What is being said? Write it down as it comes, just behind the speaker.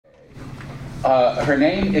Her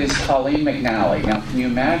name is Colleen McNally. Now, can you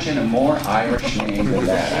imagine a more Irish name than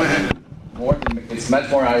that? It's much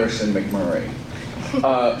more Irish than McMurray.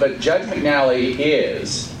 But Judge McNally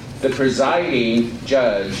is the presiding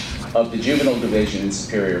judge of the Juvenile Division in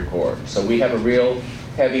Superior Court. So we have a real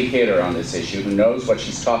heavy hitter on this issue who knows what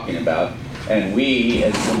she's talking about. And we,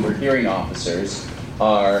 as when we're hearing officers,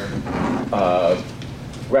 are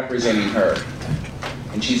representing her.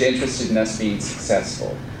 And she's interested in us being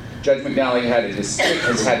successful. Judge McNally has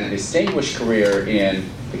had a distinguished career in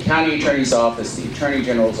the county attorney's office, the attorney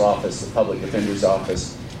general's office, the public defender's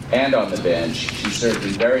office, and on the bench. She served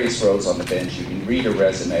in various roles on the bench. You can read her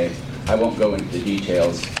resume. I won't go into the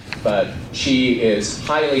details, but she is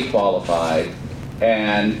highly qualified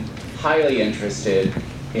and highly interested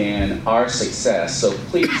in our success. So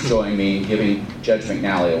please join me in giving Judge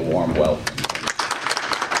McNally a warm welcome.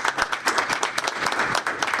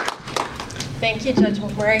 Thank you, Judge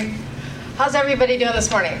McMurray. How's everybody doing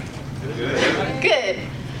this morning? Good. Good.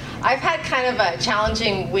 I've had kind of a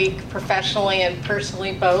challenging week professionally and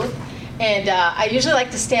personally both. And I usually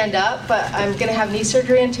like to stand up, but I'm going to have knee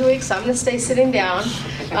surgery in 2 weeks, so I'm going to stay sitting down.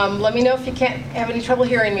 Let me know if you can't have any trouble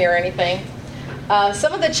hearing me or anything.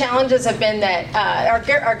 Some of the challenges have been that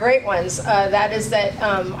are great ones. That is that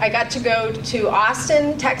I got to go to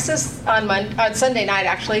Austin, Texas on Sunday night,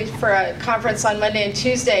 actually, for a conference on Monday and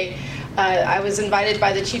Tuesday. I was invited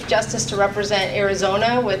by the Chief Justice to represent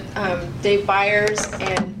Arizona with Dave Byers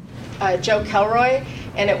and Joe Kelroy,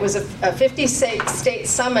 and it was a 50-state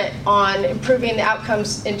summit on improving the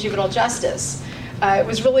outcomes in juvenile justice. It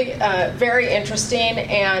was really very interesting,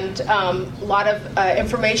 and a lot of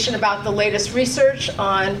information about the latest research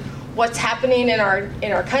on what's happening in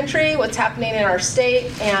our country, what's happening in our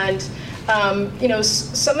state, and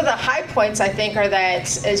some of the high points I think are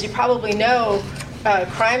that, as you probably know,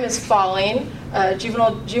 crime is falling.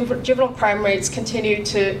 Juvenile crime rates continue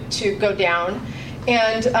to go down.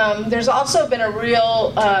 And there's also been a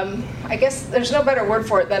real, I guess there's no better word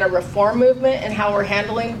for it than a reform movement in how we're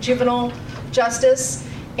handling juvenile justice.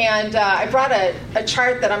 And I brought a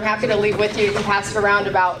chart that I'm happy to leave with you. You can pass it around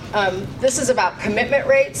about, this is about commitment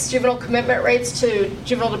rates, juvenile commitment rates to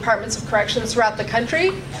juvenile departments of corrections throughout the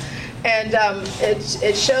country. And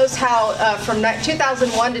it shows how from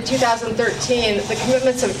 2001 to 2013, the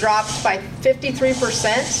commitments have dropped by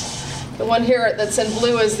 53%. The one here that's in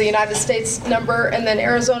blue is the United States number, and then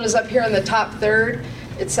Arizona's up here in the top third.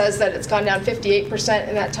 It says that it's gone down 58%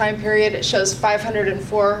 in that time period. It shows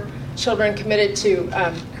 504 children committed to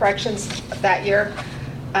corrections that year.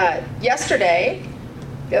 Yesterday,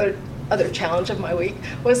 the other challenge of my week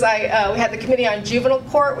was we had the Committee on Juvenile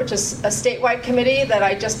Court, which is a statewide committee that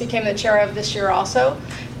I just became the chair of this year also.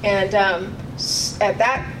 And at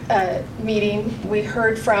that meeting, we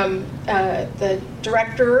heard from the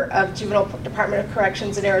director of Juvenile Department of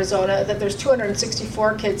Corrections in Arizona that there's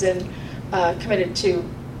 264 kids committed to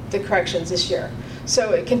the corrections this year.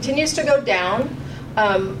 So it continues to go down,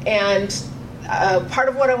 and part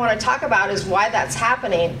of what I want to talk about is why that's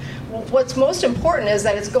happening. What's most important is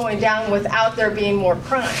that it's going down without there being more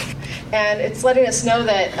crime. And it's letting us know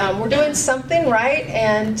that we're doing something right,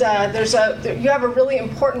 and you have a really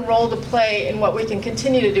important role to play in what we can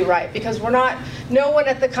continue to do right, because no one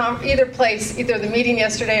at either the meeting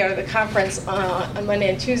yesterday or the conference on Monday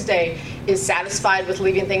and Tuesday is satisfied with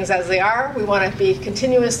leaving things as they are. We want to be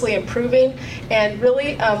continuously improving, and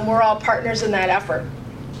really we're all partners in that effort.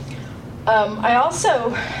 I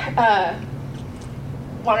also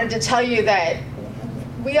wanted to tell you that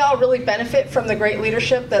we all really benefit from the great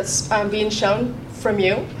leadership that's being shown from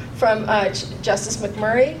you, from Justice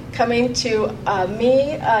McMurray coming to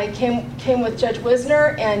me. I came with Judge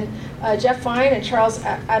Wisner and Jeff Fine and Charles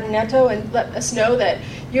Adoneto, and let us know that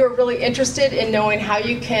you're really interested in knowing how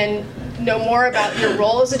you can know more about your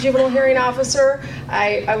role as a juvenile hearing officer.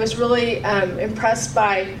 I was really impressed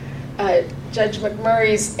by Judge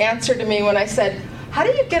McMurray's answer to me when I said, how do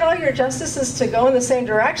you get all your justices to go in the same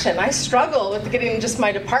direction? I struggle with getting just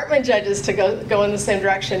my department judges to go in the same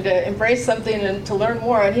direction, to embrace something and to learn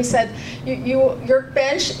more. And he said, your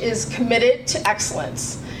bench is committed to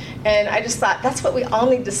excellence. And I just thought, that's what we all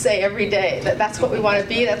need to say every day, that's what we want to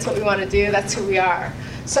be, that's what we want to do, that's who we are.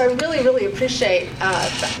 So I really, really appreciate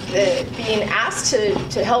being asked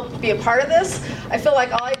to help be a part of this. I feel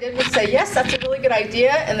like all I did was say, yes, that's a really good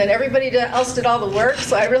idea, and then everybody else did all the work.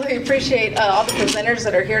 So I really appreciate all the presenters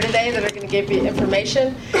that are here today that are going to give you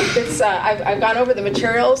information. I've gone over the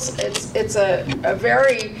materials. It's a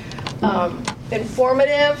very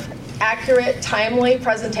informative accurate, timely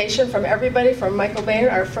presentation from everybody, from Michael Bain,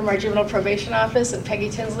 from our Juvenile Probation Office, and Peggy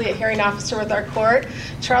Tinsley, a hearing officer with our court.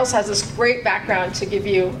 Charles has this great background to give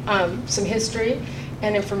you some history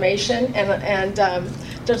and information. And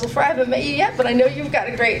Judge LaFleur, I haven't met you yet, but I know you've got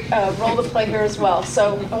a great role to play here as well.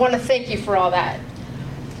 So I want to thank you for all that.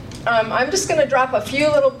 I'm just going to drop a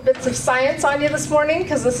few little bits of science on you this morning,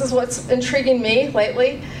 because this is what's intriguing me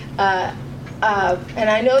lately. And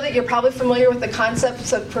I know that you're probably familiar with the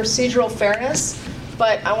concepts of procedural fairness,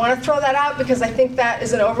 but I want to throw that out because I think that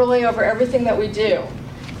is an overlay over everything that we do.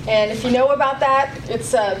 And if you know about that,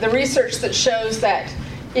 it's the research that shows that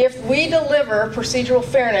if we deliver procedural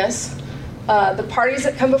fairness, the parties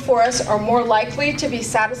that come before us are more likely to be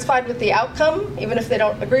satisfied with the outcome, even if they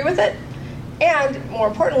don't agree with it. And more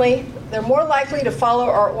importantly, they're more likely to follow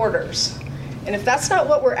our orders. And if that's not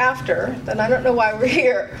what we're after, then I don't know why we're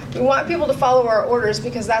here. We want people to follow our orders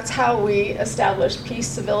because that's how we establish peace,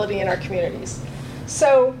 civility in our communities.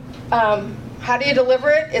 So how do you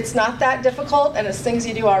deliver it? It's not that difficult, and it's things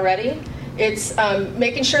you do already. It's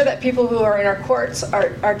making sure that people who are in our courts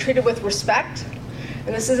are treated with respect.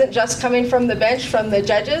 And this isn't just coming from the bench, from the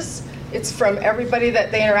judges. It's from everybody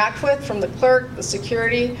that they interact with, from the clerk, the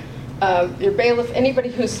security, your bailiff,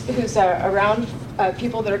 anybody who's around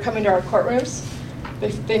people that are coming to our courtrooms.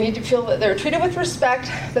 They need to feel that they're treated with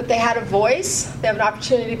respect, that they had a voice, they have an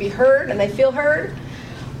opportunity to be heard, and they feel heard,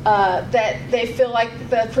 that they feel like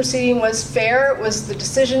the proceeding was fair, the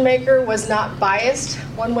decision maker was not biased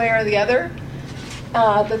one way or the other,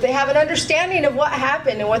 that they have an understanding of what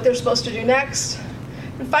happened and what they're supposed to do next,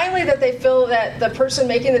 and finally that they feel that the person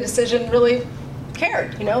making the decision really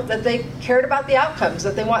cared, that they cared about the outcomes,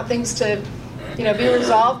 that they want things to be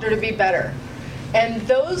resolved or to be better. And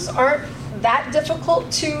those aren't that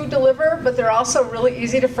difficult to deliver, but they're also really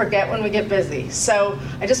easy to forget when we get busy. So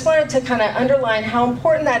I just wanted to kind of underline how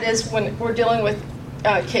important that is when we're dealing with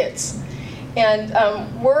kids. And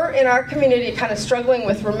we're in our community kind of struggling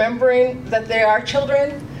with remembering that they are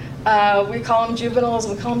children. We call them juveniles,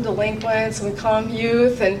 we call them delinquents, we call them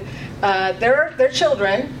youth, and they're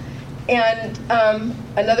children. And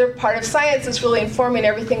another part of science that's really informing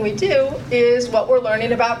everything we do is what we're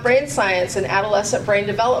learning about brain science and adolescent brain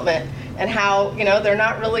development, and how they're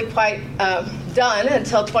not really quite done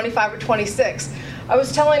until 25 or 26. I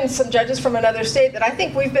was telling some judges from another state that I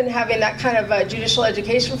think we've been having that kind of judicial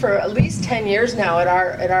education for at least 10 years now at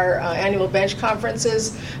our annual bench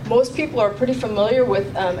conferences. Most people are pretty familiar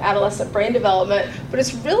with adolescent brain development, but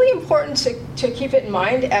it's really important to keep it in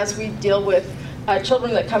mind as we deal with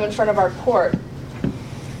children that come in front of our court.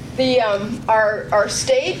 Our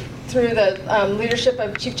state, through the leadership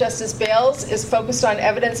of Chief Justice Bales, is focused on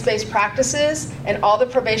evidence-based practices, and all the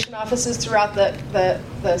probation offices throughout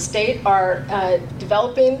the state are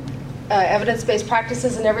developing evidence-based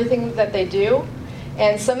practices in everything that they do.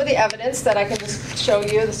 And some of the evidence that I can just show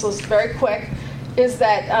you, this was very quick, is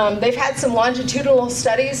that they've had some longitudinal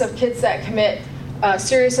studies of kids that commit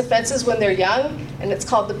serious offenses when they're young, and it's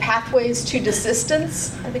called the Pathways to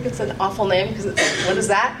Desistance. I think it's an awful name because it's what is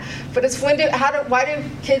that? But it's why do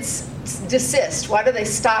kids desist? Why do they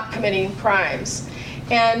stop committing crimes?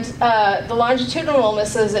 And the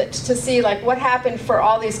longitudinalness is to see what happened for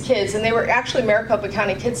all these kids, and they were actually Maricopa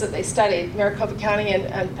County kids that they studied, Maricopa County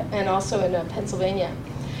and also in Pennsylvania.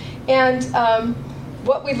 And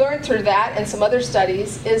what we learned through that and some other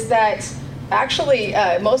studies is that actually,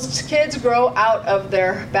 most kids grow out of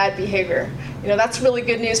their bad behavior. That's really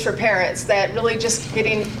good news for parents, that really just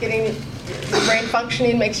getting your brain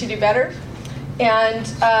functioning makes you do better. And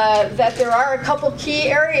that there are a couple key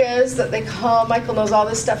areas that they call, Michael knows all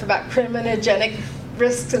this stuff about criminogenic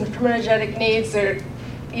risks and criminogenic needs.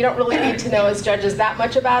 You don't really need to know as judges that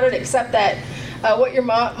much about it, except that what your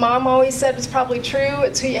mom always said was probably true.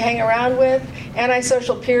 It's who you hang around with.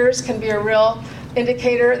 Antisocial peers can be a real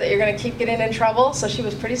indicator that you're going to keep getting in trouble, so she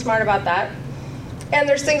was pretty smart about that. And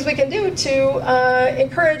there's things we can do to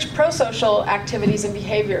encourage pro-social activities and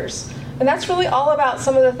behaviors. And that's really all about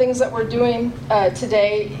some of the things that we're doing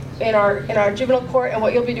today in our juvenile court, and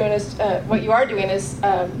what you'll be doing is what you are doing is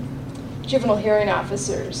juvenile hearing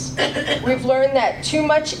officers. We've learned that too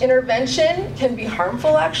much intervention can be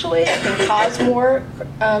harmful, actually. It can cause more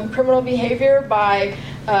criminal behavior by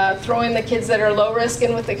throwing the kids that are low risk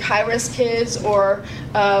in with the high risk kids, or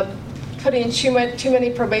putting too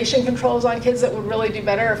many probation controls on kids that would really do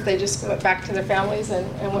better if they just went back to their families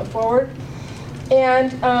and went forward.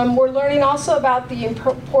 And we're learning also about the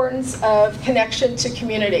importance of connection to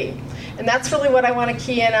community. And that's really what I want to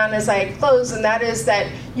key in on as I close, and that is that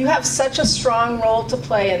you have such a strong role to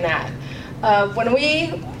play in that. When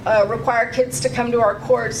we require kids to come to our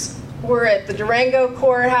courts, we're at the Durango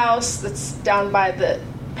Courthouse that's down by the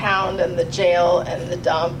pound and the jail and the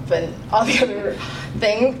dump and all the other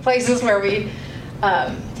places where we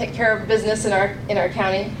take care of business in our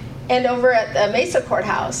county, and over at the Mesa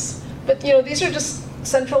Courthouse. But these are just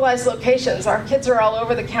centralized locations. Our kids are all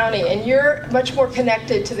over the county, and you're much more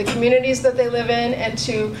connected to the communities that they live in and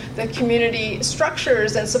to the community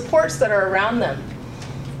structures and supports that are around them.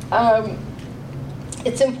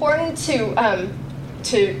 It's important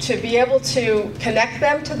to be able to connect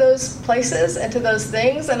them to those places and to those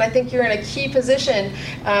things, and I think you're in a key position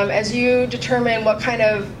as you determine what kind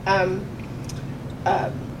of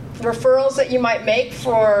referrals that you might make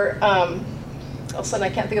for, all of a sudden I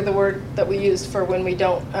can't think of the word that we used for when we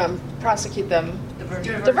don't prosecute them.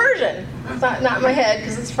 Diversion. It's not in my head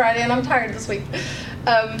because it's Friday and I'm tired this week.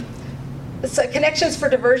 So connections for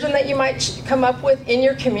diversion that you might come up with in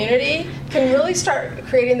your community can really start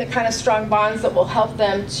creating the kind of strong bonds that will help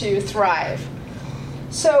them to thrive.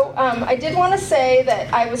 So I did want to say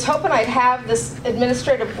that I was hoping I'd have this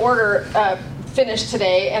administrative order finished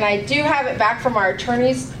today, and I do have it back from our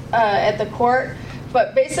attorneys at the court.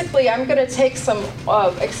 But basically, I'm going to take some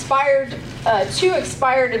two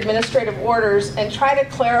expired administrative orders and try to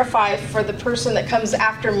clarify for the person that comes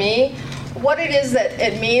after me what it is that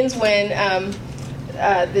it means when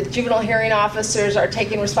the juvenile hearing officers are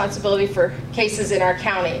taking responsibility for cases in our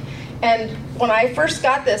county. And when I first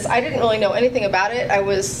got this, I didn't really know anything about it. I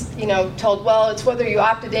was, told, well, it's whether you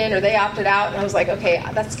opted in or they opted out. And I was like, okay,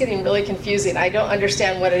 that's getting really confusing. I don't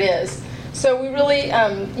understand what it is. So we really,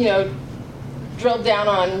 drilled down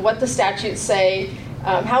on what the statutes say,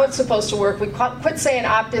 how it's supposed to work. We quit saying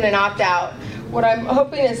opt in and opt out. What I'm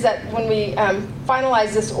hoping is that when we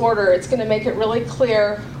finalize this order, it's going to make it really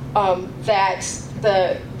clear that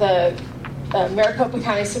the Maricopa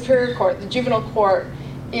County Superior Court, the juvenile court,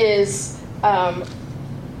 is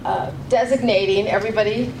designating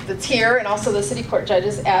everybody that's here and also the city court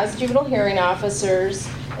judges as juvenile hearing officers,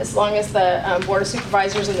 as long as the Board of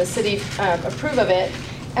Supervisors and the city approve of it,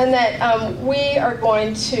 and that we are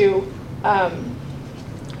going to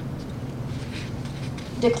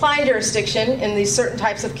decline jurisdiction in these certain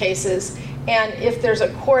types of cases. And if there's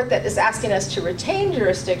a court that is asking us to retain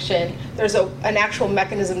jurisdiction, there's an actual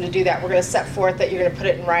mechanism to do that. We're going to set forth that you're going to put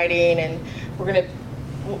it in writing, and we're going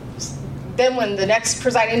to, then when the next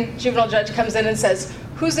presiding juvenile judge comes in and says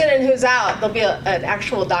who's in and who's out, there'll be an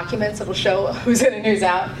actual document that'll show who's in and who's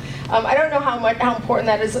out. I don't know how important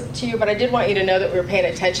that is to you, but I did want you to know that we were paying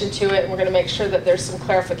attention to it, and we're going to make sure that there's some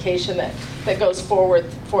clarification that goes forward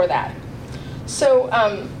for that. So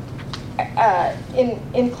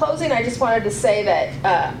in closing, I just wanted to say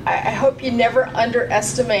that I hope you never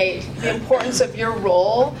underestimate the importance of your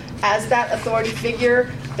role as that authority figure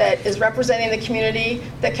that is representing the community,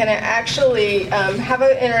 that can actually have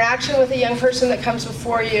an interaction with a young person that comes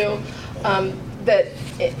before you,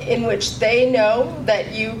 in which they know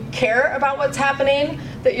that you care about what's happening,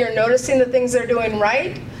 that you're noticing the things they're doing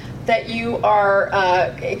right, that you are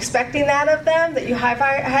expecting that of them, that you have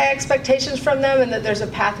high expectations from them, and that there's a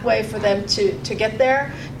pathway for them to get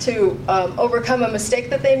there, to overcome a mistake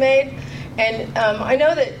that they made. And I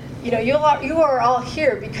know that you are all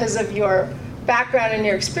here because of your background and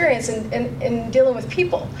your experience in dealing with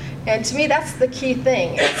people. And to me, that's the key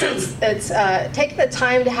thing. It's taking the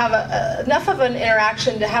time to have enough of an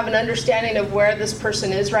interaction to have an understanding of where this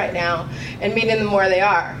person is right now and meeting them where they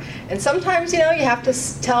are. And sometimes, you have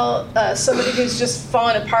to tell somebody who's just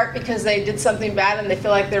fallen apart because they did something bad and they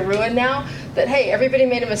feel like they're ruined now, that, hey, everybody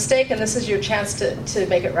made a mistake and this is your chance to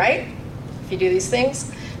make it right if you do these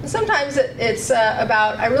things. And sometimes it's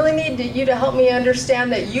about, I really need you to help me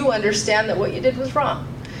understand that you understand that what you did was wrong.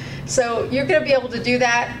 So you're going to be able to do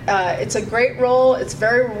that. It's a great role. It's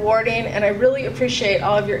very rewarding. And I really appreciate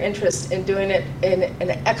all of your interest in doing it in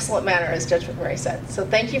an excellent manner, as Judge McMurray said. So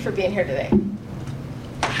thank you for being here today.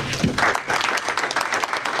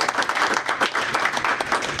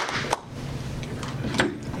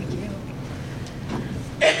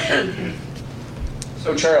 Thank you.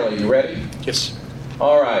 So Charlie, you ready? Yes.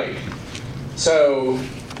 All right. So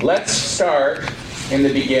let's start in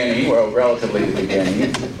the beginning, well, relatively the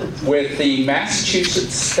beginning, with the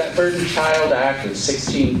Massachusetts Stubborn Child Act of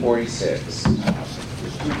 1646.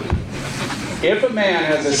 If a man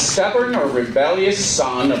has a stubborn or rebellious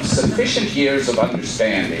son of sufficient years of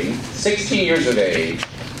understanding, 16 years of age,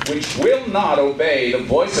 which will not obey the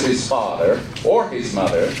voice of his father or his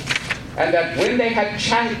mother, and that when they have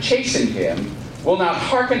chastened him, will not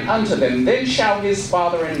hearken unto them, then shall his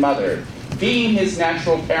father and mother, being his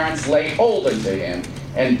natural parents, lay hold unto him,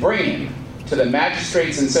 and bring him to the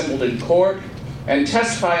magistrates assembled in court, and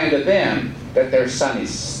testify unto them that their son is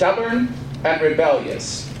stubborn and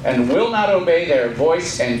rebellious, and will not obey their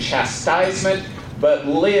voice and chastisement, but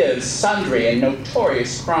lives sundry and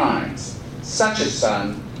notorious crimes. Such a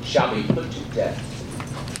son shall be put to death.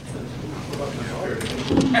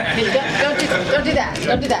 Don't do that.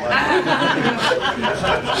 Don't do that.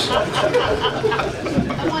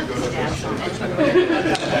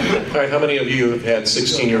 All right, how many of you have had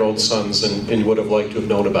 16-year-old sons and would have liked to have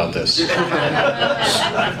known about this?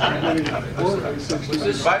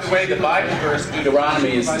 By the way, the Bible verse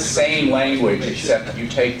Deuteronomy is the same language, except you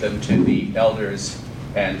take them to the elders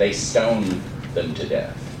and they stone them to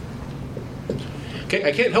death. Okay,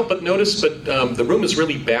 I can't help but notice, but the room is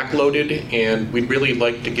really backloaded, and we'd really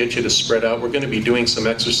like to get you to spread out. We're going to be doing some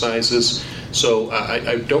exercises, so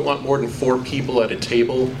I don't want more than 4 people at a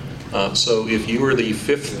table. So if you are the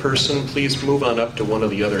 5th person, please move on up to one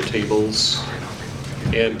of the other tables.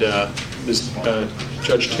 And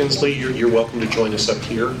Judge Tinsley, you're welcome to join us up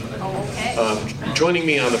here. Joining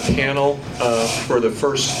me on the panel for the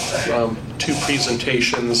first 2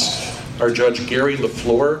 presentations are Judge Gary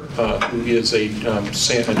LaFleur, who is a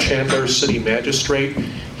Chandler City Magistrate.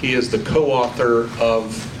 He is the co-author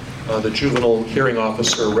of the Juvenile Hearing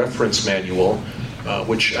Officer Reference Manual,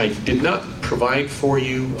 which I did not provide for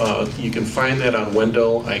you. You can find that on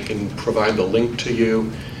Wendell. I can provide the link to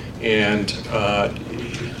you, and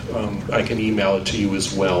I can email it to you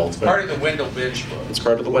as well. It's part of the Wendell Bench book. It's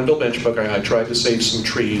part of the Wendell Bench book. I tried to save some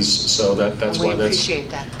trees, so that's why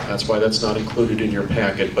that's why that's not included in your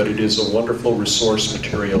packet. But it is a wonderful resource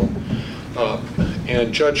material.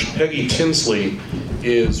 And Judge Peggy Tinsley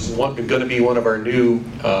is going to be one of our new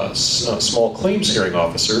small claims hearing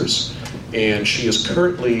officers, and she is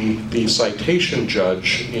currently the citation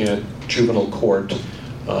judge in juvenile court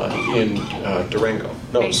in Durango.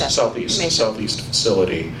 No, Southeast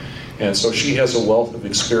facility. And so she has a wealth of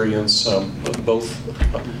experience. Both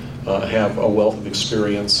have a wealth of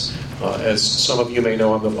experience. As some of you may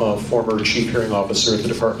know, I'm the former chief hearing officer at the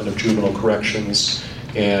Department of Juvenile Corrections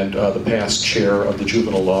and the past chair of the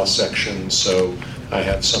juvenile law section. So I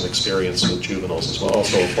have some experience with juveniles as well.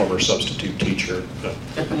 Also a former substitute teacher.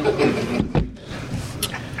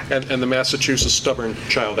 And the Massachusetts Stubborn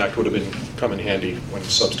Child Act would have come in handy when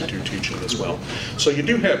substitute teaching as well. So you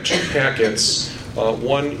do have 2 packets.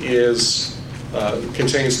 One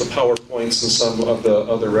contains the PowerPoints and some of the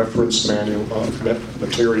other reference manual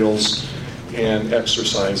materials and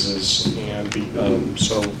exercises. And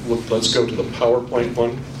so let's go to the PowerPoint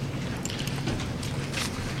one.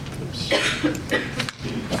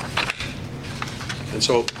 And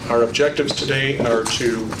so our objectives today are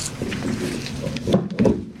to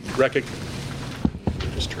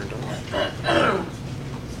just turned on.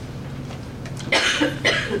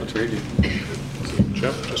 Let's read it.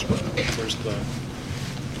 Jeff, just where's the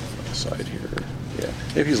side here? Yeah,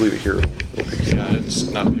 if you leave it here, it'll pick it up. Yeah, it's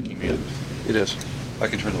not picking me up. It is. I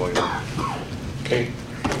can turn the volume up. Okay.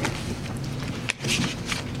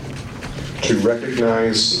 To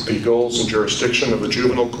recognize the goals and jurisdiction of the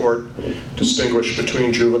juvenile court, distinguish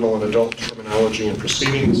between juvenile and adult terminology and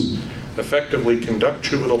proceedings, effectively conduct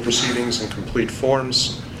juvenile proceedings in complete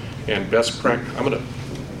forms, and best practices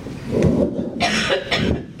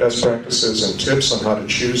and tips on how to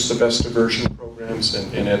choose the best diversion programs.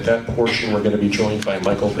 And at that portion, we're going to be joined by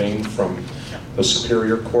Michael Bain from the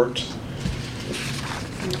Superior Court.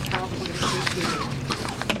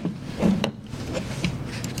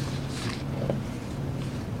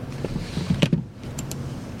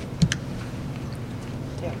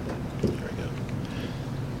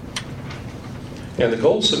 And the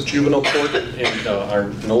goals of juvenile court are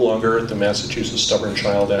no longer the Massachusetts Stubborn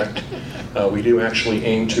Child Act. We do actually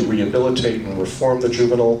aim to rehabilitate and reform the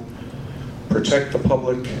juvenile, protect the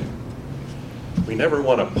public. We never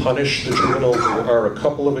want to punish the juvenile. There are a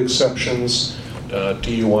couple of exceptions.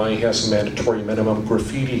 DUI has a mandatory minimum,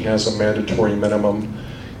 graffiti has a mandatory minimum,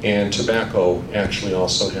 and tobacco actually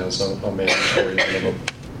also has a mandatory minimum.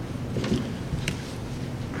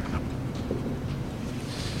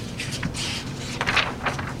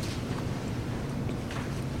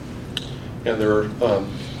 And there are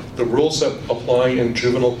the rules that apply in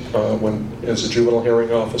juvenile, as a juvenile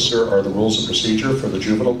hearing officer, are the rules of procedure for the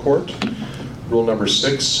juvenile court. Rule number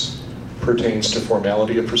 6 pertains to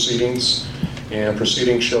formality of proceedings, and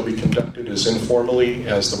proceedings shall be conducted as informally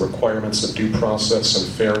as the requirements of due process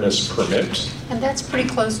and fairness permit. And that's pretty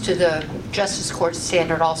close to the Justice Court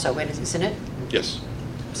standard also, isn't it? Yes.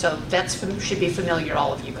 So that should be familiar to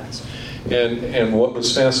all of you guys. And what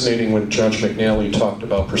was fascinating when Judge McNally talked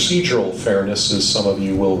about procedural fairness is, some of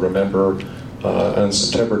you will remember, On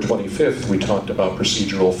September 25th, we talked about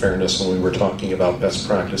procedural fairness when we were talking about best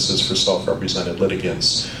practices for self-represented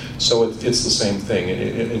litigants. So it's the same thing,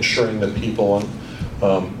 ensuring that people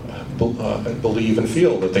believe and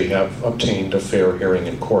feel that they have obtained a fair hearing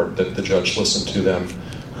in court, that the judge listened to them,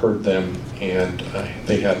 heard them, and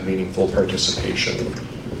they had meaningful participation.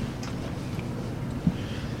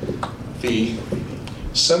 The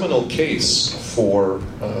seminal case for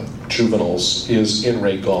juveniles is In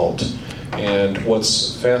re Gault. And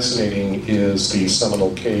what's fascinating is the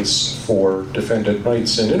seminal case for defendant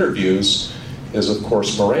rights in interviews is, of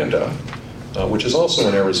course, Miranda, which is also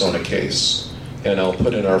an Arizona case. And I'll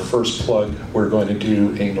put in our first plug. We're going to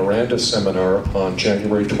do a Miranda seminar on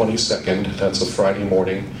January 22nd. That's a Friday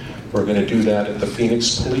morning. We're going to do that at the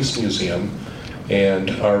Phoenix Police Museum. And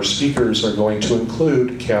our speakers are going to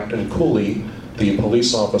include Captain Cooley, the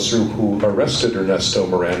police officer who arrested Ernesto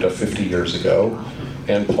Miranda 50 years ago,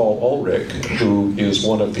 and Paul Ulrich, who is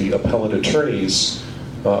one of the appellate attorneys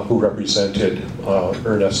who represented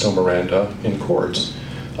Ernesto Miranda in court.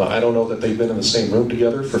 I don't know that they've been in the same room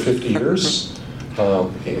together for 50 years,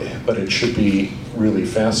 but it should be really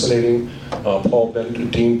fascinating.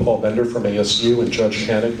 Dean Paul Bender from ASU and Judge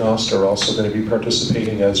Anagnost are also going to be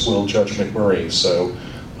participating, as will Judge McMurray. So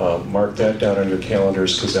mark that down on your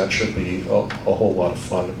calendars, because that should be a whole lot of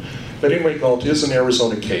fun. But In re Gault is an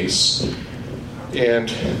Arizona case.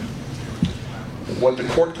 And what the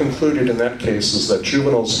court concluded in that case is that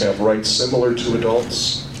juveniles have rights similar to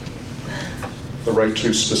adults, the right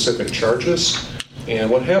to specific charges. And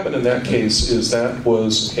what happened in that case is that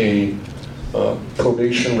was a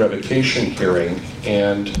probation revocation hearing,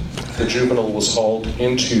 and the juvenile was hauled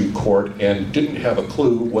into court and didn't have a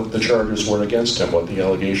clue what the charges were against him, what the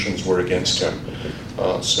allegations were against him.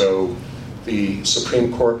 So the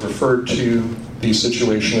Supreme Court referred to the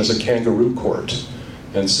situation as a kangaroo court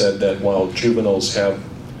and said that while juveniles have,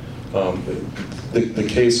 the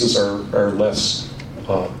cases are less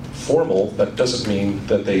formal, that doesn't mean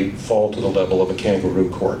that they fall to the level of a kangaroo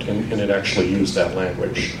court, and it actually used that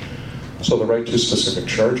language. So the right to specific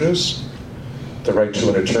charges, the right to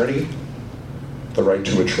an attorney, the right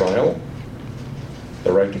to a trial,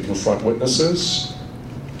 the right to confront witnesses,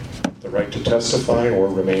 the right to testify or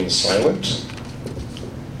remain silent.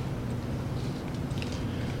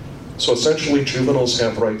 So essentially, juveniles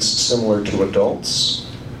have rights similar to adults.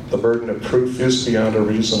 The burden of proof is beyond a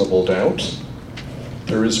reasonable doubt.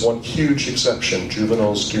 There is one huge exception.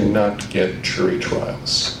 Juveniles do not get jury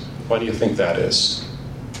trials. Why do you think that is?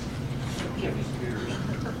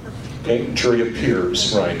 Okay, jury of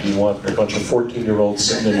peers, right. You want a bunch of 14-year-olds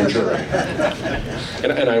sitting in your jury.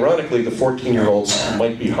 And ironically, the 14-year-olds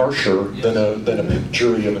might be harsher than a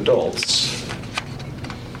jury of adults.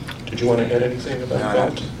 Did you want to add anything about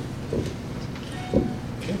that?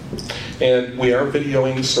 Okay. And we are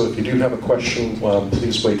videoing, so if you do have a question,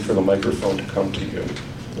 please wait for the microphone to come to you.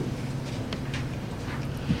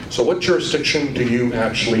 So what jurisdiction do you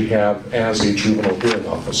actually have as a juvenile hearing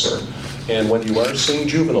officer? And when you are seeing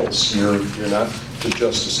juveniles, you're not the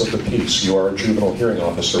justice of the peace. You are a juvenile hearing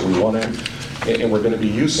officer. We want to, and we're going to be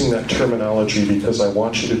using that terminology because I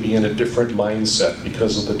want you to be in a different mindset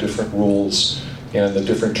because of the different rules and the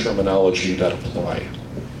different terminology that apply.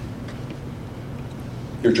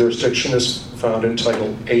 Your jurisdiction is found in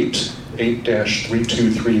Title 8,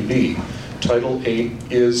 8-323B. Title 8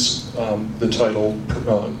 is the title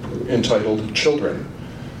entitled Children.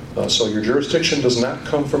 So your jurisdiction does not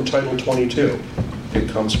come from Title 22. It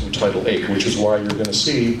comes from Title 8, which is why you're going to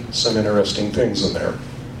see some interesting things in there.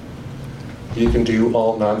 You can do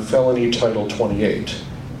all non-felony Title 28,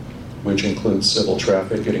 which includes civil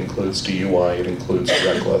traffic, it includes DUI, it includes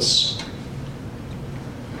reckless.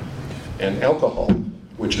 And alcohol,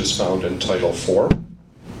 which is found in Title 4.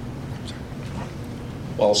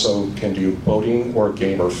 Also can do boating or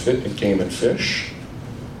game and fish.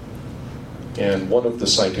 And one of the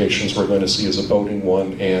citations we're going to see is a boating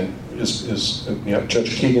one, and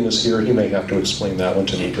Judge Keegan is here. He may have to explain that one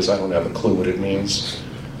to me because I don't have a clue what it means.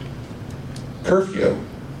 Curfew.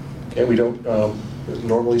 Okay, we don't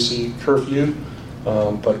normally see curfew,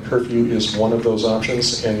 but curfew is one of those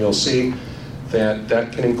options, and you'll see that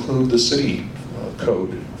that can include the city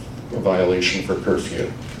code violation for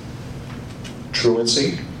curfew.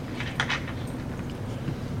 Truancy,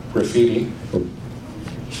 graffiti,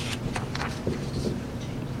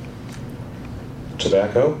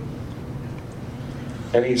 tobacco,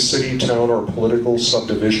 any city, town, or political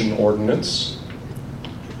subdivision ordinance,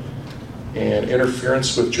 and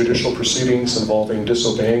interference with judicial proceedings involving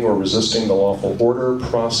disobeying or resisting the lawful order,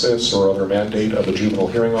 process, or other mandate of a juvenile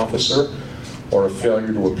hearing officer, or a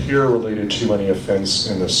failure to appear related to any offense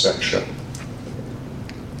in this section.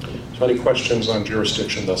 Any questions on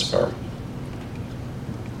jurisdiction thus far?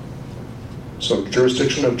 So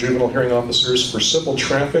jurisdiction of juvenile hearing officers for civil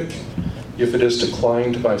traffic, if it is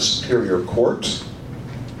declined by Superior Court.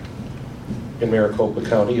 In Maricopa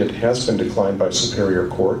County, it has been declined by Superior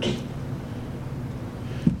Court.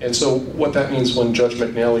 And so what that means, when Judge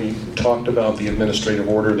McNally talked about the administrative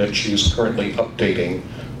order that she's currently updating,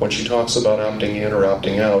 when she talks about opting in or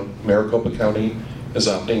opting out, Maricopa County is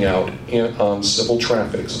opting out on civil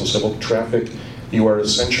traffic. So civil traffic, you are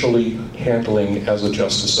essentially handling as a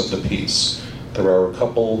justice of the peace. There are a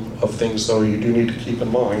couple of things, though, you do need to keep in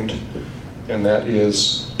mind, and that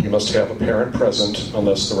is you must have a parent present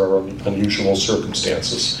unless there are unusual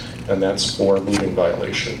circumstances, and that's for moving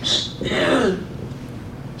violations.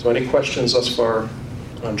 So any questions thus far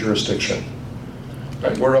on jurisdiction? All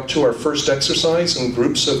right, we're up to our first exercise in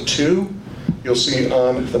groups of 2. You'll see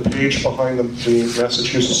on the page behind the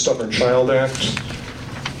Massachusetts Stubborn Child Act,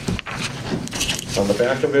 on the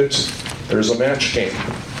back of it, there's a match game.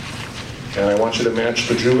 And I want you to match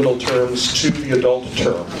the juvenile terms to the adult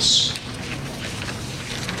terms.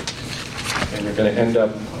 And you're going to end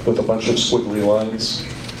up with a bunch of squiggly lines.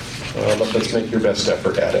 But let's make your best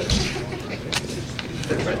effort at it.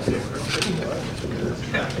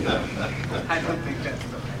 I don't think that's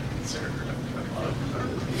the answer.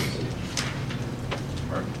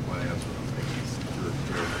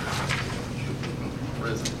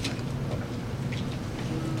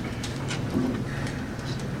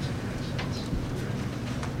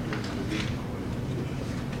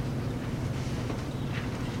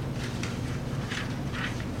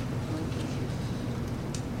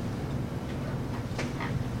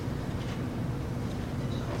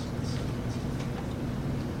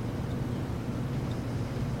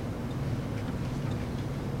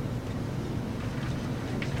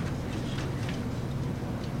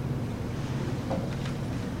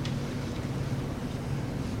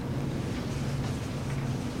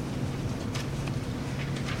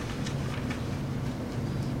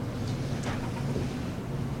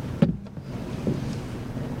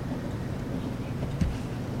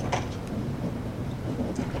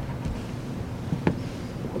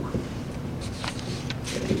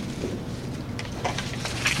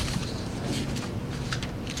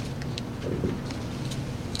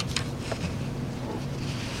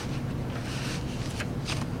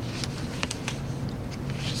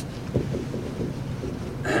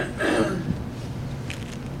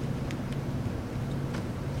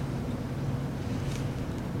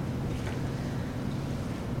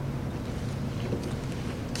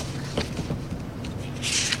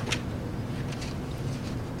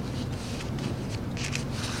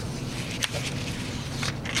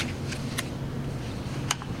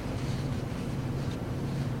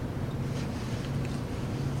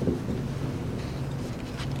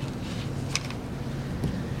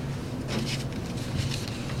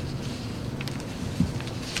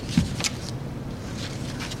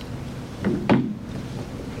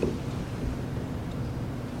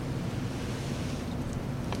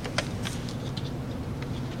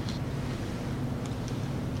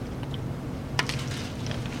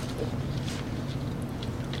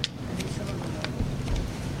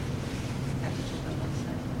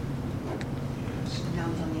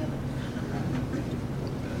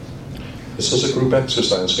 This is a group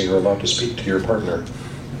exercise, so you're allowed to speak to your partner.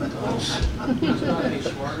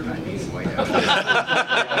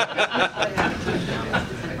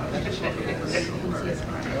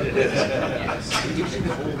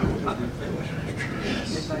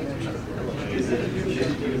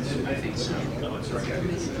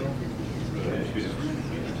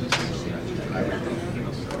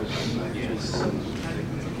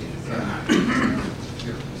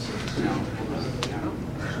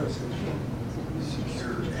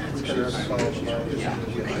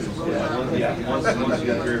 Once you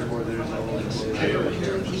got 3 or 4, there's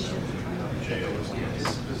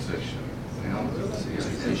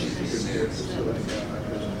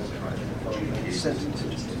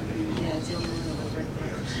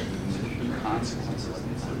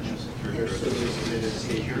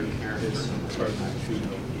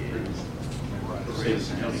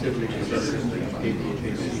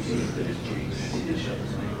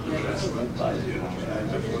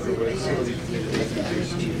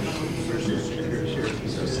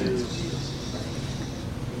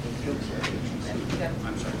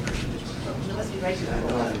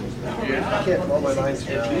I can't roll my lines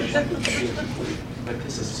now. But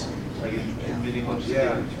this is like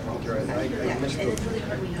Yeah, right. I missed the.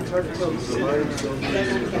 It's hard to tell because the lines don't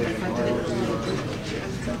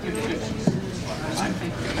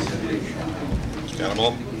Got them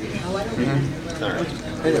all? I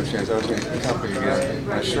didn't have a chance. I was going to copy again.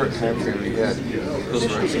 My short time frame we had, those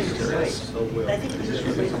were secretaries.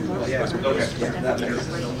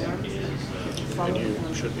 And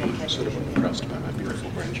you should be sort of impressed by my beautiful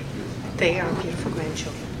grandchildren. They are beautiful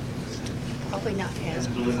grandchildren. Probably not as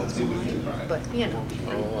beautiful as mine, but you know.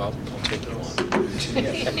 Oh, I'll take it on.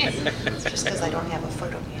 Just because I don't have a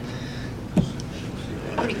photo yet.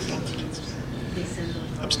 Pretty cute.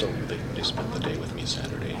 I'm still, they spent the day with me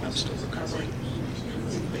Saturday, and I'm still recovering.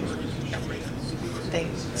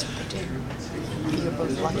 That's what they do. You're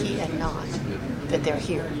both lucky and not that they're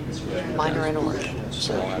here. Mine are in Oregon.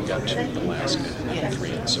 So I've got 2 in Alaska and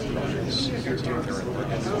 3 in Surprise. They're in Oregon.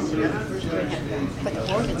 But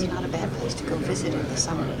Oregon's not a bad place to go visit in the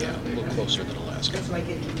summer. Yeah, a little closer than Alaska.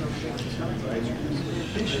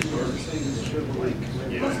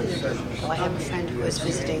 Well, I have a friend who is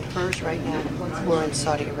visiting hers right now. We're in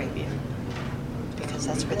Saudi Arabia because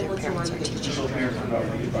that's where their parents are teaching.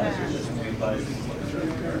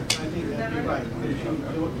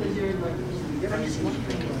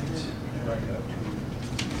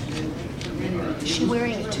 Is she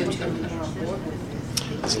wearing a tutu?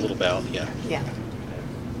 It's a little bout, yeah. Yeah.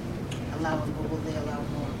 Will they allow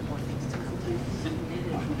more things to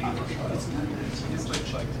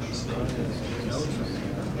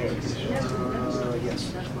Yes.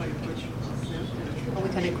 Are we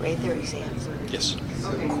going to grade their exams? Yes.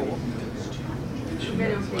 Cool.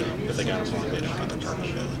 If they got it wrong, they don't get the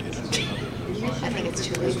permit validated. I think it's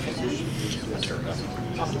too late for that. I'll tear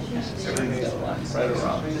it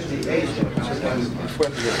up. Before I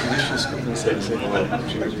forget, can you just come and say hello?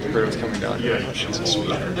 She heard it was coming down here. Yeah, she's a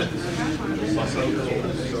sweetheart.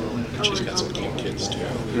 And she's got some cute kids, too.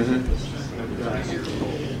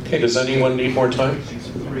 Okay, does anyone need more time?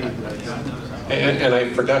 And I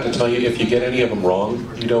forgot to tell you, if you get any of them wrong,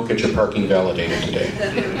 you don't get your parking validated today.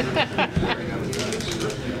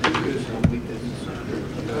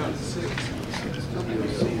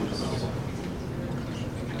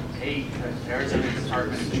 Arizona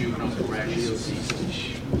Department of Juvenile Corrections.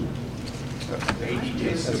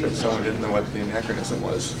 Someone didn't know what the anachronism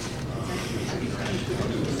was.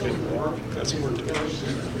 That's more to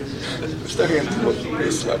We're studying at the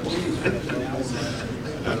base level.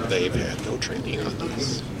 They've had no training on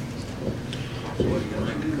this.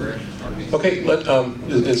 Okay,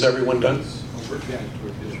 is everyone done?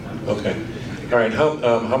 Okay. All right,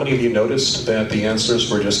 how many of you noticed that the answers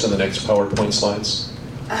were just in the next PowerPoint slides?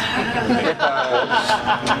 A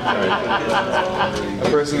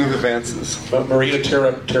person who advances. But Maria, tear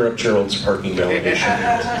up Gerald's parking validation.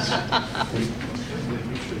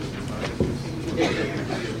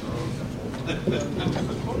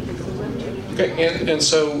 Okay, and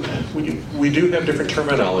so we do have different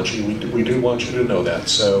terminology. We do want you to know that.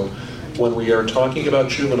 So when we are talking about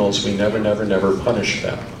juveniles, we never punish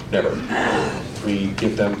them. Never. We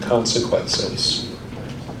give them consequences.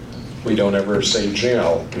 We don't ever say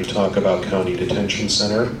jail. We talk about county detention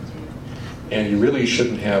center. And you really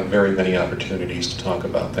shouldn't have very many opportunities to talk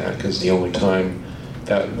about that, because the only time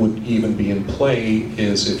that would even be in play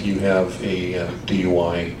is if you have a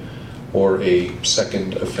DUI or a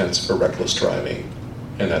second offense for reckless driving.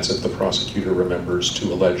 And that's if the prosecutor remembers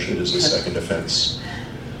to allege it is a second offense.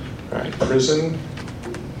 All right, prison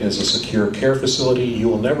is a secure care facility. You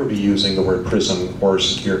will never be using the word prison or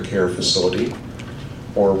secure care facility.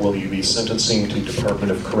 Or will you be sentencing to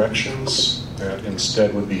Department of Corrections? That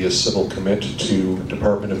instead would be a civil commit to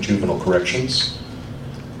Department of Juvenile Corrections.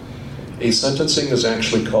 A sentencing is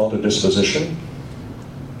actually called a disposition.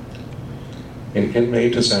 An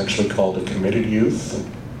inmate is actually called a committed youth.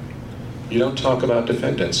 You don't talk about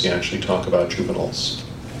defendants, you actually talk about juveniles.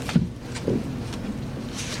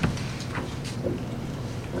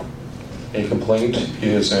 A complaint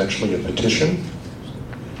is actually a petition.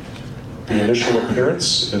 The initial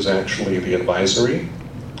appearance is actually the advisory.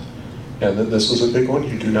 And then this is a big one,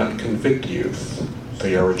 you do not convict youth.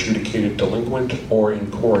 They are adjudicated delinquent or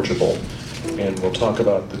incorrigible. And we'll talk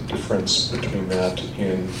about the difference between that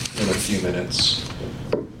in a few minutes.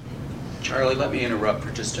 Charlie, let me interrupt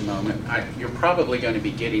for just a moment. You're probably going to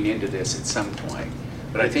be getting into this at some point,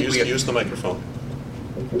 but I think use the microphone.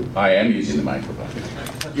 I am using the microphone.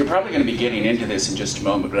 You're probably going to be getting into this in just a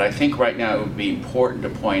moment, but I think right now it would be important to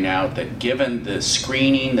point out that given the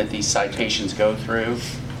screening that these citations go through,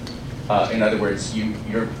 in other words,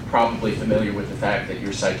 you're probably familiar with the fact that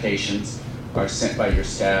your citations are sent by your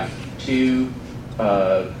staff to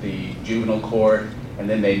the juvenile court, and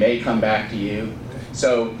then they may come back to you.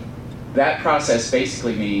 So that process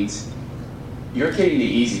basically means you're getting the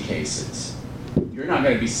easy cases. You're not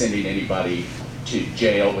going to be sending anybody to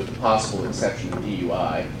jail with the possible exception of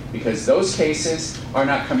DUI, because those cases are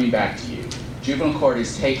not coming back to you. Juvenile court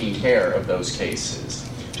is taking care of those cases.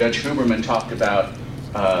 Judge Huberman talked about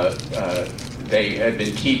they had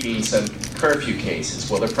been keeping some curfew cases.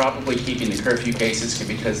 Well, they're probably keeping the curfew cases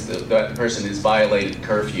because that person has violated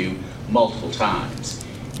curfew multiple times.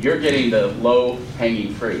 You're getting the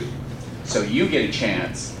low-hanging fruit. So you get a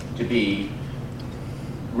chance to be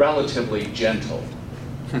relatively gentle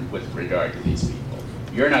with regard to these people.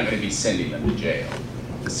 You're not going to be sending them to jail.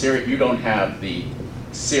 You don't have the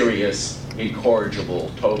serious,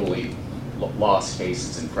 incorrigible, totally lost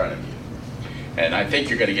cases in front of you. And I think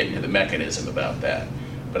you're going to get into the mechanism about that.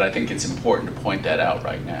 But I think it's important to point that out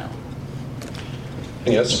right now.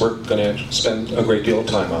 Yes, we're going to spend a great deal of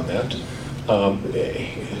time on that.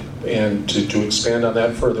 And to expand on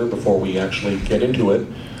that further before we actually get into it,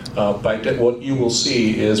 what you will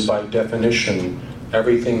see is, by definition,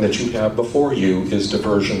 everything that you have before you is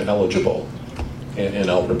diversion eligible. And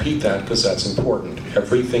I'll repeat that because that's important.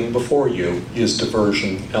 Everything before you is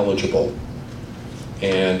diversion eligible.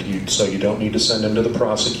 And so you don't need to send them to the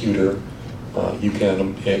prosecutor. You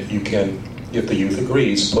can, if the youth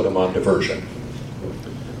agrees, put them on diversion.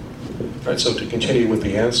 All right, so to continue with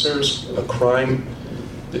the answers, a crime,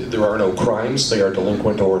 there are no crimes. They are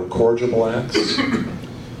delinquent or incorrigible acts.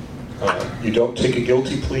 You don't take a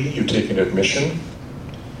guilty plea, you take an admission.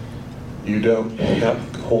 You don't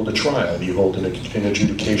hold a trial, you hold an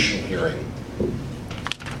adjudication hearing.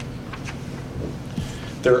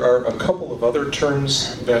 There are a couple of other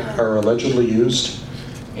terms that are allegedly used,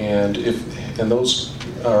 and those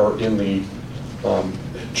are in the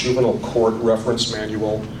juvenile court reference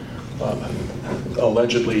manual.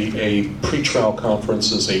 Allegedly, a pretrial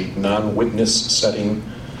conference is a non-witness setting,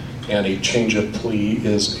 and a change of plea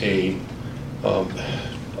is can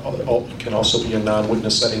also be a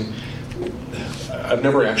non-witness setting. I've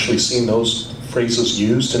never actually seen those phrases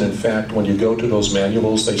used, and in fact, when you go to those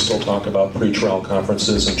manuals, they still talk about pretrial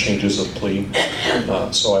conferences and changes of plea,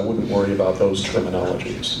 so I wouldn't worry about those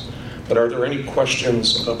terminologies. But are there any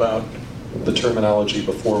questions about the terminology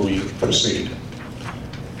before we proceed?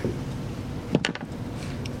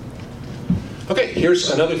 Okay, here's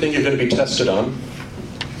another thing you're going to be tested on.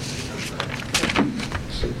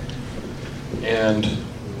 And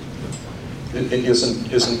it isn't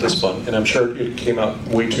this fun, and I'm sure it came out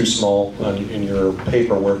way too small in your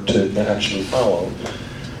paperwork to actually follow.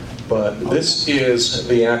 But this is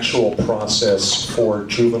the actual process for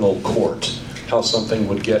juvenile court, how something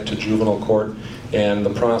would get to juvenile court. And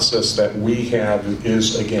the process that we have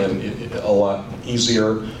is, again, a lot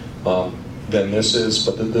easier than this is,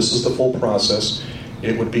 but this is the full process.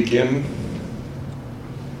 It would begin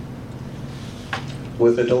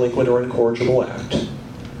with a delinquent or incorrigible act,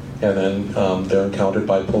 and then they're encountered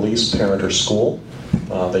by police, parent, or school.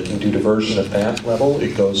 They can do diversion at that level.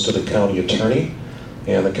 It goes to the county attorney,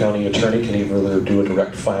 and the county attorney can either do a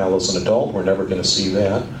direct file as an adult, we're never going to see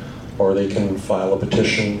that, or they can file a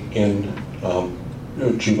petition in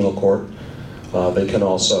juvenile court. They can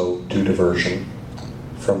also do diversion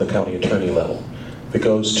from the county attorney level. If it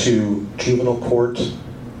goes to juvenile court,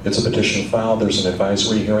 it's a petition filed. There's an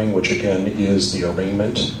advisory hearing, which again is the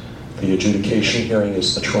arraignment. The adjudication hearing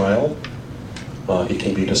is the trial. It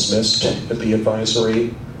can be dismissed at the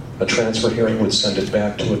advisory. A transfer hearing would send it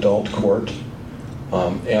back to adult court.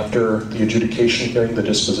 After the adjudication hearing, the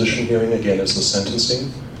disposition hearing again is the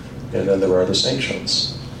sentencing, and then there are the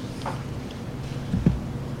sanctions.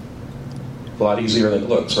 A lot easier than it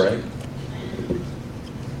looks, right?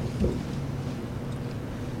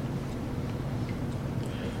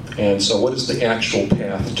 And so what is the actual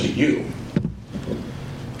path to you?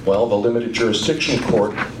 Well, the limited jurisdiction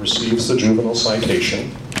court receives the juvenile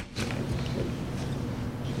citation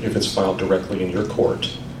if it's filed directly in your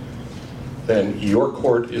court. Then your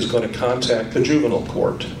court is going to contact the juvenile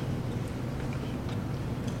court.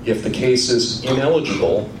 If the case is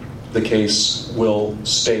ineligible, the case will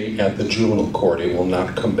stay at the juvenile court. It will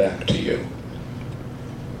not come back to you.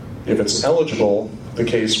 If it's eligible, the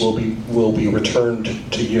case will be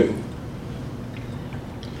returned to you.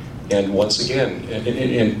 And once again,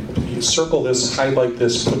 and circle this, highlight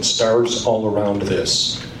this, put stars all around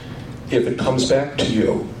this. If it comes back to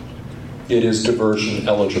you, it is diversion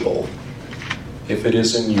eligible. If it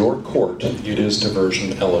is in your court, it is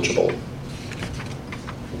diversion eligible.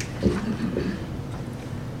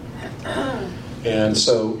 And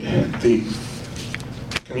so the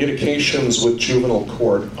communications with juvenile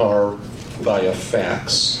court are via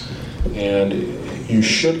fax. And you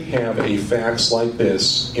should have a fax like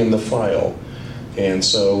this in the file. And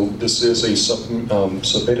so this is a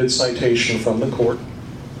submitted citation from the court.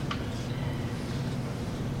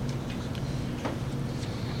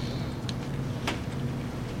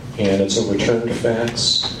 and it's a returned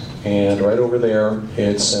fax, and right over there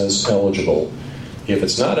it says eligible. If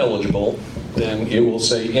it's not eligible, then it will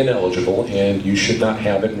say ineligible, and you should not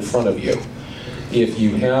have it in front of you. If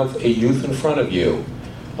you have a youth in front of you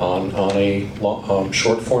on a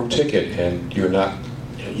short form ticket and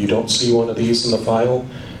you don't see one of these in the file,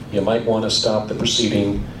 you might want to stop the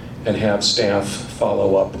proceeding and have staff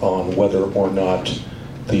follow up on whether or not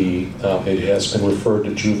it has been referred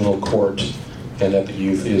to juvenile court and that the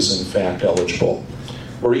youth is in fact eligible.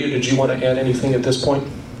 Maria, did you want to add anything at this point?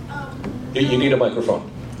 You need a microphone,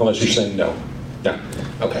 unless you're saying no. No.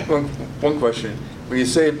 Okay. One question. When you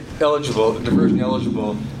say eligible, diversion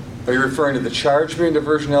eligible, are you referring to the charge being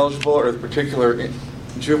diversion eligible or the particular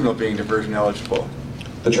juvenile being diversion eligible?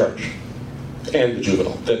 The charge and the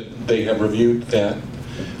juvenile. That they have reviewed that.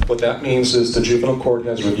 What that means is the juvenile court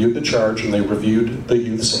has reviewed the charge and they reviewed the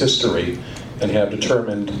youth's history and have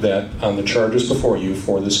determined that on the charges before you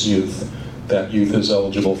for this youth, that youth is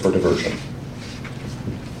eligible for diversion.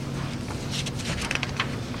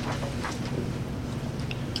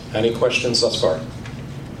 Any questions thus far?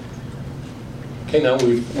 Okay, now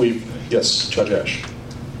yes, Judge Ash.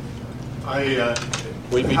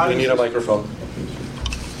 We need a microphone.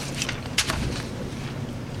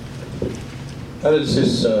 How does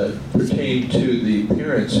this pertain to the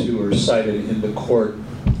parents who are cited in the court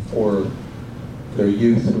for their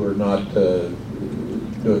youth who are not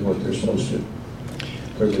doing what they're supposed to,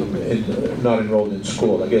 or not enrolled in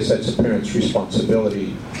school? I guess that's a parent's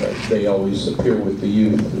responsibility. They always appear with the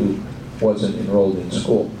youth who wasn't enrolled in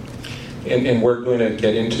school. And we're going to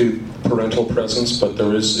get into parental presence, but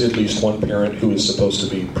there is at least one parent who is supposed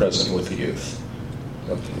to be present with the youth.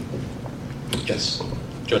 Okay. Yes,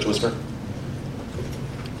 Judge Wismer?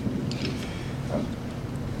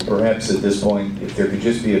 Perhaps at this point, if there could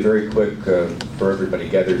just be a very quick, for everybody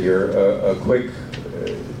gathered here, a quick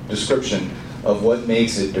description of what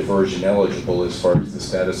makes it diversion eligible as far as the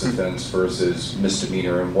status offense versus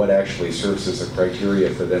misdemeanor, and what actually serves as a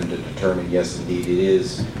criteria for them to determine, yes, indeed, it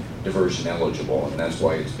is diversion eligible, and that's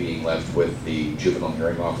why it's being left with the juvenile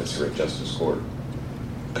hearing officer at Justice Court.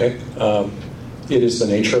 Okay. It is the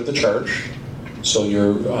nature of the charge. So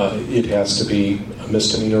it has to be a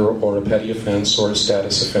misdemeanor or a petty offense or a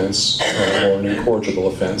status offense or an incorrigible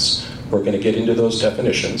offense. We're going to get into those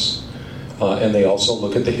definitions. And they also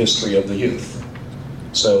look at the history of the youth.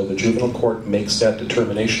 So the juvenile court makes that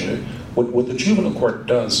determination. What the juvenile court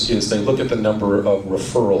does is they look at the number of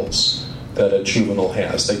referrals that a juvenile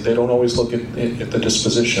has. They don't always look at the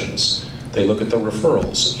dispositions. They look at the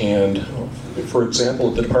referrals. And for example,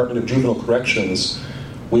 at the Department of Juvenile Corrections,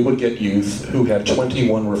 we would get youth who had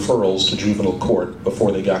 21 referrals to juvenile court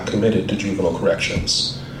before they got committed to juvenile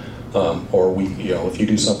corrections. Or if you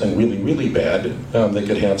do something really, really bad, they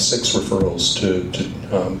could have 6 referrals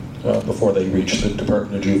before they reach the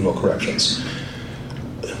Department of Juvenile Corrections.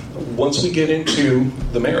 Once we get into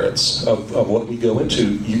the merits of what we go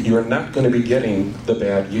into, you're not going to be getting the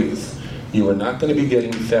bad youth. You are not going to be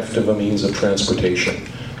getting theft of a means of transportation.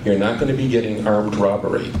 You're not going to be getting armed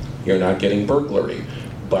robbery. You're not getting burglary.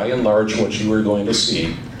 By and large, what you are going to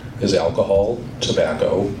see is alcohol,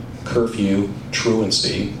 tobacco, curfew,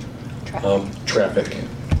 truancy, traffic.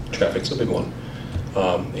 Traffic's a big one.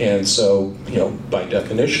 And so, by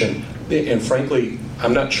definition, and frankly,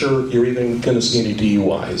 I'm not sure you're even going to see any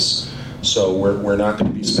DUIs. So we're not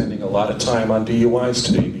going to be spending a lot of time on DUIs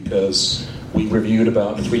today because we reviewed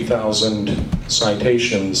about 3,000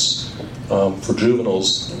 citations for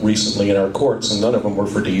juveniles recently in our courts, and none of them were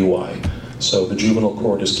for DUI. So the juvenile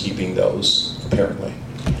court is keeping those, apparently.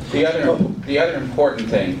 The other important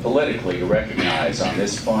thing politically to recognize on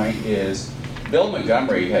this point is Bill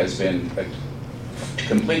Montgomery has been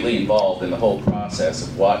completely involved in the whole process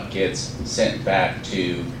of what gets sent back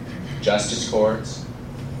to justice courts.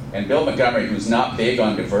 And Bill Montgomery, who's not big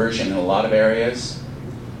on diversion in a lot of areas,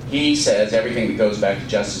 he says everything that goes back to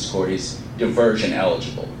justice court is diversion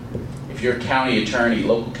eligible. If your county attorney,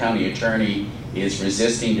 local county attorney, is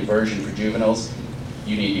resisting diversion for juveniles,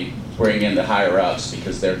 you need to bring in the higher-ups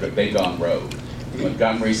because they've gone rogue.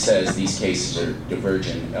 Montgomery says these cases are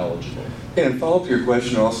diversion eligible. And follow up to your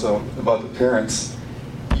question also about the parents,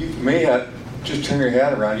 you may have, just turn your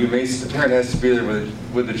hat around, the parent has to be there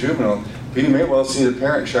with the juvenile, but you may well see the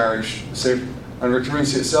parent charge, say, on returning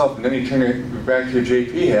to itself, and then you turn your back to your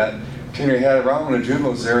JP hat, turn your hat around when a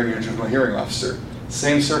juvenile is there and you're a juvenile hearing officer.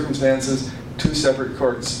 Same circumstances, 2 separate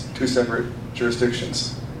courts, 2 separate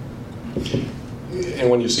jurisdictions. And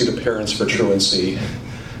when you see the parents for truancy,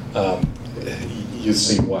 you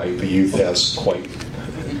see why the youth has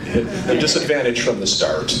a disadvantage from the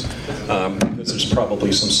start, because there's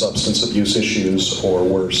probably some substance abuse issues or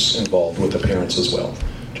worse involved with the parents as well.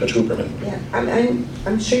 Judge Hooperman. Yeah,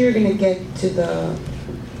 I'm sure you're going to get to the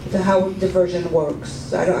how diversion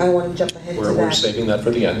works. I don't want to jump ahead to that. We're saving that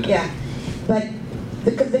for the end. Yeah, but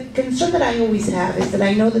the concern that I always have is that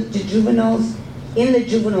I know that the juveniles in the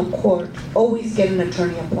juvenile court always get an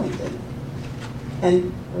attorney appointed.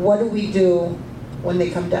 And what do we do when they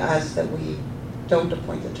come to us that we don't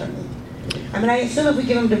appoint attorney? I mean, I assume if we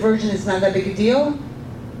give them diversion, it's not that big a deal,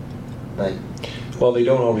 but... Well, they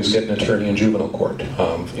don't always get an attorney in juvenile court.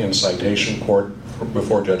 In citation court,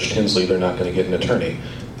 before Judge Tinsley, they're not going to get an attorney.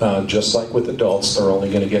 Just like with adults, they're only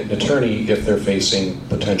going to get an attorney if they're facing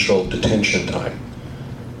potential detention time.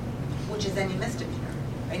 Which is any misdemeanor?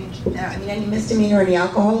 Any misdemeanor, any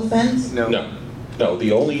alcohol offense? No.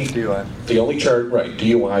 The only charge, right,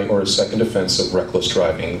 DUI or a second offense of reckless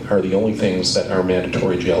driving are the only things that are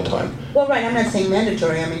mandatory jail time. Well, right, I'm not saying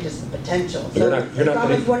mandatory, I mean just the potential. So You're not as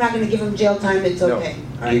long as we're not going to give them jail time, it's okay.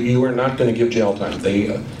 You are not going to give jail time.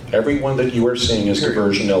 Everyone that you are seeing is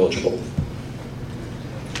diversion eligible.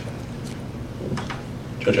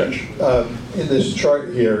 Judge Ash. In this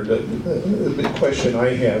chart here, the big question I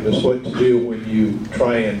have is what to do when you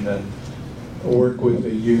try and work with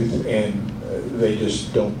the youth and they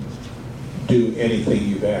just don't do anything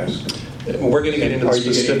you've asked. We're going to get into the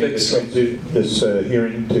specifics. Are you getting this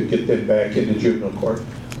hearing to get them back into juvenile court?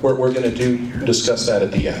 We're going to discuss that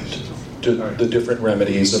at the end. The different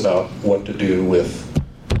remedies about what to do with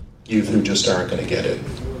youth who just aren't going to get it.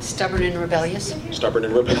 Stubborn and rebellious? Stubborn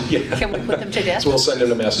and rebellious, yeah. Can we put them to death? So we'll send them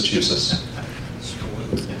to Massachusetts.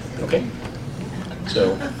 Okay.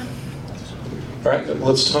 So, all right,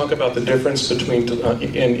 let's talk about the difference between,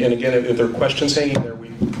 and again, if there are questions hanging there,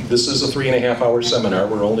 this is a 3.5-hour seminar.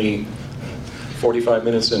 We're only 45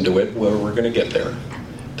 minutes into it, where we're going to get there.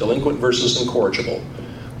 Delinquent versus incorrigible.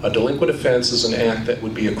 A delinquent offense is an act that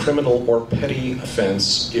would be a criminal or petty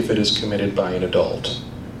offense if it is committed by an adult.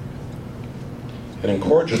 An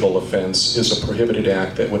incorrigible offense is a prohibited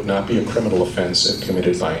act that would not be a criminal offense if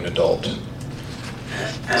committed by an adult.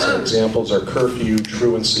 So examples are curfew,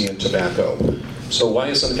 truancy, and tobacco. So why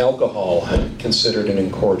isn't alcohol considered an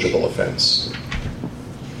incorrigible offense?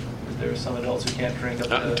 There are some adults who can't drink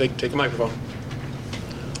up to... Take a microphone.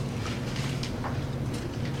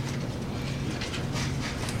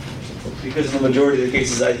 Because in the majority of the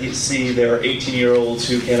cases I see, there are 18-year-olds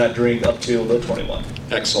who cannot drink up till they're 21.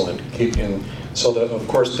 Excellent. So, of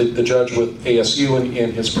course, the judge with ASU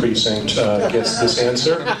in his precinct gets this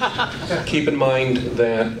answer. Keep in mind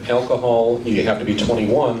that alcohol, you have to be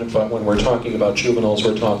 21, but when we're talking about juveniles,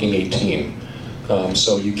 we're talking 18.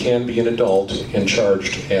 So you can be an adult and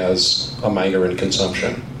charged as a minor in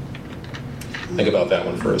consumption. Think about that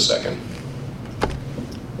one for a second.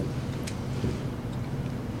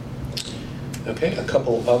 Okay, a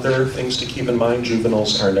couple other things to keep in mind.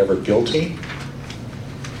 Juveniles are never guilty.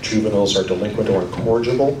 Juveniles are delinquent or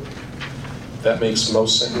incorrigible. That makes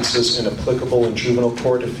most sentences inapplicable in juvenile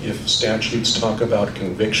court if statutes talk about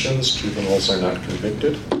convictions. Juveniles are not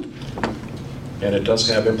convicted. And it does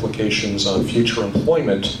have implications on future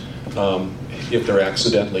employment if they're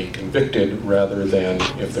accidentally convicted rather than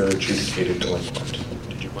if they're adjudicated delinquent.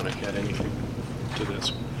 Did you want to add anything to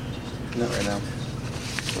this? Not right now.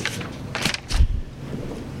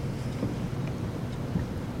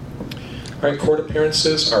 All right, court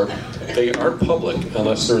appearances are public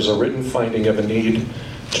unless there's a written finding of a need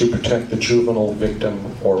to protect the juvenile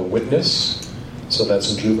victim or witness. So that's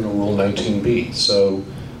in Juvenile Rule 19B. So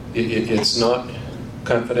it's not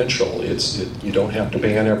confidential. You don't have to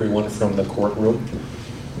ban everyone from the courtroom.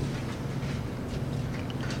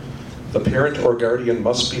 The parent or guardian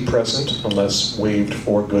must be present unless waived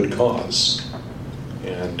for good cause.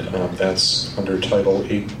 And that's under Title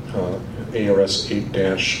 8, ARS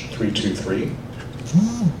 8-323.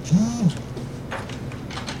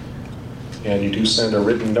 And you do send a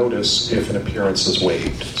written notice if an appearance is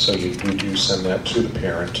waived. So you do send that to the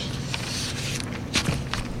parent.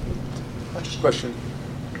 Question.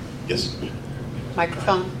 Yes.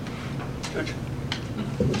 Microphone.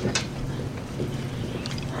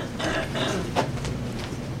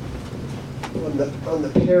 On the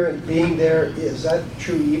parent being there, is that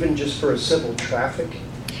true even just for a civil traffic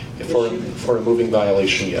issue? For a moving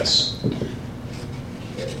violation, yes.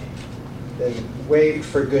 Okay. Then waived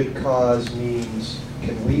for good cause means,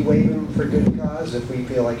 can we waive them for good cause if we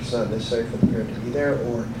feel like it's not necessary for the parent to be there?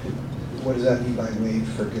 Or what does that mean by waived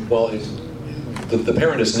for good cause? Well, the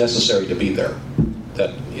parent is necessary to be there.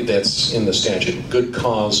 That's in the statute. Good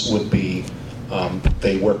cause would be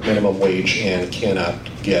they work minimum wage and cannot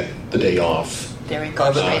get the day off They're and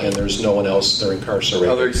incarcerated. there's no one else, they're incarcerated.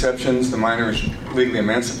 Other exceptions, the minor is legally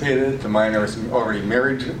emancipated, the minor is already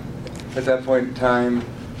married at that point in time,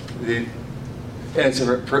 the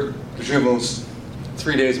juvenile's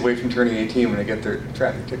 3 days away from turning 18 when they get their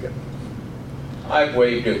traffic ticket. I've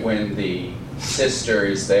waived it when the sister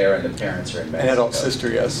is there and the parents are in Mexico. An adult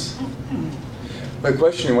sister, yes. My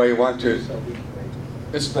question, why you want to,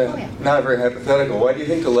 it's not very hypothetical. Why do you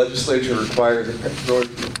think the legislature requires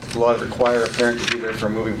the law to require a parent to be there for a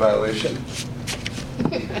moving violation?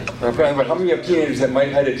 How many of teenagers that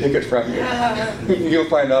might hide a ticket from you? You'll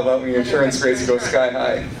find out about when your insurance rates go sky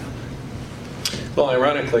high. Well,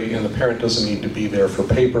 ironically, and the parent doesn't need to be there for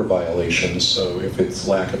paper violations, so if it's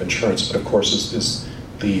lack of insurance, but of course, is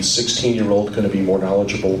the 16-year-old going to be more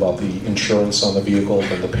knowledgeable about the insurance on the vehicle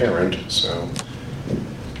than the parent, so.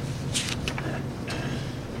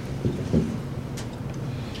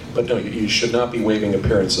 But no, you should not be waiving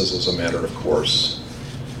appearances as a matter of course.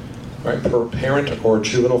 All right, per parent or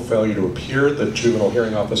juvenile failure to appear, the juvenile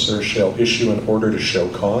hearing officer shall issue an order to show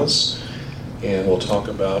cause. And we'll talk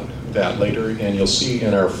about that later. And you'll see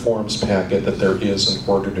in our forms packet that there is an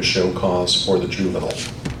order to show cause for the juvenile.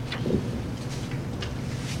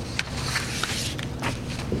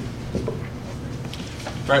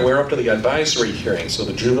 All right, we're up to the advisory hearing. So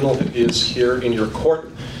the juvenile is here in your court.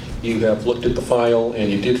 You have looked at the file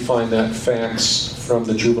and you did find that fax from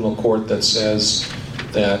the juvenile court that says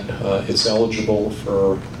that it's eligible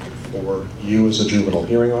for you as a juvenile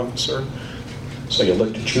hearing officer. So you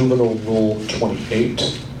looked at Juvenile Rule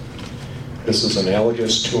 28. This is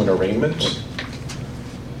analogous to an arraignment.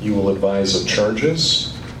 You will advise of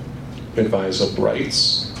charges, advise of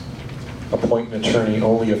rights, appoint an attorney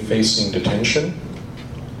only if facing detention,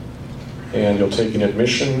 and you'll take an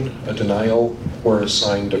admission, a denial, or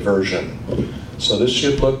assign diversion. So this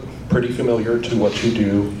should look pretty familiar to what you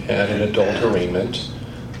do at an adult arraignment.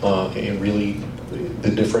 And really,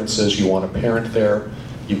 the difference is you want a parent there,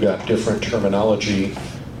 you've got different terminology,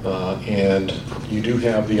 and you do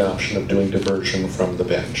have the option of doing diversion from the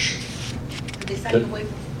bench. Did they sign the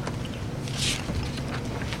waiver?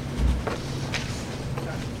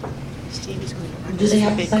 Steve is going to. Do they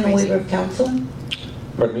have to sign a waiver of counsel?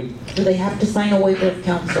 Pardon me? Do they have to sign a waiver of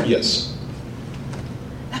counsel? Yes.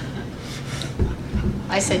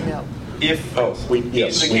 I said no. If,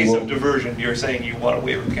 Yes, in the case of diversion, you're saying you want a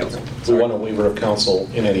waiver of counsel. We want a waiver of counsel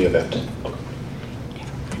in any event.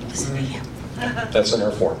 That's in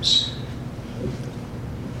our forms.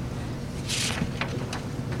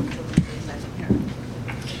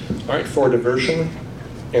 All right, for diversion,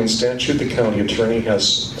 in statute, the county attorney has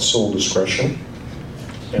sole discretion.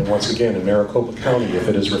 And once again, in Maricopa County, if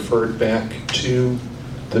it is referred back to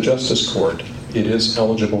the Justice Court, it is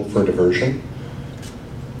eligible for diversion.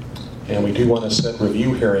 And we do want to set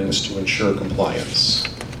review hearings to ensure compliance.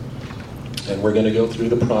 And we're going to go through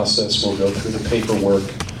the process, we'll go through the paperwork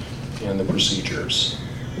and the procedures.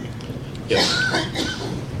 Yes?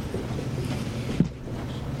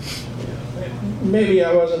 Maybe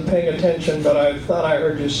I wasn't paying attention, but I thought I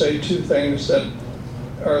heard you say two things that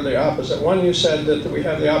are the opposite. One, you said that we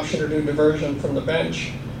have the option to do diversion from the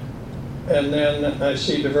bench, and then I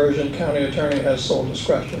see diversion, county attorney has sole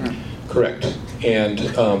discretion. Correct. And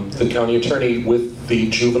the county attorney with the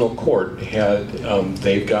juvenile court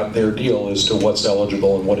they've got their deal as to what's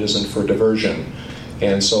eligible and what isn't for diversion.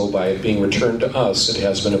 And so by it being returned to us, it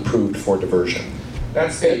has been approved for diversion.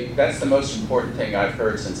 That's the most important thing I've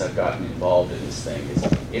heard since I've gotten involved in this thing, is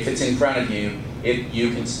if it's in front of you,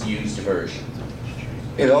 you can use diversion.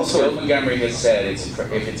 It also, Bill Montgomery has said if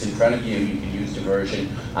it's in front of you, you can use diversion.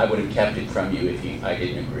 I would have kept it from you if I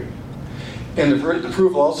didn't agree. and the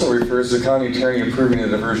approval also refers to the county attorney approving the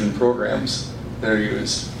diversion programs that are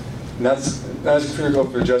used. And that's critical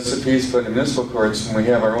for justice of peace, but in municipal courts, when we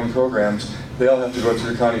have our own programs, they all have to go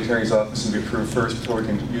through the county attorney's office and be approved first before we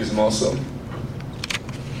can use them also.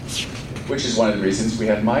 Which is one of the reasons we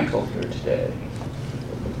have Michael here today.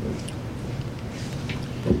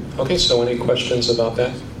 Okay, so any questions about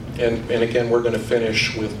that? And again, we're going to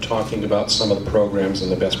finish with talking about some of the programs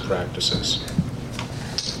and the best practices.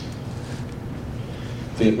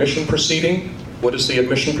 The admission proceeding. What is the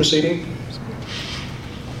admission proceeding?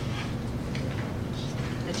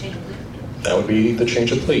 That would be the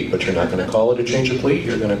change of plea, but you're not going to call it a change of plea,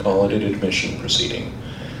 you're going to call it an admission proceeding.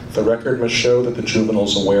 The record must show that the juvenile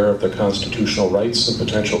is aware of the constitutional rights and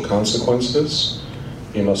potential consequences.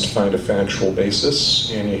 You must find a factual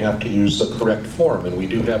basis, and you have to use the correct form. And we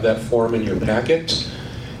do have that form in your packet,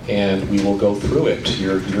 and we will go through it.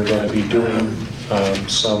 You're going to be doing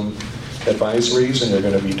some advisories, and you're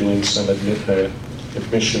going to be doing some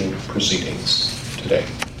admission proceedings today.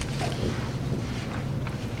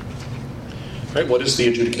 Right, what is the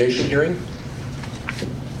adjudication hearing?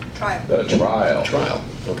 Trial. The trial. Trial,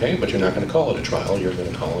 okay, but you're not going to call it a trial, you're going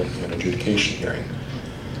to call it an adjudication hearing.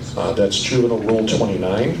 That's Juvenile Rule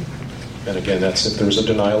 29, and again, that's if there's a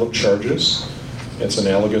denial of charges. It's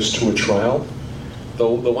analogous to a trial. The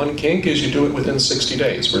one kink is you do it within 60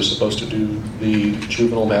 days. We're supposed to do the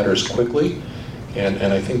juvenile matters quickly, and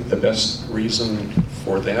I think the best reason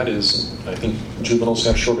for that is I think juveniles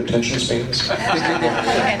have short attention spans.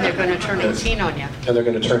 And they're going to turn 18 on you. And they're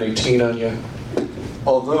going to turn 18 on you.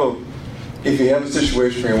 Although, if you have a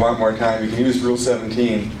situation where you want more time, you can use Rule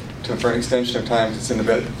 17 for an extension of time if it's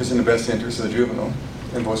in the best interest of the juvenile,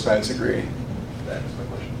 and both sides agree.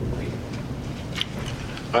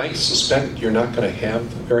 I suspect you're not going to have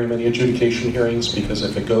very many adjudication hearings because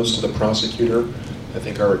if it goes to the prosecutor, I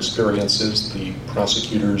think our experience is the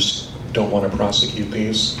prosecutors don't want to prosecute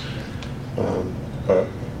these. But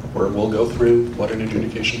we'll go through what an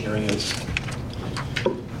adjudication hearing is.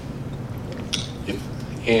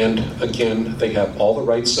 And again, they have all the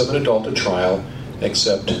rights of an adult at trial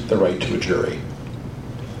except the right to a jury.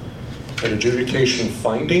 An adjudication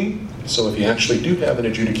finding, so if you actually do have an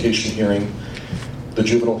adjudication hearing, the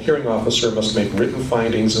juvenile hearing officer must make written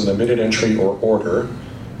findings in the minute entry or order,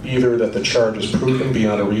 either that the charge is proven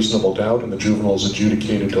beyond a reasonable doubt and the juvenile is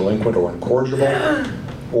adjudicated delinquent or incorrigible,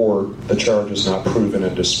 or the charge is not proven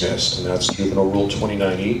and dismissed, and that's Juvenile Rule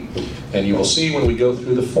 29E. And you will see when we go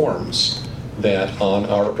through the forms that on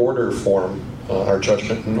our order form, our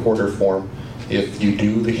judgment and order form, if you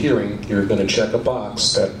do the hearing, you're going to check a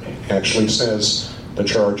box that actually says the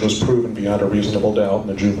charge was proven beyond a reasonable doubt and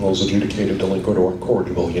the juvenile is adjudicated delinquent or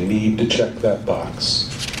incorrigible. You need to check that box.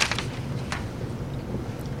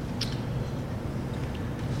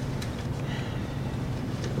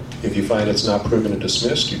 If you find it's not proven and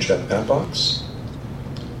dismissed, you check that box.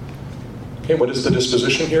 Okay, what is the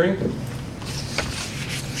disposition hearing?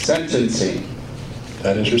 Sentencing.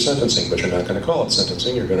 That is your sentencing, but you're not going to call it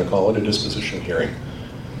sentencing, you're going to call it a disposition hearing.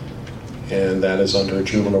 And that is under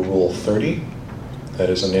Juvenile Rule 30. That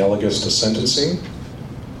is analogous to sentencing.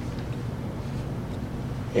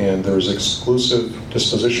 And there's exclusive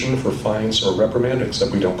disposition for fines or reprimand,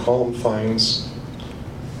 except we don't call them fines.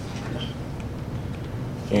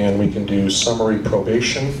 And we can do summary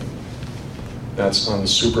probation. That's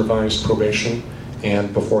unsupervised probation.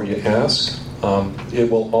 And before you ask, it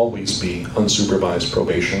will always be unsupervised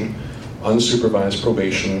probation. Unsupervised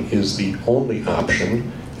probation is the only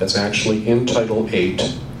option. It's actually in Title VIII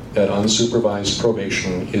that unsupervised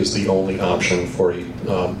probation is the only option for a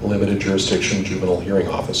limited jurisdiction juvenile hearing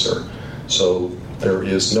officer. So there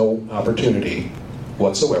is no opportunity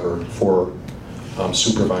whatsoever for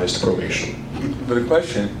supervised probation. But a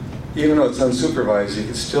question, even though it's unsupervised, you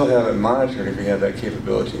can still have it monitored if you have that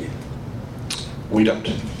capability. We don't.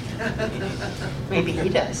 Maybe he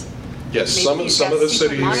does. Yes, Maybe some of the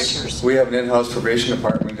cities. We have an in-house probation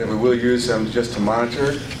department, and we will use them just to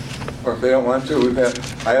monitor, or if they don't want to,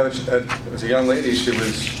 I have a young lady, she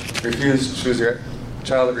was refused, she was a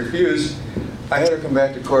child that refused. I had her come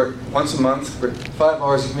back to court once a month for 5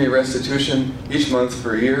 hours of community restitution each month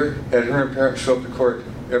for a year. Had her and her parents show up to court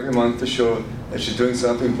every month to show that she's doing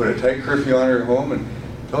something, put a tight curfew on her at home, and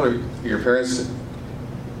told her, your parents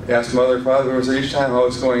asked mother and father was there each time how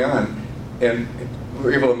it's going on. And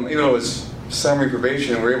we're able to, even though it's summary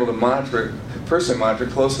probation, we're able to monitor it, personally monitor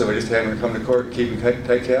it closely by just having her come to court and keeping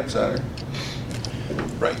tight caps on her.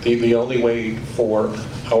 Right. The only way for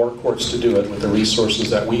our courts to do it with the resources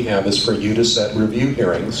that we have is for you to set review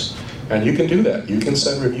hearings. And you can do that. You can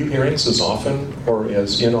set review hearings as often or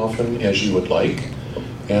as inoften as you would like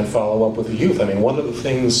and follow up with the youth. I mean, one of the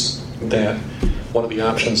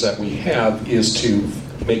options that we have is to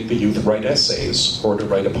make the youth write essays or to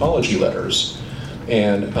write apology letters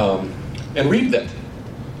and read them.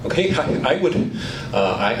 Okay,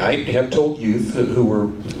 I have told youth who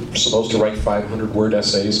were supposed to write 500-word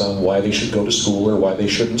essays on why they should go to school or why they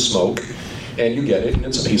shouldn't smoke, and you get it, and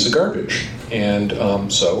it's a piece of garbage. And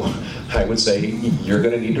so I would say you're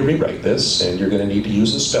going to need to rewrite this, and you're going to need to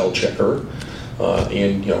use a spell checker,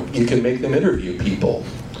 and you can make them interview people.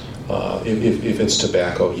 If it's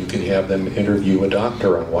tobacco, you can have them interview a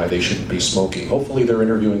doctor on why they shouldn't be smoking. Hopefully, they're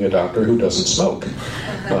interviewing a doctor who doesn't smoke.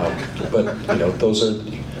 But those are,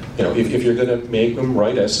 if you're going to make them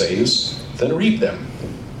write essays, then read them.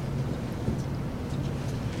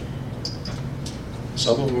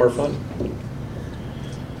 Some of them are fun.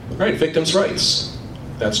 All right, victims' rights.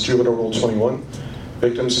 That's Juvenile Rule 21.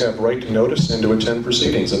 Victims have right to notice and to attend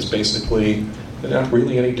proceedings. It's basically not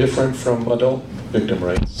really any different from adult victim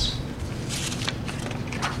rights.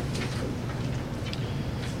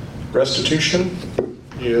 Restitution.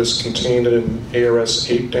 is contained in ARS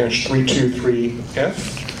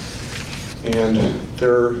 8-323F, and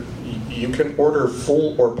you can order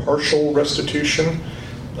full or partial restitution.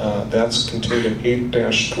 That's contained in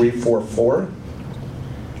 8-344.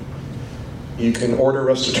 You can order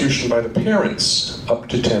restitution by the parents up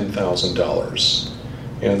to $10,000.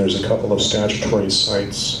 And there's a couple of statutory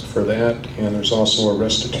sites for that, and there's also a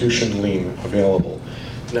restitution lien available.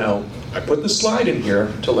 Now, I put the slide in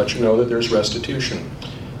here to let you know that there's restitution.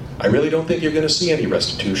 I really don't think you're going to see any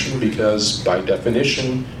restitution because, by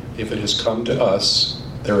definition, if it has come to us,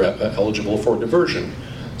 they're eligible for diversion.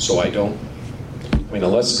 So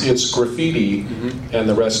unless it's graffiti and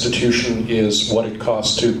the restitution is what it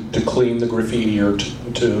costs to clean the graffiti or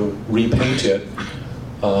to repaint it,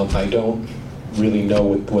 I don't really know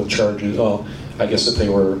what charges. Oh, I guess if they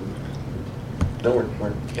were,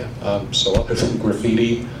 so other than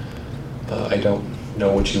graffiti, I don't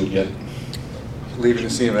know what you would get. Leaving the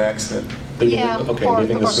scene of accident. Or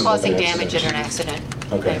Causing damage in an accident,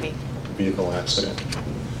 okay. maybe. Vehicle accident.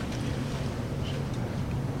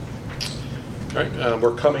 All right,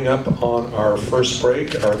 we're coming up on our first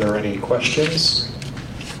break. Are there any questions?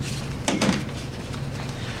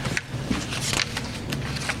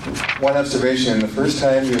 One observation, the first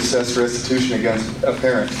time you assess restitution against a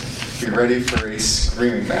parent, be ready for a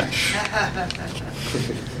screaming match.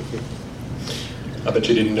 I bet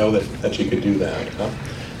you didn't know that you could do that, huh? All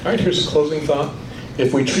right, here's a closing thought.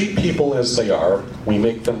 If we treat people as they are, we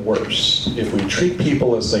make them worse. If we treat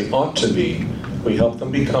people as they ought to be, we help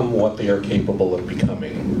them become what they are capable of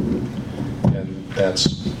becoming. And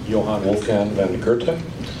that's Johann Wolfgang von Goethe.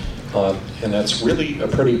 And that's really a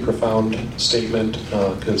pretty profound statement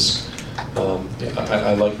because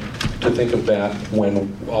I like to think of that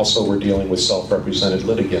when also we're dealing with self-represented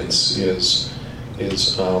litigants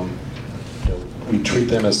we treat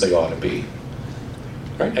them as they ought to be.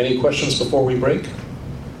 All right, any questions before we break?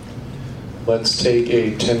 Let's take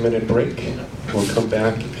a 10-minute break. We'll come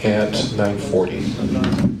back at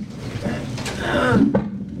 9:40.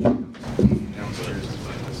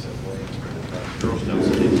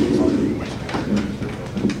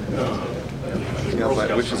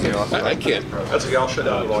 I can't. That's a gal shut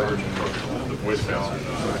out the voicemail.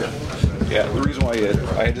 Yeah, the reason why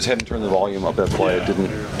I just hadn't turned the volume up, that's why it didn't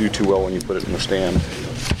do too well when you put it in the stand.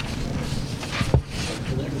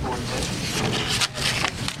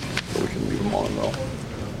 So we can leave them on though.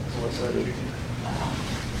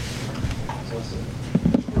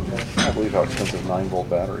 I can't believe how expensive 9-volt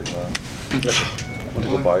batteries are. I went to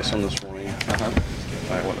go buy some this morning. I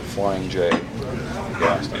went to Flying J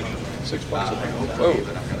gas station. $6 a pound. Whoa.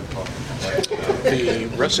 The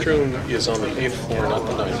restroom is on the 8th floor, not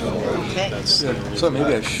the 9th floor. Okay. So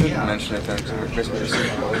maybe I shouldn't mention it then,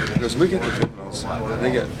 because we get the juveniles. We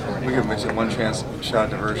give them one chance shot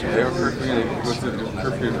at diversion. They go through the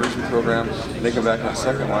curfew diversion program. They come back on the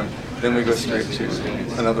second one. Then we go straight to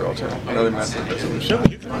another alternative, another method. We're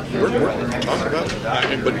talking about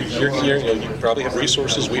it, but you're here. You probably have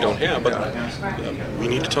resources we don't have, but we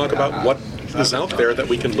need to talk about what is out there that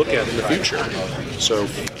we can look at in the future. So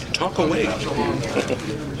talk away.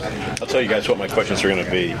 I'll tell you guys what my questions are going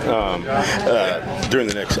to be during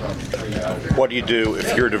the next. What do you do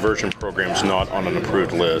if your diversion program is not on an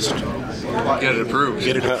approved list? Get it approved.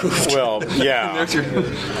 Get it approved. Well, yeah.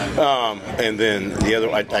 And then the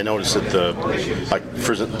other, I noticed that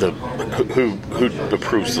who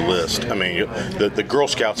approves the list. I mean, the Girl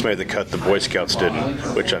Scouts made the cut, the Boy Scouts didn't,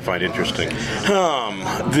 which I find interesting.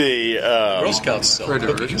 Girl Scouts sell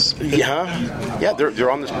cookies. Yeah,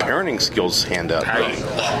 they're on this parenting skills handout thing.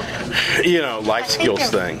 Life skills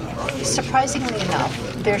thing. Surprisingly enough,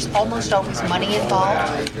 there's almost always money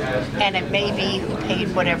involved, and it may be who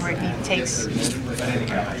paid whatever it takes.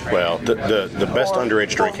 Well, the best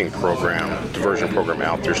underage drinking diversion program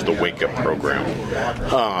out there is the Wake Up program.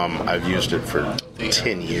 I've used it for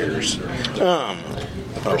 10 years.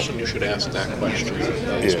 The person you should ask that question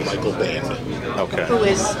is Michael Bain. Okay. Who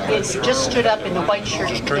is just stood up in the white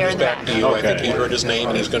shirt there in the back. To you. I think he heard his name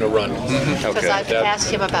and he's going to run. Because I've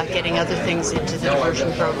asked him about getting other things into the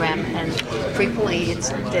diversion program, and frequently it's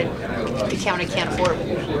that the county can't afford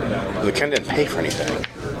it. The county didn't pay for anything.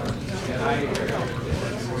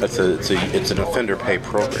 It's an offender pay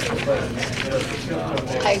program.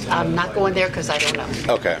 I'm not going there because I don't know.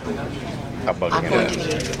 Okay. I'm going to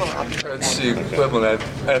the It's the equivalent. I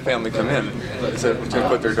had a family come in. They said to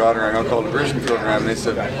put their daughter on alcohol diversion program. They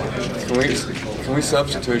said, can we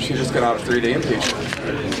substitute? She just got out of 3-day inpatient.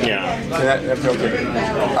 Yeah. That's okay.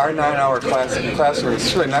 Our 9-hour classroom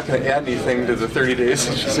is really not going to add anything to the 30 days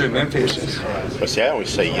that she's in inpatient. But see, I always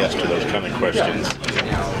say yes to those kind of questions.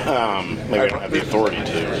 Maybe I don't have the authority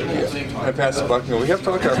to. Yeah. I passed the buck. We have to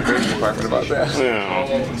talk to our probation department about that. Yeah.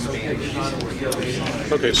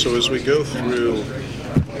 Okay, so as we go through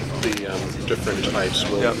the different types,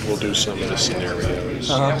 we'll do some of the scenarios,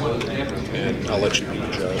 and I'll let you be the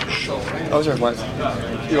judge. Those are ones.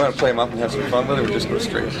 You want to play them up and have some fun with it, or just go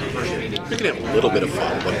straight? We can have a little bit of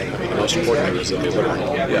fun, but I mean, the most important thing is that they learn.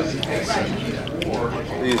 Yeah.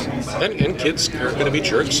 And kids are going to be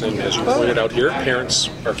jerks, and as you pointed out here, parents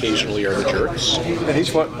occasionally are the jerks. And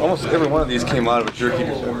each one, almost every one of these came out of a jerky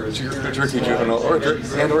juvenile, or a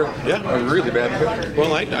really bad kid.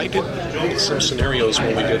 Well, I did some scenarios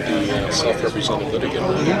when we did the self-represented litigant,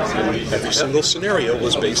 and every single scenario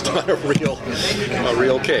was based on a real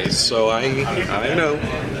case. So I know.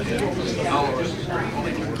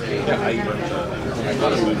 Yeah, I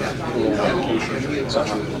got a little application in such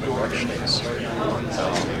a corrections.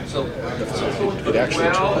 It actually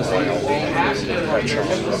took a while to catch on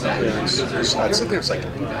with the parents. I'd sit there, it's like,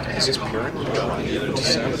 is this parent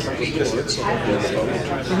dissent with kids on the phone?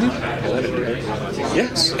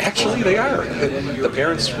 Yes, actually they are. The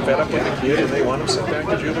parents fed up with the kid and they want him sent back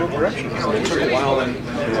to juvenile corrections. And it took a while, and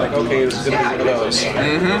it's like, okay, this is going to be one of those.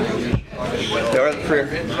 There are the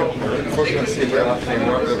unfortunately, see if they're not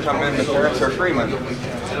anymore. They'll come in, the parents are Freeman.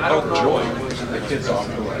 Oh, joy. The kids off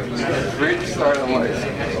the way. Great start of life.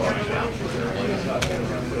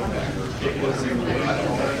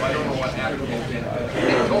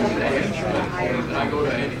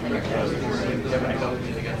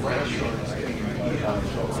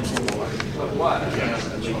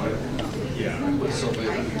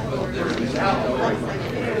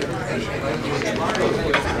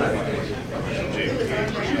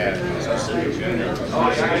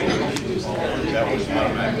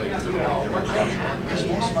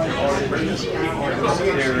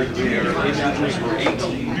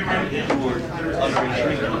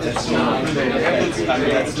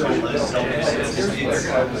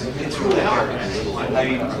 It's really hard. I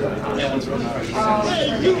mean, no one's really hard.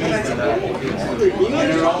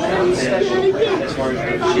 They're all really special as far as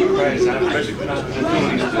she cries out.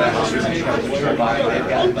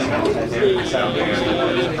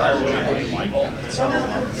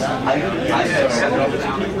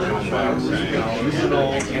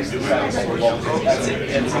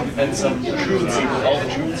 And some truancy, all the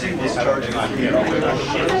truancy was charging on me. I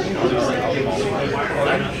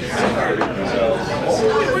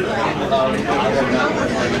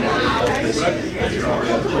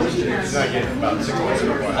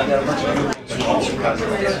got a bunch of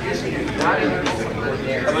how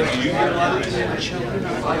about you get a lot of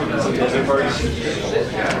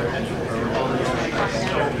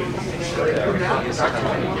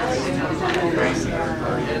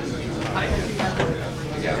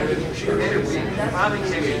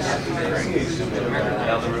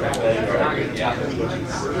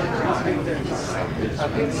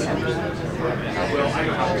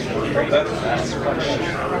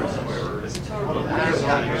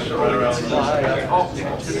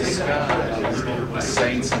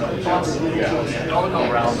saints and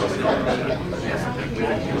around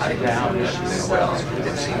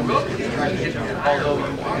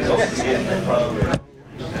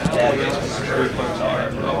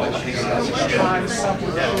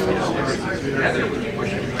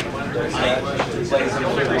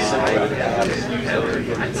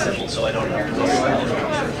so I don't know.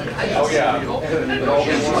 Oh yeah. I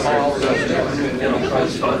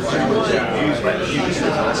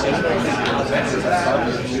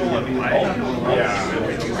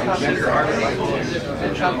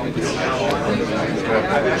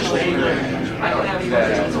don't have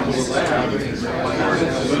that.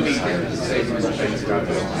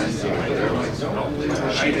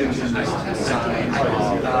 She didn't sign.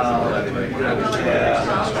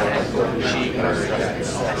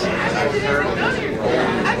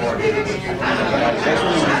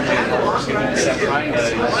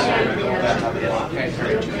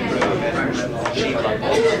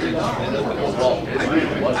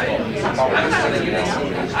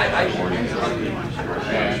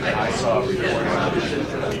 And I saw a report on it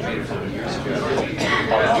from years ago.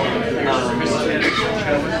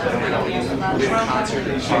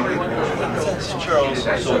 Charles,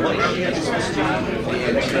 so what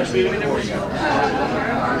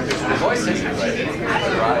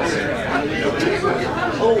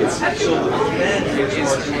oh, so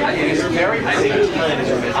that is very, I think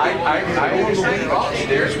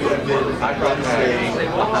there's would have been, I brought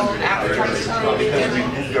after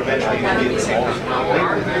because your bench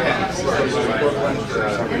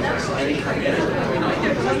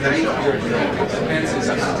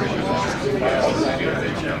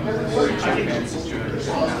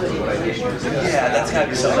yeah, that's gotta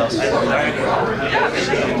be something else.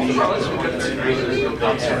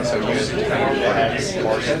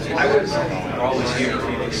 I was always here in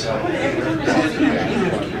Phoenix, so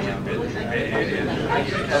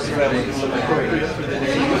that's what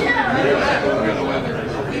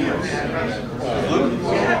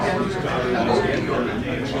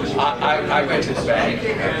I I went to the bank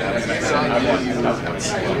and I said, I want you to know.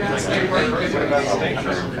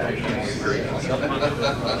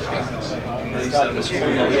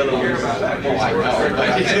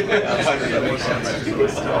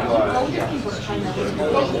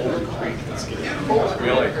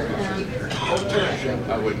 Really?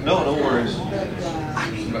 I wouldn't. No, no worries.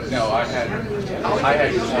 No, I had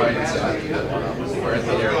clients were at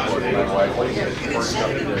the airport. My wife worked up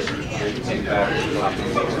there. Came back.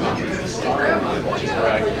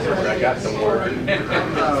 I got the word.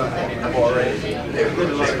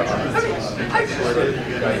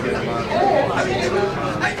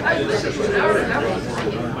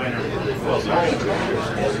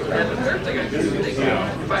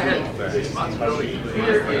 If I had responsibility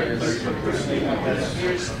here is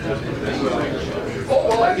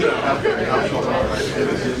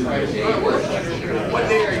what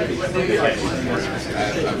day are you?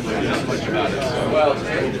 Well,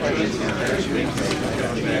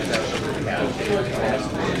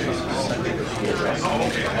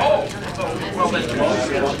 well then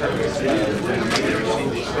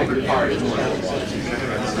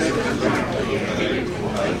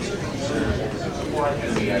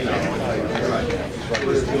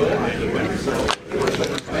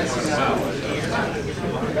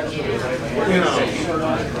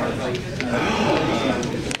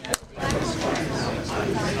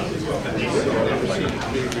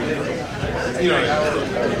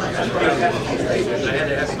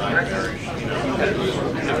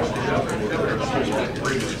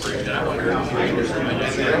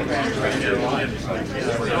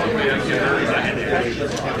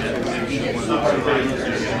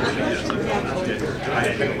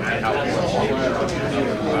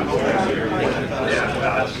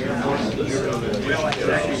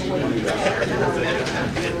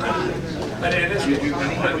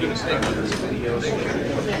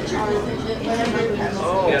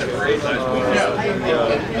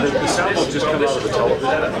The sound will just come out of the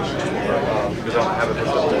television because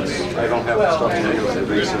I don't have the stuff to do with the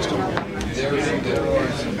bass system.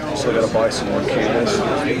 So I gotta buy some more cables.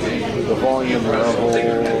 The volume level,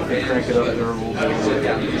 crank it up there a little bit.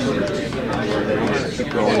 Keep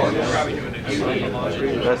going.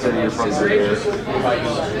 That's it here from there.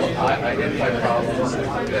 Identify problems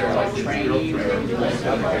that are like training or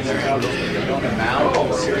amount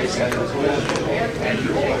of serious and of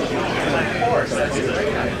course that's a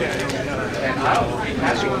great idea. And I'll be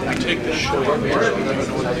happy to take the show. And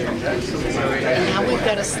now we've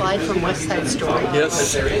got a slide from West Side Story.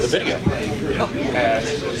 Yes, the video.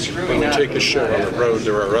 When we take a show on the road,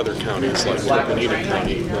 there are other counties like Wapanita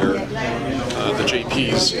County where the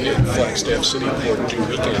JPs in Flagstaff City Court do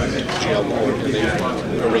weekend jail court and they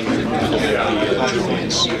arrange the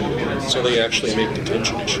juveniles. So they actually make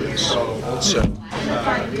detention issues. So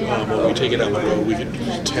when we take it on the road, we could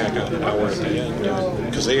tack on an hour at the end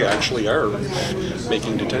because they actually are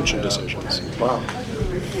making detention decisions. Wow.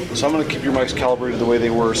 So I'm going to keep your mics calibrated the way they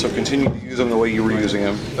were, so continue to use them the way you were using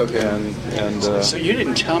them. Okay. And so you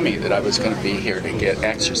didn't tell me that I was going to be here to get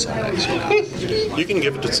exercise. You can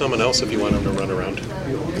give it to someone else if you want them to run around.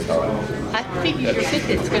 I think your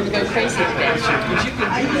Fitbit's going to go crazy today.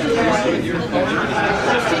 Your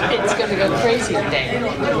Fitbit's going to go crazy today.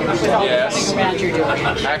 With all the running around you're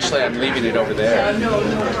doing. Actually, I'm leaving it over there.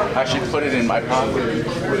 I should put it in my pocket.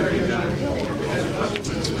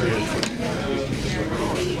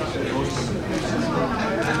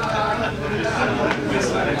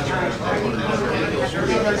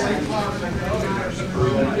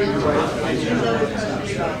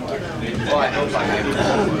 Well, I hope I am.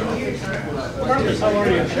 Marcus, how are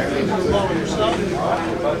you? Along with yourself?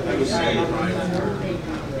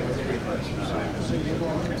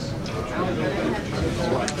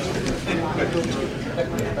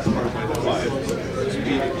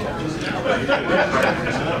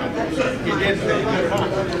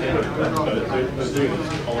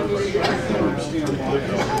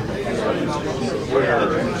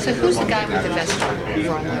 So who's the guy with the vest on?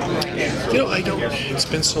 You know, I don't. It's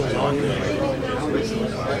been so long. I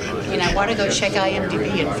mean, I want to go check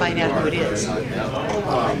IMDb and find out who it is.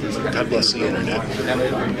 God bless the internet.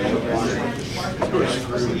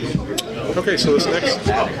 Okay, so this next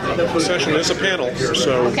session is a panel,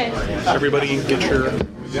 so everybody get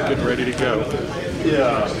ready to go.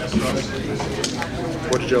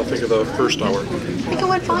 What did y'all think of the first hour? I think it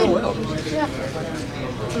went fine. Yeah.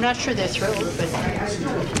 I'm not sure they're thrilled, but...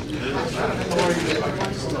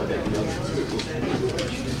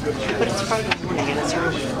 But it's Friday morning and it's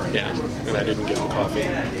early. Yeah, and I didn't get the coffee.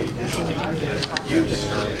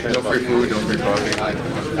 No free food, no free coffee.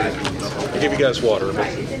 I gave you guys water, but...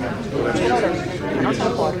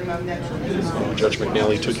 Judge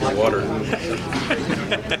McNally took your water.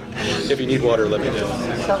 If you need water, let me know.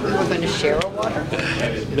 I thought we were going to share a water.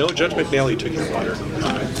 No, Judge McNally took your water.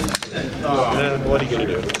 What are you going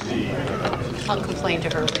to do? I'll complain to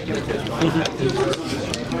her later.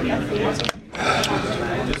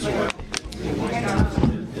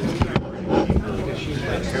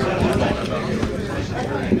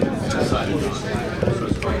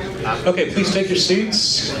 Okay, please take your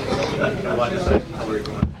seats.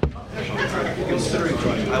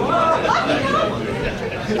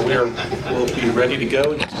 We'll be ready to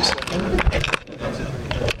go in just a second.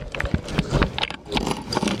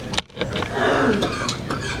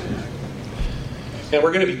 And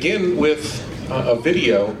we're going to begin with a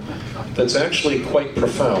video that's actually quite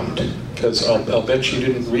profound, because I'll bet you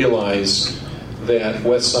didn't realize that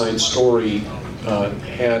West Side Story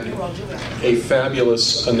had a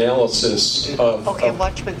fabulous analysis of... Okay,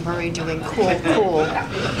 watch McMurray doing cool.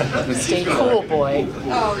 Stay cool, boy.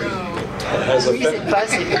 The reason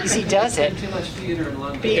because he does it.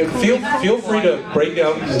 And feel free to break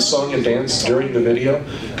out in song and dance during the video,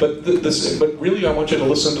 but really I want you to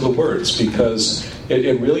listen to the words, because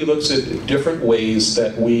it really looks at different ways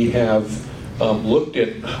that we have looked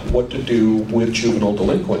at what to do with juvenile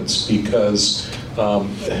delinquents, because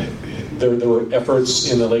there were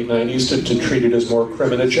efforts in the late 90s to treat it as more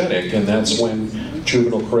criminogenic, and that's when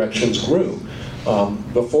juvenile corrections grew.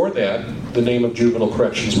 Before that, the name of juvenile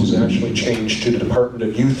corrections was actually changed to the Department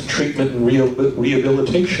of Youth Treatment and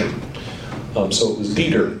Rehabilitation. So it was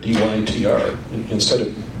DYTR, D-Y-T-R,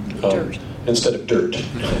 instead of dirt,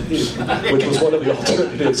 which was one of the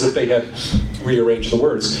alternatives that they had rearranged the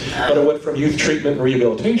words. But it went from youth treatment and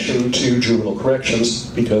rehabilitation to juvenile corrections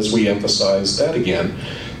because we emphasized that again.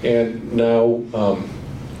 And now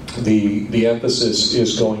the emphasis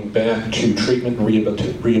is going back to treatment and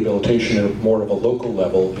rehabilitation at more of a local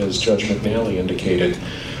level, as Judge McNally indicated.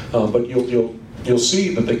 But you'll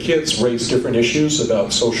see that the kids raise different issues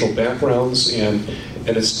about social backgrounds, and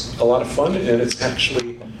it's a lot of fun, and it's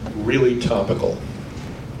actually really topical.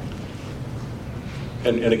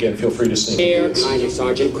 And again, feel free to sing. Here, kind of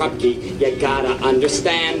Sergeant Krupke, you gotta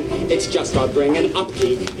understand, it's just our bringing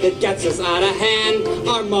upkeep that gets us out of hand.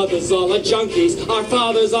 Our mothers all are junkies, our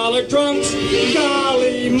fathers all are drunks.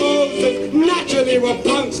 Golly Moses, naturally we're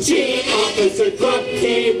punks. Gee, Officer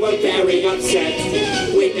Krupke, we're very upset.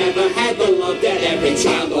 We never had the love that every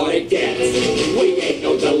child ought to get. We ain't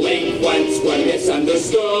no delinquents, we're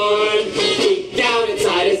misunderstood. Deep down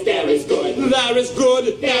inside us there is good. There is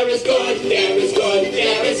good, there is good, there is good.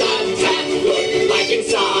 There is untapped good, like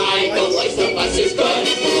inside, the voice of us is good.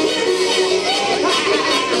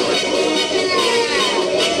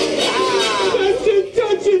 That's a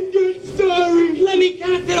touching good story. Let me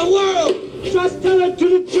tell it to the world. Just tell it to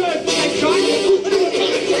the church.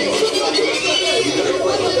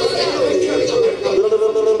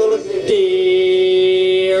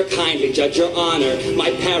 Dear, kindly judge your honor,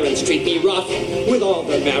 my parents treat me rough with all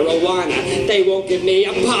their marijuana. They won't give me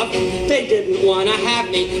a puff. They didn't want to have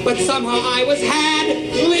me, but somehow I was had.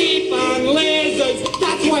 Leap on lizards,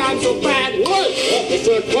 that's why I'm so bad. Right,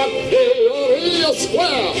 Officer Krupke, you're real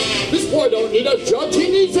square. This boy don't need a judge, he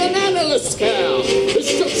needs an analyst scale.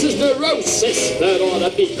 It's just his neurosis that ought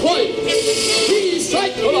to be claimed. He's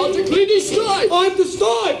psychologically disturbed. I'm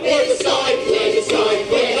disturbed. We're disturbed, we're disturbed,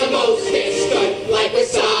 we're the most disturbed. Like we're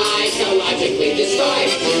psychologically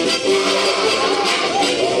disturbed.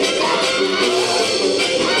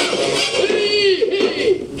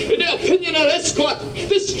 In the opinion of Escort,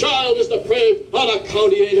 this child is depraved. On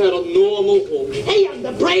account he ain't had a normal home. Hey, I'm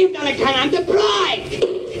depraved on account I'm deprived.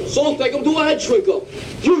 So take him to a head shrinker.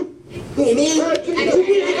 You.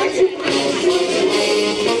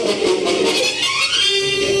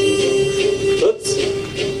 Oops.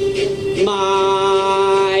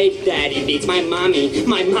 My daddy daddy beats my mommy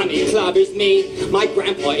clobbers me. My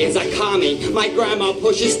grandpa is a commie, my grandma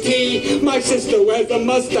pushes tea. My sister wears a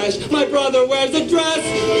mustache, my brother wears a dress.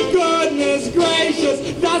 Goodness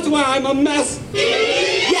gracious, that's why I'm a mess.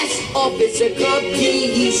 Yes, Officer Krupke,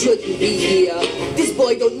 he shouldn't be here. This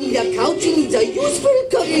boy don't need a couch, he needs a useful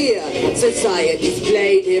career. Society's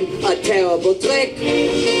played him a terrible trick.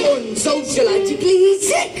 Unsociologically, he's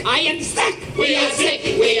sick. I am sick. We are sick,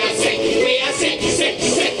 we are sick, we are sick, sick,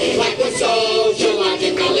 sick, like we're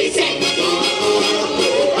sociologically sick.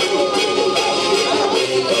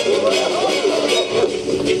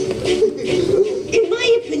 In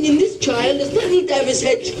my opinion, this child does not need to have his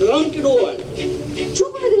head shrunk at all.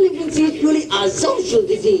 Juvenile delinquency is purely a social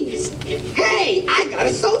disease. Hey, I got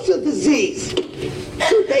a social disease.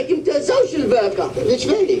 So take him to a social worker. It's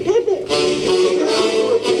ready.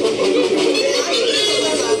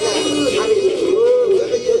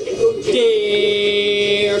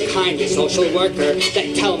 Dear kind social worker,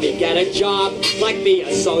 they tell me get a job, like be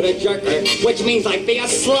a soda jerker, which means like be a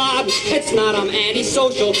slob. It's not I'm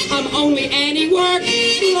antisocial, I'm only anti-work.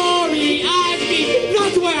 Glory Ivy,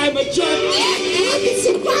 that's why I'm a jerk.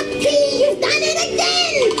 Officer Krupke, you've done it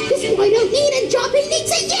again! This boy don't need a job, he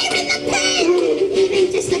needs a year in the pen! It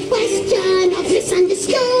ain't just a question of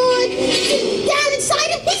misunderstood. Deep down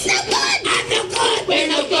inside him, he's no good! I'm no good! We're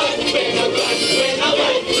no good! We're no good! We're no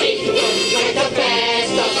good! We work like the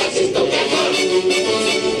best of us is no good!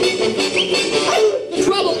 The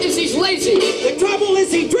trouble is he's lazy. The trouble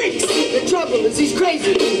is he drinks. The trouble is he's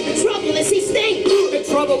crazy. The trouble is he stinks. The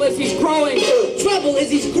trouble is he's growing. The trouble is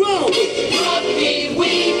he's grown. Krupke,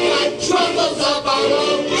 we've got troubles of our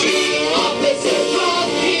own. Officer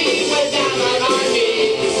Krupke, we're down on our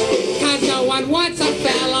knees. 'Cause no one wants a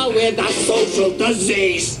fella with a social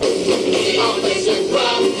disease. Officer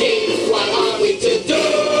Krupke, what are we to do?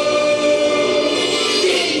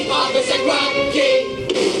 Officer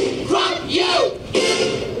Krupke, Krupp you!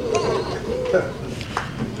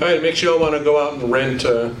 All right, it makes you all want to go out and rent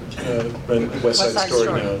West Side Story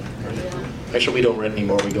now. Actually, we don't rent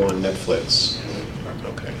anymore. We go on Netflix.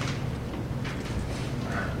 Okay.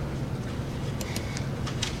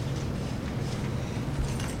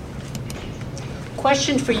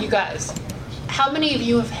 Question for you guys. How many of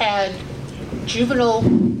you have had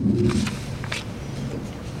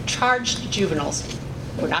charged juveniles?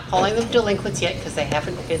 We're not calling them delinquents yet because they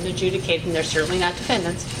haven't been adjudicated and they're certainly not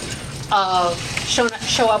defendants.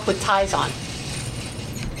 Show up with ties on.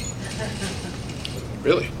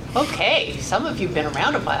 Really? Okay, some of you have been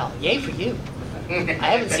around a while. Yay for you.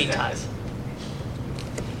 I haven't seen ties.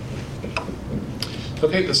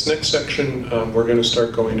 Okay, this next section, we're going to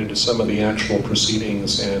start going into some of the actual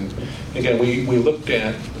proceedings. And again, we looked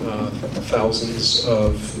at thousands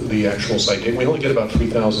of the actual citations. We only get about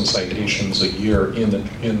 3,000 citations a year in the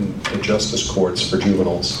justice courts for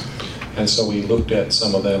juveniles. And so we looked at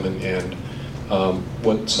some of them and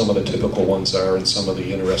what some of the typical ones are and some of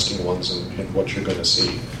the interesting ones and what you're going to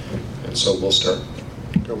see. And so we'll start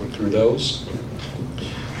going through those.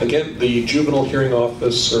 Again, the Juvenile Hearing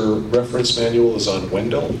Officer Reference Manual is on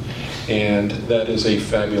Wendell, and that is a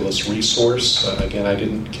fabulous resource. Again, I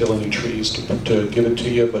didn't kill any trees to give it to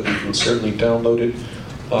you, but you can certainly download it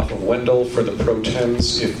off of Wendell for the Pro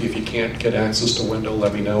 10s. If you can't get access to Wendell,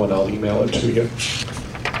 let me know and I'll email it to you.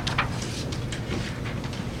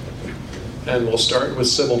 And we'll start with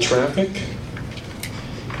civil traffic.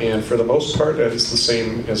 And for the most part, that is the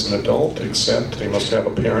same as an adult, except they must have a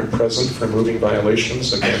parent present for moving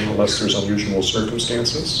violations, again, unless there's unusual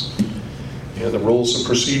circumstances. And the rules of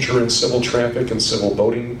procedure in civil traffic and civil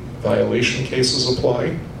boating violation cases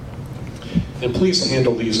apply. And please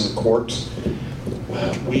handle these in court.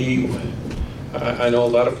 I know a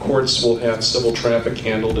lot of courts will have civil traffic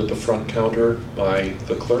handled at the front counter by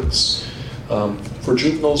the clerks. For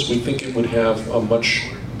juveniles, we think it would have a much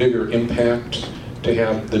bigger impact to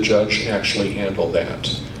have the judge actually handle that.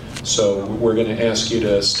 So we're going to ask you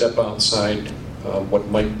to step outside what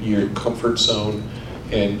might be your comfort zone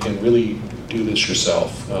and really do this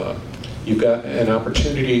yourself. You've got an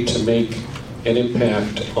opportunity to make an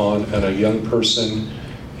impact on a young person,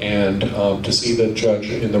 and to see the judge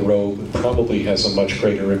in the robe probably has a much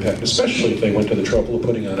greater impact, especially if they went to the trouble of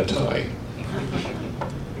putting on a tie.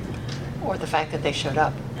 Or the fact that they showed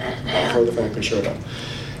up. Or the fact they showed up.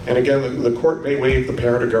 And again, the court may waive the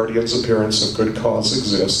parent or guardian's appearance if good cause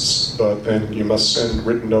exists, but then you must send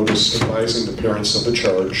written notice advising the parents of the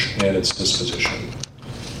charge and its disposition.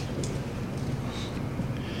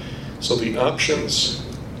 So the options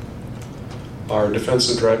are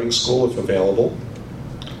defensive driving school if available,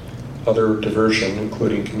 other diversion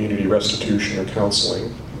including community restitution or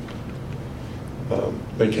counseling.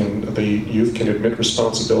 the youth can admit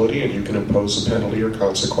responsibility and you can impose a penalty or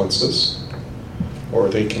consequences, or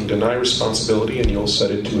they can deny responsibility and you'll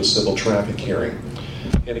set it to a civil traffic hearing.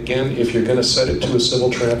 And again, if you're going to set it to a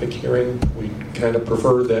civil traffic hearing, we kind of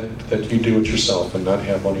prefer that you do it yourself and not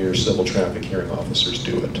have one of your civil traffic hearing officers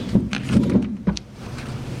do it.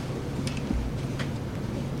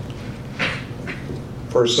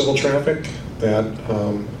 For civil traffic, that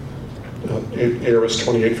ARS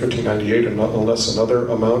 28-1598, unless another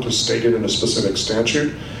amount is stated in a specific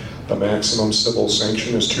statute, the maximum civil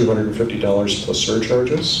sanction is $250 plus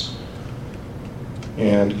surcharges.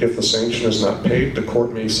 And if the sanction is not paid, the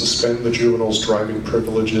court may suspend the juvenile's driving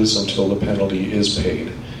privileges until the penalty is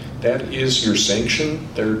paid. That is your sanction.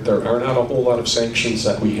 There are not a whole lot of sanctions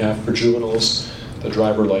that we have for juveniles. The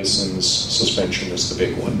driver license suspension is the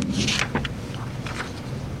big one.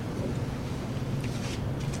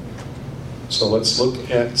 So let's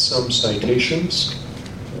look at some citations.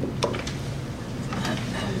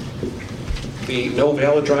 The no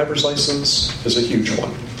valid driver's license is a huge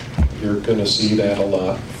one. You're going to see that a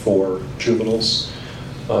lot for juveniles.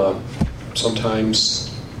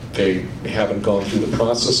 Sometimes they haven't gone through the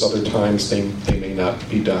process. Other times they may not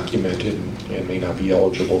be documented and may not be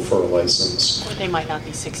eligible for a license. Or they might not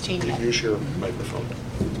be 16 yet. Use your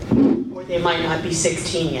microphone. Or they might not be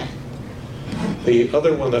 16 yet. The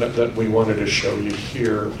other one that we wanted to show you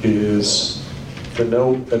here is the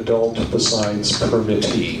no adult besides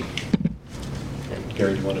permittee. And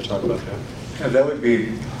Gary, do you want to talk about that? Yeah, that would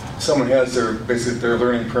be someone has basically their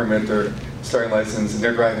learning permit, their starting license, and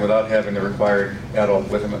they're driving without having the required adult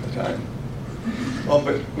with them at the time. Well,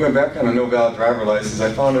 but going back on a no valid driver license,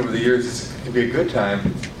 I found over the years it could be a good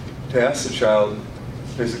time to ask the child,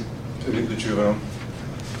 basically the juvenile,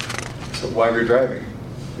 so why were you driving?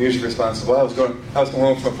 The usual response is, well, I was going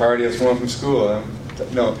home from a party, I was going home from school.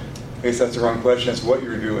 No, I guess that's the wrong question. It's what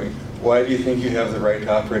you're doing. Why do you think you have the right to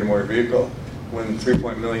operate a motor vehicle when 3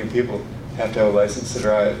 million people have to have a license to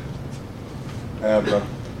drive? I have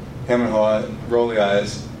hem and haw, roll the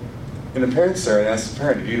eyes. And the parents there, and ask the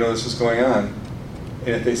parent, do you know this was going on?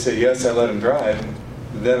 And if they say, yes, I let him drive,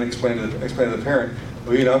 then explain to the parent,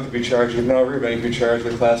 well, you don't have to be charged, you've now already been charged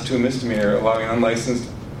with Class 2 misdemeanor, allowing an unlicensed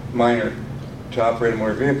minor to operate a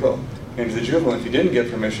motor vehicle. And to the juvenile, if you didn't get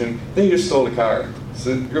permission, then you just stole the car.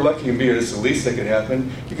 So you're lucky you can be here, it's the least that could happen.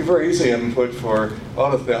 You could very easily have them put for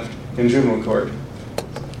auto theft in juvenile court.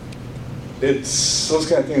 It's those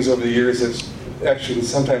kind of things over the years that actually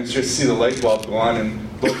sometimes just see the light bulb go on in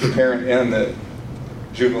both the parent and the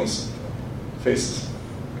juvenile's faces.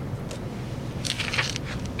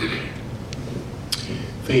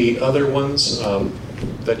 The other ones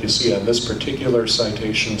that you see on this particular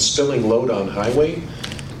citation, spilling load on highway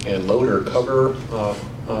and load or cover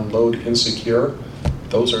on load insecure,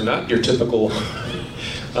 those are not your typical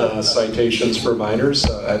citations for minors.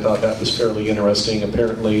 I thought that was fairly interesting.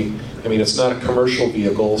 Apparently, I mean, it's not a commercial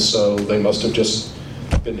vehicle, so they must have just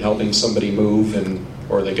been helping somebody move,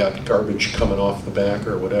 or they got garbage coming off the back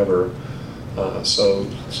or whatever. So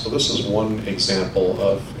this is one example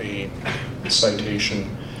of a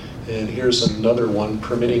citation. And here's another one,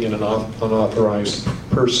 permitting an unauthorized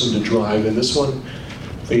person to drive. And this one,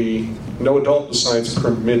 the no adult besides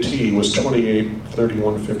permittee was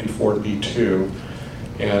 283154B2,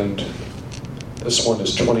 and this one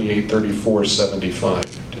is 283475.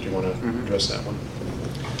 Did you want to address that one?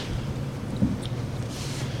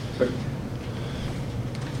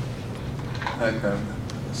 I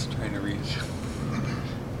was trying to read.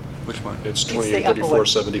 Which one? It's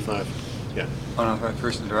 283475. Yeah. Unauthorized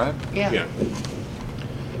person to drive? Yeah. Yeah.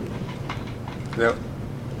 Yeah.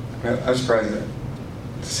 I'm surprised to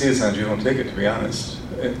see this on a juvenile ticket, to be honest.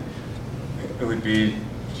 It would be,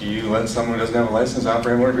 do you let someone who doesn't have a license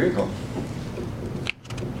operate a motor vehicle?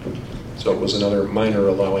 So it was another minor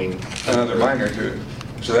allowing... Another minor to it.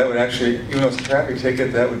 So that would actually, even though it's a traffic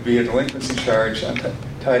ticket, that would be a delinquency charge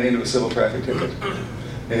tied into a civil traffic ticket.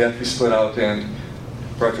 They'd have to be split out and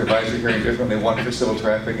brought to advisory hearing differently, one for civil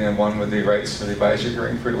traffic and one with the rights for the advisory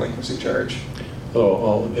hearing for delinquency charge.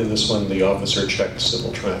 Oh, in this one, the officer checked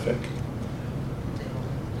civil traffic.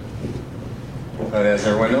 But as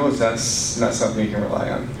everyone knows, that's not something you can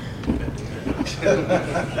rely on.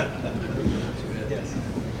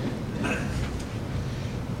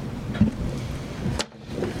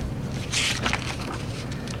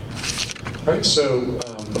 All right, so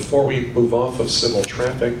before we move off of civil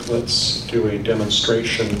traffic, let's do a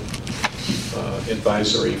demonstration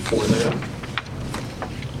advisory for that.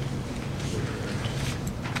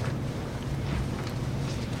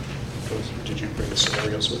 Did you bring the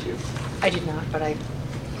scenarios with you? I did not, but I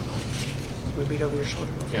would read over your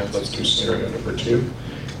shoulder. Yeah, let's do scenario number 2.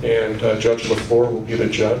 And Judge LaFleur will be the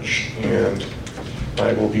judge, and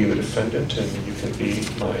I will be the defendant, and you can be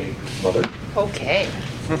my mother. Okay.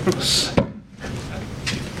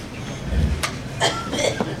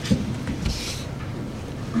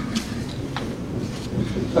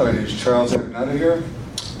 Oh, is Charles Arenado here?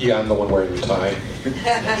 Yeah, I'm the one wearing the tie.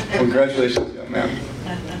 Congratulations, young man.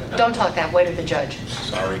 Don't talk that way to the judge.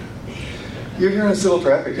 Sorry. You're here on a civil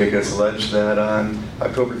traffic ticket. It's alleged that on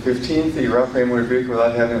October 15th, that you were operating a motor vehicle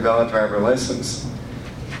without having a valid driver license.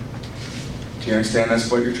 Do you understand that's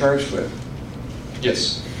what you're charged with?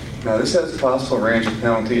 Yes. Now, this has a possible range of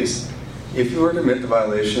penalties. If you were to commit the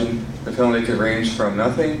violation, the penalty could range from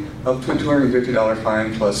nothing up to a $250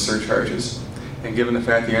 fine plus surcharges. And given the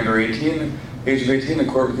fact that you're under age of 18, the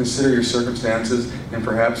court would consider your circumstances and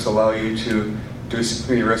perhaps allow you to do some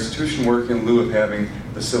community restitution work in lieu of having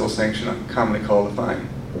the civil sanction commonly called a fine.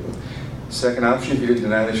 Second option, if you didn't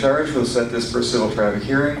deny the charge, we'll set this for a civil traffic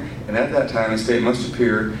hearing, and at that time, the state must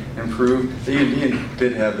appear and prove that you indeed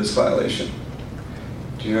did have this violation.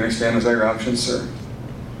 Do you understand those are your options, sir?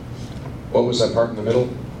 What was that part in the middle?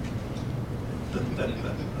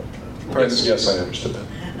 Yes, I understood that.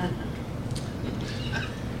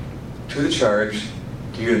 To the charge,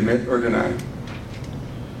 do you admit or deny?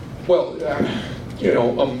 Well,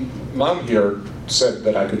 Mom here said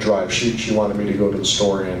that I could drive. She wanted me to go to the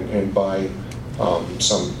store and buy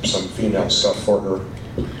some female stuff for her.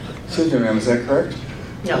 Excuse me, ma'am, is that correct?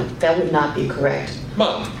 No, that would not be correct.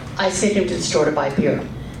 Mom. I sent him to the store to buy beer.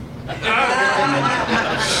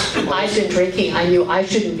 I've been drinking. I knew I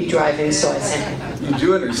shouldn't be driving, so I sent him. You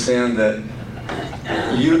do understand that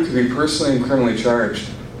you could be personally and criminally charged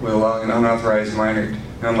with allowing an unauthorized minor,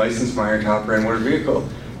 an unlicensed minor to operate a motor vehicle.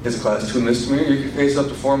 It's a Class 2 misdemeanor. You could face up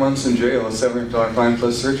to 4 months in jail, a $700 fine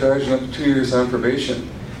plus surcharge, and up to 2 years on probation.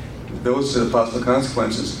 Those are the possible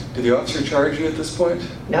consequences. Did the officer charge you at this point?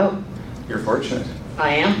 No. You're fortunate.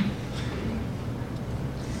 I am.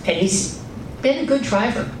 And he's been a good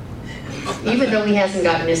driver, even though he hasn't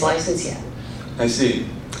gotten his license yet. I see.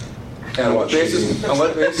 And on what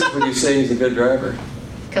basis would you say he's a good driver?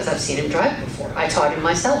 Because I've seen him drive before. I taught him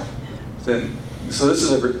myself. So this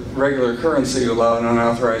is a regular occurrence that you allow an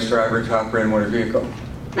unauthorized driver to operate a motor vehicle?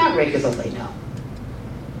 Not regularly, no.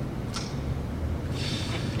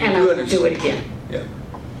 And I won't do it again. Yeah,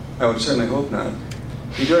 I would certainly hope not.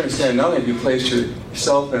 You do understand, not only have you placed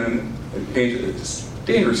yourself in a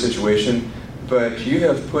dangerous situation, but you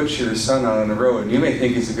have put your son out on the road. You may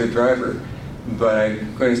think he's a good driver, but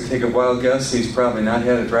I'm going to take a wild guess he's probably not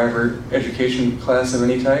had a driver education class of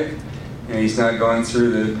any type, and he's not gone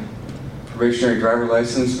through the probationary driver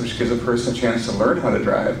license, which gives a person a chance to learn how to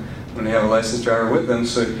drive when they have a licensed driver with them.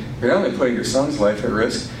 So you're not only putting your son's life at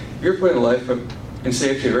risk, you're putting the life and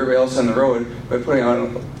safety of everybody else on the road by putting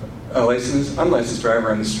on a unlicensed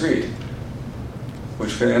driver on the street,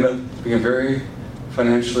 which could end up being very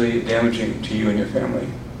financially damaging to you and your family.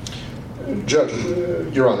 Judge,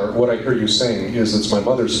 Your Honor, what I hear you saying is it's my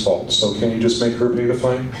mother's fault, so can you just make her pay the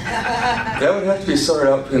fine? That would have to be sorted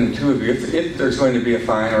out between the two of you if there's going to be a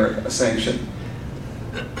fine or a sanction.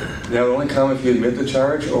 That would only come if you admit the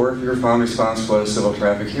charge or if you're found responsible at a civil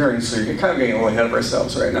traffic hearing, so you're kind of getting a little ahead of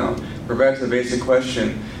ourselves right now. We're back to the basic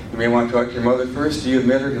question. You may want to talk to your mother first. Do you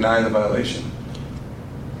admit or deny the violation?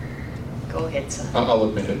 Go ahead, son. I'll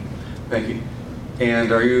admit it. Thank you. And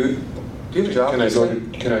do you have a job?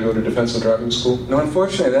 Can I go to defensive driving school? No,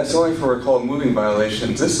 unfortunately, that's only for what are called moving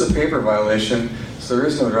violations. This is a paper violation, so there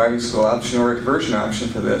is no driving school option or a diversion option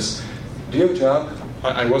for this. Do you have a job?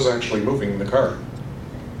 I was actually moving the car.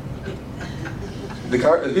 The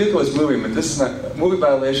vehicle is moving, but this is not. A moving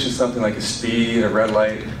violation is something like a speed, a red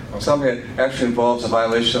light, something that actually involves a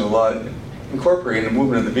violation of the law incorporating the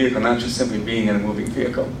movement of the vehicle, not just simply being in a moving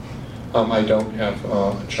vehicle. I don't have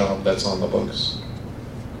a job that's on the books.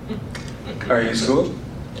 Are you in school?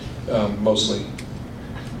 Mostly.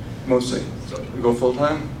 Mostly. So you go full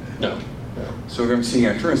time? No. So we're going to be seeing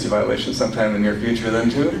a truancy violation sometime in the near future then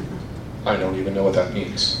too? I don't even know what that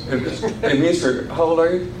means. It means for, how old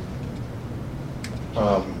are you?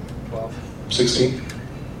 16.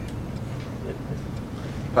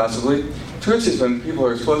 Possibly. Truancy is when people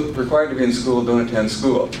are required to be in school, don't attend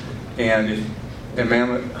school. And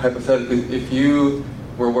ma'am, hypothetically, if you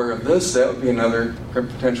were aware of this, that would be another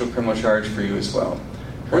potential criminal charge for you as well.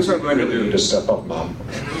 Here's what I'm going to do. You need to step up, Mom.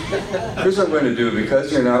 Here's what I'm going to do.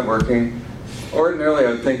 Because you're not working, ordinarily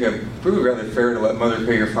I would think it would be rather fair to let mother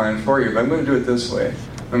pay your fine for you, but I'm going to do it this way.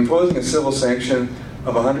 I'm imposing a civil sanction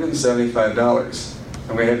of $175.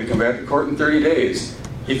 I'm going to have you come back to court in 30 days.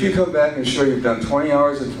 If you come back and show you've done 20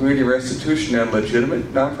 hours of community restitution at a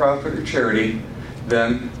legitimate nonprofit or charity,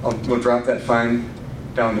 then we'll drop that fine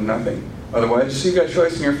down to nothing. Otherwise, you've got a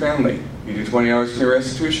choice in your family. You do 20 hours for your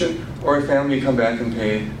restitution, or a family you come back and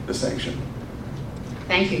pay the sanction.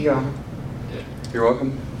 Thank you, Your Honor. You're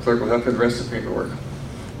welcome. Clerk will help with the rest of the paperwork.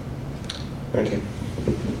 Thank you.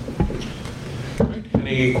 All right.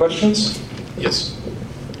 Any questions? Yes.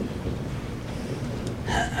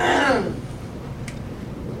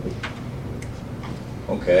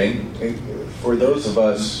 Okay. For those of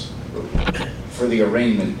us, for the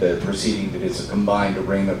arraignment proceeding, that it's a combined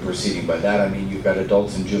arraignment proceeding, by that I mean you've got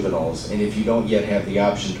adults and juveniles, and if you don't yet have the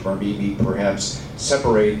option to maybe perhaps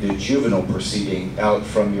separate the juvenile proceeding out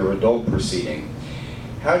from your adult proceeding,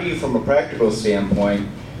 how do you, from a practical standpoint,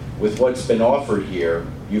 with what's been offered here,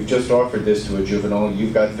 you've just offered this to a juvenile,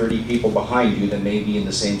 you've got 30 people behind you that may be in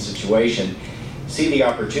the same situation, see the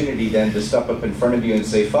opportunity then to step up in front of you and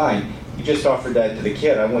say, fine, you just offered that to the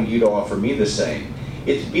kid, I want you to offer me the same.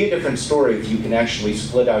 It'd be a different story if you can actually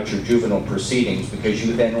split out your juvenile proceedings, because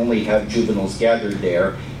you then only have juveniles gathered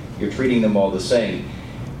there, you're treating them all the same.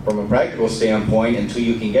 From a practical standpoint, until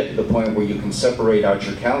you can get to the point where you can separate out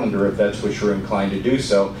your calendar, if that's what you're inclined to do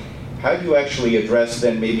so, how do you actually address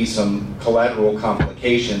then maybe some collateral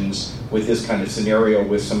complications with this kind of scenario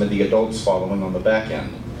with some of the adults following on the back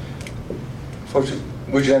end? Fortunately,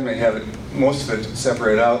 we generally have it, most of it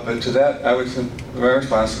separated out, but to that, I would think my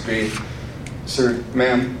response would be, sir,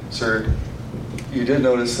 ma'am, sir, you did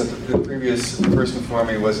notice that the previous person before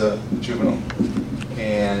me was a juvenile,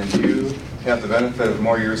 and you have the benefit of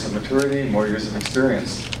more years of maturity, more years of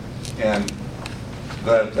experience, and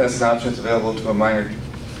that's an option that's available to a minor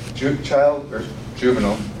child or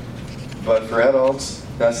juvenile. But for adults,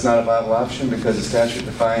 that's not a viable option, because the statute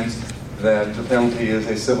defines that the penalty is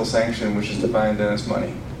a civil sanction, which is defined as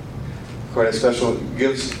money. The court has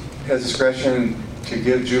discretion to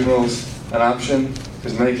give juveniles an option,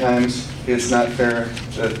 because many times it's not fair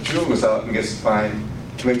that the juvenile goes out and gets fined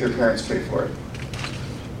to make their parents pay for it.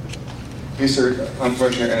 These are,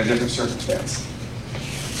 unfortunately, in a different circumstance.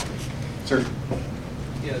 Sir?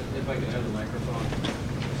 Yeah, if I could have the microphone.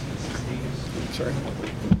 Sorry.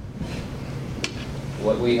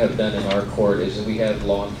 What we have done in our court is that we have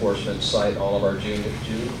law enforcement cite all of our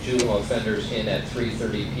juvenile offenders in at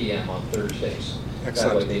 3:30 p.m. on Thursdays.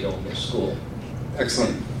 Excellent. That way they don't miss school.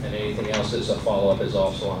 Excellent. And anything else that's a follow-up is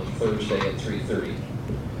also on Thursday at 3:30.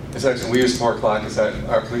 It's excellent. We use 4 o'clock as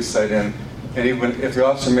our police cite in. And even if the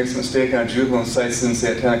officer makes a mistake on juvenile and cites in,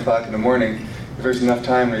 say, at 10 o'clock in the morning, if there's enough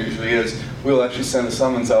time, there usually is, we'll actually send a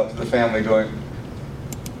summons out to the family going,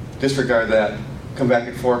 disregard that, come back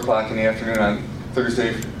at 4 o'clock in the afternoon on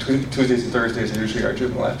Thursday. Tuesdays and Thursdays are usually our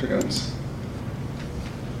juvenile afternoons.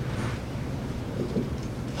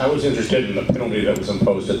 I was interested in the penalty that was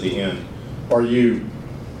imposed at the end. Are you're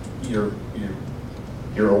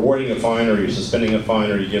awarding a fine, or are you suspending a fine,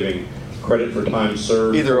 or are you giving credit for time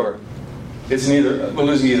served? Either or. It's neither. We'll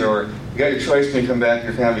lose either or. You got your choice when you come back to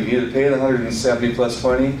your family. You either pay the 170 plus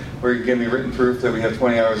 20, or you give me written proof that we have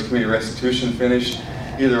 20 hours of community restitution finished.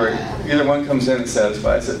 Either one comes in and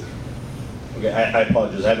satisfies it. Okay, I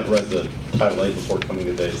apologize. I haven't read the Title 8 before coming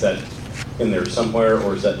today. Is that in there somewhere,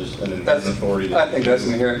 or is that just an inherent authority? I think that's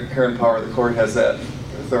an inherent power. The court has that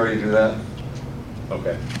authority to do that.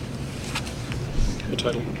 Okay.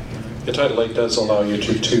 The Title 8 does allow you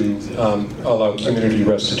to allow community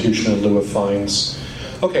restitution in lieu of fines.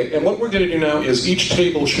 Okay, and what we're going to do now is each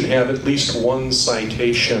table should have at least one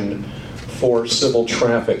citation for civil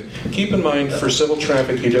traffic. Keep in mind, for civil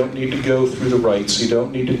traffic, you don't need to go through the rights. You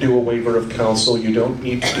don't need to do a waiver of counsel. You don't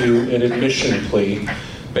need to do an admission plea.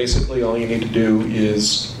 Basically, all you need to do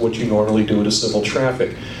is what you normally do at a civil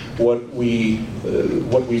traffic. What we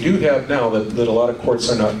do have now that a lot of courts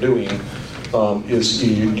are not doing is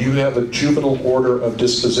you have a juvenile order of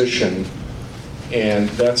disposition, and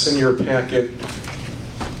that's in your packet.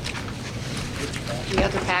 The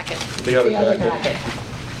other packet. The other packet.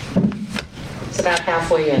 It's about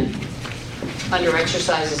halfway in, under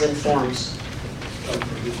exercises and forms.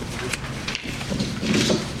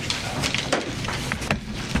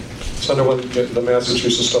 It's under the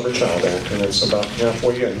Massachusetts Stubborn Child Act, and it's about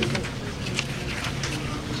halfway in.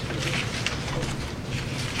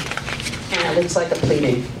 And it looks like a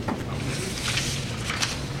pleading.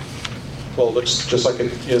 Well, it looks just like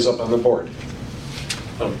it is up on the board.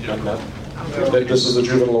 This is the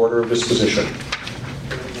juvenile order of disposition.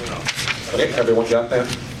 Okay, everyone got that?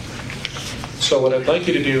 So what I'd like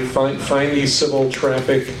you to do, find the civil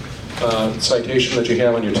traffic citation that you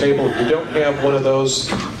have on your table. If you don't have one of those,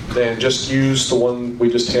 then just use the one we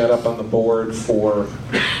just had up on the board or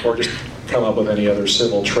just come up with any other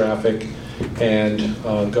civil traffic, and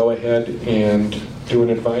go ahead and do an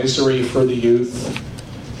advisory for the youth,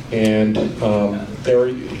 and there,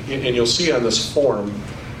 and you'll see on this form.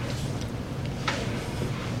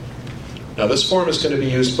 Now this form is going to be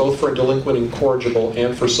used both for delinquent incorrigible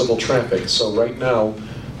and for civil traffic. So right now,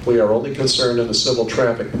 we are only concerned in the civil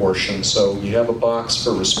traffic portion. So you have a box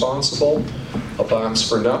for responsible, a box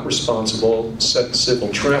for not responsible, set civil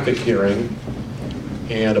traffic hearing,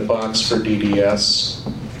 and a box for DDS,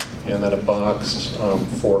 and then a box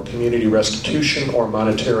for community restitution or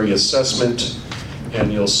monetary assessment.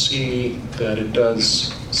 And you'll see that it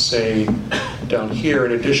does say down here,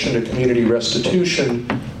 in addition to community restitution,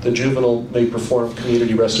 the juvenile may perform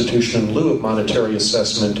community restitution in lieu of monetary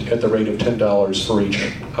assessment at the rate of $10 for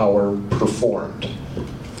each hour performed.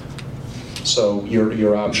 So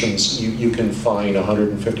your options, you can fine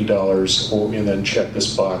 $150 and then check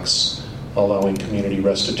this box allowing community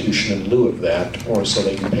restitution in lieu of that, or so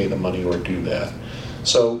they can pay the money or do that.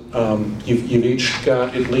 So you've each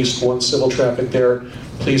got at least one civil traffic there.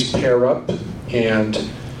 Please pair up and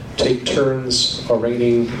take turns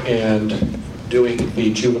arraigning and doing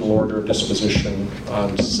the juvenile order of disposition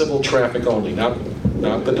on civil traffic only, not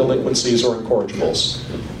the delinquencies or incorrigibles.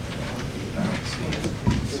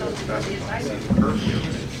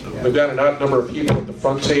 We've got an odd number of people at the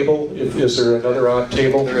front table. Is there another odd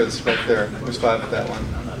table? There is, right there. There's 5 at that one.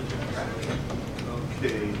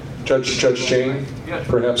 Judge Jane,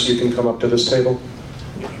 perhaps you can come up to this table.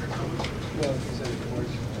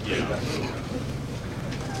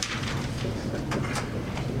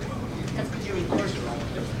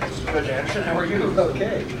 Judge Anderson, how are you?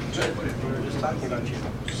 Okay. Good. We were just talking about you.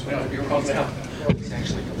 You're called now.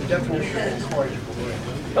 Actually, the definition of incorrigible.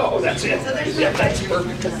 Oh, that's it. Yeah, that's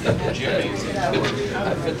perfect. I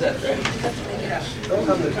fit that right.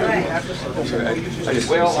 I just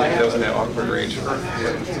that was in that awkward range. I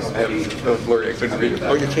have those blurry. I couldn't read it.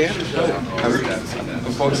 Oh, you can't?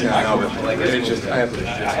 I'm focusing on now, but it's just I have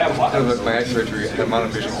my eye surgery. The amount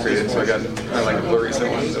of vision created, so I got like a blurry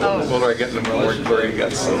zone. The older I get, the more blurry it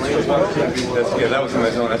gets. So that was in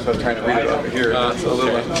my zone. That's what I was trying to read it over here. It's a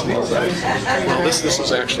little Well, this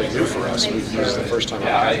is actually new for us. We've used the first time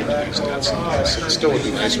I've used that. So it still would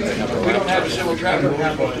be nicer to have a We don't have a civil traffic, what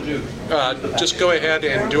are we supposed to do? just go ahead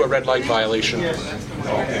and do a red light violation.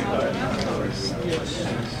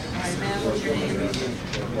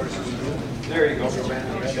 There you go.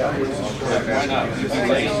 Why not? I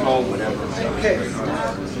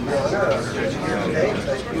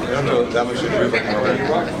don't know that much to do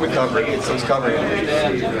anymore. We covered it, so it's covering it.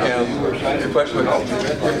 And the question was,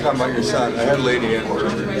 you're talking about your son. I had a lady in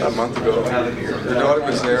a month ago. Her daughter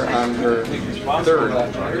was there on her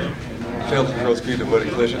 3rd failed to control speed to avoid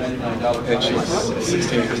a collision, and she's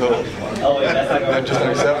 16 years old. Not just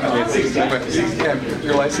under 17. And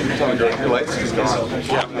your license, your license is gone.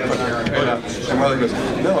 And Marley goes,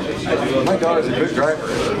 no, my daughter's a good driver.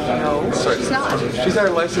 No, she's not. She's had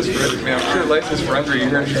her license for under a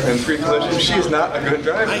year and 3 collisions. She is not a good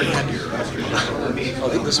driver.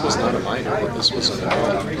 This was not a minor. This was an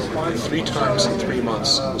adult. 3 times in 3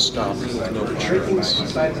 months was stopped with no insurance.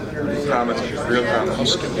 Real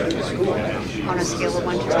promise. On a scale of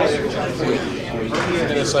 1 to 10.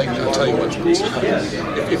 And it's like, I'll tell you what,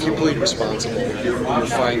 if you plead responsible, your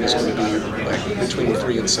fine is going to be like between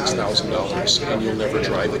 $3,000 and $6,000, and you'll never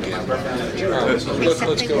drive again.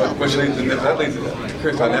 Let's go on. Which leads that leads to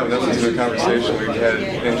a conversation we've had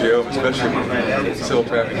in NGO, especially with civil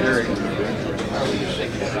traffic hearing.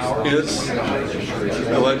 Is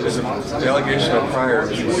the allegation of prior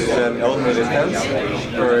an element of offense,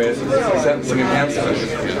 or is sentencing enhancement?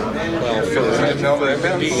 Well,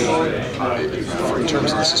 in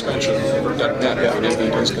terms of the suspension, it doesn't matter. I mean,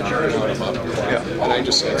 MVD is going to count them up. And I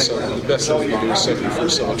just said, so the best thing we can do is send you for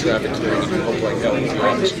civil traffic hearing and hope like hell if your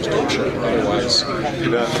officers don't show up. Otherwise, I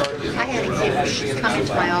had a kid come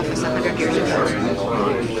into my office 100 years ago.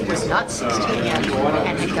 Was not 16 yet,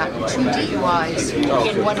 and had gotten 2 DUIs in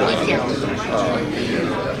 1 weekend.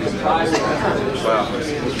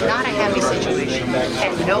 Not a happy situation,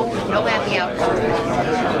 and no happy outcome.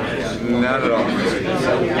 Not at all.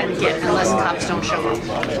 And again, unless cops don't show up. Of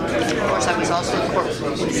course, I was also in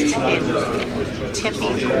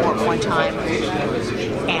Tempe Court one time,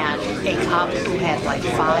 and a cop who had like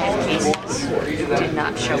 5 cases did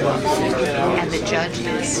not show up. And the judge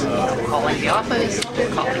is calling the office,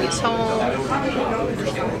 calling his home.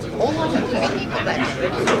 Whole lot of people that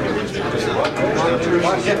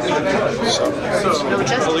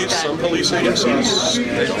some police agencies.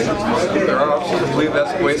 There are officers who believe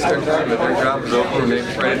that's a waste of their time, that their job is over and they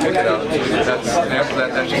try to take it out. And after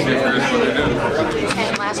that should be what they do.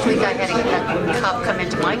 And last week I had a cop come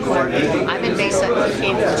into my court. I'm in Mesa, he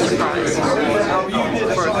came for surprise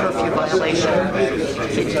for a curfew violation. violation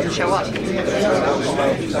if he didn't show up.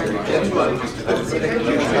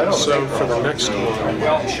 So for the next one,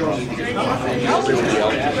 number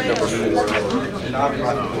 4.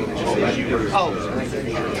 Oh.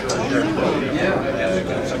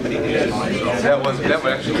 That one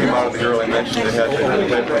actually came out of the early mention. They had to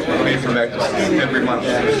come back every month.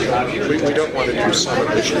 We don't want to do some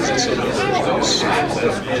revisions and some revisions.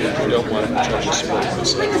 We don't want judges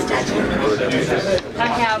splitting this up. I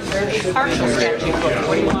have a partial statute book.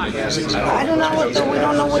 What do you want? I don't know what we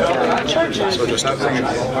don't know what the church is. So just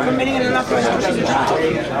Permitting an enough person to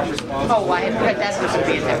drive. Oh, I hadn't heard that supposed to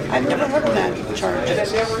be in there. I've never heard of that charge.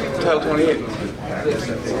 Title 28.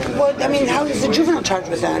 Well, I mean, how is the juvenile charged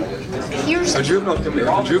with that? Here's The juvenile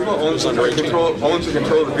owns the control of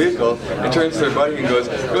the vehicle and turns to their buddy and goes,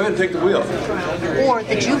 "Go ahead and take the wheel." or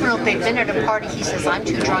the juvenile, they've been at a party, he says, I'm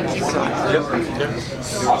too drunk, you drive.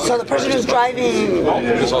 So the person who's driving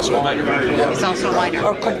is also a minor. Is also a minor.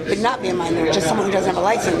 Or could not be a minor, just someone who doesn't have a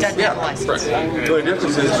license. Doesn't have a license. The only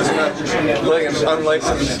difference is just not letting an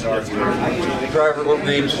unlicensed driver over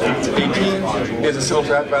the age 18 is a civil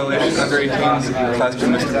traffic violation. Under 18 is class 2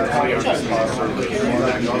 misdemeanor.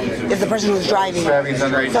 Is the person who's driving. Driving is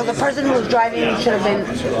under 18. So the person who was driving should have been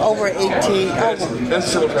over 18. That's a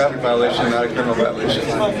civil traffic violation, not a criminal violation.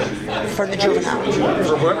 For the juvenile.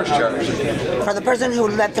 For whoever's charged. For the person who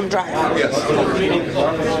let them drive. Yes.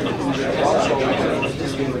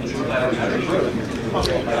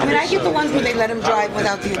 I mean, I get the ones where they let them drive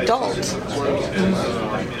without the adult.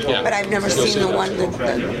 Yeah. But I've never seen the one that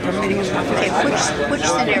permitting them. Okay, which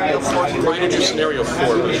scenario 4? Trying to do scenario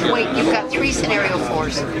 4. Wait, you've got 3 scenario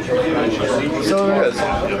 4s. So it is.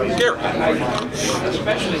 Gary.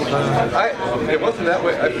 It wasn't that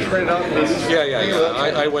way. I printed out these.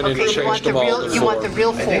 Yeah. I went in and changed them all to 4. You want the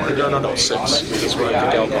real 4? No, 6. Because we have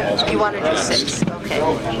the alcohol. You want to do 6, okay.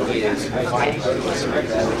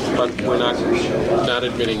 But we're not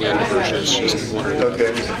admitting any versions, just one or the other.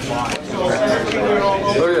 Okay.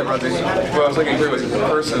 Oh yeah, brother. Well, I was looking here was a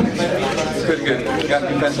person could got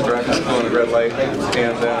defensive driving school in a red light,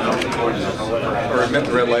 and or admit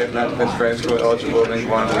the red light, not defensive driving school eligible, and then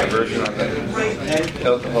go on to the version on the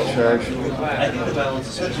alcohol charge.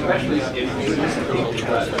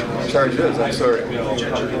 Charges, I'm sorry.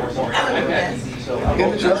 In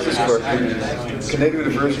the Justice Court, can they do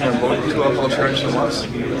diversion on both 2 alcohol charges at once?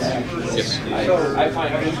 Yes.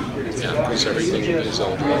 Yeah, because everything is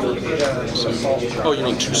eligible. Oh, you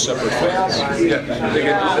mean 2 separate things? Yeah. They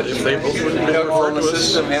get, if they both would be alcohol in referred the to as...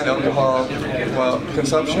 system and alcohol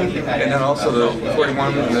consumption, and then also the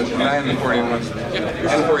 41 and the 9 and 41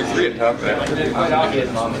 and 43 at top of that.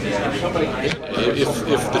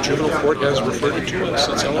 If the juvenile court has referred it to us,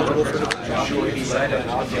 it's eligible for diversion.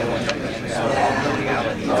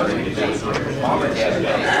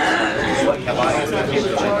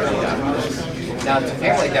 Now, it's a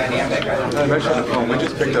fairly dynamic. I mentioned the phone. We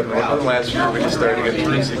just picked up last year. We just started to get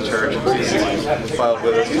precinct charge filed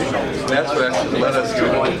with us. And that's what actually led us to. We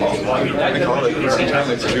call it at the time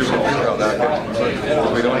it's a juvenile pretrial docket.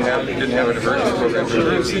 We didn't have a diversion program for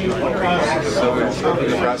truancy, so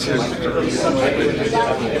the prosecutor.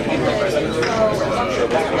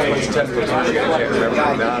 What's the technical term again? I can't remember.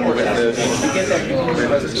 Non-witness.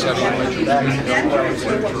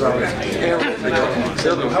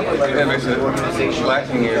 That makes it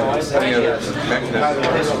lacking any other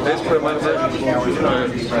mechanism. They just put them under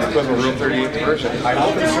equivalent Rule 38 diversion.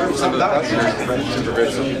 Some of the prosecutor's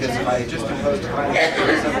supervision.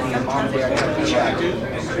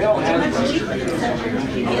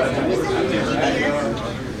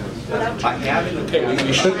 Okay,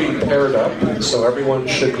 we should be paired up, so everyone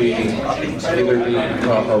should be either be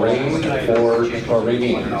arraigned or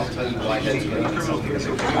arraigning.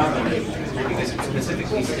 Because it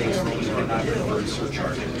specifically states that you cannot refer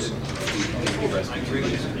surcharges.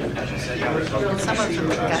 Some of them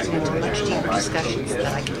have gotten into much deeper discussions that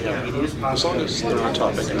I can hear. As long as they're on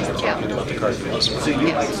topic and not talking about the card for this one.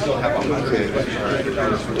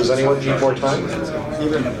 Does anyone need more time?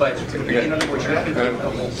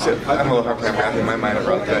 I don't know how I'm wrapping my mind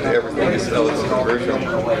around that. Everything is eligible conversion.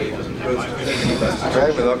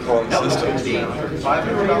 Drive with alcohol in the system.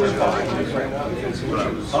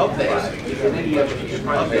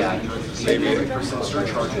 Maybe.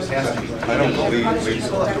 I don't believe we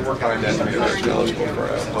find that to be eligible for a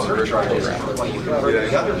conversion program.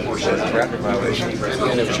 The other portion is traffic violation.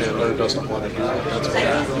 And if Chandler doesn't want to do that, that's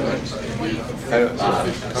fine. We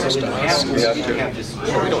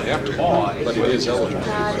don't have to, but it is eligible. We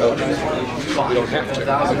don't have to.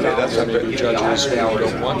 Okay, that's what maybe judges who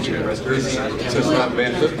don't want to. So it's not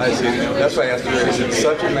bad. I see. That's why I asked you, is it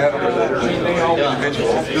such a matter for the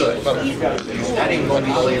individual?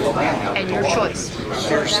 And your choice.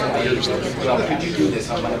 Here's the could you do this?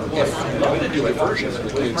 If you're going to do a version of the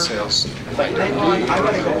clean sales,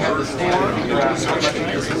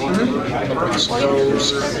 across those,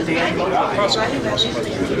 so that's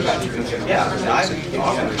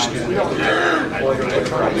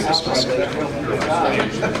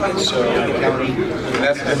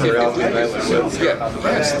different reality than I live with. Yeah,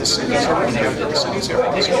 that's the city's area. The city's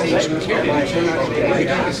area.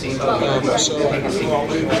 So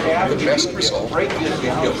the best result would be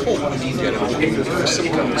a whole,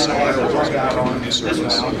 simple service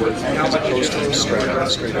as opposed to straight out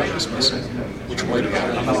dismissal, which might have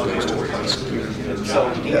been goes to the prosecutor. I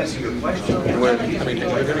mean,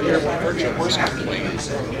 you're going to hear one of our judges complain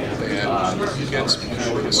that he gets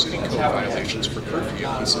the city code violations for curfew.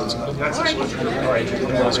 He sends them to the prosecutor. The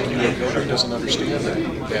prosecutor doesn't understand that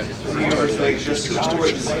jurisdiction. He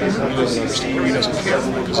doesn't understand. He doesn't care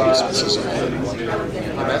because he dismisses them.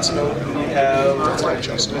 And that's not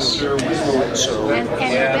justice. So, And no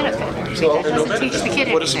benefit. So, That doesn't teach the kid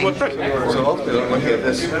anything. So ultimately, I'm looking at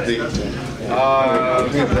this,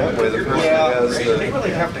 that way, the person that has the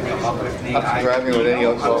driving with any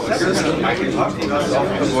alcohol in the system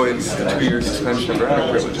avoids 2-year suspension of driving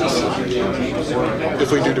privileges. If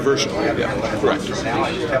we do diversion. Yeah, correct.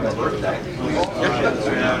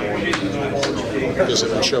 Does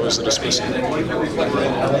it show as the dismissal?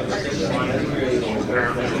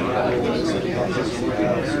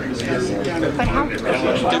 But how?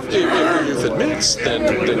 If your youth admits, then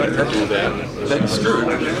you can do that. That's true.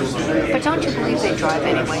 But don't you believe they drive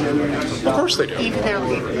anyway? Of course they do. Even their,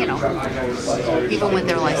 even with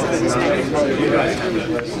their license suspended.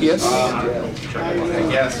 Yes.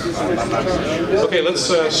 Okay, let's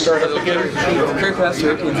start up again. Very past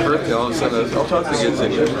your 18th birthday, all of a sudden, I'll talk to the kids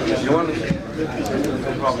and you want to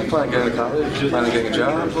plan on getting to college, plan on getting a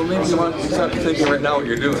job? Well, maybe you want to start thinking right now what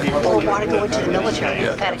you're doing. Or want to go into the military.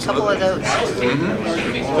 Yeah, I've had a couple of those.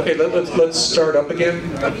 Mm-hmm. Okay, let's start up again.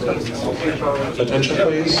 Attention,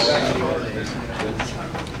 please.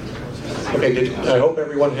 Okay, I hope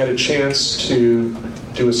everyone had a chance to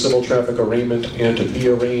do a civil traffic arraignment and to be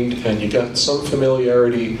arraigned, and you got some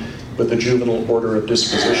familiarity with the juvenile order of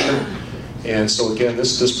disposition. And so again,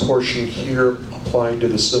 this portion here applied to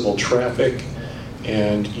the civil traffic,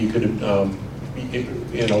 and you could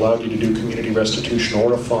it allowed you to do community restitution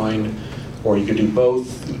or a fine, or you could do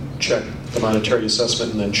both, check the monetary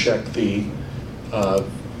assessment and then check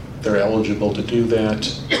they're eligible to do that.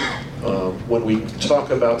 When we talk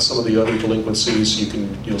about some of the other delinquencies,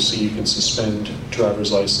 you'll see you can suspend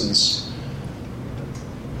driver's license.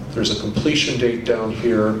 There's a completion date down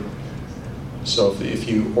here. So if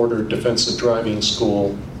you order defensive driving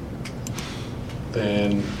school,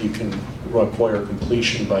 then you can require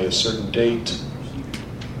completion by a certain date.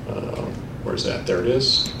 Where's that? There it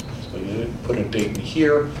is. So you put a date in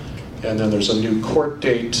here, and then there's a new court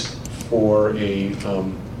date for a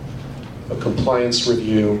compliance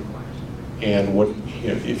review, and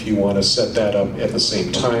if you want to set that up at the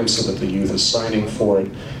same time so that the youth is signing for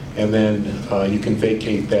it, and then you can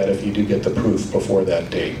vacate that if you do get the proof before that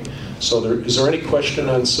date. So is there any question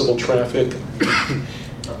on civil traffic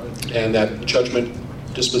and that judgment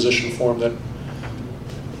disposition form that?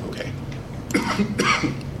 Okay.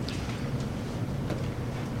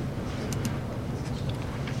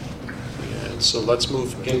 And so let's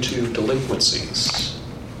move into delinquencies.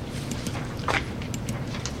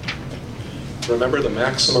 Remember the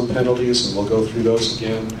maximum penalties, and we'll go through those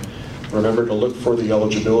again. Remember to look for the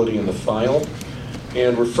eligibility in the file,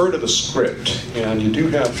 and refer to the script. And you do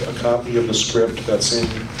have a copy of the script that's in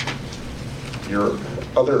your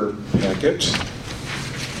other packet.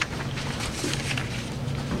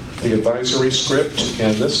 The advisory script,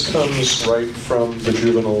 and this comes right from the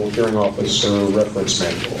Juvenile Hearing Officer Reference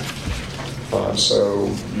Manual. So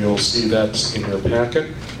you'll see that's in your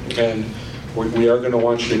packet. And we are going to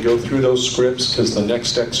want you to go through those scripts, because the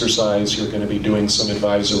next exercise you're going to be doing some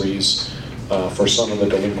advisories for some of the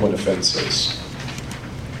delinquent offenses.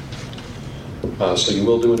 So you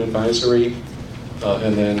will do an advisory,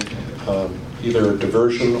 and then either a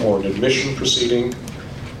diversion or an admission proceeding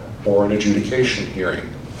or an adjudication hearing.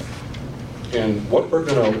 And what we're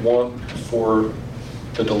going to want for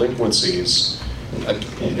the delinquencies,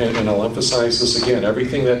 and I'll emphasize this again,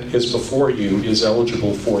 everything that is before you is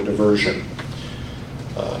eligible for diversion.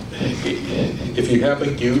 If you have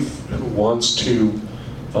a youth who wants to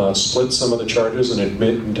split some of the charges and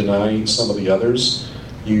admit and deny some of the others,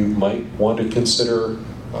 you might want to consider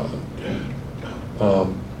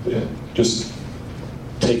just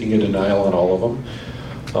taking a denial on all of them.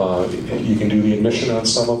 You can do the admission on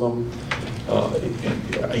some of them.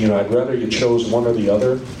 I'd rather you chose one or the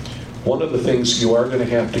other. One of the things you are going to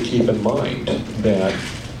have to keep in mind that,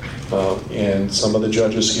 and some of the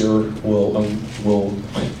judges here will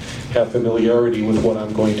have familiarity with what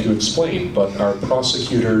I'm going to explain, but our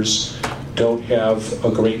prosecutors don't have a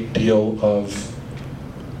great deal of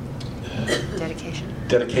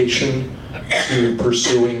dedication to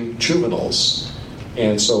pursuing juveniles.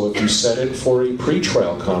 And so if you set it for a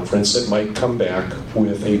pretrial conference, it might come back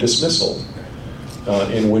with a dismissal,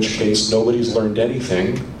 in which case nobody's learned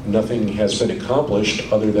anything, nothing has been accomplished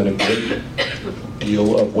other than a great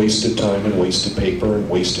deal of wasted time and wasted paper and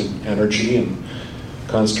wasted energy and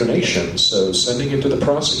consternation. So sending it to the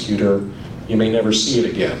prosecutor, you may never see it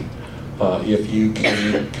again. If you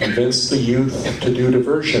can convince the youth to do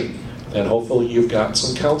diversion, then hopefully you've got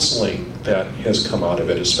some counseling that has come out of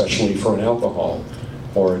it, especially for an alcohol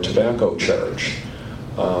or a tobacco charge.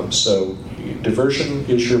 So diversion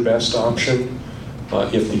is your best option.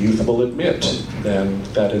 If the youth will admit, then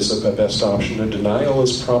that is the best option. And denial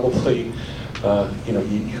is probably,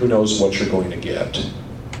 who knows what you're going to get.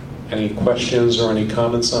 Any questions or any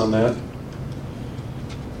comments on that?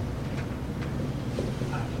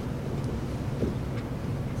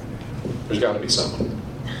 There's got to be someone.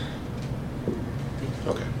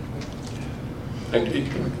 Okay. And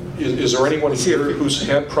is there anyone here who's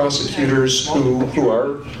had prosecutors who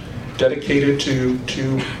are dedicated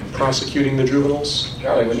to prosecuting the juveniles?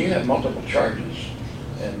 Charlie, when you have multiple charges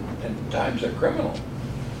and times they're criminal,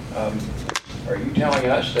 are you telling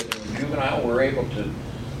us that in juvenile we're able to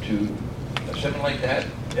assimilate that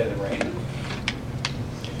at random?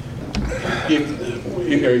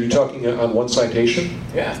 Are you talking on one citation?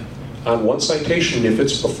 Yeah. On one citation, if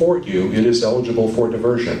it's before you, it is eligible for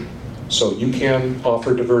diversion. So you can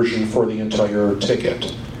offer diversion for the entire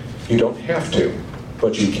ticket. You don't have to,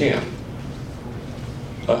 but you can.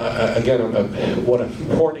 Again, what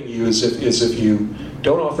I'm warning you is if you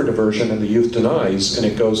don't offer diversion and the youth denies and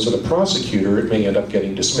it goes to the prosecutor, it may end up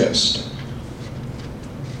getting dismissed.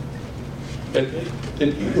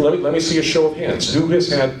 Let me see a show of hands. Who has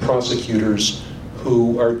had prosecutors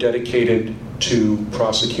who are dedicated to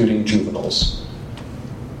prosecuting juveniles?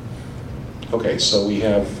 Okay, so we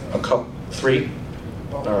have a couple, 3?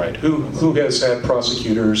 All right, who has had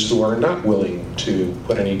prosecutors who are not willing to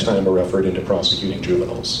put any time or effort into prosecuting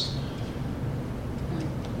juveniles?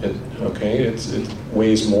 It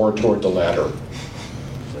weighs more toward the latter.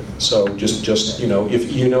 So just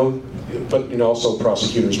if but also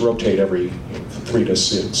prosecutors rotate every 3 to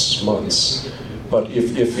 6 months. But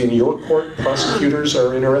if in your court prosecutors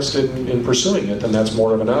are interested in pursuing it, then that's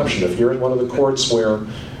more of an option. If you're in one of the courts where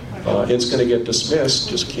it's going to get dismissed,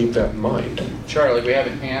 just keep that in mind. Charlie, we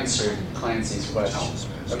haven't answered Clancy's question.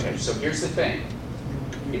 Okay, so here's the thing.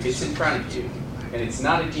 If it's in front of you, and it's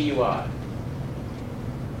not a DUI,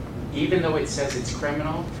 even though it says it's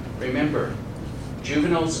criminal, remember,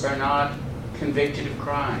 juveniles are not convicted of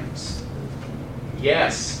crimes.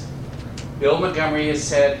 Yes, Bill Montgomery has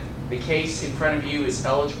said the case in front of you is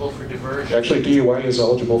eligible for diversion. Actually, DUI is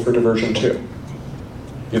eligible for diversion too.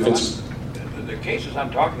 If it's the cases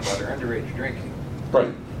I'm talking about are underage drinking.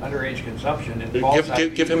 Right. Underage consumption and false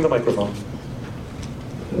give him the microphone.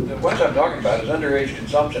 The ones I'm talking about is underage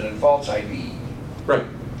consumption and false ID. Right.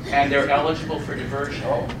 And they're eligible for diversion.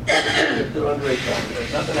 Oh.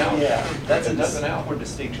 There's nothing else. Yeah, that's nothing else. For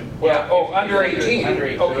distinction. Yeah. Under 18. Under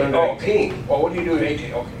 18. Okay. Under 18. Oh. Well, what do you do at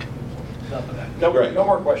 18? Okay. Enough of that. No, right. No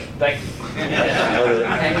more questions. Thank you.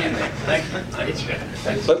 Hang in there. Thank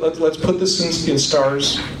you. Let's put this in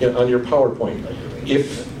stars on your PowerPoint.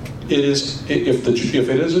 If it is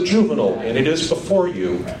a juvenile and it is before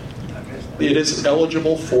you, it is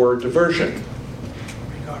eligible for diversion.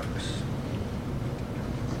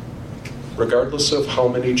 Regardless of how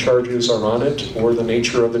many charges are on it or the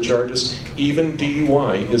nature of the charges, even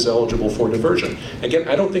DUI is eligible for diversion. Again,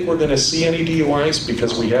 I don't think we're going to see any DUIs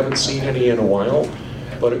because we haven't seen any in a while,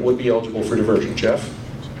 but it would be eligible for diversion. Jeff?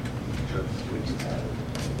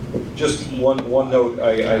 Just one note.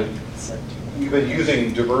 We've been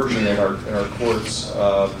using diversion in our courts,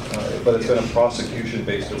 but it's been a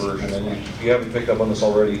prosecution-based diversion, and if you haven't picked up on this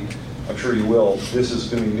already, I'm sure you will. This is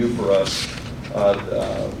going to be new for us.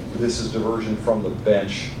 This is diversion from the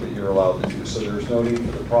bench that you're allowed to do. So there's no need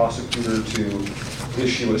for the prosecutor to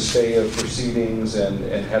issue a stay of proceedings and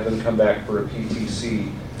have them come back for a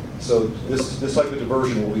PTC. So this type of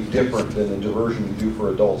diversion will be different than the diversion we do for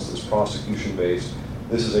adults that's prosecution-based.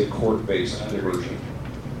 This is a court-based diversion.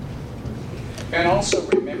 And also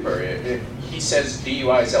remember, he says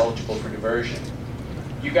DUI is eligible for diversion.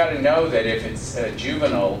 You got to know that if it's a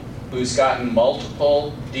juvenile who's gotten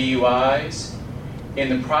multiple DUIs, in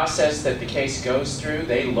the process that the case goes through,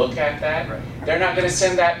 they look at that. Right. They're not going to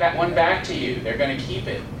send that one back to you. They're going to keep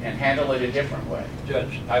it and handle it a different way.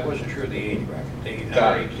 Judge, I wasn't sure the age bracket. The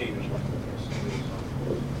Got under it. 18 was one.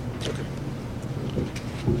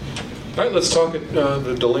 All right, let's talk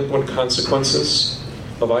the delinquent consequences.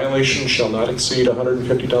 A violation shall not exceed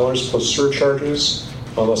 $150 plus surcharges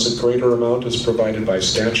unless a greater amount is provided by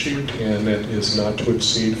statute, and it is not to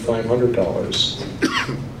exceed $500.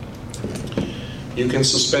 You can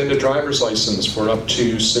suspend a driver's license for up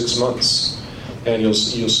to 6 months, and you'll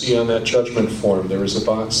see on that judgment form there is a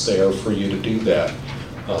box there for you to do that.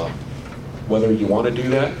 Whether you want to do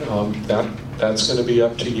that, that's going to be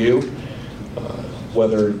up to you.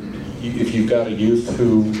 If you've got a youth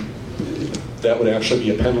who that would actually be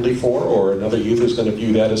a penalty for, or another youth is going to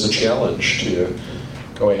view that as a challenge to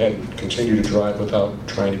go ahead and continue to drive without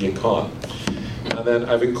trying to get caught. And then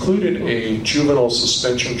I've included a juvenile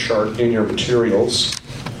suspension chart in your materials,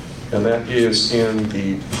 and that is in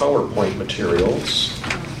the PowerPoint materials.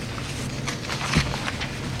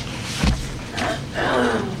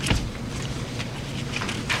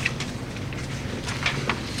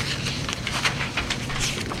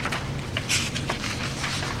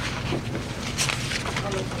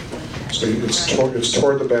 So it's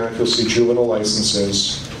toward the back. You'll see juvenile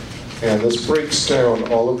licenses, and this breaks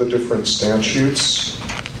down all of the different statutes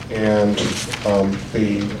and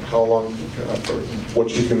how long, what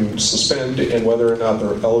you can suspend, and whether or not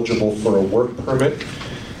they're eligible for a work permit.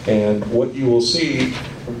 And what you will see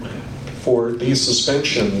for these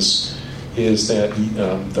suspensions is that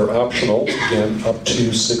they're optional, again, up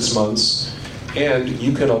to 6 months, and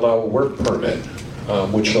you can allow a work permit,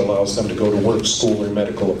 which allows them to go to work, school, or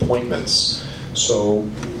medical appointments. So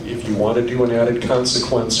if you want to do an added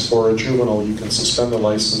consequence for a juvenile, you can suspend the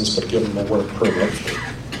license but give them a work permit.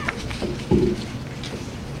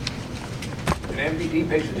 And MVD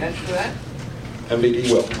pays attention to that? MVD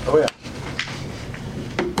will. Oh, yeah.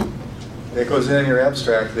 That goes in your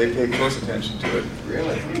abstract. They pay close attention to it.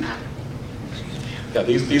 Really? Yeah,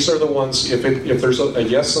 these are the ones, if there's a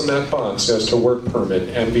yes in that box as to work permit,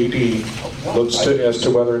 MVD looks as to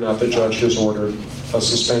whether or not the judge has ordered a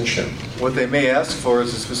suspension. What they may ask for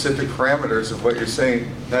is the specific parameters of what you're saying.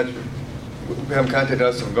 Not, we haven't contacted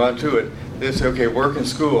us and gone to it. They say, okay, work and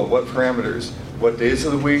school, what parameters? What days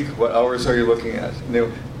of the week? What hours are you looking at? And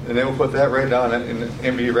they will put that right down in the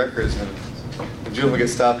MVD records. And if the juvenile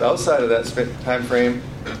gets stopped outside of that time frame,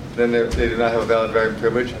 then they do not have a valid driving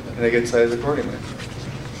privilege, and they get cited accordingly.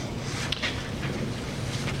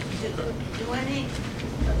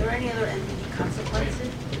 Are there any other MVD consequences?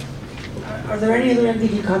 Are there any other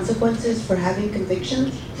MVD consequences for having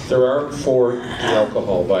convictions? There are for the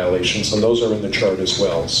alcohol violations, and those are in the chart as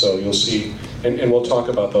well. So you'll see, and we'll talk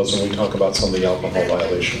about those when we talk about some of the alcohol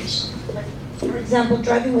violations. For example,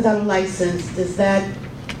 driving without a license, does that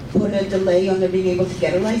put a delay on their being able to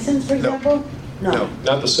get a license, for example? No.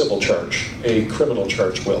 Not the civil charge. A criminal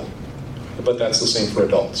charge will. But that's the same for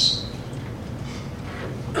adults.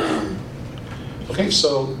 Okay,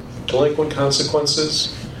 so delinquent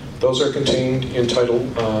consequences. Those are contained in Title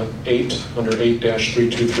 8 under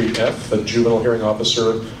 8-323F. The juvenile hearing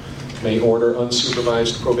officer may order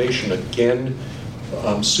unsupervised probation. Again,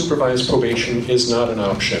 supervised probation is not an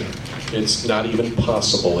option. It's not even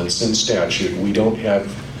possible. It's in statute. We don't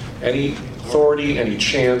have any authority, any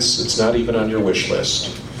chance. It's not even on your wish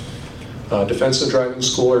list. Defensive driving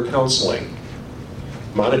school or counseling.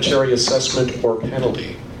 Monetary assessment or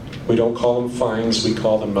penalty. We don't call them fines, we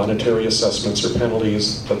call them monetary assessments or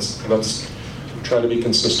penalties. Let's try to be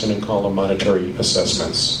consistent and call them monetary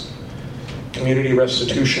assessments. Community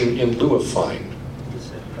restitution in lieu of fine.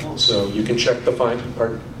 So you can check the fine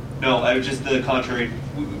part. No, I was just the contrary.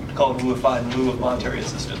 We would call it lieu of fine, in lieu of monetary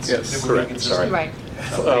assistance. Yes, correct, sorry. Right.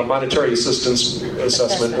 Monetary assistance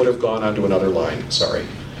assessment would have gone onto another line, sorry.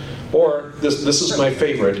 Or, this is my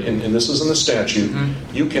favorite, and this is in the statute,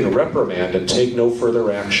 you can reprimand and take no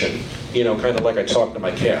further action. You know, kind of like I talk to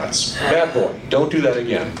my cats. Bad boy, don't do that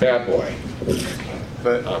again, bad boy.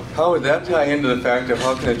 But how would that tie into the fact of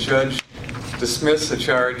how can a judge dismiss a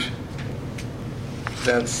charge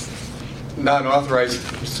that's not authorized,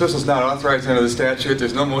 dismissal's not authorized under the statute,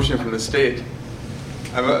 there's no motion from the state?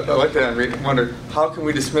 I like that and wonder, how can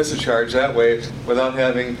we dismiss a charge that way without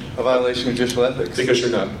having a violation of judicial ethics? Because you're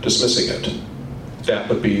not dismissing it. That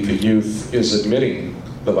would be the youth is admitting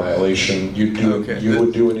the violation. You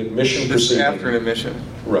would do an admission This is proceeding. after an admission.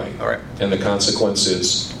 Right. All right. And the consequence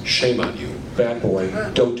is, shame on you, bad boy,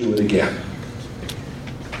 don't do it again.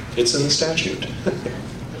 It's in the statute.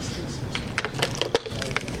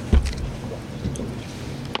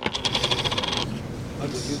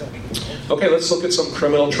 Okay, let's look at some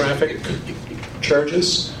criminal traffic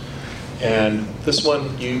charges. And this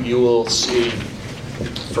one you will see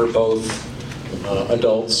for both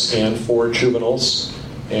adults and for juveniles.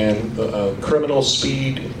 And criminal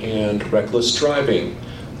speed and reckless driving.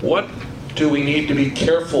 What do we need to be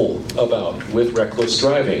careful about with reckless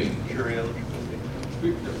driving?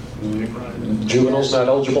 Juveniles not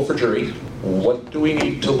eligible for jury. What do we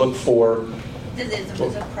need to look for?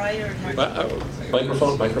 There's a prior.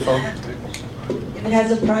 Microphone. If it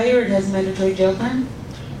has a prior, it has mandatory jail time?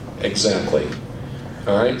 Exactly.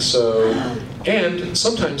 All right, so, and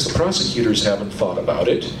sometimes the prosecutors haven't thought about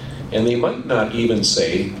it, and they might not even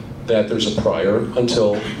say that there's a prior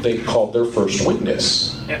until they've called their first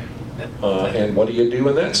witness. And what do you do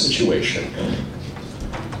in that situation?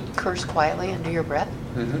 Curse quietly under your breath.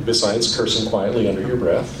 Besides cursing quietly under your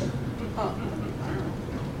breath.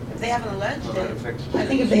 If they haven't alleged it, I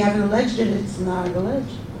think if they haven't alleged it, it's not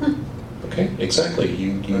alleged. Okay, exactly.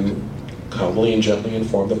 You calmly and gently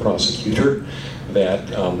inform the prosecutor that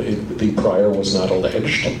the prior was not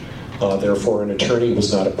alleged, therefore an attorney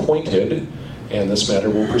was not appointed, and this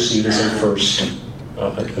matter will proceed as the first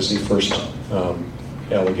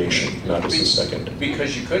allegation, not as the second.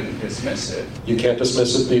 Because you couldn't dismiss it. You can't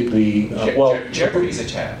dismiss it. Jeopardy's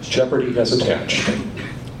attached. Jeopardy has attached.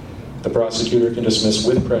 The prosecutor can dismiss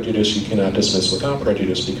with prejudice. You cannot dismiss without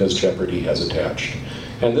prejudice because jeopardy has attached.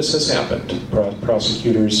 And this has happened.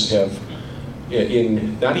 Prosecutors have,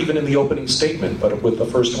 not even in the opening statement, but with the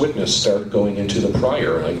first witness, start going into the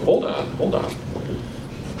prior. Like, hold on.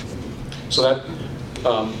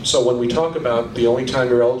 So when we talk about the only time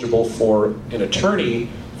you're eligible for an attorney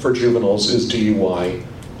for juveniles is DUI,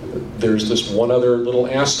 there's this one other little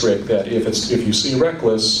asterisk that if you see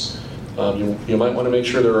reckless, you might want to make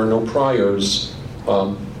sure there are no priors,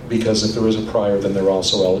 because if there is a prior, then they're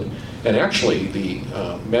also eligible. And actually, the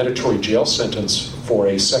mandatory jail sentence for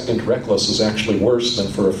a second reckless is actually worse than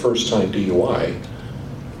for a first-time DUI.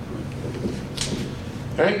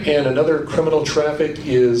 All right, and another criminal traffic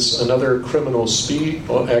is another criminal speed.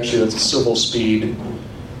 Well, actually, that's a civil speed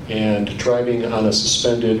and driving on a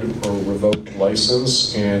suspended or revoked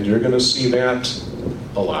license, and you're going to see that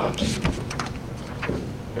a lot.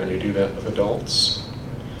 And you do that with adults.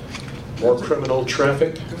 More criminal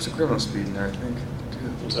traffic. There was a criminal speed in there, I think.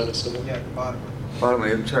 Was that a civil? Yeah, at the bottom. Bottom,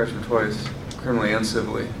 they charged him twice, criminally and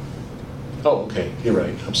civilly. Oh, okay, you're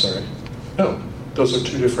right. I'm sorry. No, those are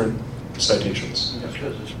two different citations. That's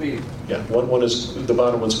because of speed. Yeah, one is, the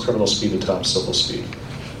bottom one's criminal speed, the top civil speed.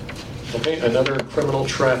 Okay, another criminal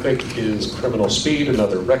traffic is criminal speed,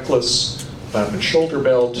 another reckless, lap and shoulder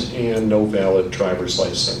belt, and no valid driver's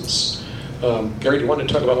license. Gary, do you want to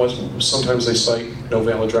talk about what sometimes they cite no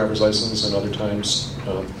valid driver's license and other times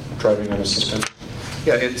driving on a suspended?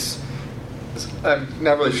 Yeah, I'm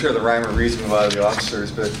not really sure the rhyme or reason of a lot of the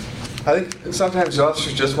officers, but I think sometimes the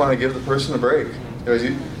officers just want to give the person a break.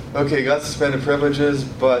 Okay, you got suspended privileges,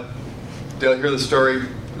 but they'll hear the story,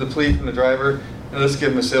 the plea from the driver, and let's give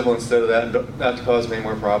them a civil instead of that, not to cause any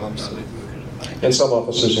more problems. And some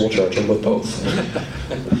officers will charge them with both.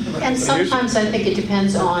 And sometimes I think it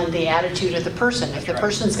depends on the attitude of the person. If the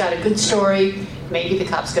person's got a good story, maybe the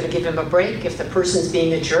cop's going to give him a break. If the person's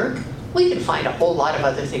being a jerk, we can find a whole lot of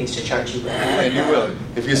other things to charge you with. And you will.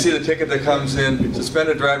 If you see the ticket that comes in,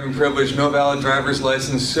 suspended driving privilege, no valid driver's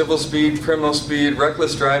license, civil speed, criminal speed,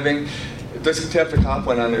 reckless driving, there's a Tepta cop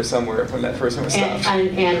went on there somewhere when that person was stopped.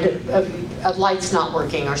 And a light's not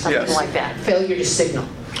working or something like that. Failure to signal.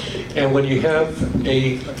 And when you have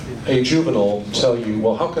a juvenile tell you,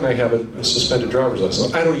 well, how can I have a suspended driver's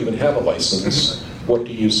license? I don't even have a license. What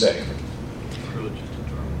do you say?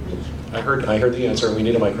 I heard the answer. We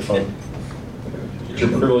need a microphone. It's your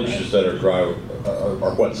privileges that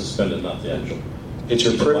are what's suspended, not the actual. It's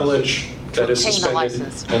your privilege that is suspended.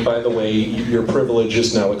 And by the way, your privilege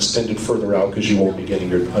is now extended further out because you won't be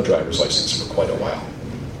getting a driver's license for quite a while.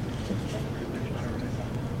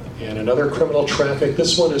 And another criminal traffic.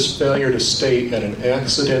 This one is failure to stay at an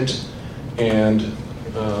accident and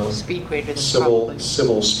speed greater than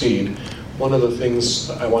civil speed. One of the things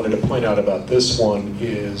I wanted to point out about this one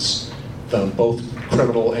is both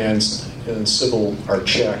criminal and civil are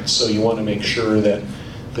checked, so you want to make sure that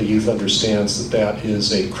the youth understands that that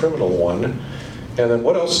is a criminal one. And then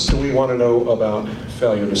what else do we want to know about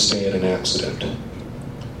failure to stay at an accident?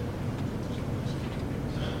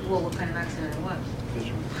 Well, what kind of accident it was?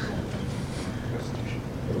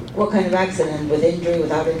 What kind of accident? With injury,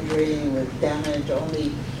 without injury, with damage?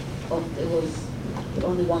 Only, it was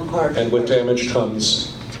only one car. And with damage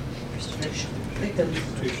comes Victims.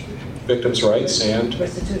 victims' rights and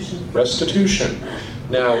Restitution. restitution.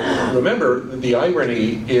 Now, remember, the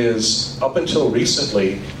irony is, up until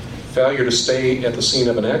recently, failure to stay at the scene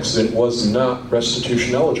of an accident was not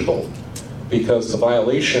restitution eligible, because the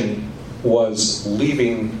violation was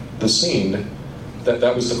leaving the scene.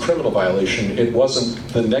 That was the criminal violation. It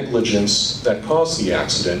wasn't the negligence that caused the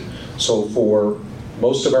accident. So for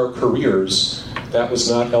most of our careers, that was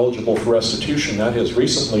not eligible for restitution. That has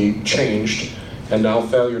recently changed, and now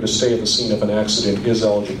failure to stay at the scene of an accident is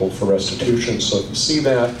eligible for restitution. So if you see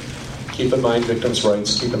that, keep in mind victims'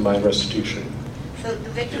 rights, keep in mind restitution. So the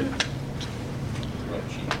victim.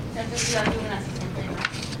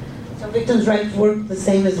 So victims' rights work the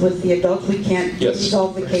same as with the adults. We can't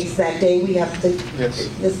resolve the case that day. We have to. Yes.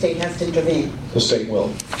 The state has to intervene. The state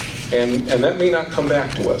will, and that may not come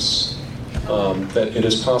back to us. That it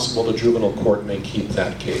is possible the juvenile court may keep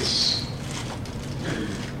that case.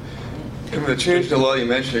 And with the change in the law you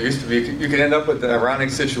mentioned, it used to be you could end up with the ironic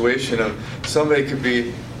situation of somebody could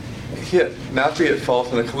be hit, not be at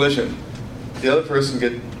fault in a collision. The other person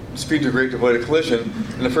get speed too great to avoid a collision,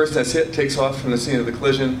 and the person that's hit takes off from the scene of the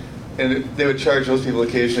collision, and they would charge those people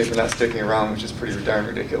occasionally for not sticking around, which is pretty darn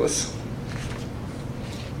ridiculous.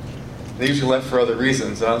 They usually left for other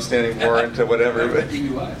reasons, an outstanding warrant or whatever. But.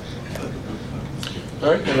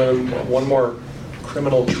 All right, and then one more,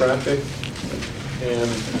 criminal traffic. And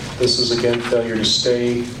this is again failure to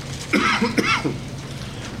stay,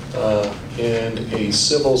 and a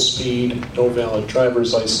civil speed, no valid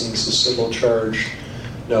driver's license, a civil charge,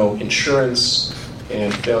 no insurance,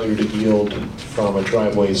 and failure to yield from a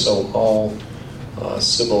driveway. So all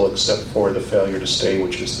civil except for the failure to stay,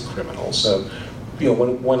 which is the criminal. So,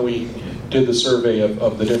 when we did the survey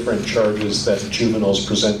of the different charges that juveniles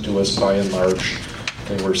present to us, by and large,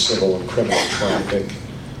 they were civil and criminal traffic.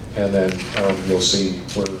 And then you'll see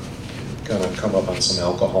we're going to come up on some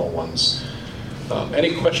alcohol ones.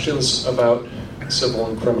 Any questions about civil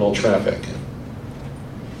and criminal traffic?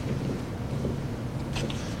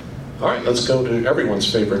 All right, let's go to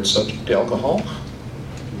everyone's favorite subject, alcohol.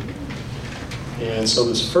 And so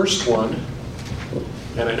this first one,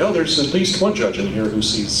 and I know there's at least one judge in here who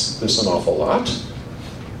sees this an awful lot,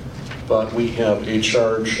 but we have a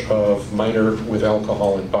charge of minor with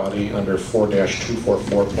alcohol in body under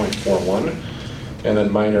 4-244.41, and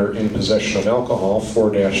then minor in possession of alcohol,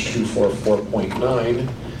 4-244.9,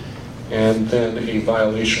 and then a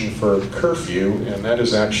violation for curfew, and that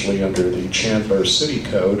is actually under the Chandler City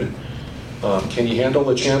Code. Can you handle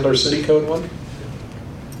the Chandler City Code one?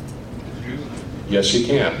 Yes, you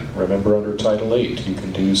can. Remember, under Title 8, you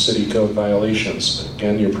can do city code violations.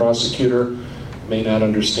 Again, your prosecutor may not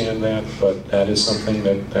understand that, but that is something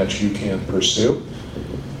that you can pursue.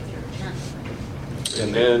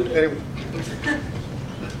 And then,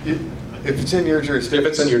 if it's in your jurisdiction.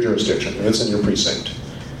 If it's in your jurisdiction, if it's in your precinct.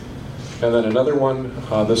 And then another one,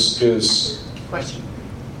 this is... Question.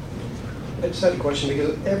 I just had a question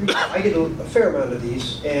because I get a fair amount of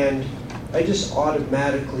these, and I just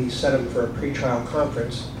automatically set them for a pretrial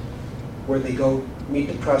conference where they go meet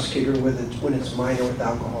the prosecutor when it's minor with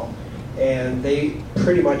alcohol. And they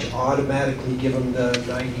pretty much automatically give them the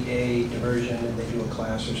 90-day diversion and they do a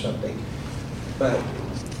class or something. But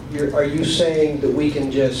are you saying that we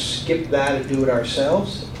can just skip that and do it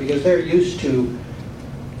ourselves? Because they're used to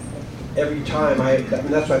every time, I mean,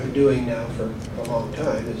 that's what I've been doing now for a long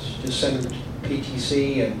time, is just send them to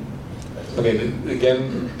PTC and... Okay,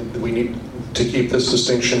 again, we need to keep this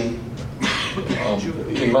distinction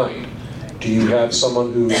in mind. Do you have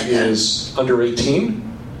someone who is under 18?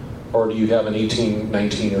 Or do you have an 18,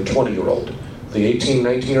 19, or 20-year-old? The 18,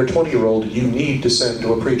 19, or 20-year-old, you need to send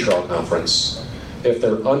to a pretrial conference. If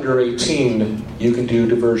they're under 18, you can do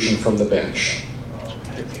diversion from the bench.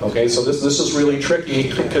 Okay, so this is really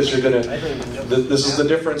tricky because you're going to... This is the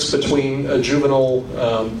difference between a juvenile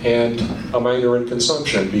and a minor in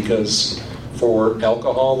consumption, because for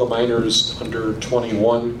alcohol, the minor's under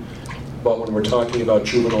 21, but when we're talking about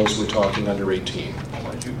juveniles, we're talking under 18.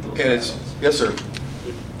 And it's... Yes, sir.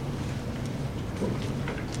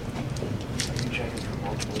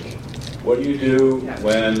 What do you do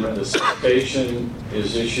when the citation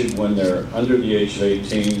is issued when they're under the age of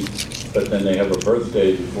 18, but then they have a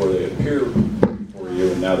birthday before they appear for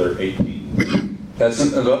you, and now they're 18? That's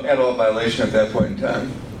an adult violation at that point in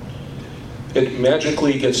time. It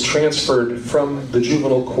magically gets transferred from the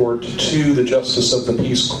juvenile court to the justice of the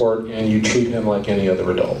peace court, and you treat him like any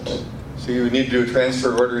other adult. So you would need to do a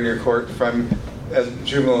transfer order in your court from as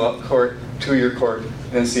juvenile court, 2-year court,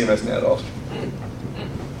 and then see him as an adult.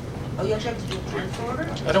 Oh, you actually have to do a transfer order?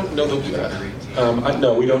 I don't know that,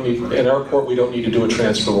 no, we don't need, in our court, we don't need to do a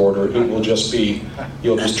transfer order. It will just be,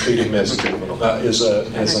 you'll just treat him as a juvenile, as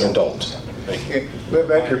an adult. Okay, but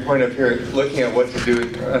back to your point up here, looking at what to do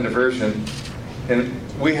on diversion, and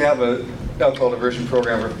we have a alcohol diversion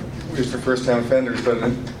program for first-time offenders, but in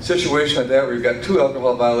a situation like that where you've got 2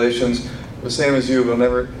 alcohol violations, the same as you,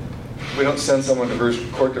 we don't send someone to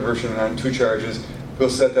court diversion on 2 charges. We'll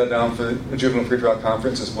set that down for the juvenile pretrial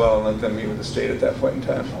conference as well and let them meet with the state at that point in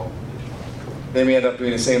time. They may end up doing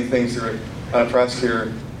the same thing through a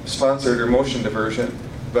prosecutor-sponsored or motion diversion,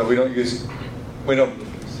 but we don't use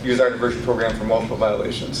our diversion program for multiple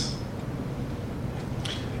violations.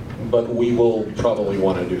 But we will probably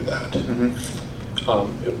want to do that.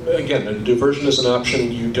 Again, a diversion is an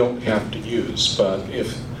option you don't have to use, but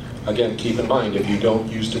again, keep in mind, if you don't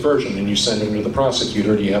use diversion and you send him to the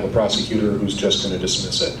prosecutor, do you have a prosecutor who's just going to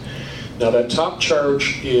dismiss it? Now, that top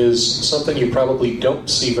charge is something you probably don't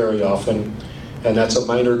see very often, and that's a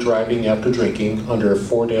minor driving after drinking under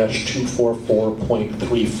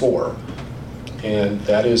 4-244.34. And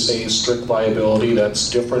that is a strict liability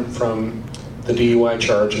that's different from the DUI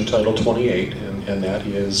charge in Title 28, and that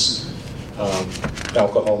is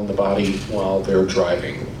alcohol in the body while they're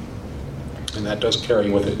driving. And that does carry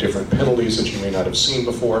with it different penalties that you may not have seen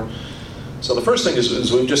before. So the first thing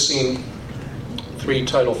is we've just seen 3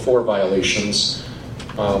 Title IV violations.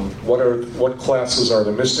 What classes are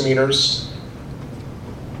the misdemeanors?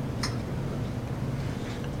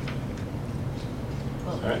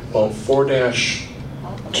 All right. Well,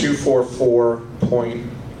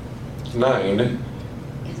 4-244.9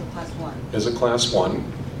 Is a class 1. Is a class 1.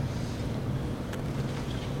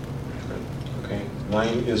 Okay,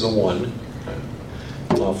 9 is a 1.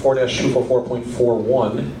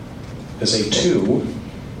 4-244.41 is a 2,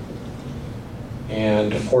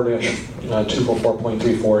 and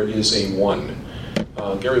 4-244.34 is a 1.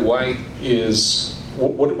 Gary, what is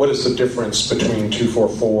the difference between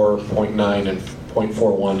 244.9 and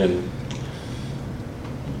 0.41 and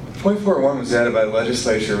 0.41 was added by the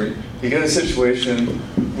legislature. You get a situation,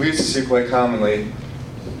 we used to see quite commonly,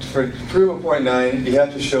 to prove a 0.9, you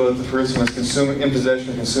have to show that the person was in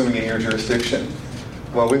possession of consuming in your jurisdiction.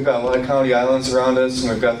 Well, we've got a lot of county islands around us,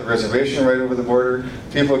 and we've got the reservation right over the border.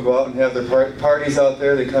 People go out and have their parties out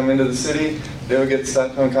there. They come into the city. They would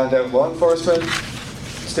come in contact with law enforcement.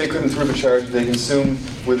 The state couldn't prove a charge that they consume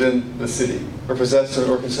within the city, or possess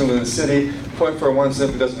or consume within the city. 0.41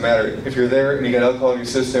 simply doesn't matter. If you're there and you get alcohol in your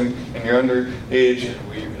system and you're underage,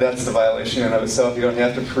 that's the violation in and of itself. You don't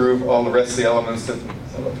have to prove all the rest of the elements that a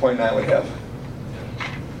 0.9 would have.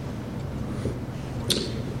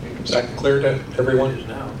 Is that clear to everyone?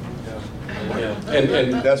 Yeah.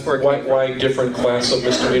 And that's why different class of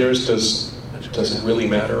misdemeanors? Does it really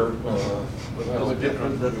matter? What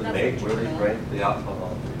difference does it make where they drank the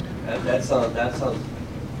alcohol? That sounds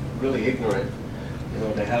really ignorant. You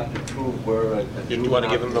know, they have to prove where. Do you want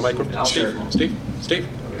to give him the microphone? Steve.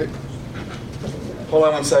 Okay. Hold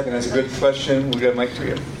on one second. That's a good question. We'll get a mic to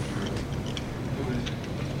you.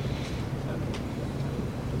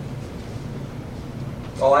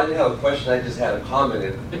 Oh, I didn't have a question, I just had a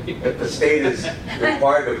comment. If the state is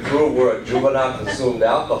required to prove where a juvenile consumed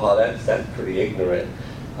alcohol, that's pretty ignorant.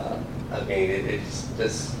 I mean, it's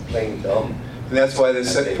just plain dumb. And that's why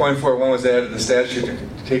this 0.41 was added to the statute to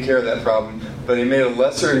take care of that problem. But he made a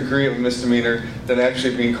lesser degree of a misdemeanor than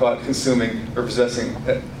actually being caught consuming or possessing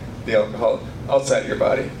the alcohol outside your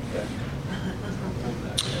body.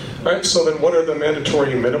 All right, so then what are the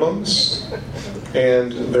mandatory minimums?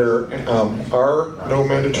 And there are no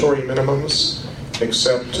mandatory minimums,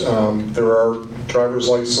 except there are driver's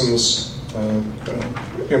license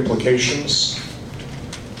implications.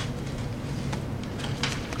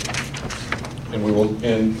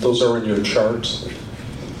 And those are in your chart.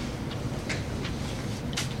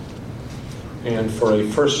 And for a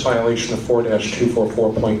first violation of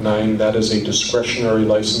 4-244.9, that is a discretionary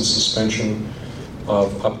license suspension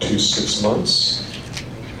of up to 6 months.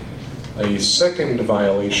 A second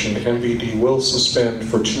violation, MVD will suspend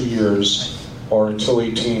for 2 years or until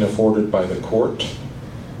 18 if ordered by the court.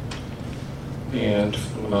 And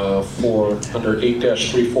for under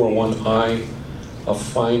 8-341I, a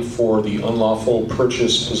fine for the unlawful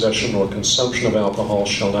purchase, possession, or consumption of alcohol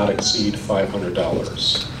shall not exceed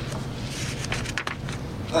 $500.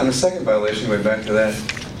 On the second violation, going back to that,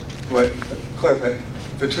 clarify,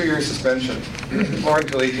 the 2-year suspension, or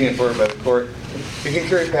until 18 if ordered by the court, you can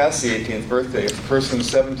carry past the 18th birthday. If the person's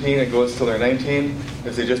 17, it goes till they're 19.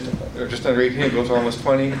 If they're just under 18, it goes to almost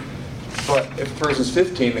 20. But if a person's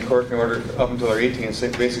 15, the court can order up until they're 18, so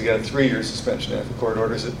they basically got a 3-year suspension if the court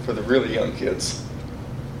orders it for the really young kids.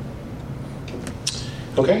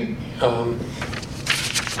 Okay.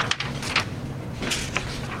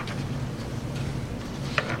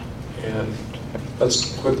 And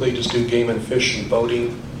let's quickly just do game and fish and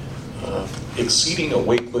boating. Exceeding a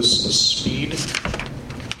weightless speed.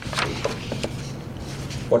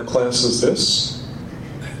 What class is this?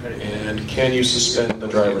 And can you suspend the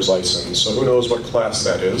driver's license? So who knows what class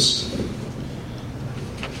that is?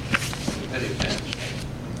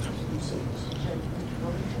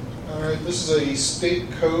 All right, this is a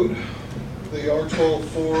state code, the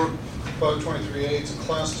R124-523A. It's a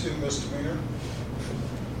class 2 misdemeanor.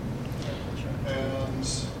 And on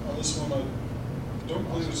this one, I don't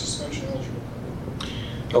believe it's suspension eligible.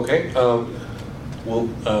 Okay. Well,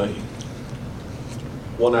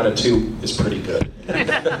 1 out of 2 is pretty good.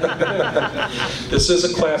 This is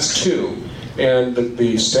a class 2, and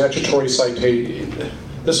the statutory citation,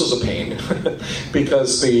 this was a pain,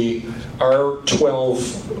 because the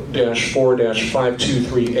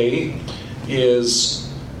R12-4-523A is,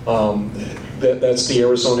 that's the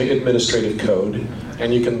Arizona Administrative Code,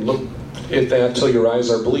 and you can look at that till your eyes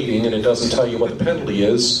are bleeding, and it doesn't tell you what the penalty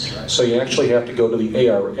is, so you actually have to go to the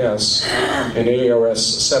ARS, and ARS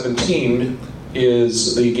 17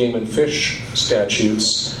 is the game and fish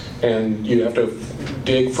statutes, and you have to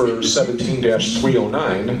dig for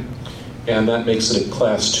 17-309, and that makes it a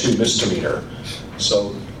class 2 misdemeanor.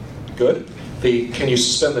 So, good. Can you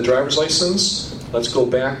suspend the driver's license? Let's go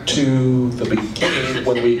back to the beginning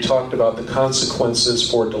when we talked about the consequences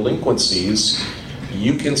for delinquencies.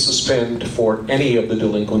 You can suspend for any of the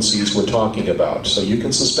delinquencies we're talking about. So you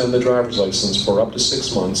can suspend the driver's license for up to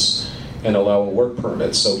 6 months and allow a work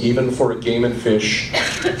permit. So even for a game and fish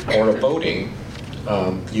or a boating,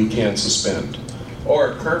 you can suspend.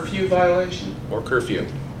 Or a curfew violation? Or curfew.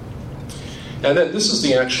 And then this is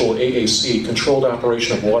the actual AAC, Controlled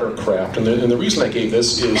Operation of Watercraft. And the reason I gave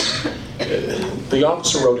this is the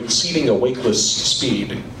officer wrote exceeding a weightless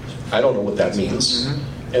speed. I don't know what that means.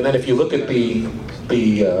 Mm-hmm. And then if you look at the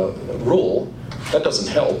rule, that doesn't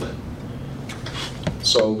help.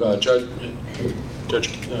 So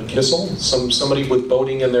Judge Kissel, somebody with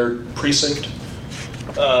boating in their precinct?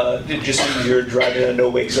 It just means you're driving in a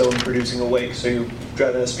no-wake zone, producing a wake. So you're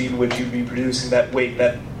driving at a speed in which you'd be producing that wake,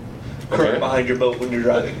 that current behind your boat when you're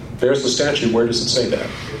driving. There's the statute. Where does it say that?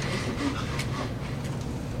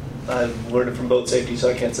 I've learned it from boat safety, so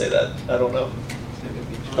I can't say that. I don't know.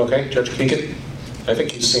 Okay, Judge Keegan? I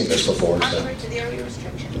think you've seen this before. So. To the area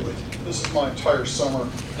restriction. This is my entire summer.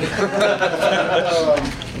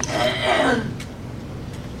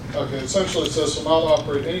 Okay, essentially it says, will not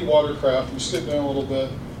operate any watercraft, you skip down a little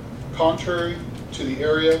bit, contrary to the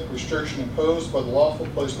area restriction imposed by the lawful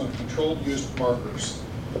placement of controlled use markers.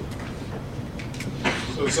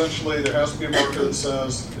 So essentially there has to be a marker that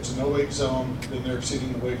says it's a no-wake zone, then they're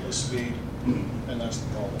exceeding the weightless speed, and that's the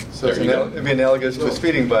problem. So it'd be analogous to a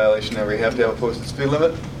speeding violation, where you have to have a posted speed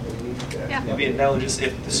limit? Yeah. It'd be analogous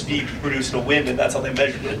if the speed produced a wind and that's how they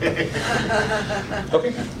measured it.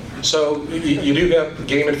 Okay. So you do have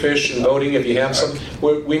game and fish and boating if you have some.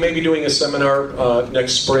 We may be doing a seminar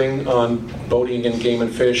next spring on boating and game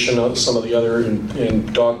and fish and some of the other,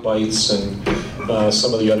 and dog bites and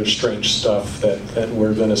some of the other strange stuff that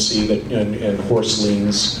we're going to see, and horse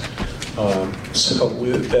leans. So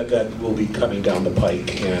that will be coming down the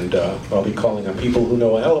pike, and I'll be calling on people who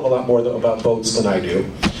know a hell of a lot more about boats than I do.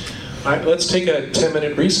 All right, let's take a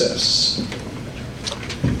 10-minute recess.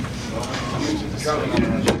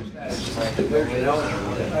 Diversion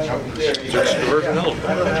eligible.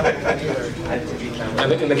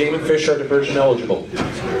 And the game and fish are diversion eligible.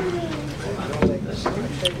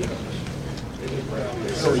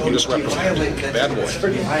 Or you can just represent bad boy.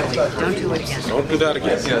 Don't do it again. Don't do that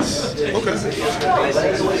again. Yes. Okay.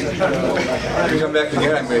 If you come back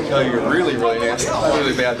again, I'm going to tell you you're really, really nasty,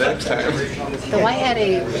 really bad next time. Though I had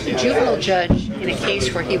a juvenile judge in a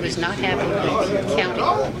case where he was not having the county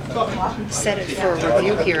set it for a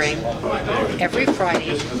review hearing every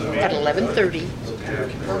Friday at 11:30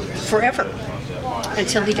 forever,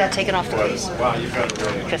 until he got taken off the case.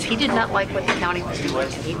 Because he did not like what the county was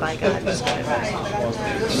doing, and he, by God, was going to.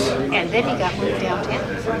 And then he got moved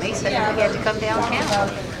downtown from Mesa, and he had to come downtown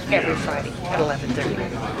every Friday at 11:30.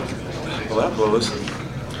 Well, that blows.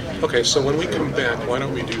 Okay, so when we come back, why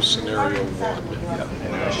don't we do scenario 1?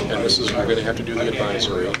 And this is, we're going to have to do the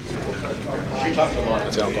advisory. It's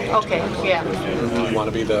alcohol. Okay, yeah. You want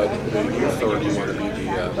to be the third, you want to be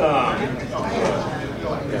the...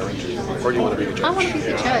 parent? Or do you want to be the judge? I want to be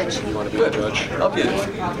the judge. You want to be the judge? I'll be the,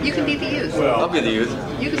 You can be the youth. I'll be the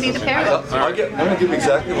youth. You can be the parent. I'm going to give you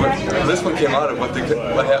exactly what this one came out of, what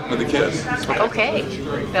happened with the kids. Okay.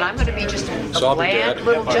 Then I'm going to be just a So I'll be bland dad.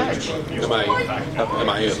 little judge. Am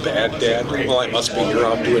I a bad dad? Well, I must be. You're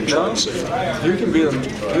out doing drugs. You can be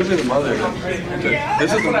the mother.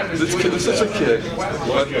 This is a kid.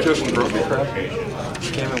 The kid from Berkeley crap.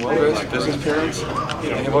 Came in well-dressed, business parents,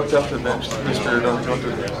 and he walked up to the bench. Mr. Don't,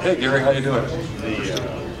 hey Gary, how you doing?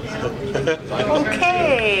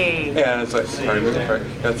 Okay. And it's like, sorry,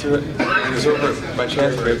 got through it. He was over by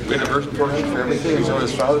chance. We had a diversion program for everything. He was over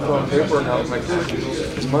his father filling paperwork out. My kid,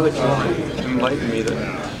 his mother came over and enlightened me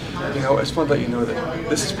that, you know, I just want to let you know that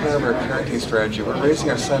this is part of our parenting strategy. We're raising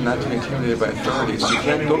our son not to be intimidated by authorities. You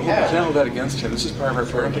can't hold that against him. This is part of our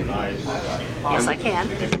parenting. Yes, I can.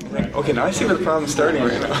 Okay, now I see where the problem's starting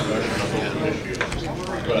right now.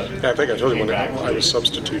 Yeah, I think I told you when I was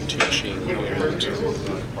substitute teaching, and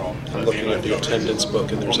I'm looking at the attendance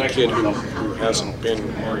book, and there's a kid who hasn't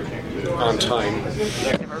been on time.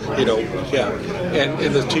 You know, yeah.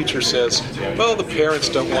 And the teacher says, well, the parents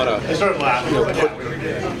don't want to,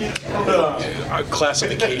 put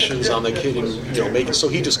classifications on the kid and make it. So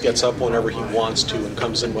he just gets up whenever he wants to and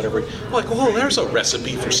comes in whenever. I'm like, oh, there's a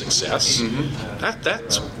recipe for success.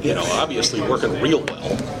 That's obviously working real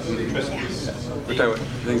well. We're talking about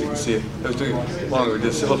things you can see. I was doing longer. We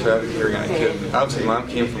did civil traffic hearing on a kid. Obviously, mom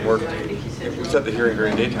came from work. We set the hearing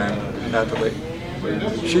during daytime, not the late.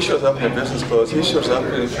 She shows up in her business clothes. He shows up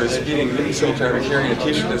for speeding in the civil traffic hearing in a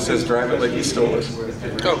t-shirt that says "Drive it like he stole it."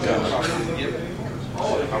 Oh God.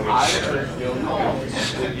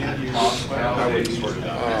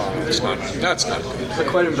 That's not good. I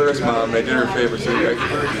quite embarrassed mom. I did her a favor. So I'm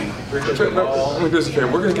going to do us a favor.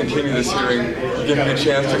 We're going to continue this hearing, give you a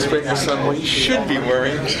chance to explain to your son what he should be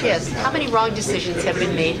wearing. Yes. How many wrong decisions have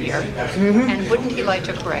been made here? And wouldn't he like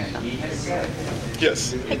to correct them?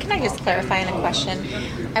 Yes. Hey, can I just clarify on a question?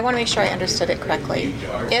 I want to make sure I understood it correctly.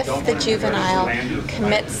 If the juvenile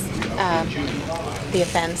commits the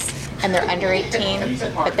offense and they're under 18,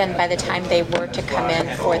 but then by the time they were to come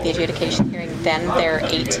in for the adjudication hearing, then they're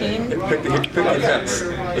 18? Pick the offense.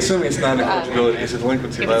 Assuming it's not incorrigibility, it's a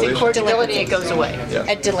delinquency violation. If it's incorrigibility, it goes away. Yeah.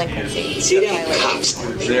 A delinquency. See them cops.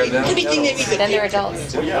 Then they're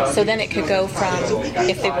adults. So then it could go from,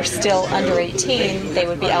 if they were still under 18, they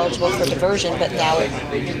would be eligible for diversion, but now,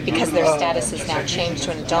 because their status is now changed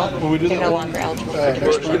to an adult, they're no longer eligible for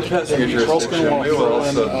diversion. It depends on your jurisdiction. We will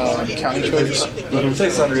also, county charges. Say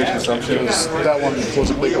it's underage consumption. That one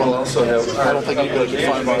was We will also have. I don't think anybody can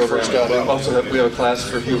find whatever it's got in. We have a class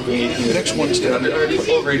for people who 18. The next one's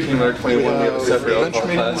over 18 or 21. We have a separate alcohol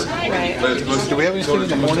class. Do we have anything in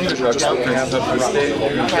the morning? Just up to the state.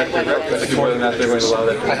 Check the records to whether or not they're going to allow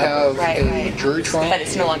that. I have a jury trial. But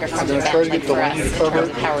it's no longer I'm from going the to try to bench, get the like line for us, to cover in terms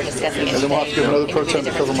it. of how we're discussing it And then we'll have to give another pro temp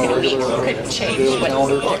to cover my regular daily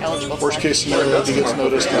calendar. Worst case scenario, he gets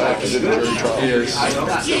noticed and I have to do the jury trial. Yes.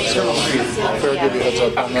 So I'll fair give you a heads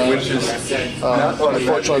up on that. Which is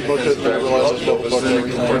unfortunately I booked it, but I realized I was double booked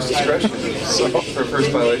everything. Court's discretion. So for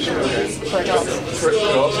first violation. For adults. For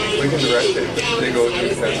adults, we can direct it. They go to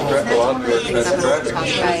defensive driving. Allowed to go to defensive driving.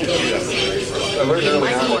 I learned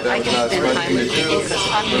early on that was not a smart thing to do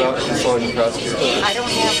without consulting the prosecutor. I don't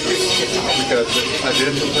have Because I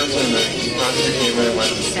did it in person, and the prosecutor came in and went,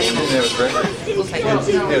 he didn't have his record. He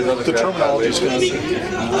has other The terminology is going to,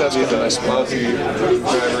 that's going to be nice. Lousy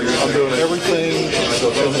driver. I'm doing everything, and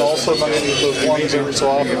then all of a sudden I'm going to get those ones every so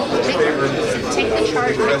often. Take the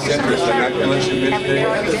charge. Best interest, I'm not going to let you admit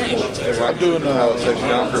I'm doing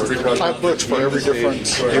 5 books for every different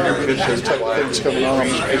type of things coming on.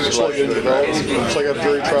 It's really getting developed. So I got a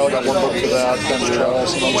jury trial, got 1 book for that, bench trial,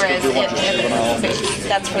 so I'm just going to do 1 for juvenile.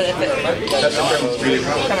 That's for the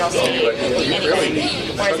criminal state, anything.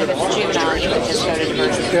 Whereas if it's juvenile, you would just go to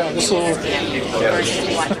diversion. Yeah, this will. Diversion if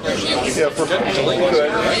you want diversion. Yeah, for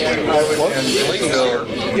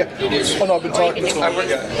yeah. Oh no, I've been talking to him.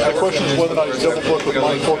 The question is whether or not he's double booked with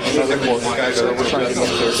my court and another court. So we're trying to get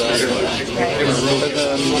there. And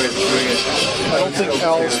then I don't think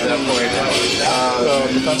Al's the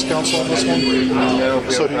defense counsel on this one.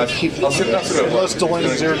 So unless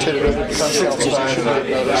Delaney's irritated over defense counsel, he should have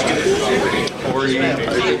noticed.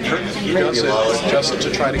 He does it just to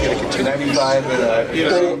try to get a continuation. 95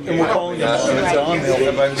 and we're calling him Don.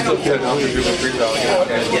 I'm still getting off the juvenile free trial.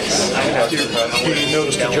 He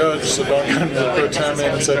noticed the judge, so Don got into the pro time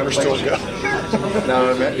and said we're still go.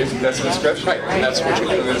 Now, that's a discretion. Right, that's what you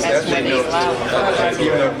do.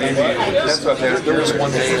 Even though maybe, that's what there was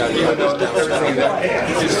one day, even though everything that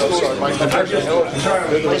is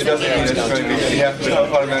it doesn't mean it's going to be, you have to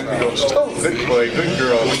automatically go, oh, good boy, good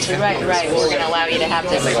girl. Right. We're going to allow you to have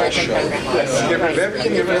this diversion program. Get rid of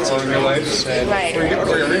everything you've been in your life. Right. We're going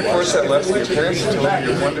to reinforce that lesson. Your parents told you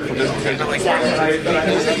you're wonderful just because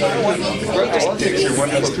all it takes you're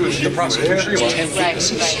wonderful too. The prosecution is 10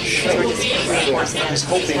 cases. He's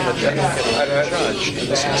hoping that they're going to get a judge, and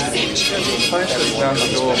this has to be rescheduled. Punishment's not the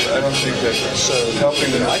goal, but I don't think that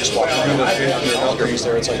helping the rehabilitation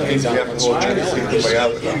or helping means you have to hold jury the way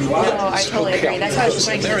out. No, I totally agree. That's why I was just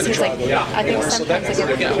going to say, I think sometimes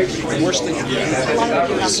I get the worst thing you do a lot of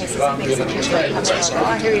the cases, I think the kids might come and go, oh,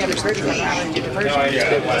 I hear you have a diversion program, I'm going to do diversion.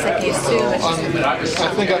 It's like case 2, it's just... I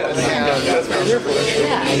think I can have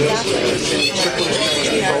Yeah, exactly.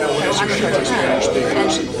 You know, I'm a court attorney, and some of the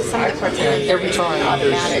courts are every time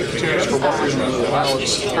automatic. there's for one reason or another, now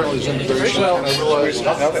it's apparently it's integration, and I realized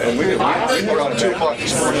around 2 o'clock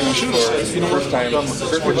this morning, I should have said, you know what, I'm done with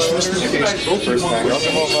this. We're dismissing the case both first time.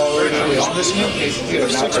 Alcohol violation, dismissing it, you know,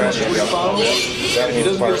 6 months to refile, and he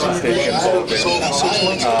doesn't get his integration solved, so 6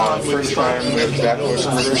 months time. First time we have backwards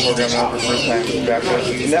murder program out for first time backwards.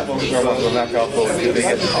 And that one will knock out both. They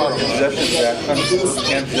get possession back and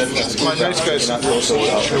possession of school. My nice guy's not real so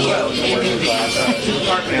well. And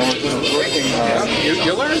we're working on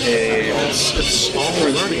you learn. It's all for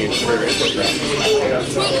learning experience.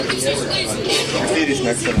 Mercedes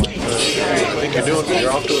next in line. I think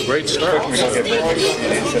you're off to a great start. I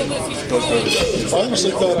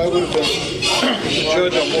honestly thought I would have been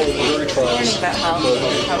judge on more of the jury trials. I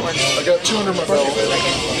got 2 under my belt.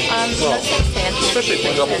 Especially if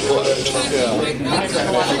you double booked. Yeah.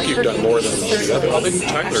 I think you've done more than the other. I think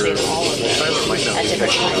Tyler might not be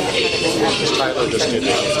because Tyler just did I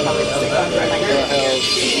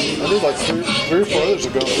did like 3 or 4 others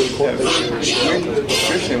have gone through the court this year.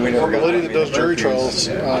 The lady that does jury trials,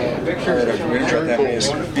 jury pools,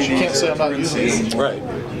 she can't say I'm not using it. Right.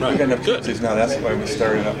 We've got enough cases now. That's why we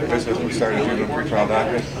started up. We started doing a pre-trial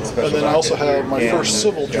document. And then I also have my first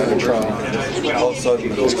civil jury trial. All of a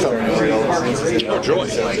sudden, It's coming Oh, joy.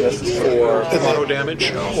 For auto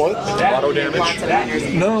damage? What? Auto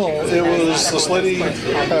damage? No, it was this lady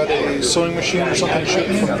had a sewing machine or something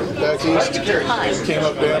shipping from back east. Came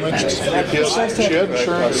up damaged. UPS, she had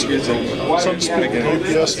insurance. Some spoke to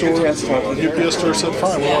the UPS store. The UPS store said,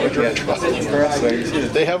 fine, we want a jury trial.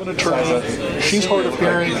 They have an attorney. She's hard of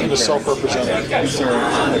hearing and is self-represented.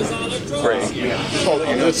 Great. Oh,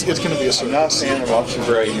 it's going to be a success.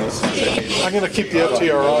 I'm going to keep the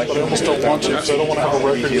FTR on, but I almost don't want to because I don't want to have a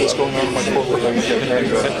record of what's going on in my courtroom.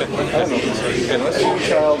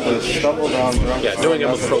 Yeah, doing it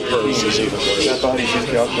with pro purse is even worse.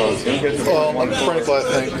 Frankly, I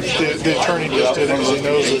think the attorney just did it because he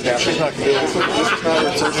knows that she's not going to be able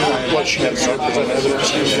to do what she has to present evidence.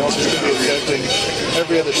 She's going to be objecting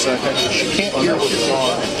every other second. She can't hear what's going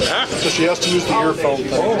on, so she has to use the earphone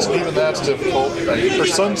things, and even that's difficult. Her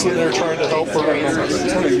son's in there trying to help her. Are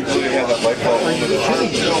you kidding me?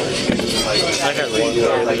 I had one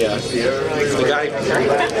where the guy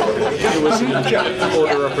who was in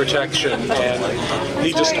order of protection, and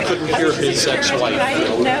he just couldn't hear his ex-wife.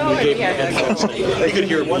 He gave him headphones. He could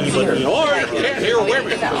hear me, but I can't hear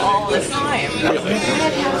women. All the time.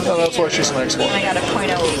 No, that's why she's an ex-wife. I got a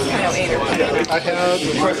 .08 or I had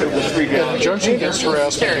an injunction against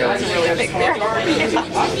harassment. Sure, that's really big there.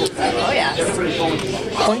 Oh yeah.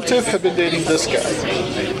 Plaintiff had been dating this guy.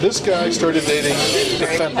 This guy started dating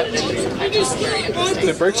defendant.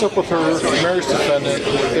 It breaks up with her, marries defendant,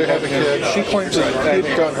 they have a kid. She claims that he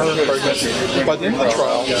had gotten her pregnant. By the end of the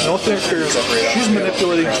trial, you know what the affair is? She's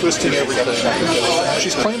manipulating, twisting everything.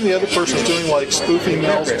 She's claiming the other person's doing like spoof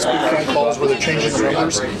emails and spoof phone calls where they're changing the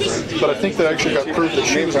numbers. But I think that actually got proved that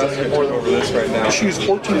she was doing it more than this right now. She used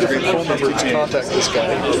 14 different phone numbers to contact this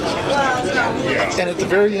guy. And at the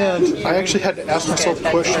very end, I actually had to ask myself the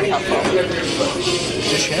question, did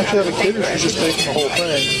she actually have a kid or she's just making the whole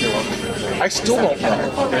thing? I still don't know.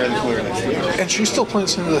 And she's still playing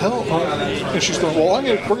this into the hell. And she's going, well,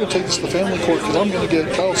 we're going to take this to the family court because I'm going to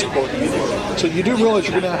get child support. So you do realize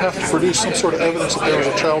you're going to have to produce some sort of evidence that there was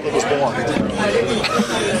a child that was born.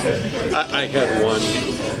 I had one,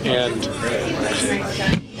 and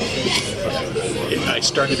I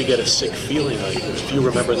started to get a sick feeling. Like, if you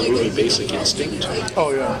remember the movie Basic Instinct.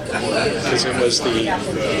 Oh yeah. Because it was the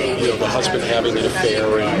husband having an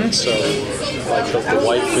affair, and so like the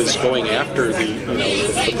wife is going after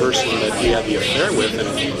the person that he had the affair with,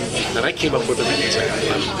 and I came up with a reason.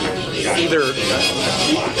 Either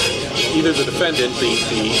either the defendant,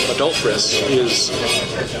 the adulteress, is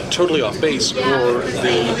totally off base, or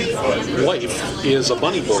the wife is a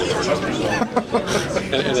bunny boiler.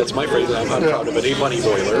 And that's my phrase. I'm proud of it, a bunny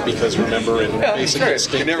boiler, because remember in Basic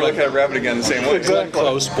Instinct, you never look at a rabbit again the same way. Glenn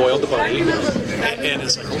Close boiled the bunny, and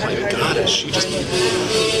it's like, oh my God, is she just...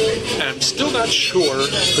 And I'm still not sure,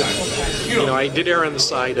 but, I did err on the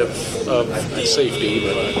side of safety.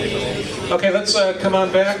 But... Okay, let's come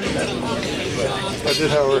on back. I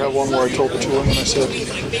did, however, have one where I told the two women, I said,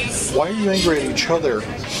 why are you angry at each other?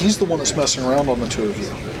 He's the one that's messing around on the two of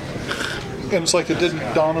you. And it's like it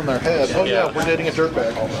didn't dawn in their head, oh yeah, we're dating a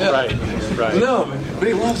dirtbag. Yeah. Right. No, but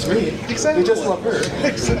he loves me. Exactly. He just loves her.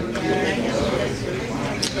 Exactly.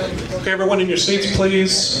 Okay, everyone in your seats,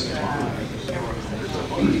 please.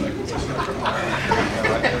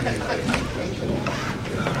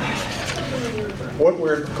 What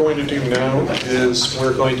we're going to do now is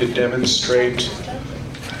we're going to demonstrate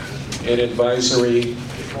an advisory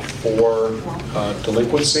for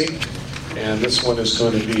delinquency, and this one is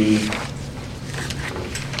going to be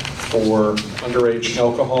for underage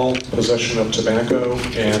alcohol, possession of tobacco,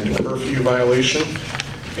 and curfew violation.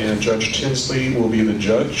 And Judge Tinsley will be the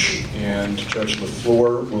judge, and Judge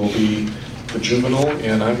LaFleur will be the juvenile,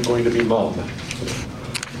 and I'm going to be mom.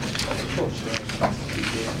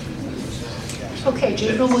 Okay,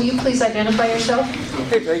 juvenile, will you please identify yourself?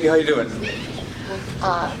 Hey Peggy, how you doing?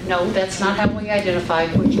 No, that's not how we identify.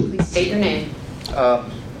 Would you please state your name?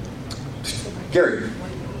 Gary.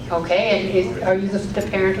 Okay, and are you the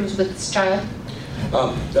parent who's with this child?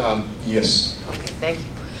 Yes. Okay, thank you.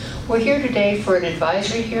 We're here today for an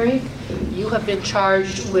advisory hearing. You have been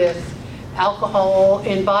charged with alcohol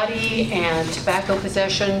in body and tobacco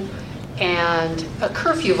possession and a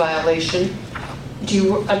curfew violation. Do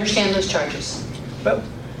you understand those charges? Well,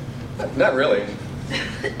 not really.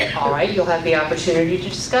 All right, you'll have the opportunity to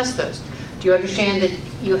discuss those. Do you understand that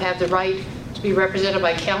you have the right to be represented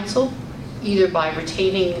by counsel, either by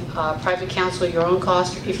retaining private counsel at your own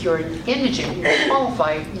cost? If you're indigent, you're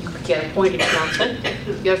qualified, you could get appointed counsel.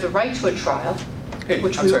 You have the right to a trial,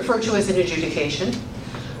 which we refer to as an adjudication.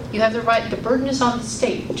 You have the right, the burden is on the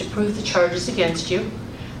state to prove the charges against you.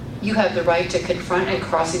 You have the right to confront and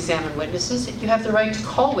cross-examine witnesses. You have the right to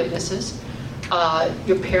call witnesses.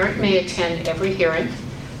 Your parent may attend every hearing.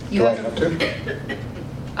 Do I have to?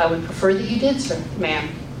 I would prefer that you did, sir, ma'am.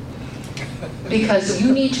 Because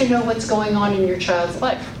you need to know what's going on in your child's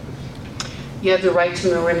life. You have the right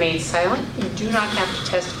to remain silent. You do not have to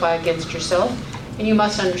testify against yourself. And you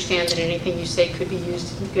must understand that anything you say could be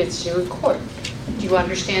used against you in court. Do you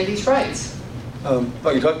understand these rights? Oh,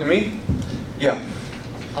 you talking to me? Yeah.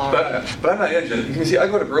 But I'm not indigent. You can see, I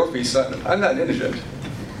go to Brophy, so I'm not indigent.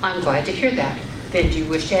 I'm glad to hear that. Then do you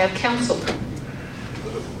wish to have counsel?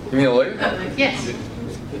 You mean a lawyer? Yes.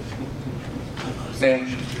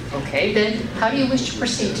 Nah. Okay, then how do you wish to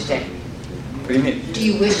proceed today? What do you mean? Do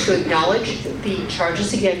you wish to acknowledge the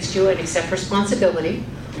charges against you and accept responsibility?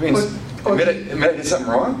 You mean admit I did something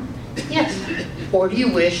wrong? Yes. Or do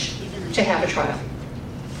you wish to have a trial?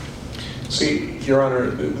 See, Your Honor,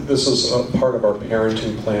 this is a part of our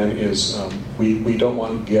parenting plan. Is we don't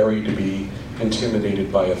want Gary to be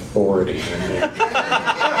intimidated by authority.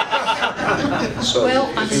 So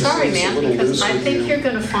well, I'm sorry, ma'am, because I think you're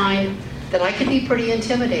going to find that I can be pretty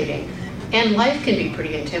intimidating, and life can be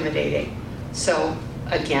pretty intimidating. So,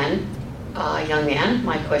 again, young man,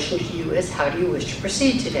 my question to you is, how do you wish to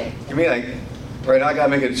proceed today? You mean like, right now I gotta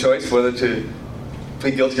make a choice whether to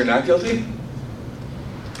plead guilty or not guilty?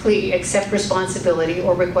 Please accept responsibility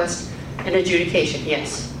or request an adjudication,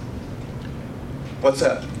 yes. What's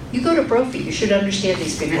that? You go to Brophy, you should understand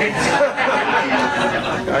these people.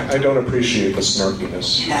 I don't appreciate the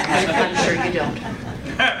snarkiness. I'm sure you don't.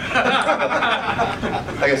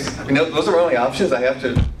 I guess, those are my only options. I have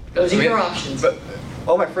to. Those are your options. But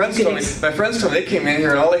all my friends told me, they came in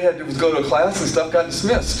here and all they had to do was go to a class and stuff got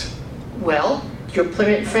dismissed. Well, your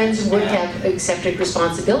friends would have accepted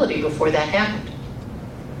responsibility before that happened.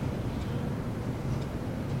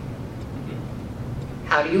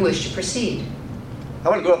 How do you wish to proceed? I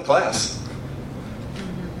want to go to class.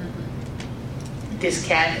 This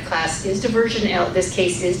class is diversion. This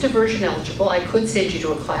case is diversion eligible. I could send you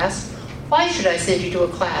to a class. Why should I send you to a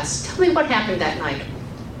class? Tell me what happened that night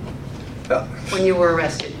when you were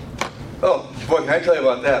arrested. Oh, boy, can I tell you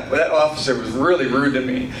about that? Well, that officer was really rude to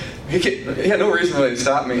me. He had no reason really to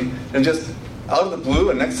stop me, and just out of the blue,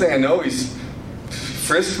 and next thing I know, he's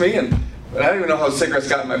frisked me, and I don't even know how cigarettes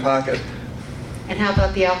got in my pocket. And how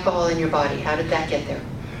about the alcohol in your body? How did that get there?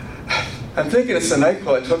 I'm thinking it's the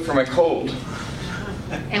NyQuil I took for my cold.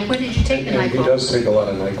 And when did you take the NyQuil? He does take a lot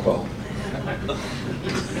of NyQuil.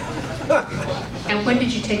 And when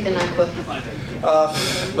did you take the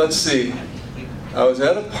NyQuil? Let's see. I was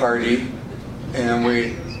at a party, and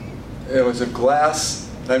it was a glass.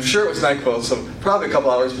 I'm sure it was NyQuil, so probably a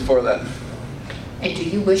couple hours before that. And do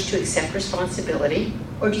you wish to accept responsibility,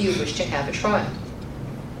 or do you wish to have a trial,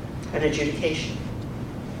 an adjudication?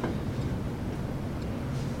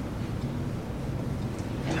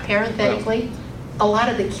 And parenthetically, a lot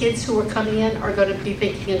of the kids who are coming in are going to be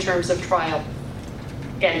thinking in terms of trial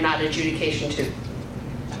and not adjudication too.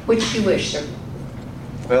 Which do you wish, sir?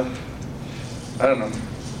 Well, I don't know.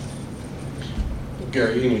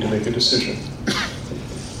 Gary, you need to make a decision.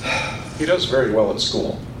 He does very well at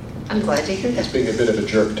school. I'm glad to hear that. He's being a bit of a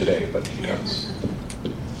jerk today, but he does.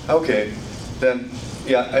 Okay, then,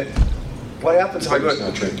 yeah. What happens if I go? He's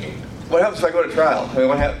not drinking. What happens if I go to trial? I mean,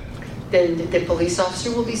 what happens? Then the police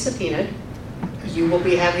officer will be subpoenaed. You will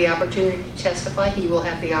have the opportunity to testify. He will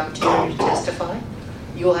have the opportunity to testify.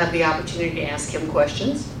 You will have the opportunity to ask him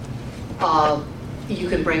questions. You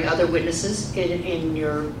can bring other witnesses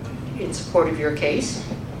in support of your case,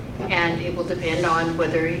 and it will depend on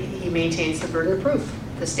whether he maintains the burden of proof.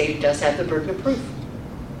 The state does have the burden of proof.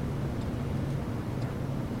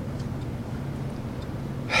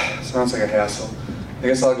 Sounds like a hassle. I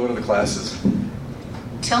guess I'll go to the classes.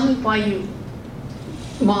 Tell me why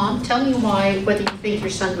Mom, tell me whether you think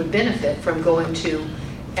your son would benefit from going to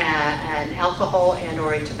an alcohol and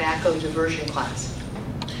or a tobacco diversion class.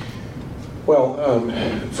 Well,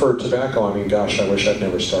 for tobacco, I mean, gosh, I wish I'd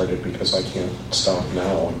never started because I can't stop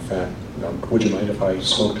now. In fact, would you mind if I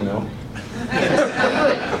smoked now?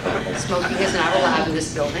 Yes, smoking is not allowed in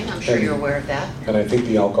this building. I'm sure you're aware of that. And I think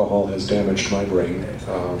the alcohol has damaged my brain,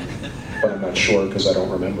 but I'm not sure because I don't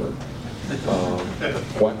remember.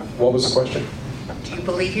 What was the question? Do you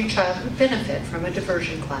believe your child would benefit from a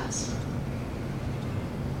diversion class?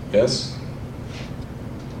 Yes.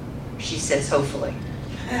 She says hopefully.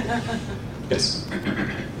 Yes.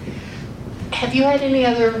 Have you had any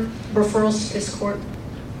other referrals to this court?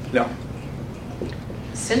 No.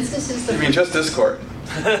 Since this is the... You mean just this court?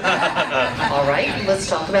 All right, let's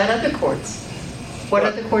talk about other courts. What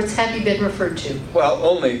other courts have you been referred to? Well,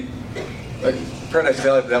 only Paradise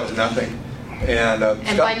Valley, but that was nothing. And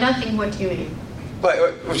by nothing, what do you mean? But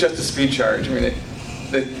it was just a speed charge. I mean,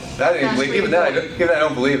 I didn't believe, even that I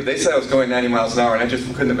don't believe it. They said I was going 90 miles an hour, and that just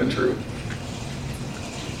couldn't have been true.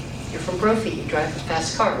 You're from Brophy. You drive a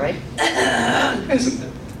fast car, right? It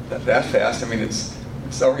isn't that fast. I mean, it's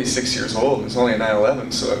already 6 years old, and it's only a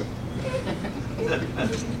 911, so...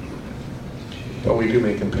 But we do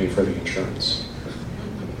make them pay for the insurance.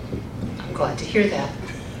 I'm glad to hear that.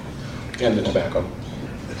 And the tobacco.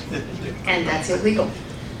 And that's illegal.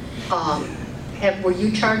 Were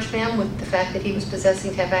you charged, ma'am, with the fact that he was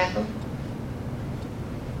possessing tobacco?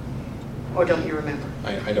 Or don't you remember?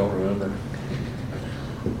 I don't remember.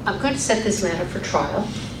 I'm going to set this matter for trial.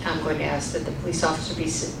 I'm going to ask that the police officer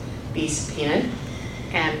be subpoenaed,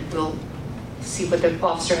 and we'll see what the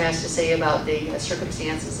officer has to say about the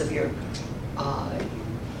circumstances of your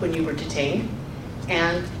when you were detained,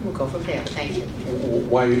 and we'll go from there. Thank you.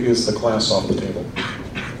 Why is the class off the table?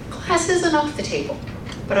 Class isn't off the table,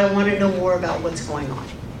 but I want to know more about what's going on.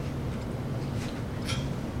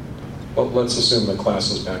 Well, let's assume the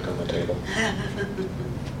class is back on the table.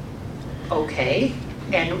 Okay,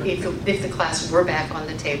 and if the class were back on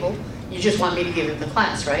the table, you just want me to give him the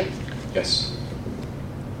class, right? Yes.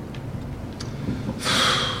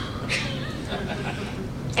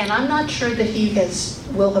 And I'm not sure that he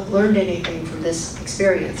will have learned anything from this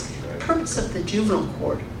experience. The purpose of the juvenile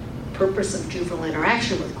court, purpose of juvenile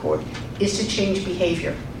interaction with court, is to change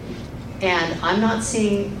behavior. And I'm not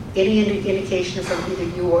seeing any indication from either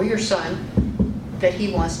you or your son that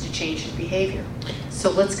he wants to change his behavior. So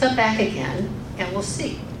let's come back again and we'll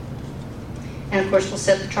see. And of course, we'll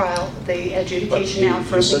set the trial, the adjudication out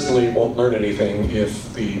for... You certainly won't learn anything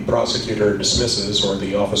if the prosecutor dismisses or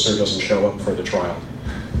the officer doesn't show up for the trial.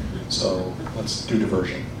 So let's do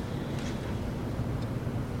diversion.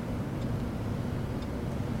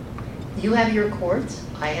 You have your courts,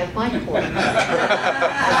 I have my court.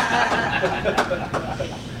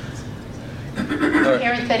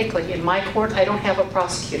 Parenthetically, in my court, I don't have a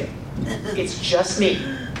prosecutor. It's just me.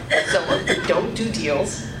 So we don't do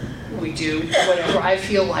deals. We do whatever I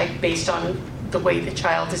feel like based on the way the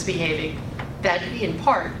child is behaving. That in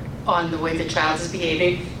part on the way the child is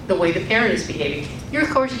behaving, the way the parent is behaving. Your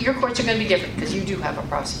courts are going to be different because you do have a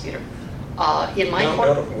prosecutor. In my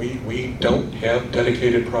court, no, we don't have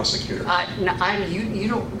dedicated prosecutors. You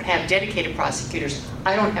don't have dedicated prosecutors.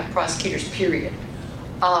 I don't have prosecutors, period.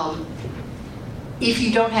 if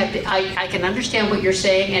you don't have, I can understand what you're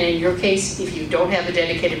saying, and in your case, if you don't have a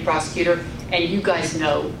dedicated prosecutor and you guys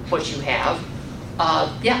know what you have,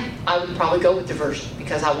 yeah, I would probably go with diversion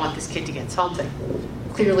because I want this kid to get something.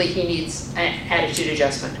 Clearly, he needs an attitude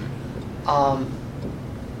adjustment.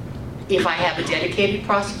 If I have a dedicated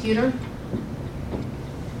prosecutor,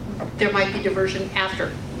 there might be diversion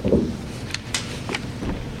after.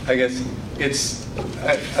 I guess it's,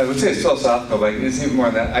 I would say it's philosophical, but it's even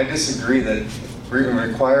more than that. I disagree that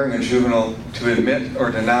requiring a juvenile to admit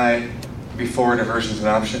or deny before diversion is an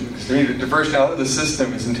option. Because to me, the diversion out of the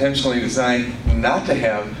system is intentionally designed not to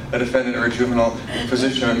have a defendant or a juvenile in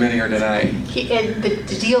position of admitting or denying. And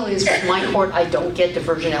the deal is, with my court, I don't get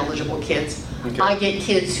diversion eligible kids. Okay. I get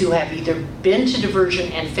kids who have either been to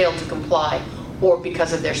diversion and failed to comply, or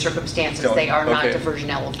because of their circumstances, they are not diversion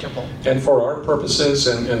eligible. And for our purposes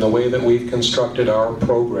and the way that we've constructed our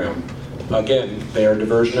program, again, they are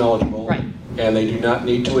diversion eligible. Right. And they do not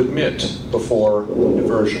need to admit before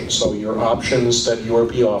diversion. So your options that you will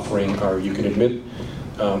be offering are you can admit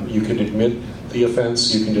the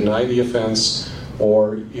offense, you can deny the offense,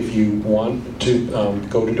 or if you want to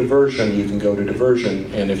go to diversion, you can go to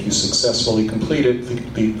diversion, and if you successfully complete it,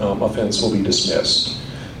 the offense will be dismissed.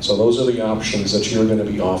 So those are the options that you're going to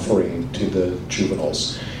be offering to the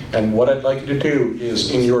juveniles. And what I'd like you to do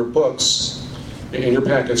is, in your books, in your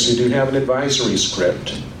packets, you do have an advisory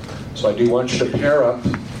script. So I do want you to pair up,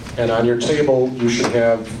 and on your table you should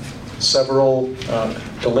have several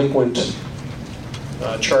delinquent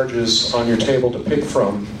charges on your table to pick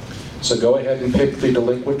from. So go ahead and pick the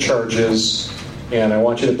delinquent charges, and I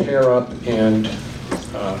want you to pair up and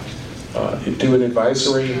do an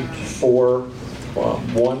advisory for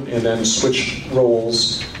one, and then switch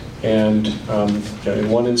roles. And in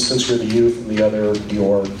one instance you're the youth, and the other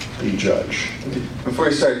you're the judge. Before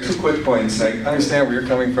I start, 2 quick points. I understand where you're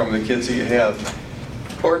coming from, the kids that you have.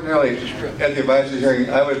 Ordinarily, at the advisory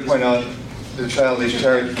hearing, I would point out the child is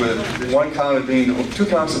charged with 2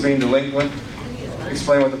 counts of being delinquent,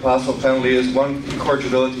 explain what the possible penalty is, 1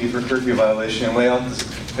 incorrigibility for curfew violation, and lay out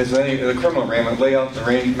the criminal arraignment, lay out the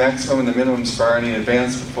range, maximum and the minimum for any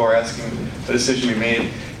advance before asking the decision to be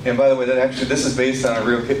made. And by the way, this is based on a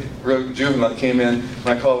real juvenile that came in.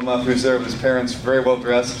 When I called him up, he was there with his parents, very well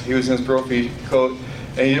dressed. He was in his trophy coat,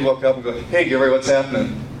 and he walked up and go, "Hey, Gary, what's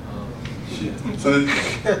happening?" So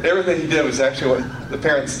everything he did was actually what the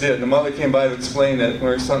parents did. And the mother came by to explain that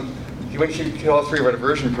when her son, he went to all 3 of our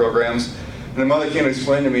diversion programs, and the mother came to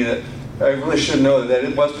explain to me that I really should know that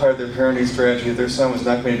it was part of their parenting strategy that their son was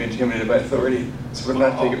not going to be intimidated by authority. So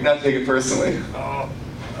not take it personally.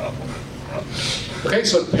 Okay,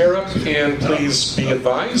 so pair up and please be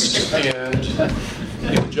advised, and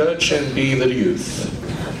be the judge and be the youth.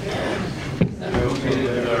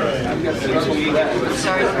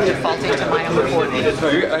 Sorry for defaulting to my own coordinator. No,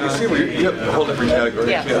 I can see where you have a whole different category.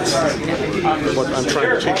 Yeah. What I'm trying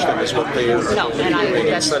to teach them is what they are. No, and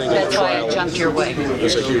that's why I jumped your way.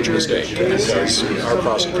 It's a huge mistake, because our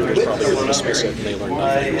prosecutors probably would dismiss it and they learn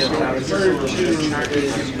nothing. I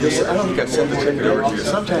don't think I sent the ticket over to you.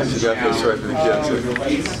 Sometimes you got this right for the kids.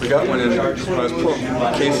 We got one in when I was pulling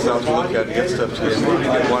cases out to look at to get stuff to them. We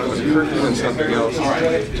did one with curfew and something else.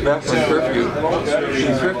 Tobacco and curfew.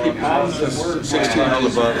 The curfew is 16 and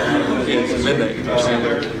above is midnight.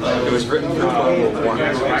 It was written for 12:01.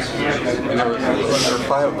 And there were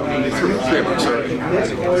 5 of them, 3 of them, sorry.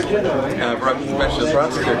 And I mentioned the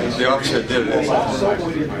prosecutor, because the officer did it.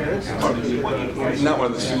 Not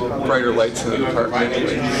one of the brighter lights in the department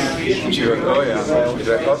anyway. And she went, "Oh yeah." He's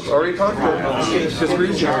like, "Already talked to her." His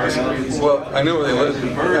reason was, well, I knew where they lived.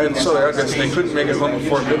 I hadn't saw their address, and they couldn't make it home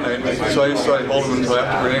before midnight. So I just thought I'd hold them until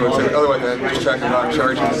afterward anyway. So otherwise, I'd just track them out and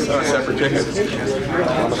charge them on a separate ticket.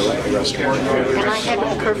 And I had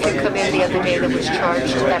a curfew come in the other day that was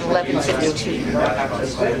charged at 11:52,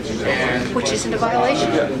 which isn't a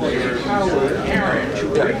violation. And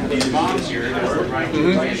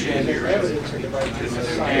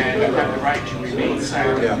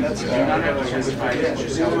on that one,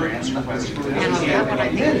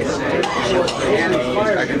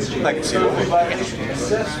 I think I can see the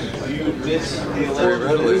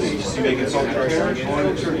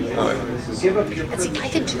See, I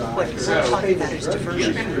could do what you're talking about is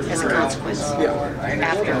diversion as a consequence.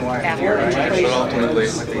 After. But ultimately,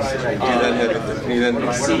 you then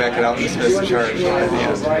back it out and dismiss the charge.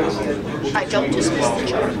 I don't dismiss the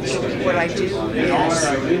charge. What I do is,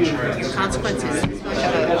 your consequence is this much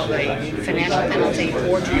of a financial penalty,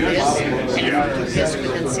 or do this, and if you do this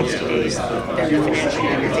within 60 days, then the financial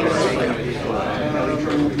penalty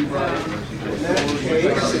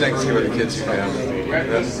is I can see what the kids you have.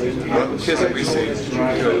 the kids that we see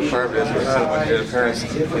go to far business, the parents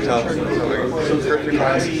tell them, curfew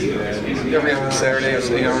class, every other Saturday it's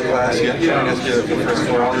an 8-hour class, you have to get it for the first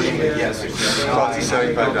 4 hours. It costs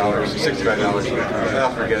 $75, $65.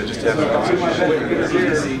 I'll forget it, just have the county,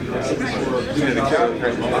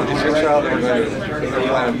 is your child ever going to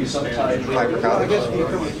apply for college?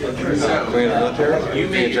 Going in the military?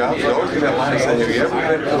 Getting a job? You always get that line saying, have you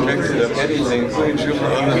ever been convicted of anything, including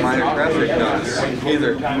juvenile other than minor traffic? No.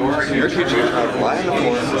 Either you're teaching your child to lie on the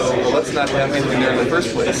form, or let's not have anything there in the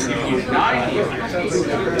first place.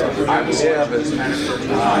 Yeah, but it's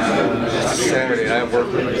Saturday, I work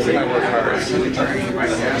hard.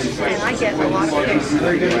 And I get a lot of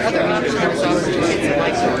other officers over to kids that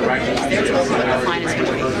like to, they're told what the fine is going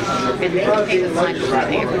to be. And they can pay the fine before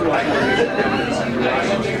they ever go.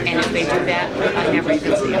 And if they do that, I never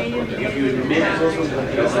even see it.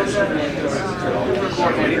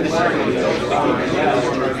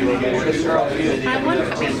 I wonder, I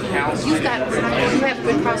mean, you have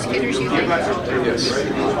good prosecutors, you think? Yes.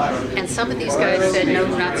 And some of these guys said no,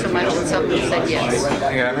 not so much, and some of them said yes.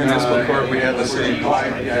 Yeah, in municipal court, we have the city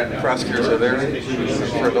prosecutors are there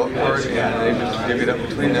for adult court, and they just divvy it up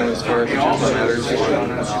between them as far as juvenile matters.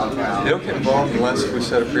 They don't get involved unless we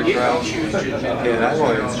set a pre-trial, and I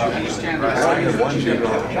only have one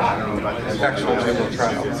actual juvenile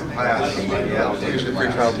trial. Usually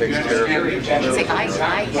pre-trial takes care of it. See,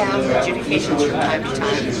 I have adjudications from time to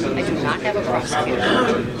time. I do not have a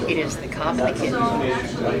prosecutor. It is the cop and the kid.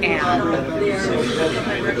 And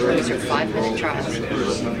these are 5-minute trials.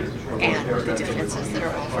 And the defenses that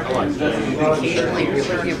are offered occasionally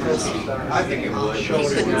really humorous. He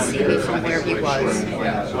couldn't see me from where he was.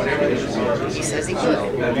 He says he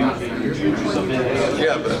could.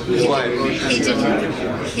 Yeah, but why? He didn't.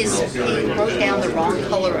 He wrote down the wrong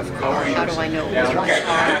color of car. How do I know it was my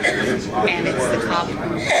car? And it's the cop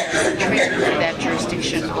who's trained for that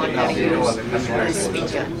jurisdiction on how to use the speed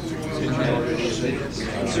gun.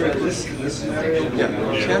 Yeah,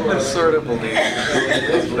 Canada sort of believes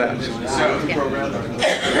that.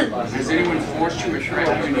 Has anyone forced you or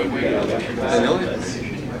threatened you to wait? And the only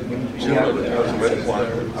juvenile was with one.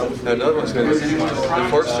 And another one's going to be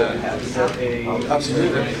forced to. Obviously,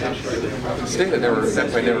 the state had that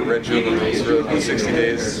point never read juveniles for about 60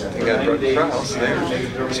 days and got brought to trial, so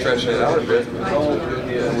they're stretching it out a bit.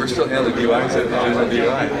 We're still handling DUIs at the juvenile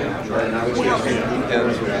DUI. And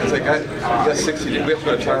it's like, we got 60 days. We have to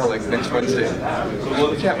go to trial like next Wednesday. We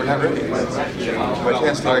can't, we're not ready. My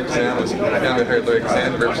chance lawyer exam was, now I heard lawyer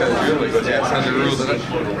exam for juvenile. He goes, yeah, it's under the rules.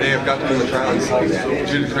 They have got to do the trial in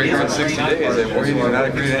adjudicator in 60 days, and we do not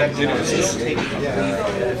agree to activities.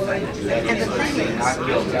 And the thing is,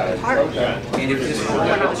 part of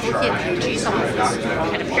when I was working at the AG's office,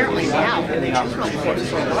 and apparently now in the juvenile court,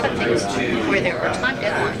 for a lot of things where there are time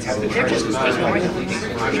deadlines, they're just ignoring them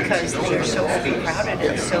because they're so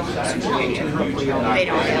overcrowded and so swamped. They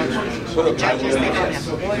don't have the judges, they don't have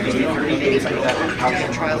the lawyers, they don't have anybody to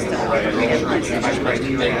get trials done. Deadlines, they're just supposed to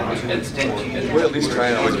do. We'll at least try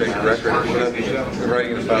and always make a record. We're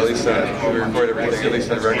writing in the file, at least we record everything, at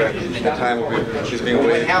least on record. The time is being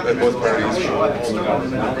waived by both parties.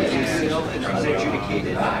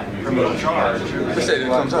 Let's say it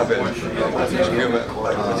comes up, and give him a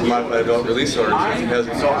modified adult release order, he has a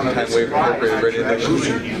time waiver incorporated ready in that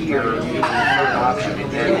motion. Option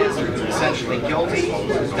is essentially guilty,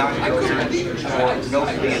 not guilty, or no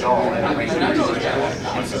plea at all.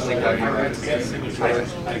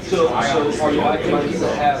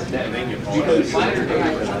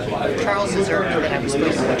 Charles has urged that I was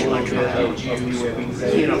supposed to put you on trial.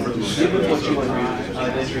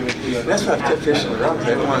 That's why I kept fishing around, because I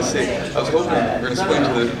didn't want to see. I was hoping we were going to split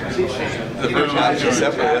to the version option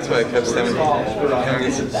separately. That's why I kept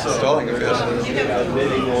stalling a bit.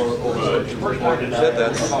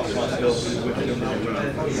 That's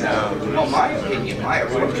my opinion,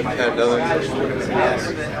 another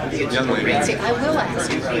young lady. See, I will ask,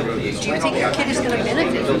 do you think your kid is going to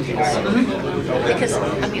benefit from this? Because, I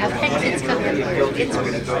mean, I've had kids come in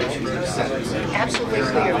where it's absolutely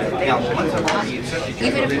clear that they don't want to lie,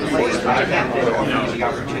 even if we force them to have the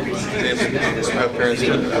opportunity. My parents did.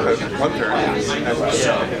 One parent, at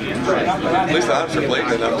least the odds are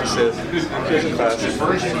blatant enough to say, here's a class,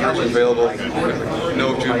 available,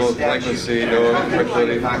 no juvenile delinquency, no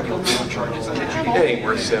infertility. It ain't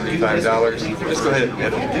worth $75. Just go ahead and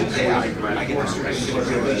admit it.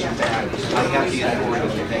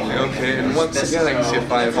 Okay, and once again, I can see a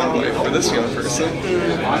fine one way for this young person.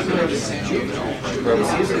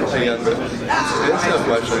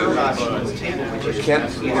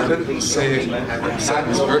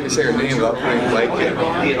 Couldn't say her name without putting like in.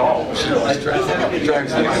 She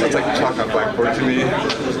drives me. It's like chalk on blackboard to me.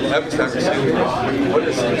 I've never seen what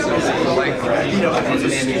is like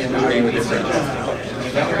name a difference.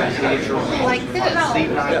 Like this.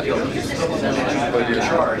 But you're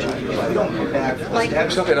charged. Like, I'm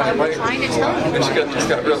trying to tell you. And she's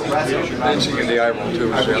got real, and she can the eye roll too.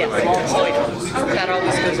 That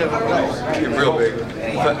always goes over well. Real big.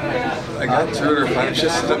 But I got through her finally. She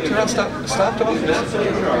just looked around, stopped a little bit.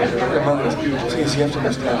 Her mother was, please, you have to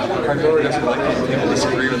understand. Our daughter doesn't like it when people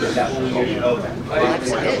disagree with her.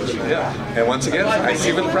 Yeah. And once again, I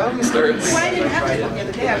see where the problem starts.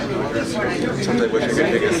 Sometimes I wish I could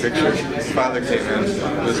take a picture. Father came in.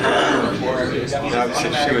 And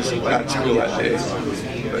obviously she was at school that day.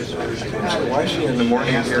 But why is she in the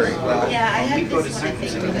morning hearing? He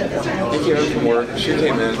came in from work. She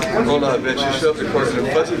came in, rolled out of bed. She showed up to court in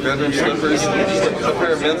fuzzy bedroom slippers, a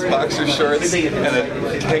pair of men's boxer shorts, and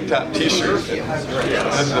a tank top T-shirt. That's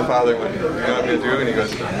what the father went, "You know what I'm going to do?" And he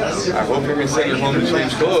goes, "I hope you're going to send her home to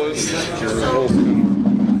change clothes." Your whole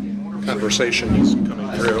conversation is coming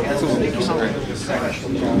through.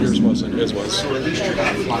 Yours wasn't, his was. In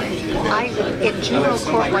juvenile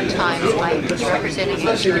court one time, I was representing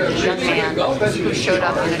a young man who showed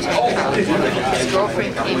up in a tank top. His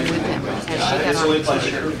girlfriend came with him, and she had on a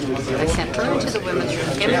T-shirt. I sent her into the women's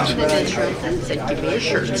room, came into the men's room, and said, "Give me your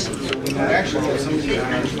shirts."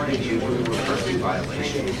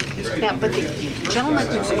 Yeah, but the gentleman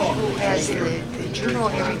who has the juvenile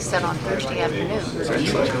hearing set on Thursday afternoon,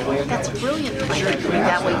 that's brilliant planning.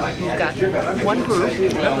 That way you've got one group.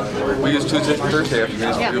 We use Tuesday and Thursday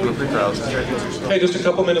afternoons for juvenile pre-trials. Hey, just a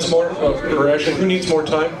couple minutes more. Or actually, who needs more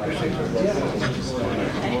time?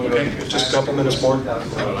 Okay, just a couple minutes more.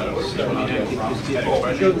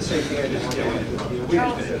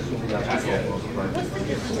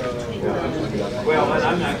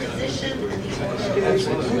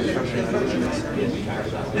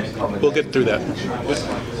 We'll get through that.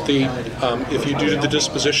 If you do the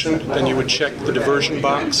disposition, then you would check the diversion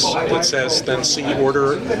box that says then see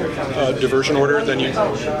order, diversion order. Then you,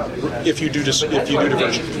 if you do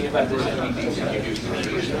diversion.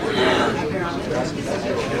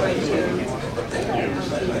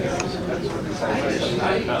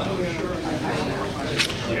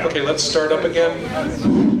 Okay, let's start up again.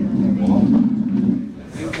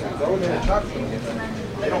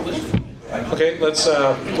 Okay, let's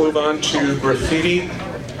move on to graffiti.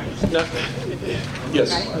 No.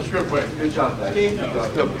 Yes. Just real quick. Good job,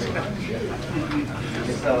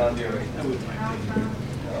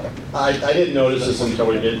 I didn't notice this until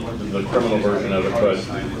we did the criminal version of it, but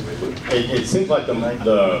it seems like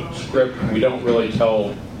the script, we don't really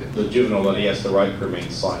tell the juvenile that he has the right to remain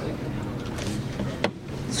silent.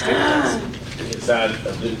 Is that,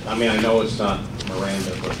 I mean, I know it's not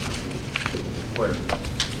Miranda, but where?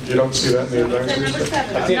 You don't see that in the advisory?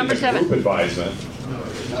 I think it's a group advisement.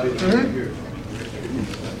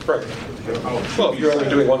 Right. Well, if you're only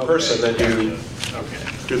doing one person, then you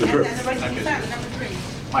do the group.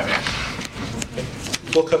 My bad.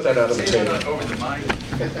 We'll cut that out of the table.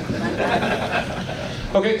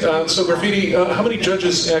 Okay, so graffiti, how many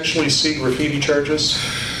judges actually see graffiti charges?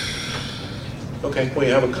 Okay, we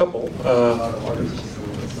have a couple.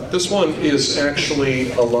 This one is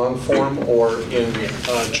actually a long form or in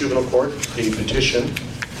juvenile court, a petition,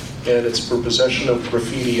 and it's for possession of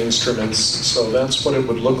graffiti instruments. So that's what it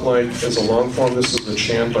would look like as a long form. This is the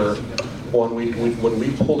Chandler one. When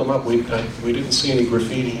we pulled them up, we didn't see any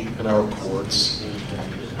graffiti in our courts.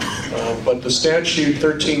 But the statute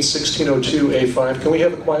 13-1602A5, can we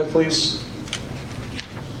have it quiet, please?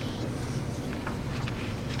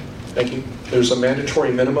 Thank you. There's a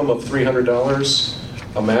mandatory minimum of $300,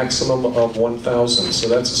 a maximum of $1,000. So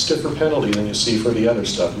that's a stiffer penalty than you see for the other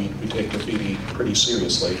stuff. We take graffiti pretty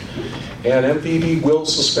seriously. And MVD will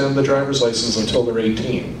suspend the driver's license until they're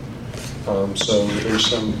 18. So there's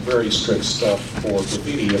some very strict stuff for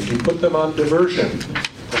graffiti. If you put them on diversion,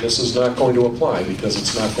 then this is not going to apply because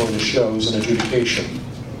it's not going to show as an adjudication.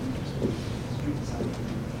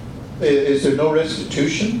 Is there no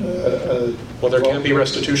restitution? Well, there can be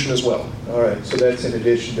restitution as well. All right, so that's in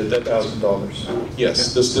addition to the $1,000.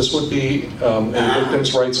 Yes, this would be a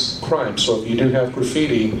victim's rights crime. So if you do have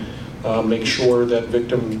graffiti, make sure that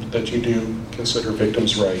you do consider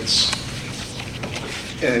victims' rights.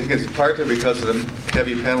 And I think it's partly because of the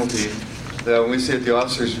heavy penalty that when we say that the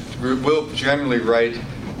officers will generally write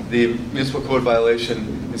the municipal code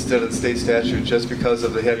violation instead of the state statute just because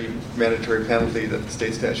of the heavy mandatory penalty that the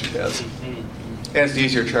state statute has. And it's an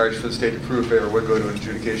easier charge for the state to prove if it ever would go to an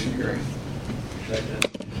adjudication hearing.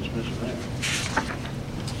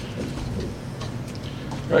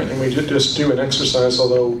 Right, and we did just do an exercise,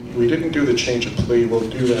 although we didn't do the change of plea. We'll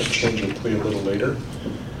do that change of plea a little later.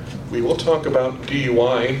 We will talk about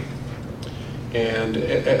DUI. And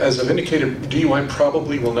as I've indicated, DUI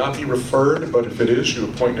probably will not be referred, but if it is, you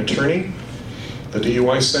appoint an attorney. The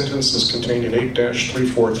DUI sentence is contained in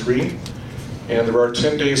 8-343, and there are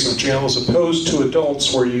 10 days of jail as opposed to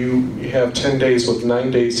adults where you have 10 days with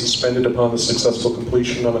 9 days suspended upon the successful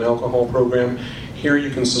completion of an alcohol program. Here you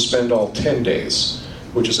can suspend all 10 days,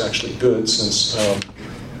 which is actually good since it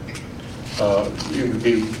would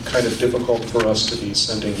be kind of difficult for us to be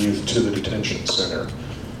sending youth to the detention center.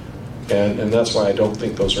 And that's why I don't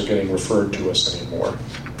think those are getting referred to us anymore.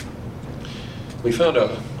 We found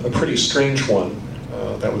a pretty strange one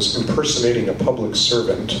that was impersonating a public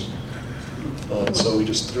servant. So we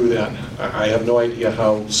just threw that. I have no idea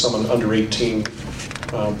how someone under 18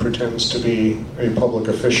 pretends to be a public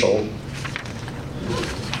official.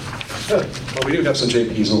 Well, we do have some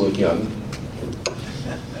JPs who look young.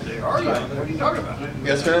 They are young. What are you talking about?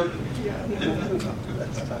 Yes, ma'am?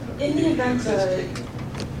 In the event a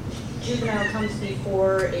juvenile comes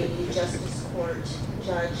before a justice court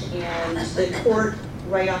judge and the court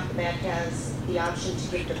right off the bat has the option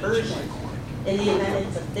to give diversion, in the event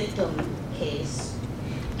it's a victim case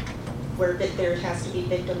where there has to be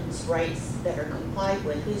victims' rights that are complied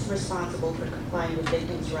with, who's responsible for complying with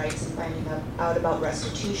victims' rights and finding out about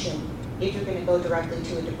restitution if you're going to go directly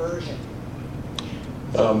to a diversion?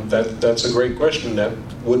 That's a great question. That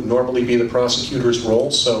would normally be the prosecutor's role.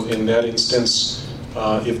 So in that instance,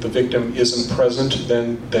 if the victim isn't present,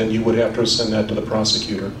 then you would have to send that to the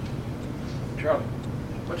prosecutor. Charlie,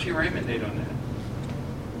 what's your arraignment date on that?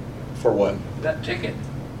 For what? That ticket?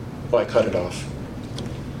 Well, I cut it off.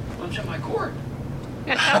 Well, it's in my court.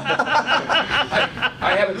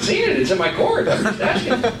 I haven't seen it. It's in my court. I'm just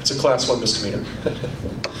asking. It's a class 1 misdemeanor.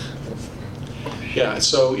 Yeah,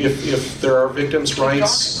 so if there are victims'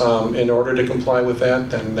 rights, in order to comply with that,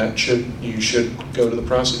 then you should go to the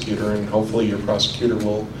prosecutor, and hopefully your prosecutor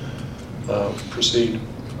will proceed.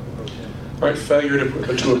 All right, failure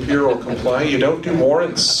to appear or comply. You don't do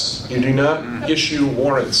warrants. You do not issue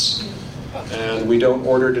warrants. And we don't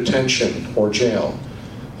order detention or jail.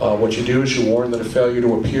 What you do is you warn that a failure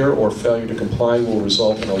to appear or failure to comply will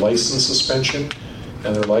result in a license suspension,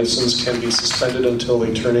 and their license can be suspended until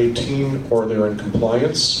they turn 18 or they're in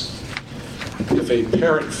compliance. If a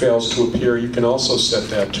parent fails to appear, you can also set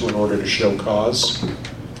that to an order to show cause.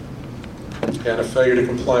 And a failure to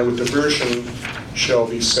comply with diversion shall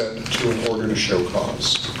be set to an order to show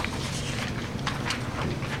cause.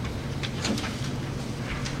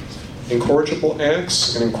 Incorrigible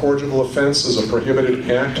acts. An incorrigible offense is a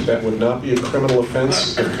prohibited act that would not be a criminal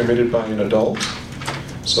offense if committed by an adult.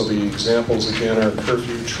 So the examples again are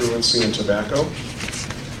curfew, truancy, and tobacco.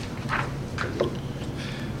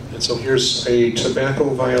 And so here's a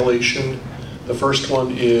tobacco violation. The first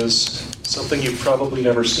one is something you've probably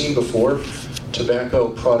never seen before. Tobacco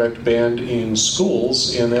product banned in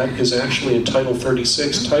schools, and that is actually in Title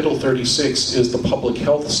 36. Title 36 is the public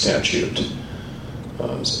health statute.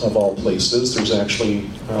 Of all places, there's actually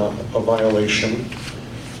a violation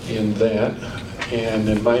in that, and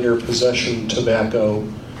in minor possession tobacco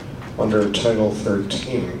under Title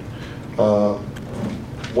 13.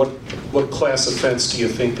 What class offense do you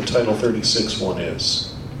think the Title 36 one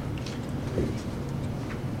is?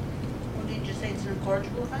 What did you say, it's an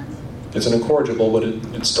incorrigible offense? It's an incorrigible, but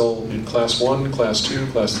it's still in Class 1, Class 2,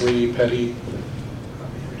 Class 3, petty.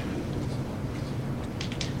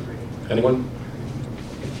 Anyone?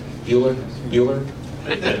 Bueller?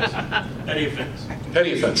 Petty offense.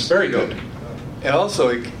 Petty offense, very good. And also,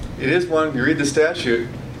 it is one, you read the statute,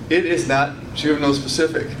 it is not juvenile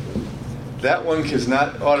specific. That one is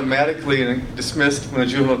not automatically dismissed when a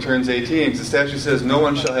juvenile turns 18, because the statute says no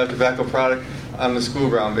one shall have tobacco product on the school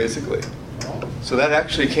ground, basically. So that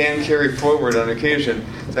actually can carry forward on occasion.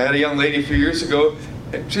 So I had a young lady a few years ago,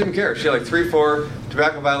 she didn't care. She had like 3-4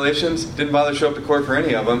 tobacco violations, didn't bother to show up to court for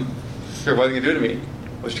any of them. Sure, what are they going to do to me?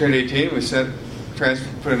 Was turned 18, we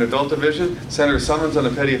put an adult division, sent her a summons on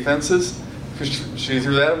the petty offenses, because she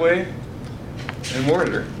threw that away, and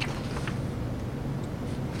warned her.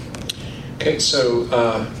 Okay, so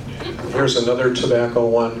here's another tobacco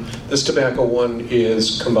one. This tobacco one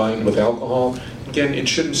is combined with alcohol. Again, it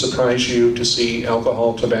shouldn't surprise you to see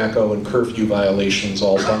alcohol, tobacco, and curfew violations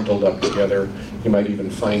all bundled up together. You might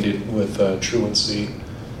even find it with truancy.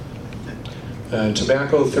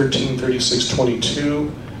 Tobacco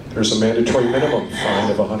 133622, there's a mandatory minimum fine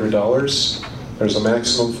of $100. There's a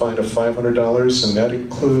maximum fine of $500, and that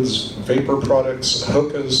includes vapor products,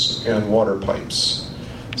 hookahs, and water pipes.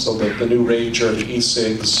 So the new rage are the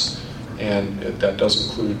e-cigs, and that does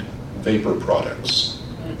include vapor products.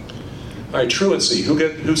 All right, truancy.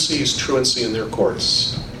 Who sees truancy in their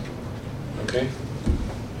courts? Okay.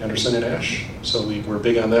 Anderson and Ash. So we're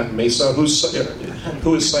big on that. Mesa, who is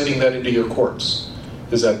citing that into your courts?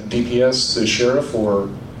 Is that DPS, the sheriff, or?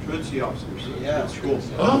 Truancy officers. Yeah, school.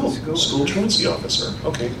 Oh, school truancy officer.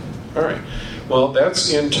 Okay. All right. Well,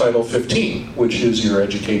 that's in Title 15, which is your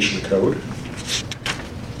education code.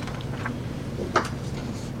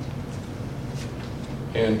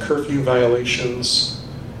 And curfew violations,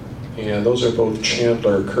 and those are both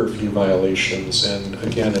Chandler curfew violations, and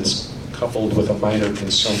again, it's coupled with a minor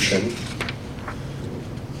consumption.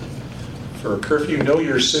 For a curfew, know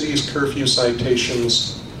your city's curfew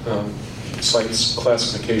citations, cites,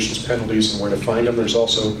 classifications, penalties, and where to find them. There's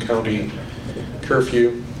also county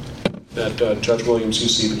curfew that Judge Williams, you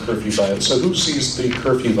see the curfew violations. So who sees the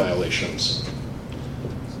curfew violations?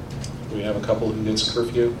 We have a couple who gets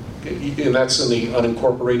curfew, and that's in the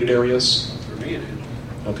unincorporated areas? For me it is.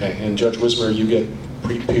 Okay, and Judge Wismer, you get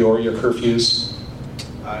Peoria curfews?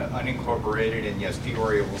 Unincorporated, and yes,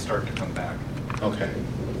 Peoria will start to come back. Okay.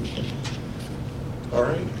 All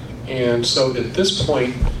right. And so at this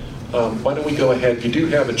point, why don't we go ahead? You do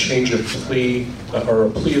have a change of plea or a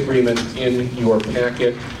plea agreement in your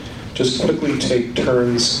packet. Just quickly take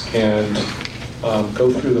turns and go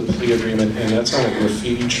through the plea agreement, and that's on a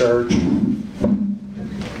graffiti charge.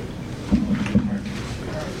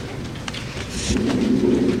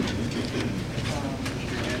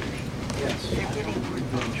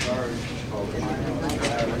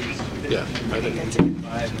 Yeah, I think.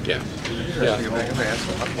 Yeah.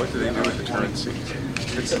 What do they do with the truancy?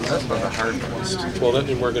 That's one of the hard ones. Well,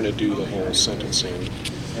 then we're going to do the whole sentencing.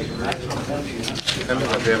 I don't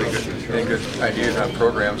know if they have any good ideas on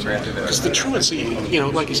programs or anything. Because the truancy, you know,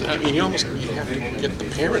 like you said, I mean, you have to get the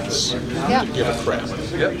parents to give a crap.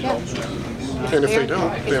 Yep. Yeah. And if they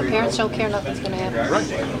don't, If then the parents don't care, nothing's going to happen.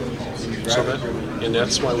 right. So and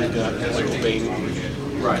that's why we've got Michael Bain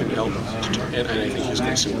can help, and I think he's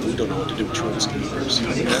going to say, we don't know what to do with truancy.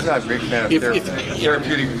 I'm not a big fan of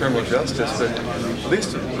therapeutic criminal justice, but at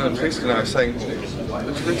least when the police and I are saying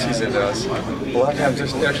the truancy's into us, a lot of times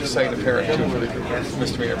they're actually citing the parent too for the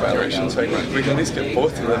misdemeanor violations. So we can at least get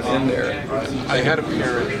both of them in there. I had a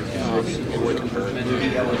parent in Wickenburg.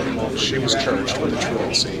 She was charged with a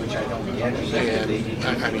truancy, and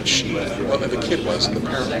I mean, the kid was, and the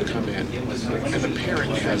parent would come in, and the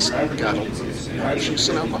parent has got she's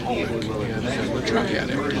an alcoholic and a drug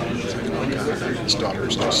addict. It's like, oh God, his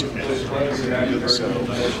daughter's just. So, what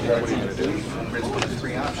are you going to do?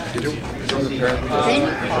 You do?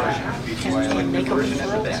 Can we make a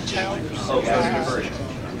referral to child?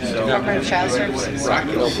 Department of Child Services? Right,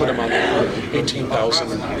 they'll put them on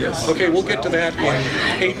 18,000. Yes. Okay, we'll get to that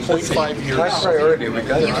in 8.5 years. High priority. We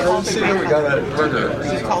got a truancy, we got a murder.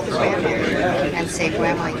 You call the grandparent and say,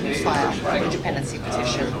 Grandma, you file a dependency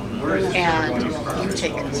petition, and you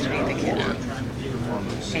take custody of the kid.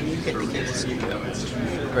 And you get the kid to school.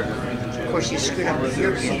 Of course, you screwed up with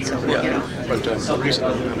your kid, so, you know. But the reason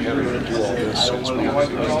I'm having to do all this is I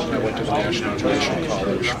went to the National Judicial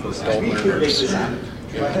College for adult learners.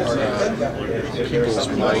 People's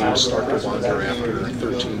minds start to wander after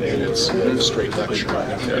 13 minutes of straight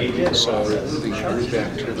lecturing. So we move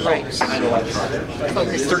back to the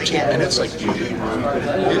 13 minutes, like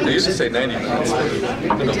they used to say 90 minutes.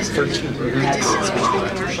 No, 13.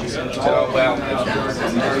 Oh, wow.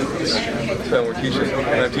 So when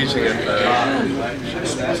I'm teaching at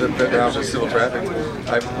the House of Civil Traffic,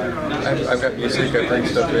 I've got music, I bring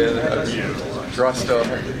stuff in, I draw stuff,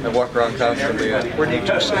 I walk around constantly. Where do you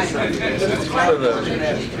do stuff? For the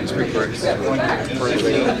Supreme Court.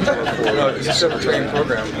 It's a separate training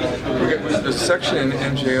program. We got a section in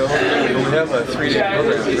MJO, and we have a 3-day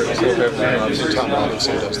program for the civil traffic officers. Tom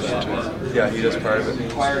Robinson does that too. Yeah, he does part of it.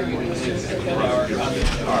 All right,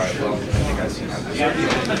 well, I think I see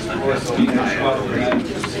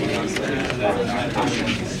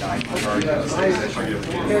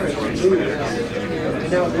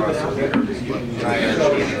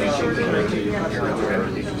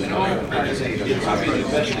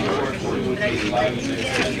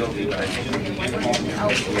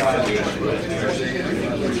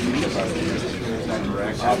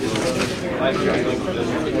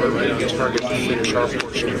We're right on target to finish our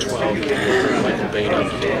portion of 12. Michael Bain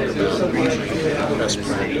up to talk about best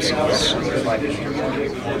practices.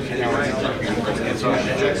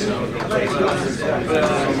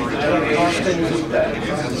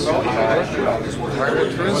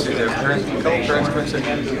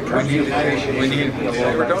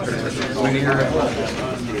 We need her.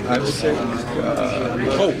 I would say.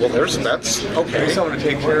 Oh well, that's okay. Someone to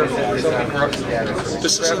take care of something.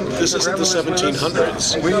 This isn't the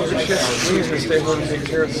 1700s. We need to stay home and take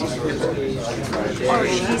care of these people. Or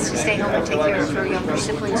she needs to stay home and take care of her younger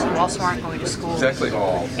siblings who also aren't going to school. Exactly.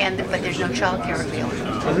 But there's no child care available.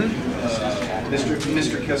 Mr.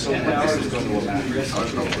 Kissel, this is going to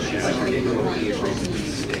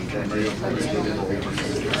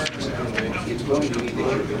it's going to be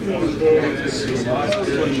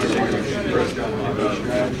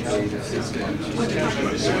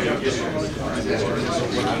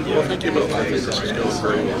Well, thank you both. I think this is going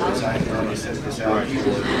very well.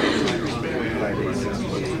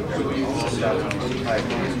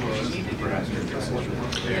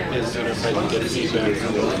 And if I can get feedback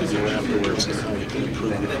from both of you afterwards on how we can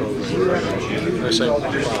improve the program. I say,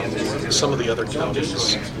 some of the other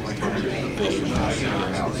counties,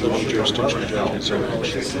 the living jurisdiction judges are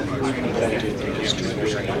actually appointed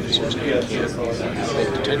district officers in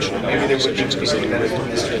detention positions because they do live in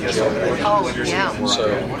jail. Oh, yeah. So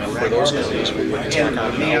for those counties, we would take an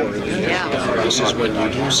hour. This is when you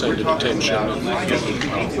do send a detention.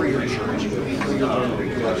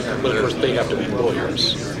 But of course, they have to be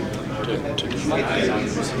lawyers to do that.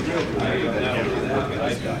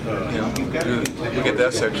 We get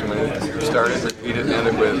that section when it started, repeat it, and end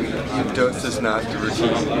it with, dose is not the routine,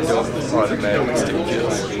 you don't automatically stick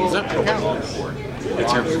kids. No.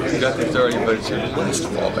 It's your, you got the authority, but it's your last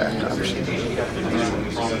fallback option.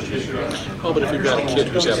 Oh, but if you've got a kid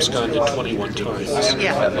who's absconded 21 times,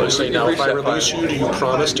 you say, now if I release you, do you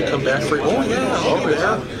promise to come back for you? Oh yeah, I'll be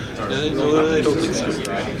there. I don't think so.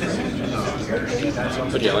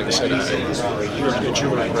 But yeah, like I said, your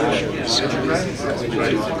juvenile corrections,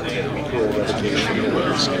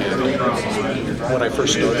 when I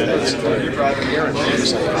first started, I was like,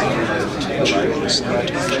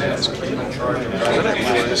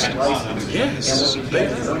 yes,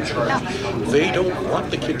 they don't want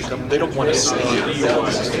the kid to come. They don't want to see it.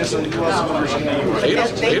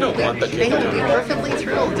 They don't want the kid to come. They would be perfectly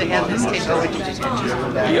thrilled to have this kid go into detention.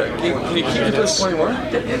 Can you keep it to 21?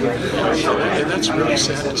 And that's really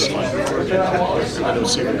sad to see. And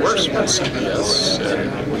it's even worse when CBS,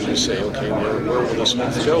 when you say, okay, where will this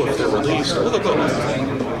go if they're released? Oh, they'll go.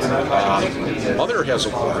 Mother has a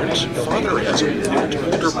warrant, father has a warrant,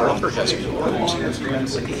 older brother has a warrant.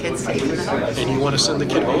 And you want to send the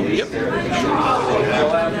kid home? Yep.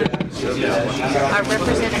 Our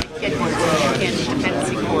representative kid was in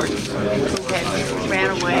dependency court who had ran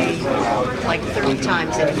away like 30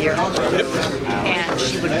 times in a year. And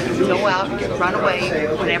she would go out, run away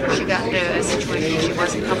whenever she got into a situation she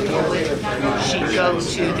wasn't comfortable with. She'd go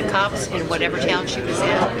to the cops in whatever town she was in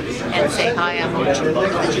and say, hi, I'm a juvenile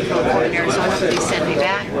in the juvenile court in Arizona, please send me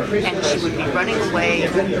back. And she would be running away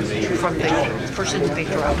from the person who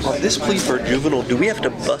picked her up. On this plea for juvenile, do we have to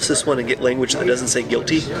bust this one and get language that doesn't say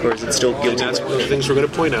guilty? Or is it still guilty? And that's one of the things we're going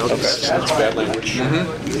to point out. Okay. It's bad language.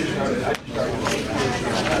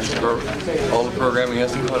 All the programming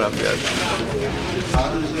hasn't caught up yet.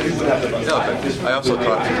 No, but I also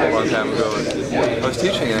taught a long time ago. I was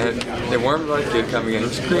teaching and they warned about a kid coming in. He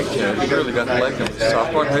was a great kid. He really got to like him.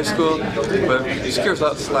 Sophomore in high school, but he was a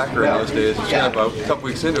lot slacker in those days. About a couple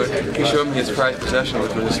weeks into it, he showed me his prized possession,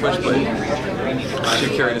 which was a switchblade. He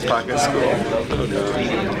carried in his pocket at school.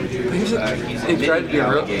 He tried to be a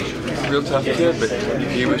real tough kid, but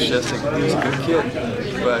he was just a good kid.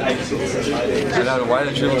 But I don't know why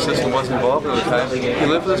the juvenile system wasn't involved at the time. He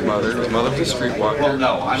lived with his mother. His mother was a streetwalker.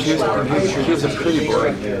 He was a pretty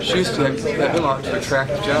boy. She used to have him out to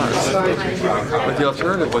attract John. But the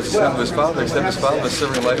alternative was to send him to his father, except his father was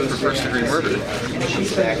serving life for first-degree murder.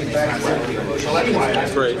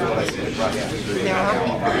 Great. There are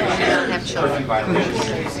people who do not have children. I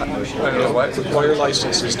don't know why. Require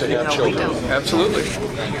licenses to have children. Absolutely.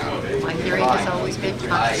 My theory has always been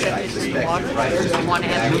contraceptives is water. If you want to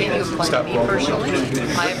have a kid, you apply to me personally. I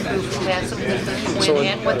approve who has them, when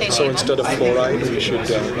and what they name So instead of fluoride, we should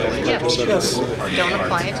don't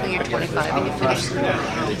apply until you're 25 and you finish school.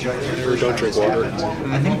 Or don't drink water.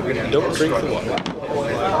 Don't drink the water.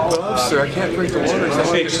 Well, sir, I can't drink the water.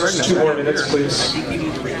 Okay, 2 more minutes, please.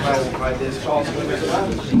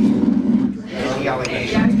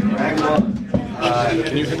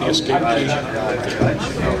 Can you hit the escape key?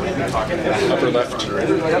 Upper left.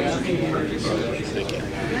 Thank you.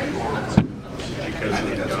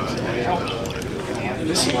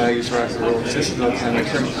 This is why I use rock and roll. This is the time I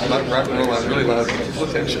turn rock and roll on really loud to get people's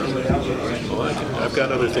attention. Well, I've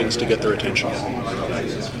got other things to get their attention.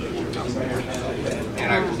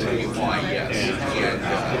 And I will tell you why, yes.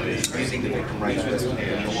 And using the Victim Rights Risk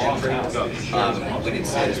Management Law, when it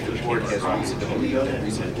says the court has reason to believe that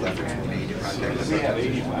reasonable efforts were made to contact the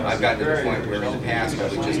victim, I've gotten to the point where in the past I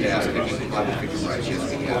would just ask, have you complied with victim rights?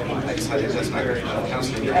 Yes, we have. I decided that's not going to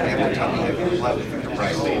counseling. You're going to have to tell me, have you complied with victim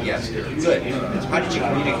rights? Yes. Good. How did you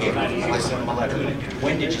communicate? I sent them a letter.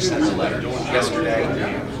 When did you send the letter? Yesterday?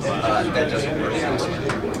 That doesn't work.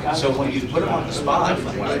 So when you put them on the spot,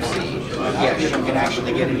 from what I've seen, yes, you can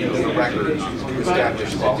actually get it into the record to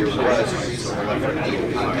establish that there was a reasonable effort made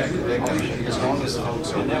to contact the victim, as long as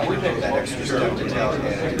folks are willing to take that extra step to tell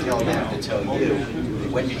them to tell you,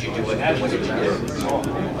 when did you do it and when did you do it?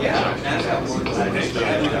 Yeah.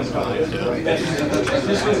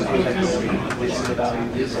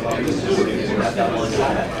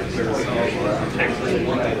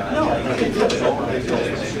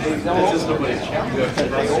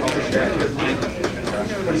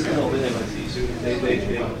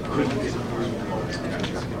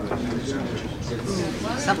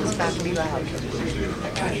 Something's about to be loud.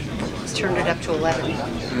 Let's turn it up to 11.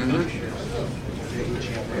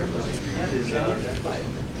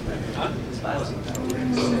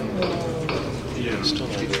 Yeah, still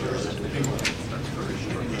not good.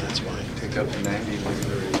 That's why. Take up to 90.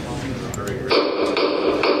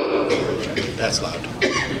 That's loud.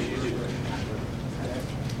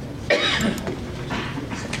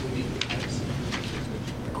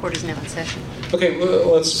 Court is now in session. Okay,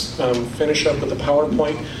 well, let's finish up with the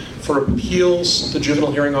PowerPoint. For appeals, the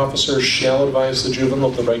juvenile hearing officer shall advise the juvenile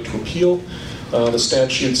of the right to appeal. The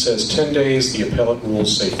statute says 10 days, the appellate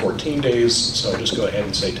rules say 14 days, so I'll just go ahead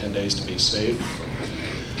and say 10 days to be safe.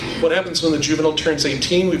 What happens when the juvenile turns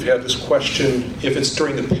 18? We've had this question, if it's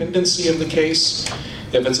during the pendency of the case,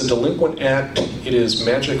 if it's a delinquent act, it is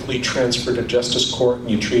magically transferred to justice court and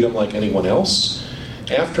you treat them like anyone else.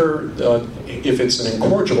 After, if it's an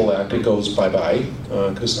incorrigible act, it goes bye-bye,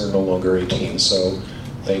 because they're no longer 18, so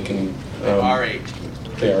they can... They are 18.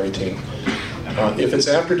 They are 18. If it's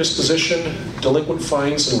after disposition, delinquent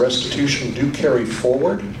fines and restitution do carry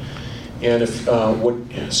forward. And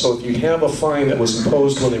so if you have a fine that was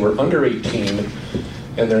imposed when they were under 18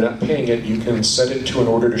 and they're not paying it, you can set it to an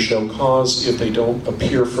order to show cause. If they don't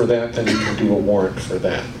appear for that, then you can do a warrant for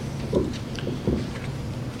that.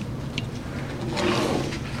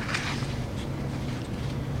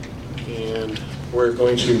 And we're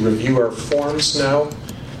going to review our forms now.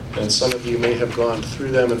 And some of you may have gone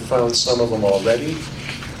through them and found some of them already.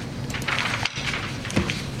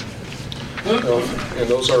 And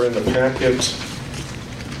those are in the packet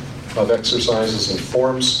of exercises and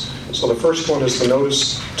forms. So the first one is the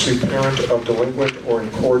notice to parent of delinquent or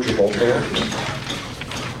incorrigible act.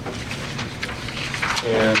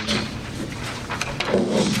 And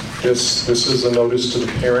this is a notice to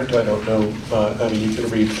the parent. I don't know, I mean, you can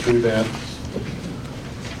read through that.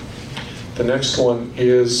 The next one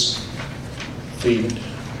is the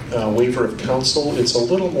waiver of counsel. It's a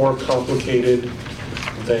little more complicated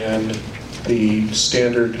than the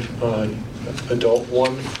standard adult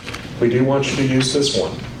one. We do want you to use this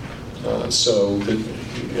one.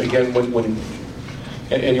 Again,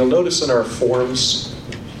 and you'll notice in our forms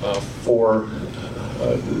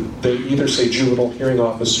they either say juvenile hearing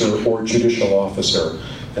officer or judicial officer,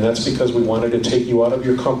 and that's because we wanted to take you out of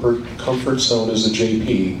your comfort zone as a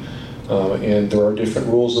JP. And there are different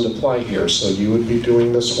rules that apply here, so you would be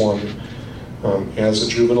doing this one as a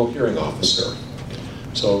juvenile hearing officer.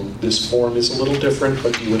 So this form is a little different,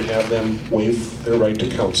 but you would have them waive their right to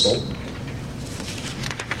counsel.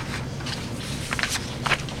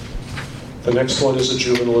 The next one is a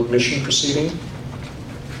juvenile admission proceeding.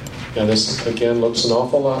 And this, again, looks an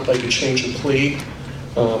awful lot like a change of plea,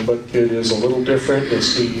 but it is a little different. You'll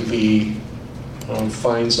see the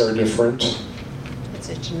fines are different. It's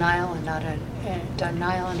a denial and not a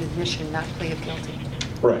denial and admission, not plea of guilty.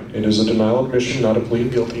 Right. It is a denial of admission, not a plea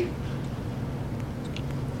of guilty.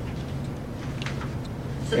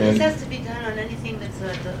 So this has to be done on anything that's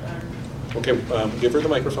Okay, give her the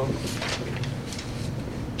microphone.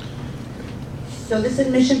 So this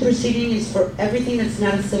admission proceeding is for everything that's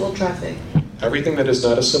not a civil traffic? Everything that is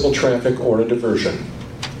not a civil traffic or a diversion.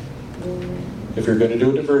 If you're going to do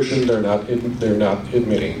a diversion, they're not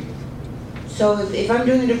admitting. So if I'm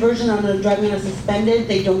doing a diversion on a driving on a suspended,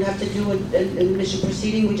 they don't have to do an admission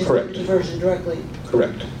proceeding, we just do the diversion directly?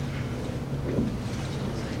 Correct.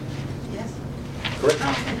 Yes? Correct.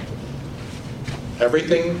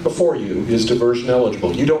 Everything before you is diversion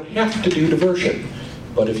eligible. You don't have to do diversion.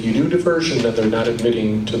 But if you do diversion, then they're not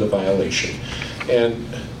admitting to the violation. And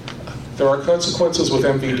there are consequences with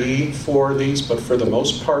MVD for these, but for the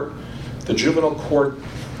most part, the juvenile court,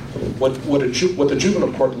 what the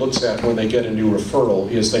juvenile court looks at when they get a new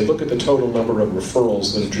referral is they look at the total number of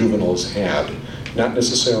referrals that a juvenile has had, not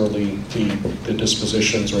necessarily the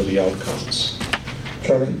dispositions or the outcomes.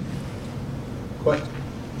 Charlie? What?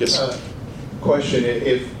 Yes. Question,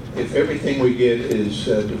 if everything we get is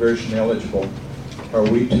diversion eligible, are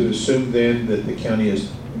we to assume then that the county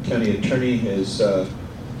attorney has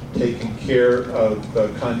taken care of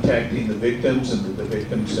contacting the victims and that the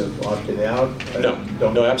victims have opted out?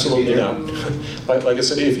 No, absolutely not. Like I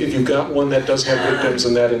said, if you've got one that does have victims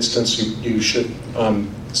in that instance, you should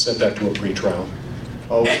send that to a pretrial.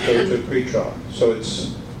 Oh, go to a pretrial. So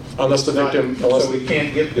it's... Unless the victim... So we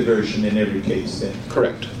can't give diversion in every case then?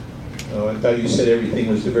 Correct. Oh, I thought you said everything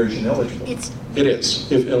was diversion eligible. It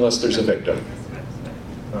is, unless there's a victim.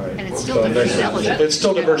 All right. And it's still diversion eligible. It's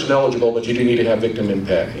still diversion eligible, but you do need to have victim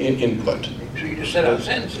input. So you just set out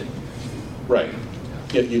sentencing. Right.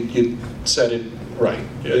 You said it right.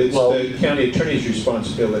 It's the county attorney's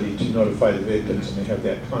responsibility to notify the victims and they have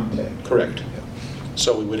that contact. Correct.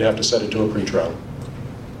 So we would have to set it to a pretrial.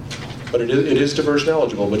 But it is diversion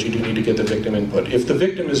eligible, but you do need to get the victim input. If the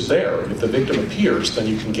victim is there, if the victim appears, then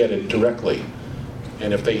you can get it directly.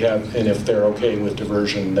 And if they're okay with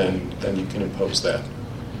diversion, then you can impose that.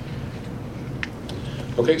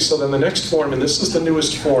 Okay, so then the next form, and this is the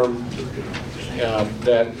newest form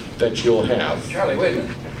that you'll have. Charlie, wait a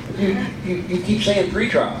minute. You keep saying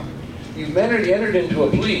pretrial. You've entered into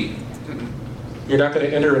a plea. You're not going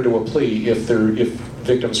to enter into a plea if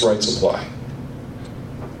victims' rights apply.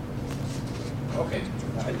 Okay.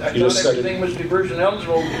 I thought everything was diversion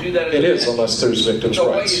eligible. You do that. It is, unless there's victims'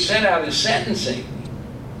 so rights. So what you sent out is sentencing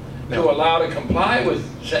to allow to comply with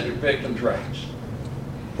victims' rights.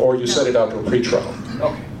 Or you set it out to a pretrial.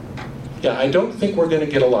 Okay. Yeah, I don't think we're going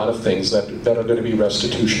to get a lot of things that are going to be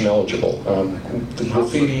restitution eligible. The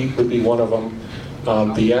graffiti would be one of them.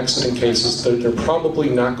 The accident cases, they're probably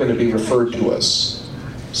not going to be referred to us.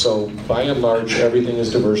 So by and large, everything is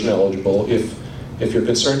diversion eligible. If you're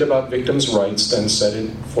concerned about victims' rights, then set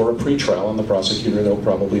it for a pretrial, and the prosecutor will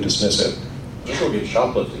probably dismiss it. Let's go get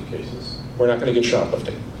shoplifting cases. We're not going to get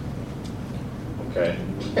shoplifting. Okay.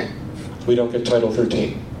 We don't get Title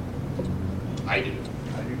 13. I do.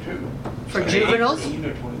 I do too. For juveniles?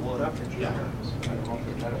 Yeah.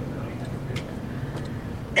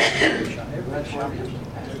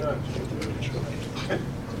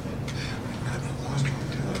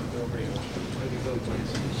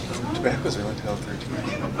 Tobacco's only Title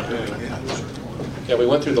 13. Yeah, we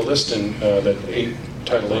went through the list and that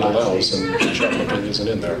Title 8 allows, and shoplifting isn't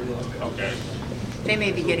in there. Okay. They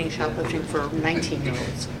may be getting shoplifting for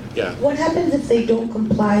 19-year-olds. Yeah. What happens if they don't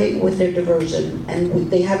comply with their diversion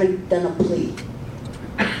and they haven't done a plea?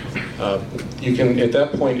 You can, at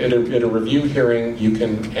that point, at a review hearing, you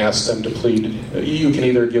can ask them to plead. You can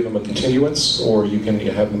either give them a continuance, or you can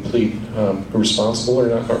have them plead irresponsible or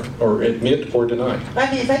not, or admit or deny.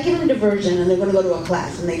 I mean, if I give them diversion and they're going to go to a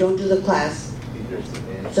class and they don't do the class,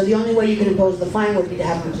 so the only way you can impose the fine would be to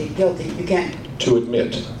have them plead guilty. You can't. To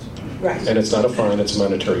admit. Right. And it's not a fine; it's a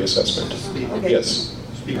monetary assessment. Okay. Yes.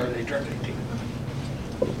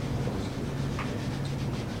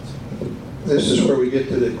 This is where we get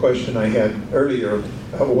to the question I had earlier.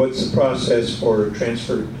 What's the process for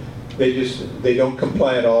transfer? They don't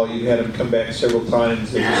comply at all. You had them come back several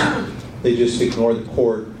times. They just ignore the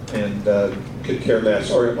court and could care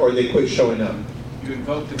less, or they quit showing up. You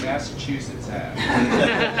invoke the Massachusetts Act.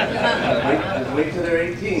 Wait till they're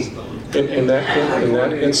 18. In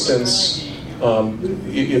that instance,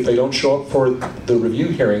 if they don't show up for the review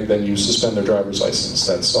hearing, then you suspend their driver's license.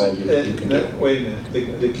 That's all you can do. Wait a minute.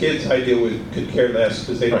 The kids I deal with could care less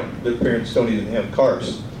because their parents don't even have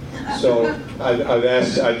cars. So I've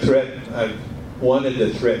wanted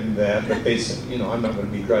to threaten that, but they said, I'm not going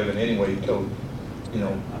to be driving anyway until,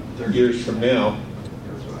 years from now.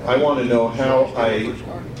 I want to know how I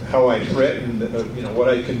threaten, what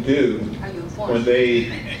I can do when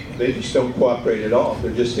they just don't cooperate at all.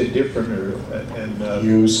 They're just indifferent,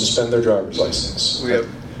 you suspend their driver's license.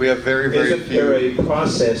 We have very, very Isn't there a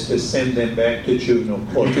process to send them back to juvenile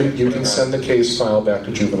court? You can send the case file back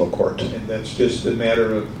to juvenile court. And that's just a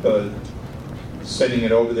matter of sending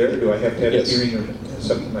it over there? Do I have to have a hearing or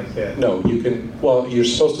something like that? No, you can. Well, you're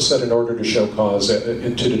supposed to set an order to show cause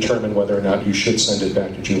to determine whether or not you should send it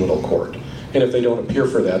back to juvenile court. And if they don't appear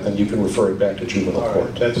for that, then you can refer it back to juvenile court.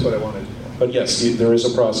 Right, that's what I wanted to know. But yes, there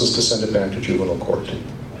is a process to send it back to juvenile court.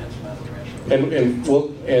 And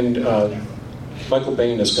Michael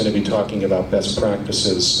Bain is going to be talking about best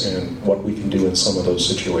practices and what we can do in some of those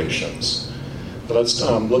situations. But let's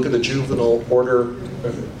look at the juvenile order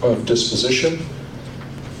of disposition.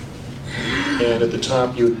 And at the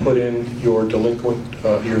top, you would put in your delinquent,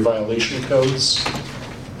 your violation codes.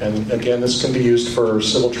 And again, this can be used for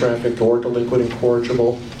civil traffic or delinquent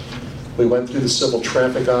incorrigible. We went through the civil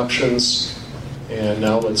traffic options, and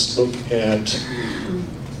now let's look at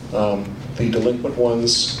the delinquent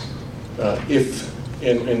ones. If,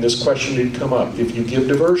 and this question did come up, if you give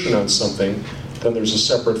diversion on something, then there's a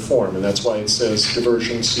separate form, and that's why it says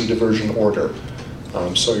diversion, see diversion order.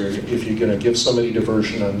 So if you're going to give somebody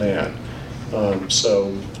diversion on that.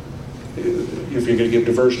 So if you're going to give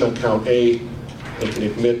diversion on count A, they can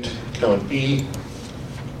admit count B,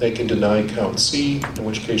 they can deny count C, in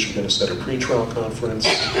which case you're going to set a pretrial conference.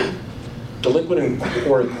 Delinquent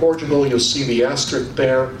or incorrigible, you'll see the asterisk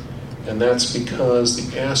there, and that's because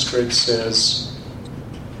the asterisk says,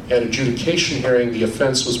 at adjudication hearing, the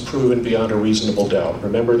offense was proven beyond a reasonable doubt.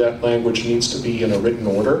 Remember, that language needs to be in a written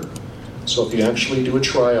order. So if you actually do a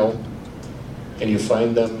trial and you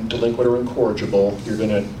find them delinquent or incorrigible, you're going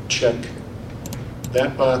to check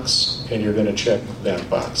that box and you're going to check that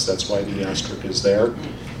box. That's why the asterisk is there.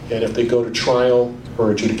 And if they go to trial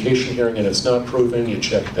or adjudication hearing and it's not proven, you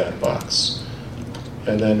check that box.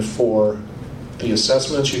 And then for the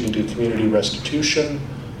assessments, you can do community restitution,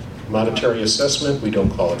 monetary assessment, we don't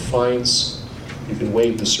call it fines. You can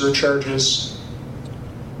waive the surcharges.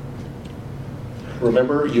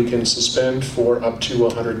 Remember, you can suspend for up to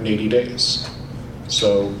 180 days.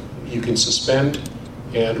 So you can suspend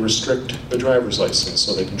and restrict the driver's license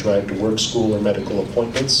so they can drive to work, school, or medical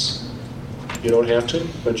appointments. You don't have to,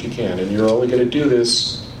 but you can. And you're only going to do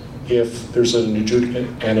this if there's an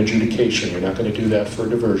adjudication. You're not going to do that for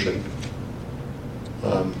diversion.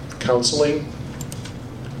 Counseling,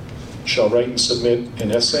 shall write and submit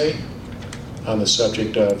an essay on the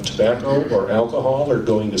subject of tobacco or alcohol or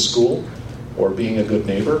going to school or being a good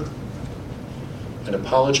neighbor. An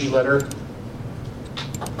apology letter.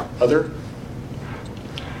 Other,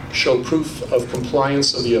 show proof of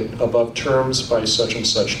compliance of the above terms by such and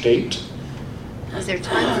such date. Is there a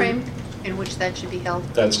time frame in which that should be held?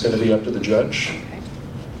 That's going to be up to the judge.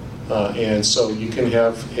 Okay. And so you can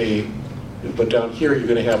have but down here you're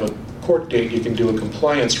going to have a court date, you can do a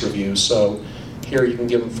compliance review. So here you can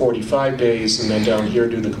give them 45 days, and then down here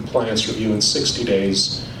do the compliance review in 60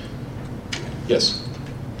 days. Yes?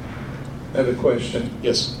 I have a question.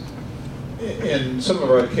 Yes. In some of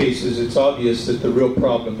our cases, it's obvious that the real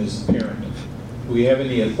problem is the parent. Do we have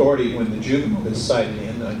any authority when the juvenile is cited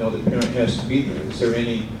in? I know the parent has to be there. Is there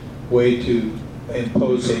any way to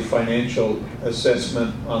impose a financial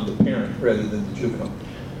assessment on the parent rather than the juvenile?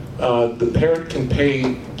 The parent can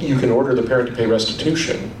pay, you can order the parent to pay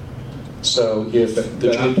restitution. So if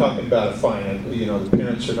but I'm talking about a fine. You know, the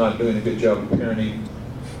parents are not doing a good job of parenting,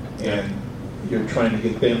 and you're trying to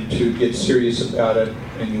get them to get serious about it,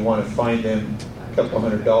 and you want to fine them a couple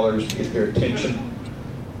 $100 to get their attention.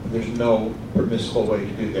 There's no permissible way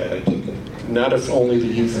to do that, I take it. Not if only the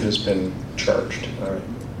youth has been charged. All right.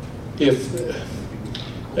 If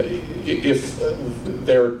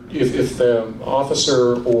the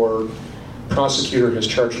officer or prosecutor has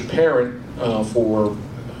charged the parent for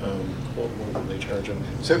what will they charge them?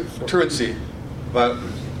 So truancy, but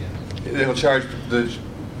they'll charge the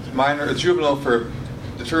minor, the juvenile for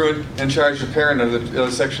the truant, and charge the parent of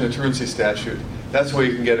the section of the truancy statute. That's where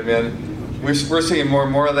you can get them in. We're seeing more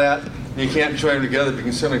and more of that. You can't join them together, but you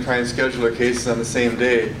can certainly try and schedule their cases on the same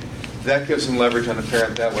day. That gives them leverage on the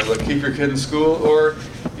parent that way. Look, keep your kid in school, or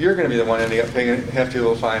you're going to be the one ending up paying a hefty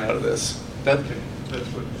little fine out of this. That's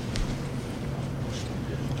what.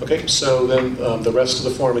 Okay, so then the rest of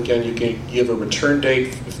the form, again, you can give a return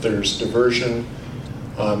date if there's diversion.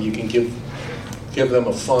 You can give them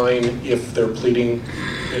a fine if they're pleading,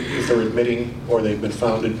 if they're admitting, or they've been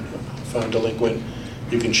found delinquent.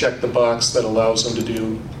 You can check the box that allows them to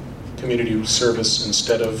do community service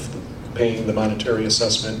instead of paying the monetary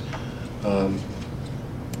assessment.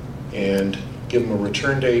 And give them a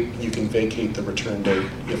return date. You can vacate the return date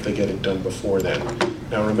if they get it done before then.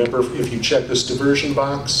 Now remember, if you check this diversion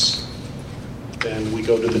box, then we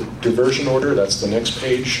go to the diversion order. That's the next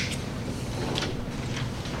page.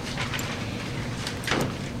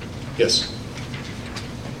 Yes?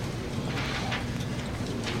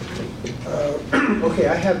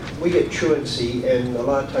 Okay, we get truancy, and a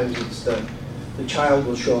lot of times it's the child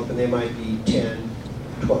will show up and they might be 10,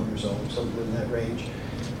 12 years old, something in that range.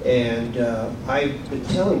 And I've been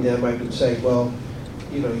telling them, I've been saying, well,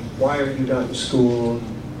 you know, why are you not in school?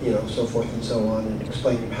 so forth and so on, and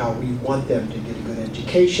explain to them how we want them to get a good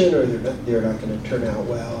education, or they're not going to turn out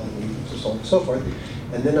well, and so on and so forth.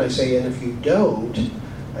 And then I say, and if you don't,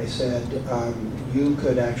 I said, you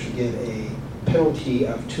could actually get a penalty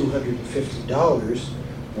of $250,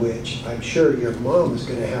 which I'm sure your mom is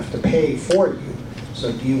going to have to pay for you.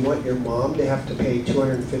 So do you want your mom to have to pay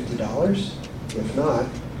 $250? If not,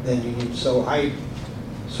 then you need, so I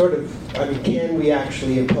sort of, can we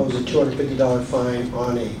actually impose a $250 fine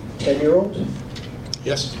on a 10-year-old?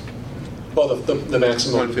 Yes. Well, the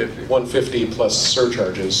maximum 150 plus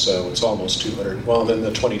surcharges, so it's almost 200. Well, then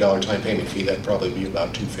the $20 time payment fee, that'd probably be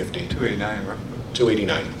about 250. 289, roughly.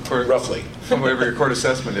 289, roughly. From whatever your court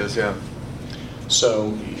assessment is, yeah.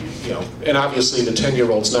 So, and obviously the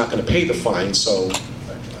 10-year-old's not going to pay the fine, so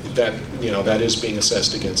that, that is being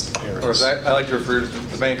assessed against the parents. Or as I like to refer to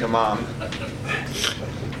the bank of mom.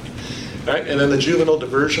 All right, and then the juvenile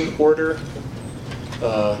diversion order.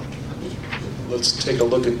 Let's take a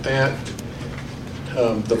look at that.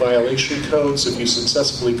 The violation codes, if you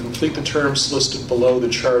successfully complete the terms listed below, the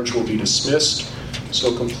charge will be dismissed.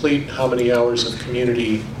 So complete how many hours of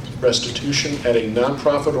community restitution at a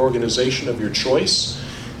nonprofit organization of your choice.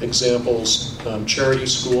 Examples, charity,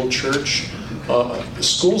 school, church.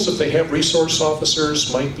 Schools, if they have resource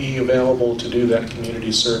officers, might be available to do that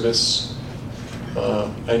community service.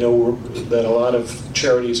 I know that a lot of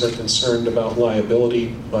charities are concerned about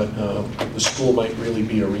liability, but the school might really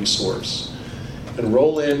be a resource.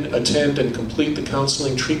 Enroll in, attend, and complete the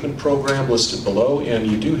counseling treatment program listed below, and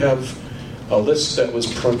you do have a list that was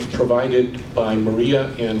provided by Maria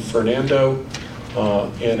and Fernando,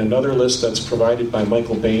 and another list that's provided by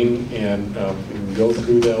Michael Bain, and we can go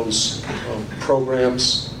through those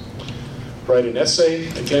programs. Write an essay.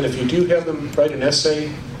 Again, if you do have them write an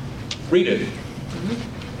essay, read it.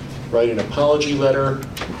 Write an apology letter.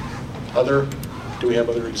 Do we have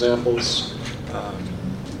other examples?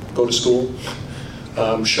 Go to school.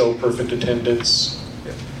 Show perfect attendance.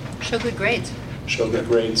 Show good grades. Show good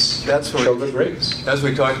grades. That's what, show good grades. As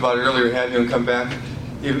we talked about earlier, having them come back.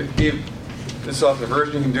 If this off the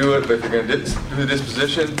version, you can do it, but if you're going to do the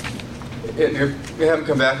disposition, you have them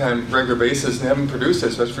come back on a regular basis and have them produce it,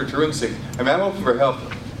 especially for truancy. I'm open for help,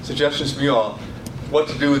 suggestions from you all, what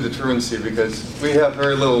to do with the truancy, because we have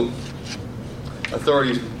very little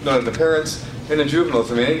authority, none of the parents and the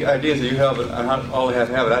juveniles. Any ideas that you have on how all they have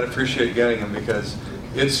to have it, I'd appreciate getting them, because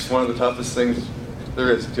it's one of the toughest things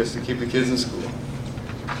there is, just to keep the kids in school.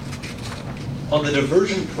 On the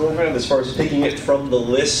diversion program, as far as picking it from the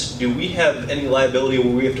list, do we have any liability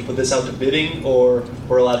where we have to put this out to bidding, or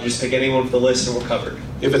we're allowed to just pick anyone from the list and we're covered?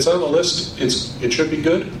 If it's on the list, it should be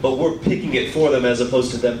good. But we're picking it for them as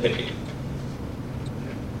opposed to them picking.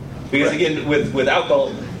 Because again, with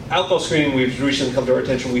alcohol screening, we've recently come to our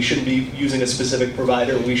attention, we shouldn't be using a specific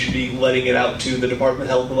provider. We should be letting it out to the Department of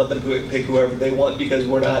Health and let them pick whoever they want, because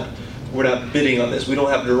we're not bidding on this. We don't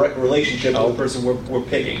have a direct relationship with the person we're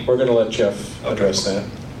picking. We're going to let Jeff address that.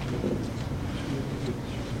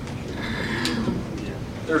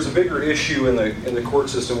 There's a bigger issue in the court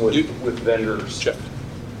system with vendors. Jeff.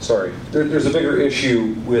 Sorry, there's a bigger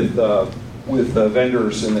issue with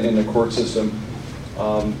vendors in the court system.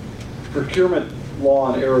 Procurement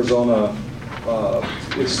law in Arizona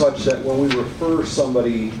is such that when we refer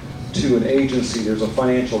somebody to an agency, there's a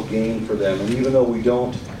financial gain for them, and even though they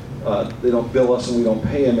don't bill us and we don't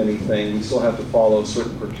pay them anything, we still have to follow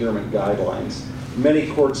certain procurement guidelines.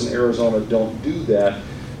 Many courts in Arizona don't do that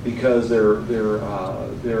because their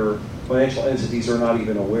financial entities are not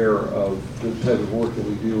even aware of the type of work that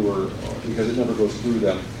we do, or because it never goes through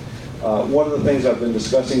them. One of the things I've been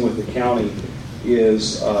discussing with the county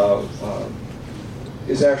is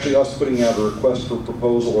actually us putting out a request for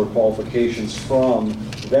proposal or qualifications from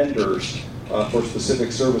vendors for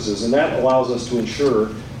specific services, and that allows us to ensure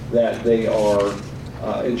that they are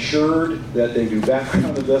insured, that they do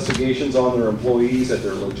background investigations on their employees, that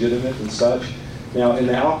they're legitimate and such. Now, in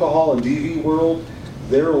the alcohol and DV world,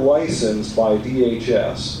 they're licensed by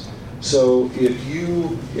DHS. So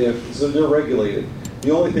so they're regulated. The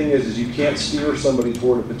only thing is you can't steer somebody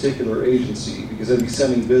toward a particular agency, because they'd be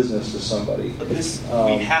sending business to somebody. But this,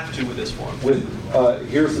 we have to with this form.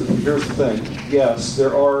 Here's the thing. Yes,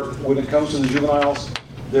 there are, when it comes to the juveniles,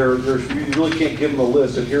 you really can't give them a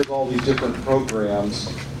list of here's all these different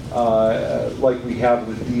programs like we have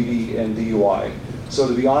with DV and DUI. So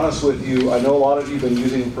to be honest with you, I know a lot of you have been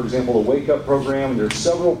using, for example, the Wake Up program, and there's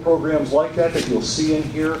several programs like that you'll see in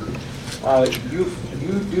here.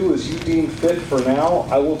 You do as you deem fit for now.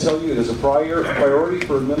 I will tell you it is a priority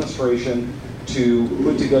for administration to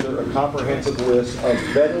put together a comprehensive list of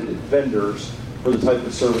vetted vendors for the type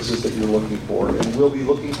of services that you're looking for. And we'll be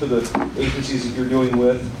looking for the agencies that you're doing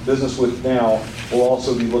business with now. We'll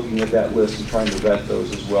also be looking at that list and trying to vet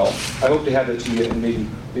those as well. I hope to have it to you in maybe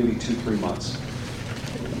 2-3 months.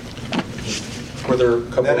 Were there a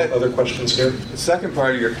couple of other questions here? The second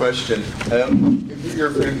part of your question,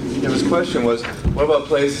 question was, what about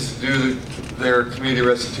places to do their community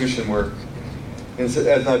restitution work? And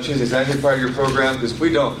as not choosing, is that any part of your program? Because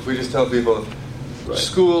we don't. We just tell people,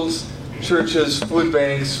 schools, churches, food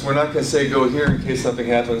banks, we're not going to say go here in case something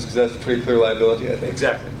happens, because that's pretty clear liability, I think.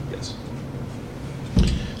 Exactly, yes.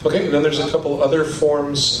 Okay, and then there's a couple other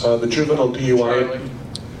forms, the juvenile DUI.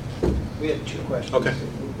 We had 2 questions. Okay.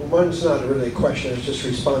 One's not really a question, it's just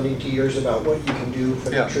responding to yours about what you can do for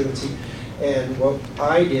the truancy. And what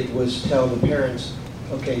I did was tell the parents,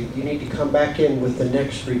 okay, you need to come back in with the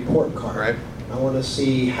next report card. Right. I want to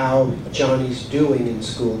see how Johnny's doing in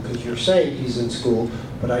school, because you're saying he's in school,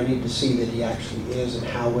 but I need to see that he actually is and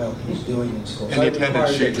how well he's doing in school. And the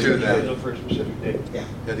attendance sheet too, that. For a specific date. Yeah,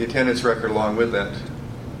 the attendance record along with that.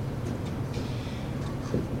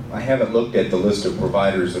 I haven't looked at the list of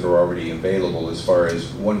providers that are already available as far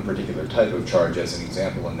as one particular type of charge as an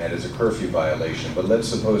example, and that is a curfew violation. But let's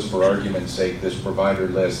suppose, for argument's sake, this provider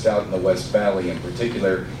list out in the West Valley in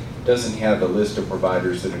particular doesn't have a list of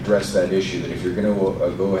providers that address that issue, that if you're going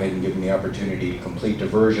to go ahead and give them the opportunity to complete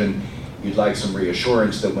diversion, you'd like some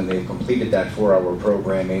reassurance that when they've completed that 4-hour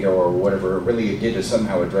program, 8-hour, or whatever, it really did to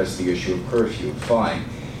somehow address the issue of curfew. Fine.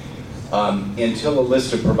 Until a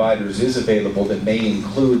list of providers is available that may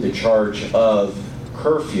include the charge of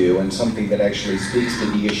curfew and something that actually speaks to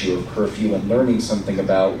the issue of curfew and learning something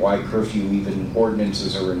about why curfew even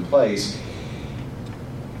ordinances are in place,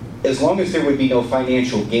 as long as there would be no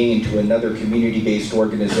financial gain to another community-based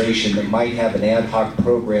organization that might have an ad hoc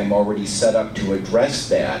program already set up to address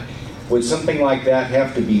that, would something like that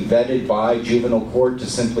have to be vetted by juvenile court to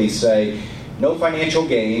simply say, no financial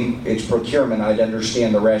gain, it's procurement? I'd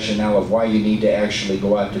understand the rationale of why you need to actually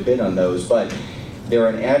go out to bid on those, but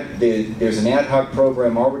there's an ad hoc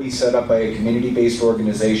program already set up by a community-based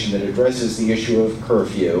organization that addresses the issue of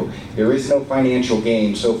curfew. There is no financial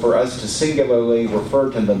gain, so for us to singularly refer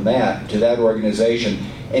to that organization,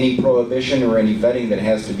 any prohibition or any vetting that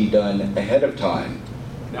has to be done ahead of time?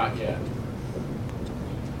 Not yet.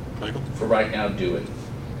 Michael? For right now, do it.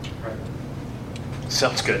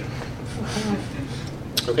 Sounds good.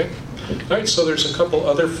 Okay. All right, so there's a couple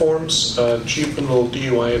other forms. Juvenile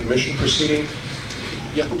DUI admission proceeding.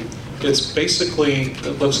 Yeah, it's basically,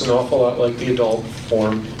 it looks an awful lot like the adult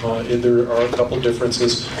form. There are a couple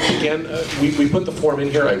differences. Again, we put the form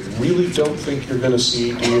in here. I really don't think you're going to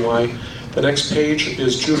see DUI. The next page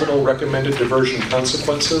is juvenile recommended diversion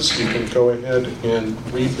consequences. You can go ahead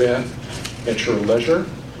and read that at your leisure.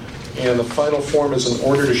 And the final form is an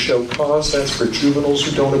order to show cause. That's for juveniles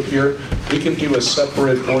who don't appear. We can do a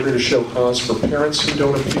separate order to show cause for parents who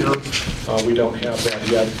don't appear. We don't have that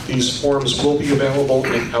yet. These forms will be available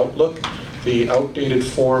in Outlook. The outdated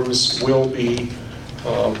forms will be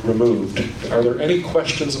removed. Are there any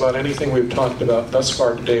questions about anything we've talked about thus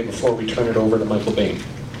far today before we turn it over to Michael Bain?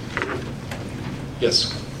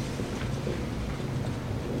 Yes.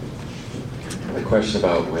 A question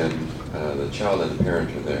about when the child and the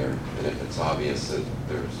parent are there, and if it's obvious that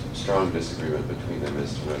there's strong disagreement between them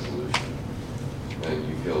as to resolution, and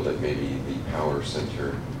you feel that maybe the power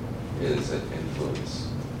center is an influence,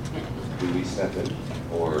 do we step in,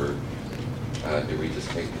 or do we just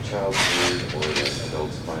take the child's word or the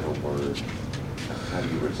adult's final word? How do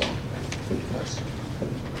you resolve that?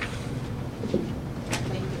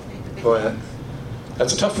 Go ahead.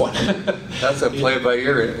 That's a tough one. That's a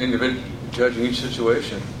play-by-ear, individual judging each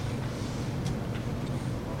situation.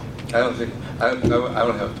 I don't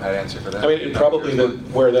have a bad answer for that. I mean, probably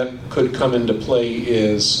where that could come into play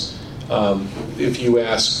is if you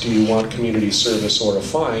ask, do you want community service or a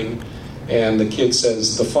fine? And the kid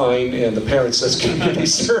says the fine, and the parent says community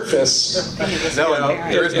service. No,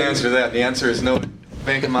 there is an answer to that. The answer is no.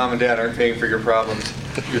 Bank and mom and dad aren't paying for your problems.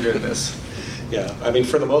 You're doing this. Yeah, I mean,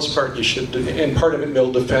 for the most part, you should, and part of it will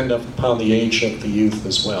depend upon the age of the youth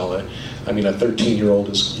as well. I mean, a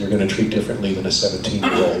 13-year-old you're going to treat differently than a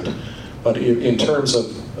 17-year-old. But in terms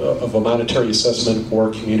of a monetary assessment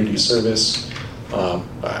or community service,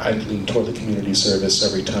 I'd lean toward the community service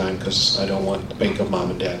every time because I don't want the bank of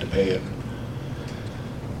mom and dad to pay it.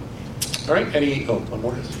 All right, one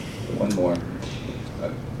more? One more.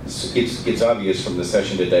 It's obvious from the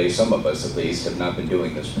session today, some of us at least have not been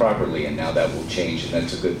doing this properly, and now that will change, and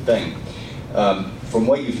that's a good thing. From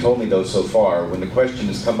what you've told me though so far, when the question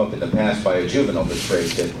has come up in the past by a juvenile that's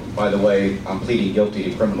raised it, by the way, I'm pleading guilty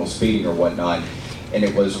to criminal speeding or whatnot, and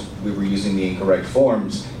we were using the incorrect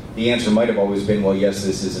forms, the answer might have always been, well, yes,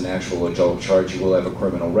 this is an actual adult charge, you will have a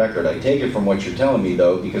criminal record. I take it from what you're telling me,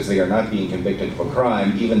 though, because they are not being convicted of a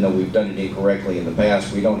crime, even though we've done it incorrectly in the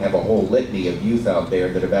past, we don't have a whole litany of youth out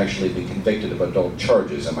there that have actually been convicted of adult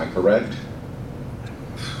charges. Am I correct?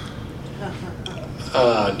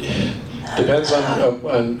 Depends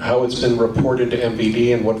on how it's been reported to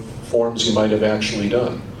MVD and what forms you might have actually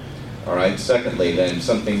done. All right, secondly, then,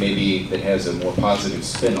 something maybe that has a more positive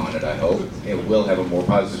spin on it, I hope. It will have a more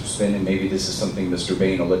positive spin, and maybe this is something Mr.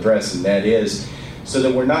 Bain will address, and that is so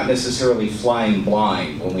that we're not necessarily flying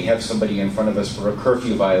blind when we have somebody in front of us for a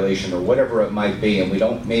curfew violation or whatever it might be, and we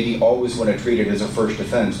don't maybe always want to treat it as a first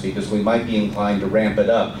offense because we might be inclined to ramp it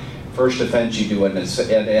up. First offense, you do an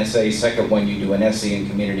essay. Second one, you do an essay in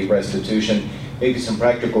community restitution. Maybe some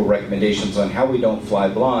practical recommendations on how we don't fly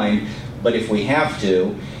blind, but if we have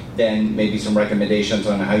to, then maybe some recommendations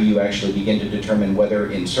on how you actually begin to determine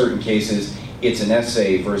whether in certain cases it's an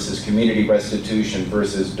essay versus community restitution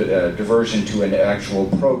versus diversion to an actual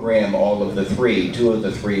program, all of the three, two of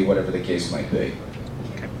the three, whatever the case might be.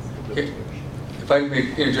 Okay. If I can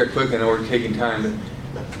interject quickly, I know we're taking time,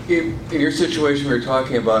 but in your situation we were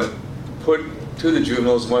talking about put to the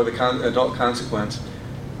juveniles more of the adult consequence.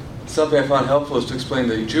 Something I found helpful is to explain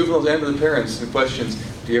to the juveniles and to the parents the questions,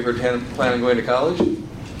 do you ever plan on going to college?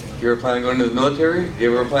 Do you ever plan on going to the military? Do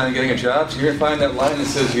you ever plan on getting a job? So you're going to find that line that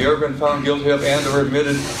says, you ever been found guilty of and or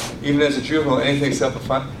admitted, even as a juvenile, anything except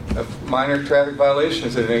a minor traffic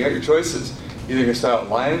violation? So you got your choices. Either you're going to start out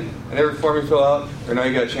lying on every form you fill out, or now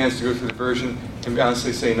you got a chance to go through diversion and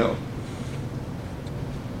honestly say no.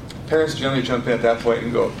 Parents generally jump in at that point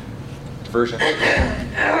and go, diversion.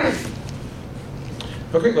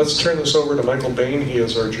 Okay, let's turn this over to Michael Bain. He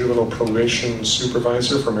is our juvenile probation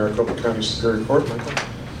supervisor for Maricopa County Superior Court. Michael.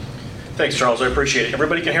 Thanks, Charles. I appreciate it.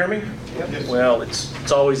 Everybody can hear me? Yep. Well,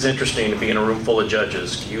 it's always interesting to be in a room full of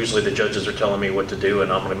judges. Usually the judges are telling me what to do,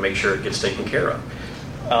 and I'm going to make sure it gets taken care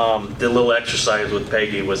of. The little exercise with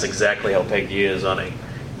Peggy was exactly how Peggy is on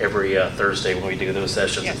every Thursday when we do those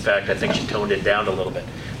sessions. Yes. In fact, I think she toned it down a little bit,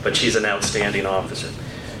 but she's an outstanding officer.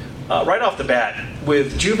 Right off the bat,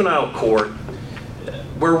 with juvenile court,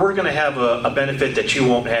 where we're going to have a benefit that you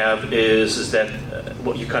won't have is that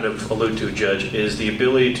what you kind of allude to, Judge, is the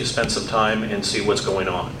ability to spend some time and see what's going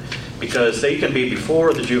on. Because they can be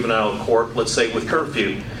before the juvenile court, let's say with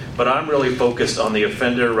curfew, but I'm really focused on the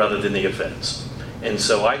offender rather than the offense. And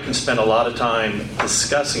so I can spend a lot of time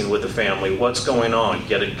discussing with the family what's going on,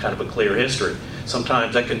 get a kind of a clear history.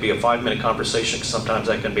 Sometimes that could be a 5-minute conversation, sometimes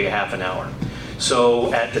that can be a half an hour.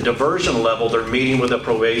 So at the diversion level, they're meeting with a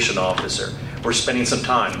probation officer. We're spending some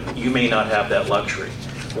time. You may not have that luxury.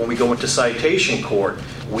 When we go into citation court,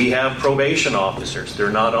 we have probation officers.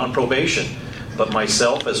 They're not on probation, but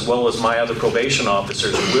myself as well as my other probation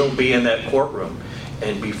officers will be in that courtroom.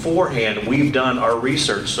 And beforehand, we've done our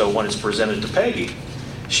research, so when it's presented to Peggy,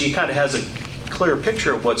 she kind of has a clear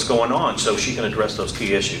picture of what's going on so she can address those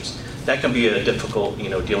key issues. That can be a difficult,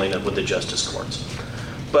 dealing with the justice courts.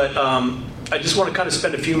 But I just want to kind of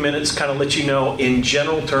spend a few minutes, kind of let you know in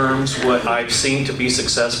general terms what I've seen to be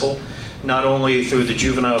successful, not only through the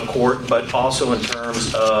juvenile court, but also in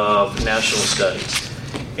terms of national studies.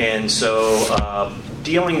 And so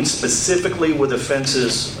dealing specifically with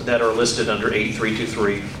offenses that are listed under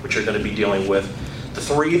 8323, which are going to be dealing with, the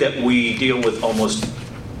three that we deal with almost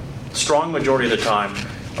strong majority of the time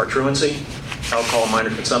are truancy, alcohol, minor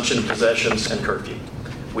consumption and possessions, and curfew.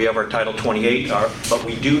 We have our Title 28, but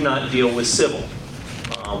we do not deal with civil.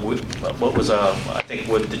 I think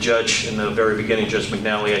what the judge in the very beginning, Judge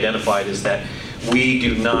McNally, identified is that we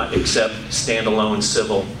do not accept standalone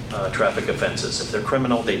civil traffic offenses. If they're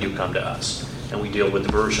criminal, they do come to us, and we deal with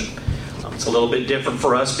diversion. It's a little bit different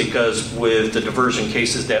for us because with the diversion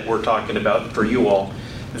cases that we're talking about for you all,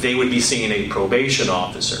 they would be seeing a probation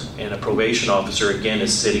officer, and a probation officer, again,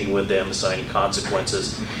 is sitting with them, assigning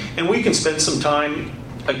consequences. And we can spend some time.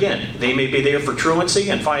 Again, they may be there for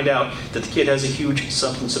truancy and find out that the kid has a huge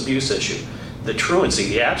substance abuse issue. The truancy,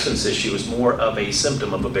 the absence issue, is more of a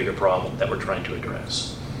symptom of a bigger problem that we're trying to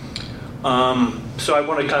address. So I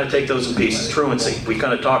want to kind of take those in pieces. Truancy. We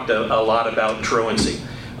kind of talked a lot about truancy.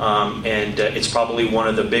 And it's probably one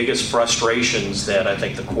of the biggest frustrations that I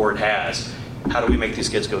think the court has. How do we make these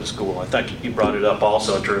kids go to school? I think you brought it up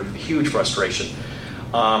also in terms of huge frustration.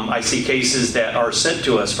 I see cases that are sent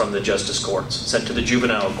to us from the justice courts, sent to the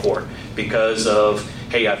juvenile court because of,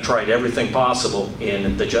 hey, I've tried everything possible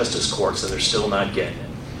in the justice courts and they're still not getting it.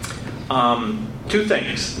 Two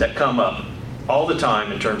things that come up all the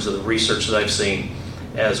time in terms of the research that I've seen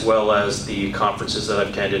as well as the conferences that I've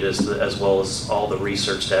attended, as well as all the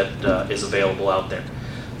research that is available out there.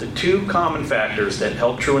 The two common factors that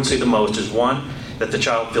help truancy the most is one, that the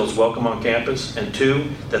child feels welcome on campus, and two,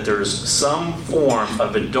 that there's some form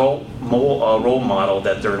of adult role model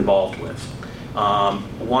that they're involved with.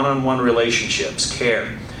 One-on-one relationships,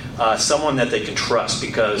 care, someone that they can trust,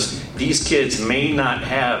 because these kids may not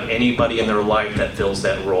have anybody in their life that fills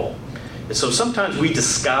that role. And so sometimes we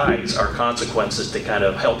disguise our consequences to kind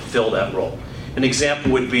of help fill that role. An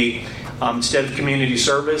example would be, instead of community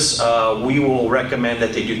service, we will recommend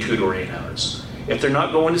that they do tutoring hours. If they're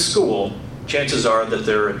not going to school, chances are that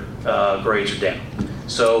their grades are down.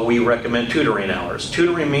 So we recommend tutoring hours.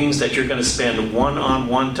 Tutoring means that you're going to spend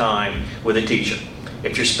one-on-one time with a teacher.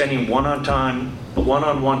 If you're spending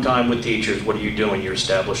one-on-one time with teachers, what are you doing? You're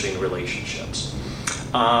establishing relationships.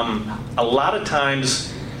 A lot of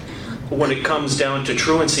times, when it comes down to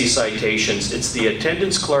truancy citations, it's the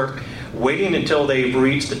attendance clerk waiting until they've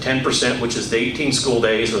reached the 10%, which is the 18 school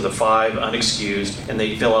days or the 5 unexcused, and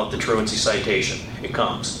they fill out the truancy citation. It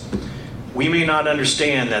comes. We may not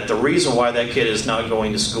understand that the reason why that kid is not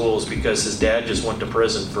going to school is because his dad just went to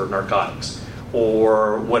prison for narcotics,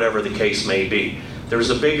 or whatever the case may be. There's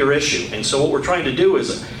a bigger issue. And so what we're trying to do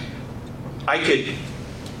is, I could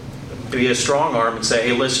be a strong arm and say,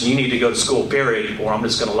 hey, listen, you need to go to school, period, or I'm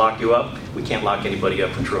just going to lock you up. We can't lock anybody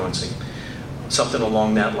up for truancy. Something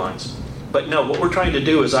along that lines. But no, what we're trying to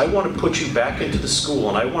do is I want to put you back into the school,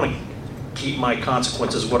 and I want to keep my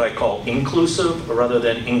consequences what I call inclusive rather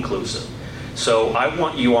than inclusive. So I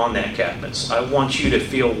want you on that campus. I want you to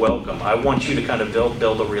feel welcome. I want you to kind of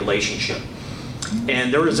build a relationship.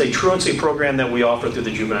 And there is a truancy program that we offer through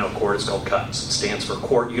the juvenile court. It's called CUTS. It stands for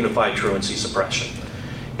Court Unified Truancy Suppression.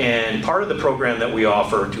 And part of the program that we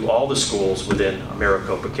offer to all the schools within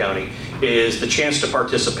Maricopa County is the chance to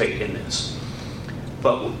participate in this.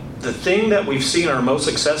 But the thing that we've seen our most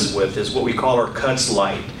success with is what we call our CUTS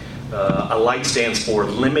Light. A light stands for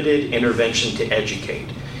Limited Intervention to Educate.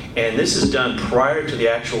 And this is done prior to the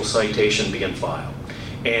actual citation being filed.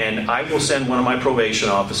 And I will send one of my probation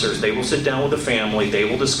officers. They will sit down with the family. They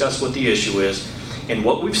will discuss what the issue is. And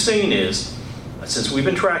what we've seen is, since we've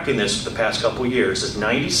been tracking this for the past couple of years, is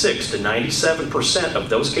 96 to 97% of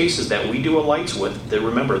those cases that we do a lights with, that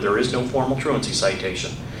remember, there is no formal truancy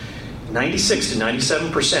citation. 96 to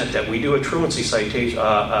 97% that we do a truancy citation,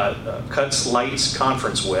 CUTS Lights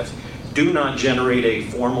conference with, do not generate a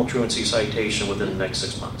formal truancy citation within the next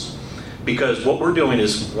 6 months. Because what we're doing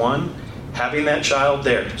is, one, having that child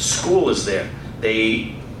there. School is there.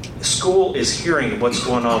 School is hearing what's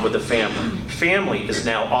going on with the family. Family is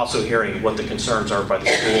now also hearing what the concerns are by the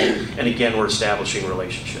school. And again, we're establishing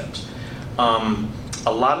relationships.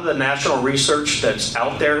 A lot of the national research that's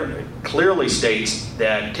out there clearly states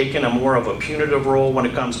that taking a more of a punitive role when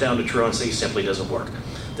it comes down to truancy simply doesn't work.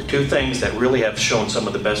 The two things that really have shown some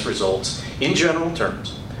of the best results in general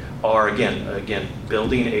terms are, again,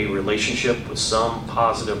 building a relationship with some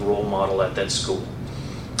positive role model at that school.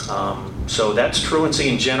 So that's truancy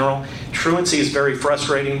in general. Truancy is very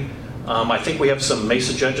frustrating. I think we have some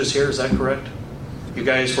Mesa judges here, is that correct? You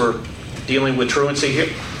guys were dealing with truancy here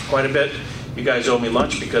quite a bit. You guys owe me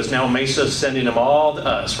lunch because now Mesa is sending them all to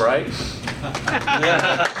us, right?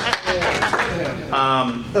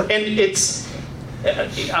 And it's,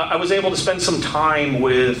 I was able to spend some time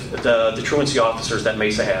with the truancy officers that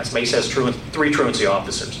Mesa has. Mesa has 3 truancy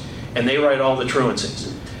officers, and they write all the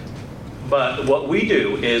truancies. But what we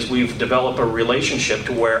do is we've developed a relationship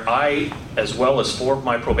to where I, as well as 4 of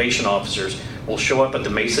my probation officers, will show up at the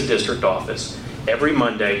Mesa District Office every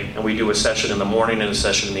Monday, and we do a session in the morning and a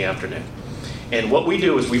session in the afternoon. And what we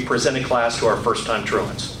do is we present a class to our first-time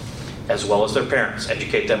truants, as well as their parents,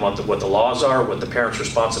 educate them on what the laws are, what the parents'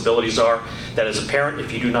 responsibilities are. That as a parent,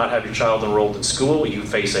 if you do not have your child enrolled in school, you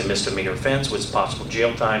face a misdemeanor offense with possible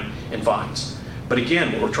jail time and fines. But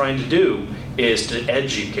again, what we're trying to do is to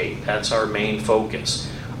educate. That's our main focus.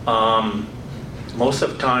 Most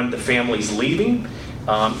of the time, the family's leaving,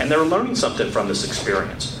 and they're learning something from this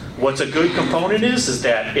experience. What's a good component is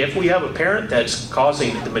that if we have a parent that's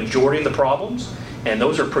causing the majority of the problems, and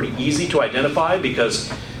those are pretty easy to identify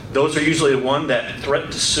because those are usually the one that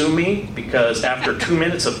threaten to sue me because after 2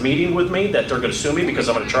 minutes of meeting with me that they're going to sue me because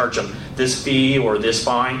I'm going to charge them this fee or this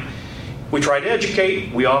fine. We try to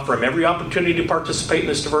educate. We offer them every opportunity to participate in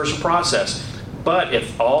this diversion process. But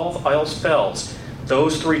if all else fails,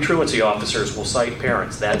 those 3 truancy officers will cite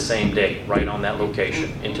parents that same day right on that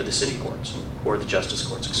location into the city courts or the justice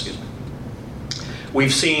courts, excuse me.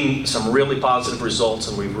 We've seen some really positive results,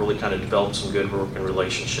 and we've really kind of developed some good working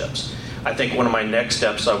relationships. I think one of my next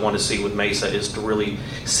steps I want to see with Mesa is to really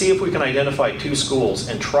see if we can identify 2 schools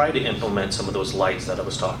and try to implement some of those lights that I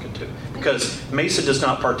was talking to. Because Mesa does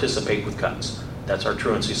not participate with cuts. That's our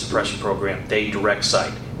truancy suppression program. They direct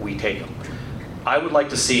cite. We take them. I would like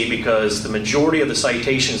to see, because the majority of the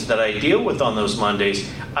citations that I deal with on those Mondays,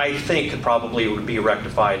 I think probably would be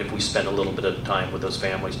rectified if we spend a little bit of time with those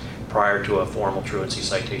families prior to a formal truancy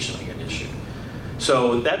citation being issued.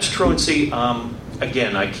 So that's truancy.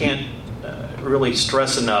 Again, I can't really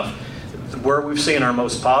stress enough where we've seen our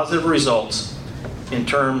most positive results in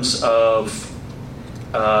terms of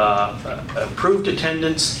approved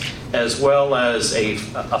attendance, as well as a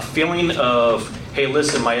feeling of, hey,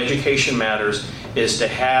 listen, my education matters, is to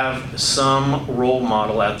have some role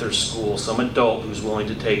model at their school, some adult who's willing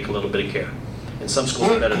to take a little bit of care. And some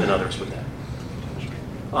schools are better than others with that.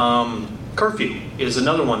 Curfew is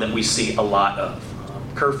another one that we see a lot of.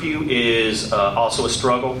 Curfew is also a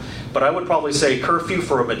struggle, but I would probably say curfew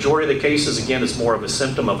for a majority of the cases, again, is more of a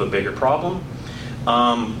symptom of a bigger problem.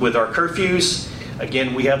 With our curfews,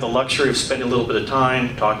 again, we have the luxury of spending a little bit of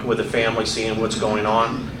time talking with the family, seeing what's going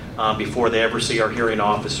on before they ever see our hearing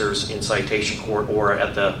officers in citation court or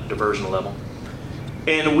at the diversion level.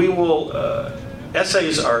 And we will,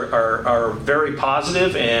 essays are very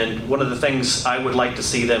positive, and one of the things I would like to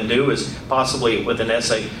see them do is possibly with an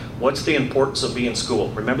essay, what's the importance of being in school?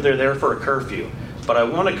 Remember, they're there for a curfew, but I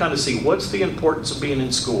want to kind of see what's the importance of being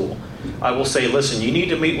in school. I will say, listen, you need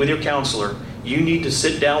to meet with your counselor, you need to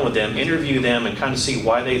sit down with them, interview them, and kind of see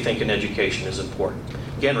why they think an education is important.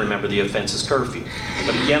 Again, remember, the offense is curfew.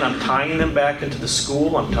 But again, I'm tying them back into the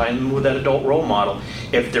school, I'm tying them with that adult role model.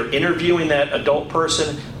 If they're interviewing that adult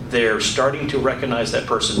person, they're starting to recognize that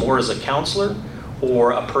person more as a counselor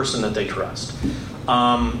or a person that they trust.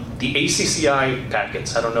 The ACCI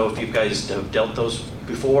packets, I don't know if you guys have dealt those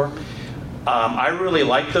before. I really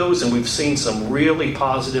like those, and we've seen some really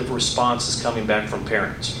positive responses coming back from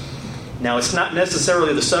parents. Now, it's not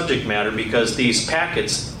necessarily the subject matter, because these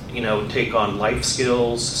packets, take on life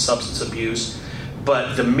skills, substance abuse,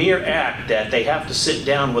 but the mere act that they have to sit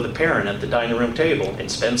down with a parent at the dining room table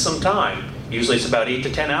and spend some time, usually it's about 8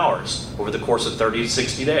 to 10 hours over the course of 30 to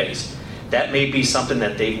 60 days, that may be something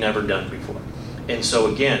that they've never done before. And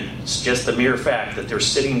so again, it's just the mere fact that they're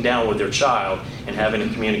sitting down with their child and having a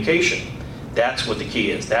communication. That's what the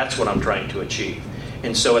key is. That's what I'm trying to achieve.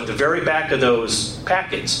 And so at the very back of those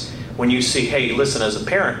packets, when you see, hey, listen, as a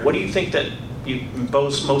parent, what do you think that you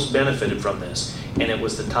most benefited from this? And it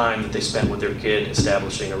was the time that they spent with their kid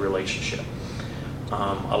establishing a relationship.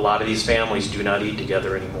 A lot of these families do not eat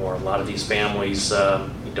together anymore. A lot of these families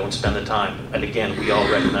don't spend the time. And again, we all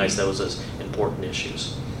recognize those as important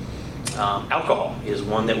issues. Alcohol is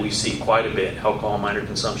one that we see quite a bit. Alcohol, minor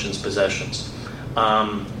consumptions, possessions.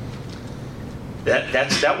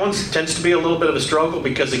 That one tends to be a little bit of a struggle,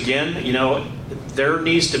 because again, there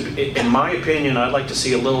needs to be, in my opinion, I'd like to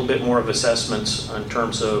see a little bit more of assessments in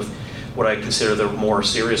terms of what I consider the more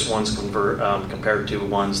serious ones compared to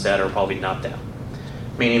ones that are probably not that.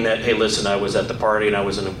 Meaning that, hey, listen, I was at the party and I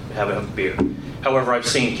was having a beer. However, I've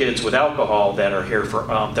seen kids with alcohol that are here for,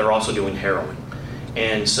 they're also doing heroin.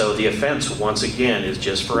 And so the offense, once again, is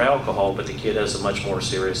just for alcohol, but the kid has a much more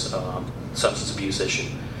serious substance abuse issue.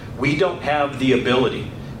 We don't have the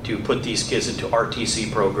ability to put these kids into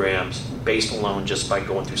RTC programs based alone just by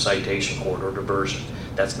going through citation court or diversion.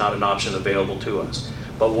 That's not an option available to us.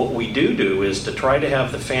 But what we do is to try to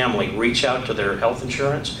have the family reach out to their health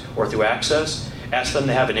insurance or through Access, ask them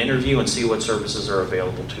to have an interview and see what services are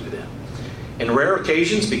available to them. In rare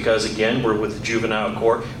occasions, because again, we're with the juvenile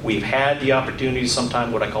court, we've had the opportunity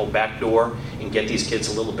sometime what I call backdoor and get these kids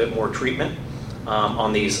a little bit more treatment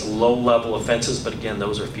on these low-level offenses, but again,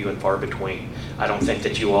 those are few and far between. I don't think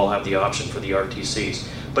that you all have the option for the RTCs.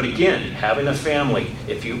 But again, having a family,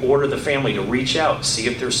 if you order the family to reach out, see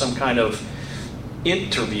if there's some kind of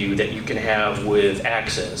interview that you can have with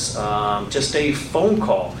Access, just a phone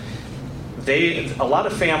call. A lot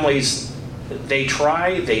of families, they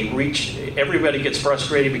try, they reach, everybody gets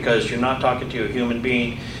frustrated because you're not talking to a human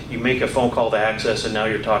being. You make a phone call to Access and now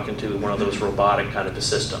you're talking to one of those robotic kind of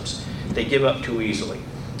systems. They give up too easily.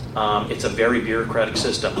 It's a very bureaucratic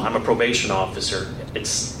system. I'm a probation officer.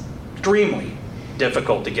 It's extremely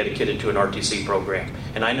difficult to get a kid into an RTC program,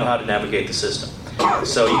 and I know how to navigate the system.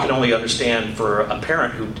 So you can only understand for a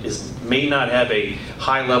parent who may not have a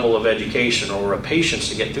high level of education or a patience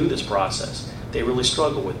to get through this process. They really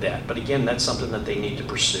struggle with that. But again, that's something that they need to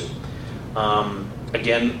pursue.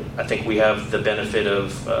 Again, I think we have the benefit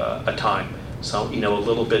of a time. So, a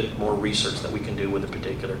little bit more research that we can do with a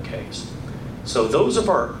particular case. So those are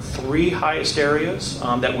our 3 highest areas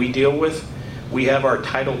that we deal with. We have our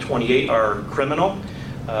Title 28, our criminal.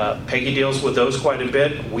 Peggy deals with those quite a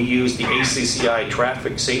bit. We use the ACCI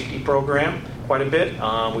traffic safety program quite a bit.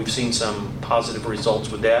 We've seen some positive results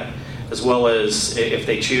with that, as well as if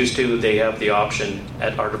they choose to, they have the option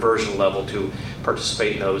at our diversion level to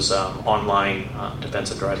participate in those online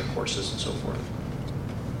defensive driving courses and so forth.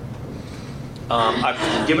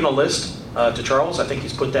 I've given a list to Charles. I think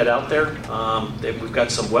he's put that out there. We've got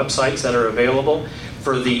some websites that are available.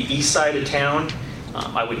 For the east side of town,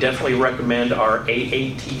 I would definitely recommend our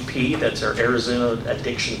AATP, that's our Arizona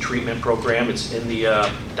Addiction Treatment Program. It's in the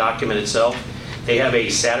document itself. They have a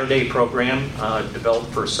Saturday program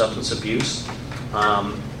developed for substance abuse.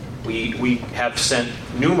 We have sent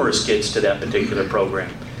numerous kids to that particular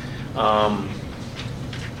program.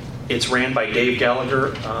 It's ran by Dave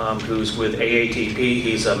Gallagher, who's with AATP.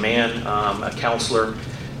 He's a man, a counselor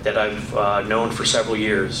that I've known for several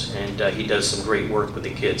years, and he does some great work with the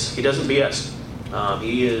kids. He doesn't BS.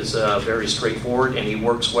 He is very straightforward, and he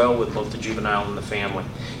works well with both the juvenile and the family.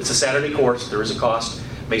 It's a Saturday course. There is a cost.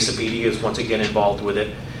 Mesa PD is once again involved with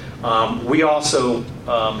it. We also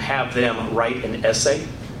have them write an essay.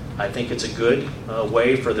 I think it's a good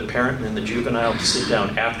way for the parent and the juvenile to sit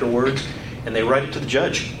down afterwards, and they write it to the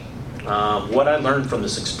judge. What I learned from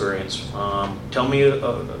this experience. Tell me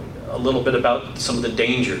a little bit about some of the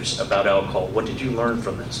dangers about alcohol. What did you learn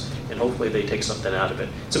from this? And hopefully they take something out of it.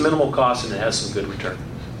 It's a minimal cost and it has some good return.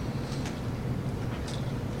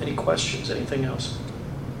 Any questions? Anything else?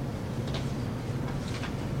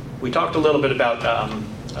 We talked a little bit about,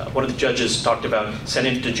 one of the judges talked about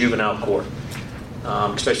sending it to juvenile court,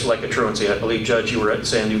 especially like a truancy. I believe, Judge, you were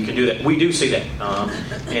saying you can do that. We do see that.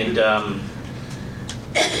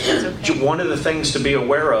 One of the things to be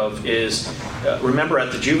aware of is, remember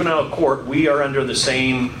at the juvenile court, we are under the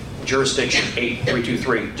same jurisdiction,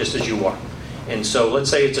 8323, just as you are. And so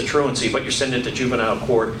let's say it's a truancy, but you're sending it to juvenile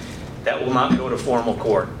court. That will not go to formal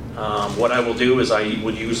court. What I will do is I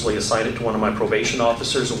would usually assign it to one of my probation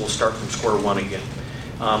officers, and we'll start from square one again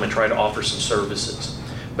and try to offer some services.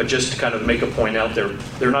 But just to kind of make a point out there,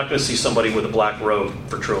 they're not going to see somebody with a black robe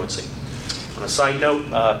for truancy. On a side note,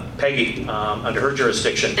 Peggy, under her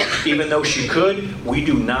jurisdiction, even though she could, we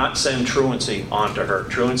do not send truancy onto her.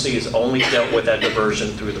 Truancy is only dealt with at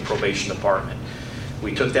diversion through the probation department.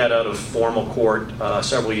 We took that out of formal court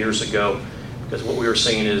several years ago because what we were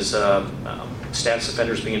seeing is status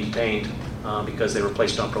offenders being detained because they were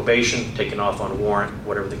placed on probation, taken off on a warrant,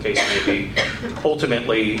 whatever the case may be.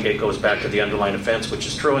 Ultimately, it goes back to the underlying offense, which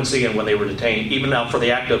is truancy, and when they were detained, even now for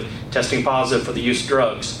the act of testing positive for the use of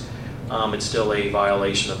drugs, it's still a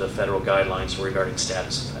violation of the federal guidelines regarding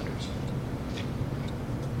status offenders.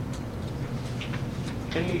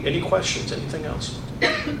 Any questions? Anything else?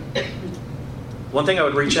 One thing I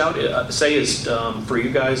would reach out, say is for you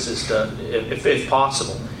guys is to, if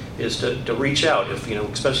possible, is to reach out. If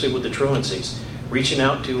especially with the truancies, reaching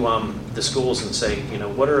out to the schools and say,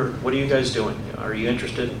 what are you guys doing? Are you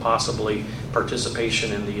interested in possibly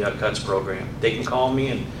participation in the CUTS program? They can call me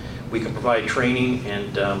and we can provide training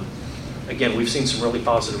and. Again, we've seen some really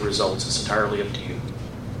positive results. It's entirely up to you.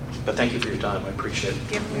 But thank you for your time. I appreciate it.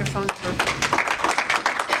 Give them your phone number.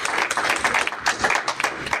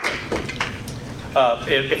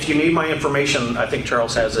 If you need my information, I think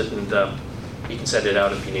Charles has it, and he can send it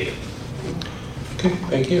out if you need it. Okay,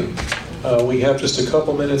 thank you. We have just a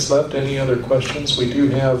couple minutes left. Any other questions? We do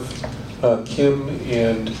have Kim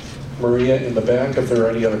and Maria in the back if there are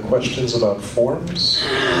any other questions about forms.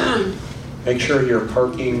 Make sure your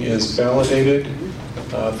parking is validated.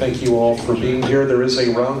 Thank you all for being here. There is a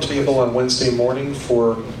roundtable on Wednesday morning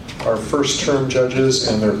for our first-term judges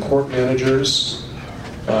and their court managers.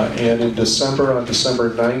 And in December, on December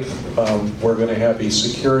 9th, we're going to have a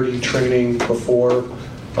security training before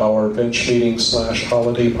our bench meeting /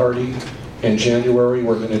 holiday party. In January,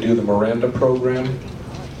 we're going to do the Miranda program.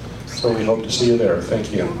 So we hope to see you there.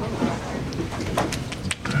 Thank you.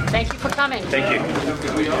 Thank you for coming. Thank you.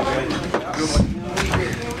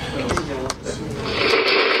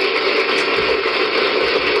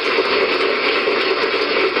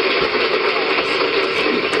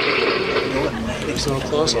 So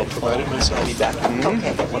close, I'll provide it myself. I'll be back at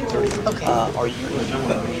 1:30. Okay. Are you on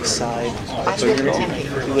the east side? I live in Tempe.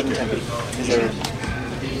 You live in Tempe. Is there...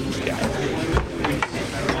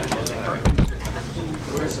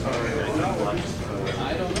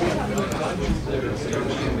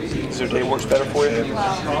 Is there a day that works better for you?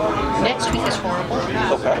 Next week is horrible.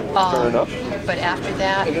 Okay, fair enough. But after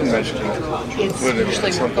that, it's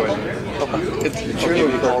usually workable. Okay. It's usually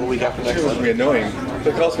all the week after next. It would be annoying.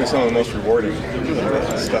 It calls me some of the most rewarding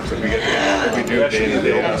stuff that we get, that we do day to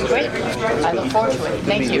day. Great. I look forward to it.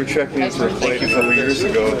 Thank you. We were checking in for a flight a couple of years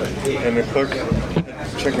ago, and the clerk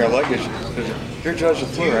checking our luggage. You're Judge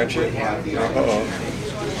LaFleur, aren't you? Uh-oh.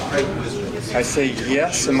 I say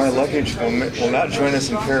yes, and my luggage will not join us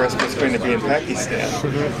in Paris, but it's going to be in Pakistan.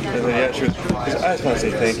 And then, yeah, she was, I just want to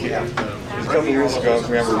say thank you. A couple of years ago, I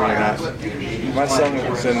remember when or not, my son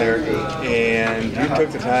was in there, and you took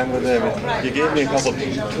the time with him, and you gave me a couple of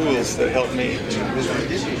tools that helped me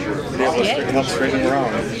be able to help straighten him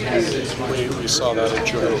around. We saw that at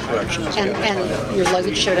juvenile corrections. And your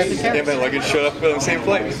luggage showed up in Paris? Yeah, my luggage showed up on the same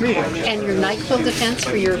flight with me. And your NyQuil defense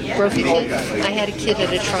for your Brophy kid? I had a kid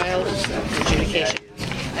at a trial adjudication.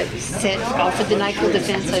 I offered the NyQuil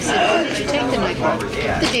defense. I said, when did you take the NyQuil?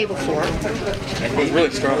 The day before. It was really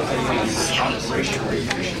strong.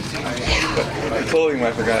 But the clothing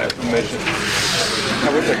wife forgot information. I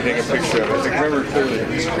wish I could take a picture of it. I remember clearly.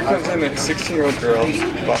 Here comes in a 16-year-old girl,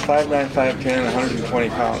 about 5'9", 5'10", 120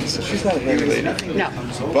 pounds. So she's not a heavy lady. No.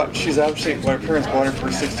 But she's obviously, what her parents bought her for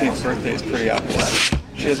her 16th birthday is pretty obvious.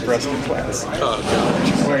 She has breast implants.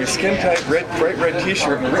 She's wearing a skin-tight, bright red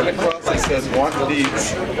t-shirt, and written across it says, "Want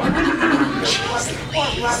these."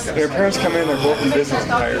 And her parents come in, they're both in business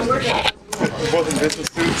attire. Both in business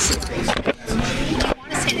suits. I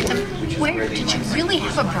want to say to them, where, did you really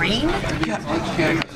have a brain?